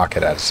shoot a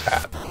rocket at his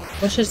hat.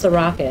 Which is the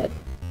rocket?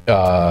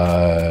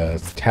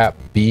 Tap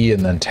B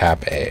and then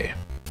tap A.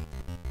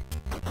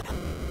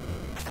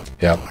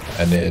 Yep,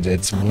 and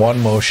it's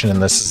one motion,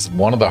 and this is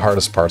one of the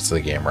hardest parts of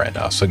the game right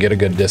now. So get a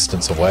good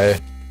distance away.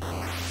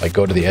 Like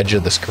go to the edge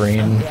of the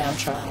screen. Yeah, I'm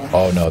trying.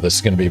 Oh no, this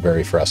is going to be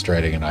very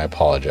frustrating, and I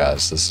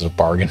apologize. This is a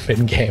bargain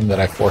bin game that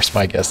I force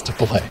my guests to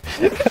play,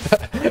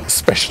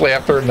 especially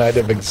after a night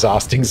of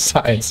exhausting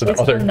science and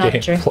other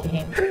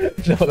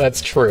gameplay. No,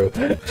 that's true.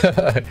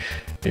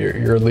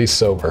 You're at least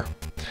sober.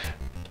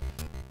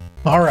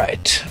 All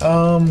right.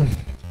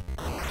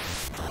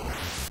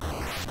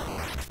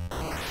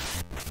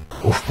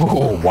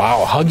 Ooh,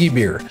 wow, Huggy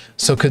Beer.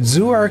 So could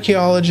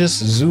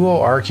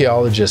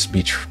zooarchaeologists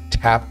be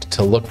tapped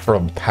to look for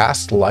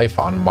past life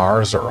on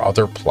Mars or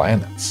other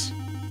planets?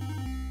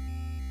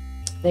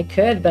 They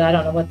could, but I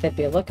don't know what they'd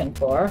be looking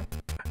for.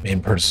 I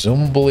mean,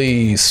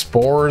 presumably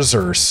spores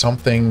or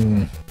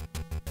something.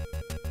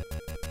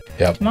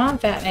 Yep. Come on,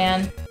 fat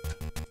man.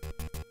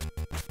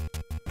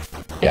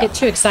 Yeah. I get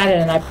too excited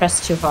and I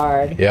press too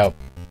hard. Yep.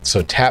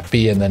 So tap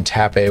B and then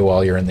tap A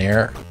while you're in the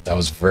air. That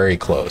was very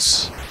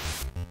close.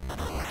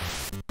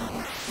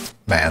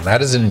 Man,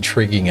 that is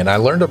intriguing. And I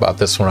learned about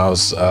this when I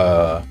was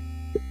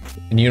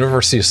in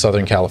University of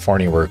Southern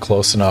California. We're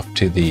close enough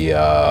to the,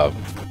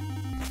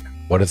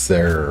 what is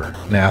their,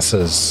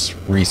 NASA's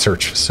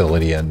research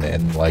facility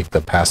in like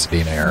the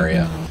Pasadena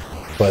area.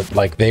 But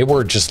like they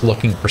were just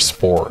looking for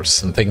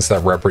spores and things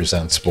that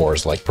represent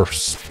spores, like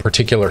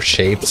particular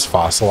shapes,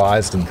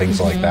 fossilized and things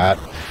like that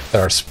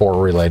are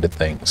spore-related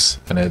things.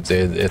 And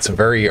it's a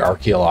very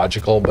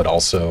archaeological, but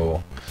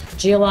also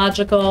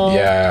geological.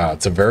 Yeah,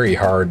 it's a very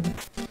hard.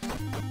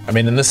 I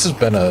mean, and this has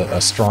been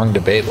a strong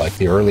debate, like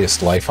the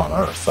earliest life on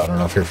Earth. I don't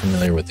know if you're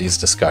familiar with these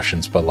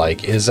discussions, but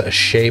like, is a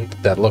shape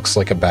that looks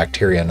like a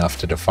bacteria enough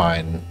to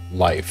define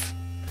life?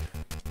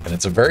 And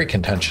it's a very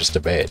contentious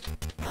debate.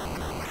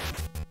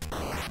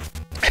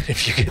 And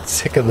if you get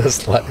sick of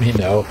this, let me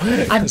know.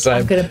 I'm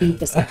going to beat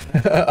this up.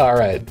 All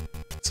right.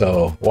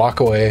 So walk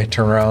away,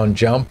 turn around,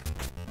 jump.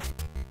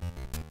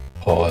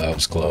 Oh, that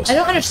was close. I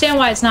don't understand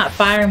why it's not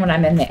firing when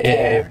I'm in the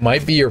air. It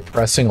might be you're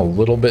pressing a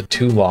little bit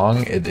too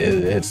long.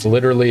 It's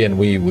literally, and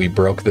we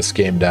broke this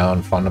game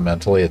down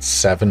fundamentally, it's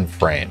 7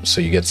 frames. So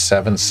you get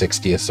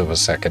 7/60ths of a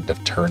second to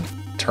turn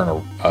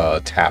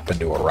a tap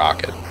into a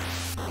rocket.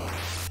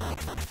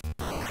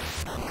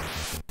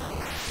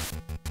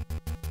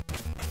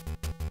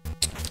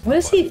 What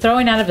is he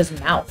throwing out of his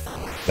mouth?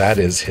 That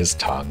is his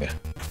tongue.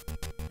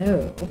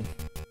 Oh.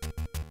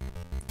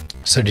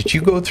 So did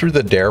you go through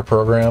the DARE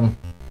program?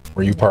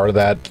 Were you part of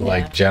that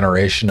like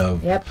generation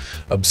of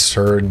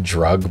absurd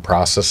drug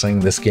processing?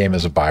 This game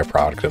is a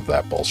byproduct of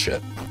that bullshit.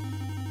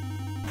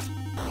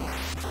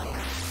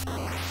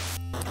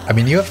 I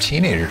mean, you have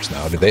teenagers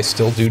now. Do they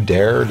still do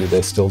DARE? Do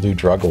they still do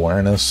drug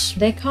awareness?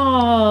 They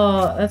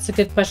call, that's a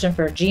good question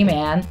for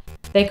G-Man.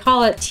 They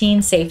call it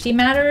Teen Safety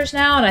Matters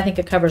now, and I think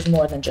it covers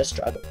more than just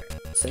drug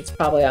awareness. It's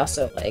probably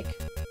also like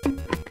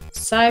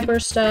cyber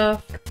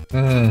stuff.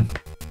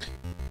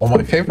 Well,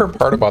 my favorite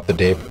part about the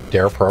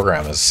DARE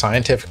program is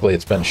scientifically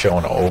it's been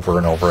shown over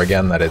and over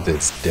again that it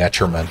is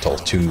detrimental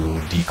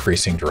to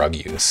decreasing drug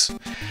use.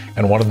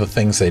 And one of the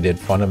things they did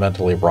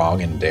fundamentally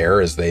wrong in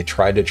DARE is they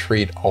tried to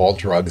treat all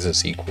drugs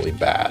as equally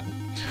bad.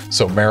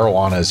 So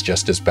marijuana is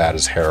just as bad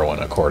as heroin,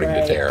 according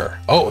to DARE.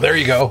 Oh, there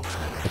you go.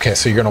 Okay,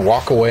 so you're going to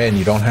walk away and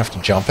you don't have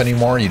to jump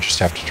anymore. You just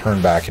have to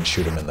turn back and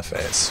shoot him in the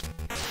face.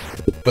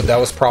 But that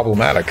was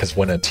problematic because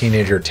when a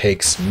teenager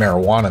takes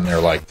marijuana and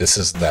they're like, this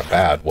isn't that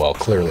bad. Well,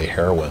 clearly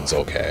heroin's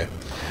okay.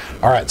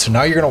 All right, so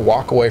now you're going to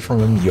walk away from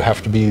him. You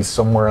have to be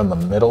somewhere in the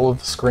middle of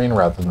the screen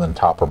rather than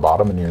top or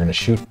bottom, and you're going to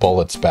shoot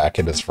bullets back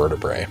at his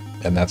vertebrae.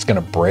 And that's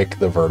going to break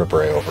the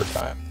vertebrae over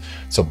time.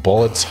 So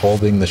bullets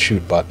holding the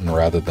shoot button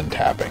rather than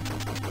tapping.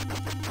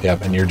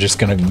 Yep, and you're just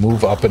going to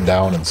move up and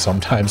down, and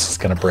sometimes it's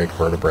going to break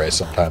vertebrae,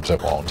 sometimes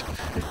it won't.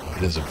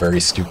 It is a very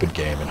stupid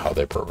game in how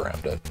they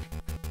programmed it.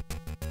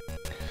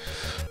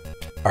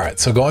 All right,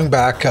 so going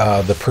back,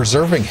 the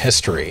preserving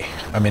history.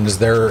 I mean, is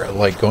there,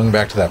 like, going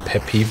back to that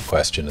pet peeve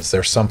question, is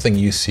there something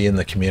you see in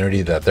the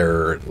community that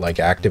they're, like,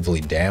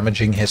 actively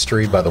damaging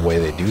history by the way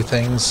they do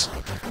things?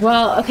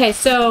 Well, okay,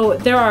 so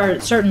there are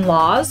certain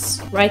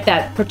laws, right,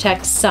 that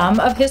protect some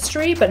of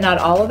history, but not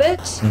all of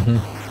it.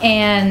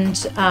 And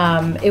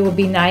it would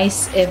be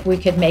nice if we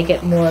could make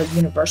it more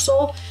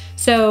universal.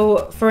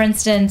 So, for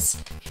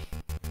instance,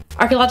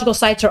 archaeological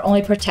sites are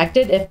only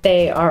protected if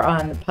they are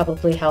on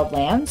publicly held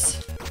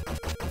lands.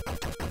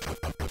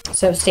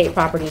 So state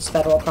properties,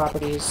 federal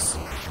properties.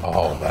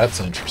 Oh, that's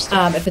interesting.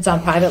 If it's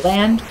on private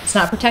land, it's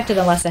not protected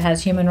unless it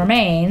has human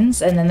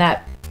remains, and then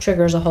that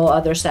triggers a whole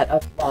other set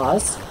of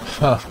laws.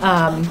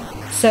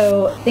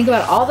 So think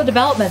about all the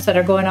developments that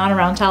are going on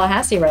around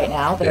Tallahassee right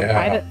now that are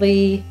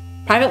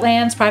private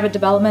lands, private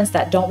developments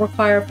that don't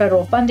require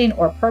federal funding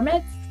or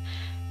permits.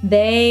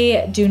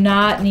 They do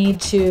not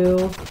need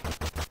to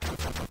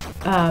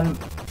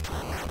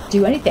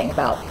do anything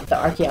about the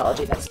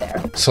archaeology that's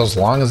there. So as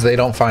long as they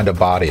don't find a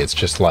body, it's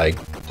just like,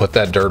 put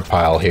that dirt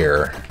pile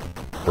here,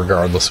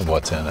 regardless of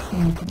what's in it.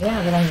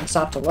 Yeah, they don't even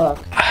stop to look.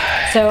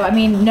 So, I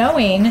mean,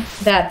 knowing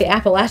that the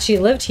Appalachee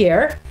lived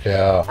here.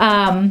 Yeah.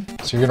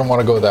 So you're going to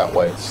want to go that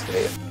way,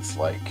 stay in this,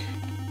 like,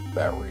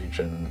 that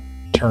region,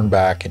 turn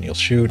back and you'll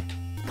shoot.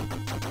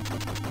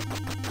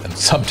 And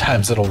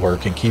sometimes it'll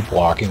work, and keep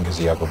walking because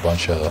you have a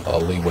bunch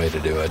of leeway to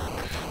do it.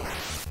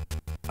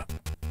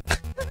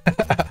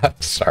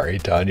 Sorry,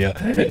 Tanya.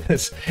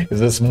 Is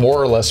this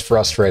more or less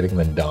frustrating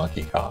than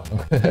Donkey Kong?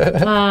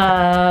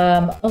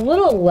 A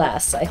little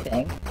less, I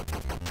think.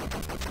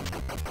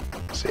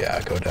 So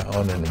yeah, go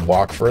down and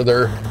walk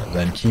further, and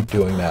then keep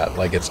doing that.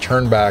 Like it's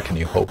turned back, and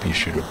you hope you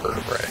shoot a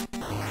vertebrae.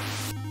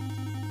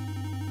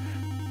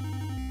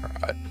 All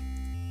right.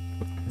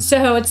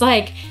 So it's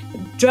like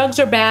drugs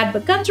are bad,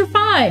 but guns are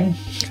fine.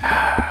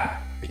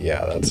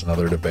 Yeah, that's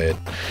another debate.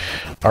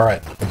 All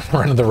right,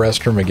 we're into the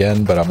restroom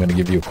again, but I'm going to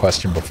give you a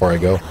question before I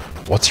go.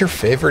 What's your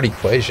favorite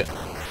equation?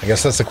 I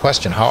guess that's the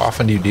question. How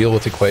often do you deal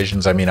with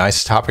equations? I mean,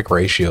 isotopic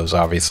ratios,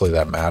 obviously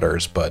that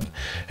matters, but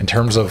in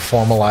terms of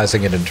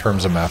formalizing it in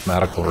terms of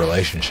mathematical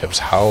relationships,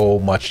 how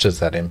much does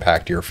that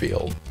impact your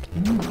field?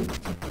 That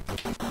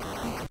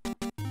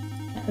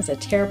is a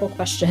terrible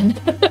question.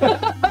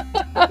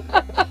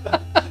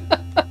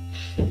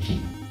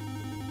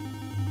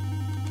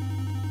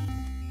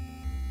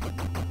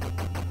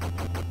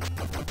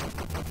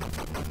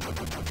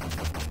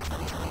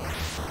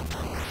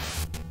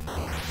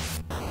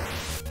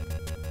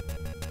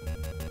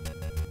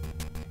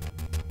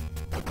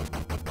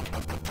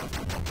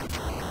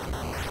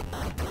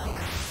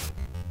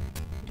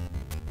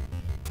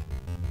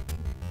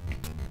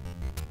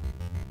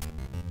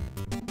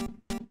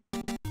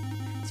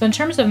 So in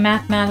terms of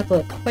mathematical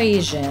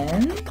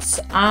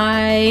equations,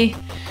 I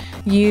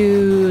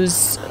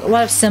use a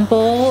lot of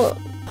simple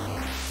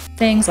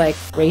things like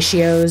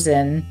ratios,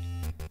 and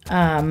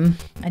I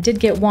did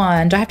get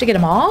one. Do I have to get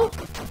them all?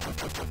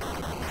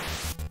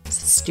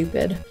 This is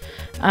stupid.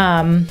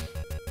 But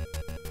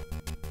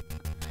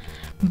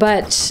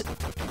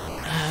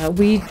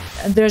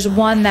there's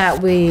one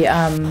that we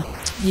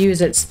use.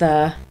 It's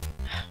the,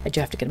 I do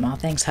have to get them all.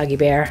 Thanks, Huggy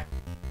Bear.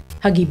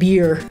 Huggy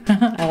Beer.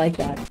 I like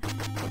that.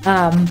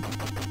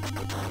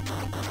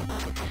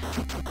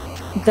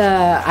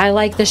 I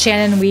like the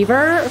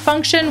Shannon-Weaver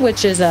function,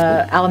 which is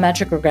a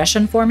allometric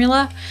regression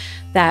formula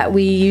that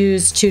we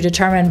use to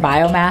determine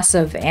biomass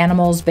of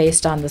animals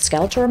based on the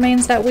skeletal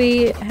remains that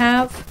we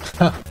have.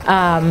 So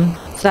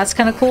that's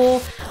kind of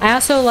cool. I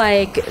also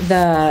like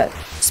the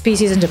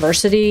species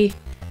diversity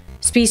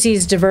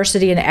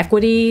and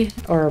equity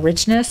or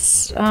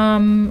richness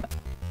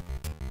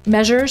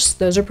measures.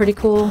 Those are pretty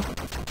cool.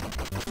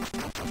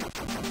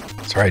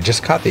 Sorry, I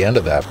just caught the end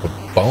of that. But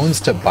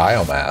bones to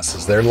biomass,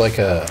 is there like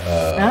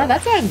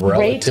that's a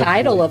great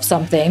title of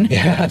something.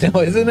 Yeah, no,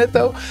 isn't it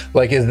though?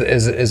 Like,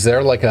 is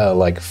there like a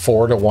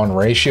 4-to-1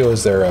 ratio?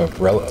 Is there a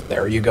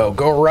there you go.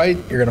 Go right.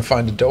 You're gonna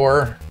find a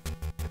door.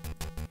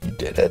 You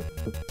did it.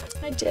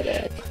 I did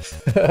it.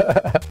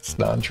 It's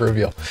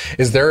non-trivial.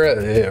 Is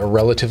there a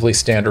relatively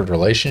standard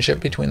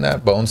relationship between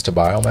that, bones to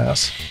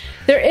biomass?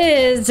 There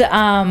is,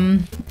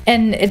 and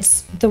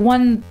it's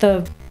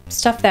the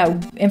stuff,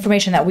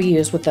 information that we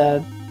use with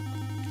the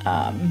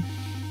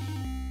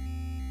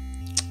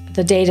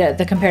data,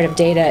 the comparative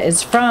data,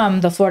 is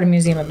from the Florida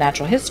Museum of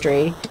Natural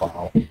History.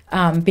 Wow.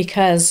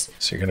 Because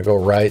so you're gonna go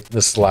right.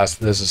 This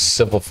is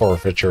civil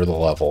forfeiture, the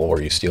level where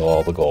you steal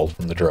all the gold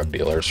from the drug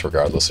dealers,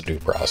 regardless of due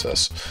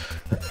process.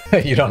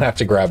 You don't have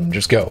to grab them.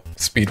 Just go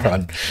speed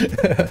run.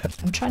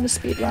 I'm trying to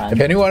speed run.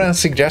 If anyone has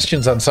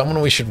suggestions on someone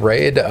we should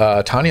raid,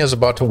 Tanya's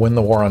about to win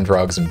the war on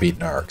drugs and beat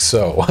NARC.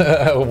 So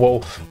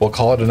we'll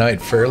call it a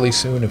night fairly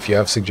soon. If you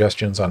have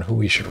suggestions on who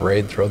we should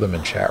raid, throw them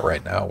in chat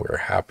right now. We're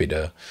happy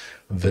to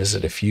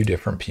visit a few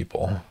different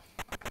people.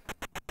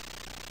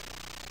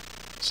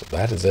 So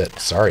that is it.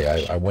 Sorry,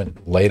 I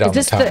went late on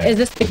the time. Is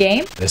this the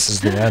game? This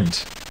is the end.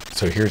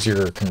 So here's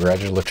your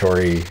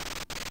congratulatory.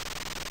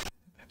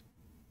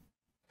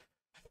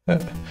 Do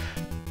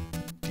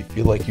you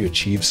feel like you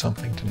achieved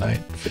something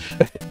tonight?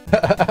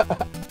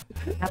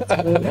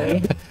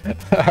 Absolutely.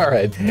 All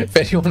right. If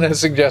anyone has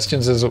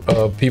suggestions as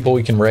people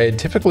we can raid,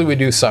 typically we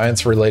do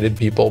science-related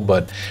people,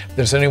 but if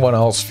there's anyone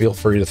else, feel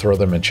free to throw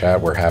them in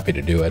chat. We're happy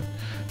to do it.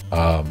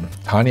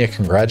 Tanya,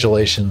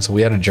 congratulations.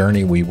 We had a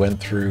journey. We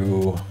went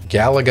through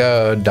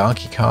Galaga,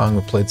 Donkey Kong,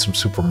 we played some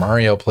Super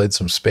Mario, played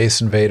some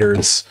Space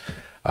Invaders.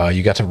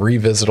 You got to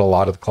revisit a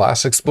lot of the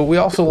classics, but we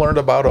also learned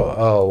about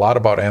a lot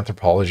about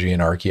anthropology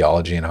and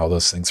archaeology and how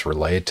those things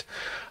relate.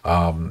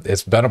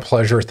 It's been a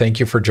pleasure. Thank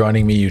you for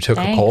joining me. You took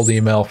a cold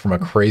email from a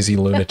crazy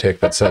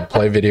lunatic that said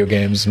play video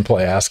games and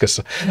ask us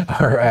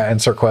or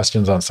answer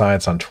questions on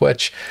science on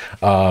Twitch.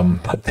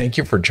 But thank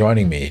you for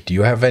joining me. Do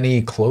you have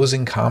any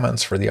closing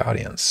comments for the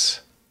audience?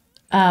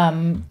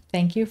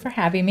 Thank you for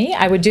having me.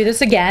 I would do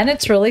this again.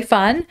 It's really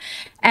fun.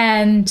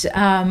 And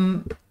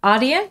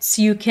audience,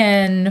 you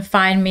can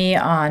find me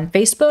on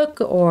Facebook,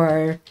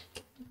 or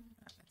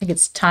I think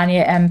it's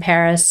Tanya M.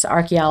 Peres,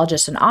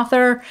 archaeologist and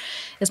author,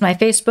 is my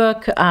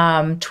Facebook.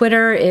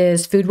 Twitter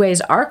is Foodways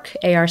Arch,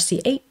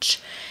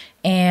 ARCH.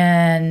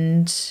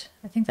 And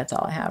I think that's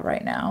all I have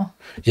right now.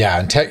 Yeah,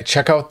 and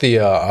check out the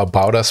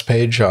About Us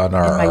page on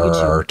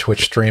our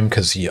Twitch stream,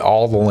 because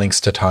all the links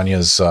to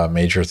Tanya's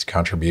major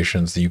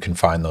contributions, you can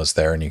find those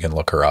there and you can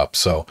look her up.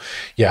 So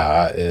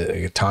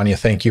yeah, Tanya,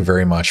 thank you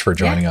very much for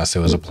joining us. It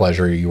was a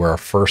pleasure. You were our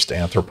first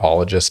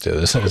anthropologist. It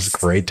was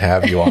great to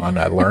have you on.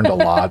 I learned a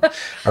lot.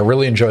 I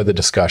really enjoyed the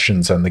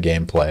discussions and the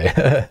gameplay.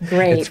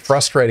 Great. It's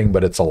frustrating,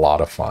 but it's a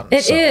lot of fun.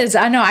 It is.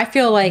 I know. I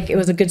feel like it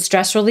was a good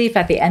stress relief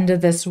at the end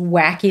of this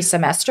wacky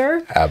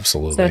semester.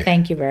 Absolutely. So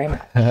thank you very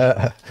much.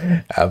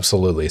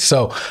 Absolutely.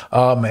 So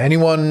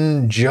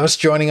anyone just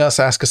joining us,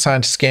 Ask a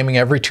Scientist Gaming,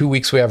 every 2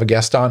 weeks we have a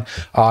guest on.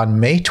 On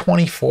May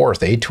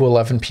 24th, 8 to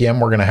 11 p.m.,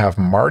 we're going to have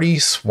Marty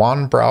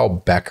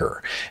Swanbrow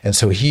Becker. And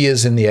so he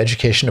is in the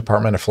education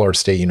department at Florida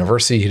State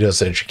University. He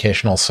does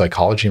educational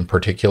psychology, in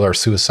particular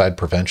suicide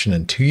prevention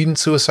and teen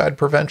suicide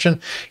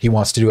prevention. He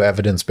wants to do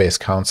evidence-based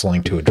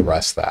counseling to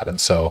address that.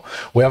 And so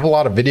we have a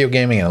lot of video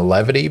gaming and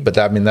levity, but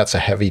that's a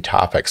heavy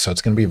topic. So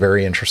it's going to be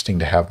very interesting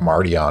to have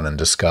Marty on and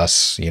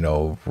discuss,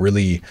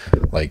 really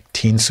like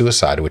teen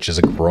suicide, which is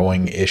a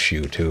growing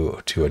issue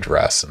to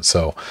address. And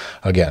so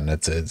again,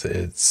 it's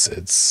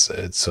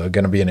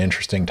going to be an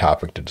interesting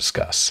topic to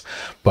discuss.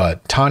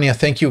 But Tanya,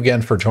 thank you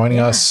again for joining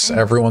us. Thanks.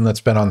 Everyone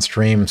that's been on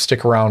stream,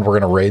 stick around. We're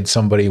going to raid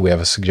somebody. We have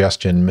a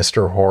suggestion,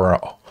 Mr.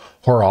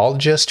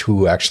 Horologist,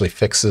 who actually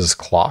fixes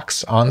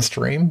clocks on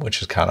stream,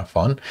 which is kind of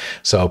fun.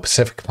 So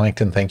Pacific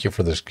Plankton, thank you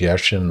for the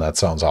suggestion. That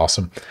sounds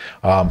awesome.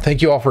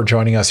 Thank you all for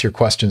joining us. Your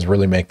questions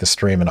really make the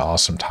stream an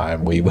awesome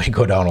time. We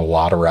go down a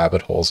lot of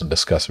rabbit holes and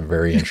discuss some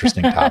very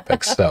interesting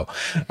topics. So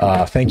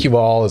thank you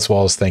all, as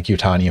well as thank you,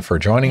 Tanya, for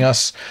joining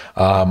us.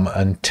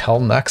 Until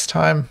next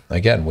time,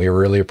 again, we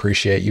really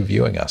appreciate you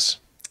viewing us.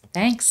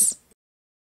 Thanks.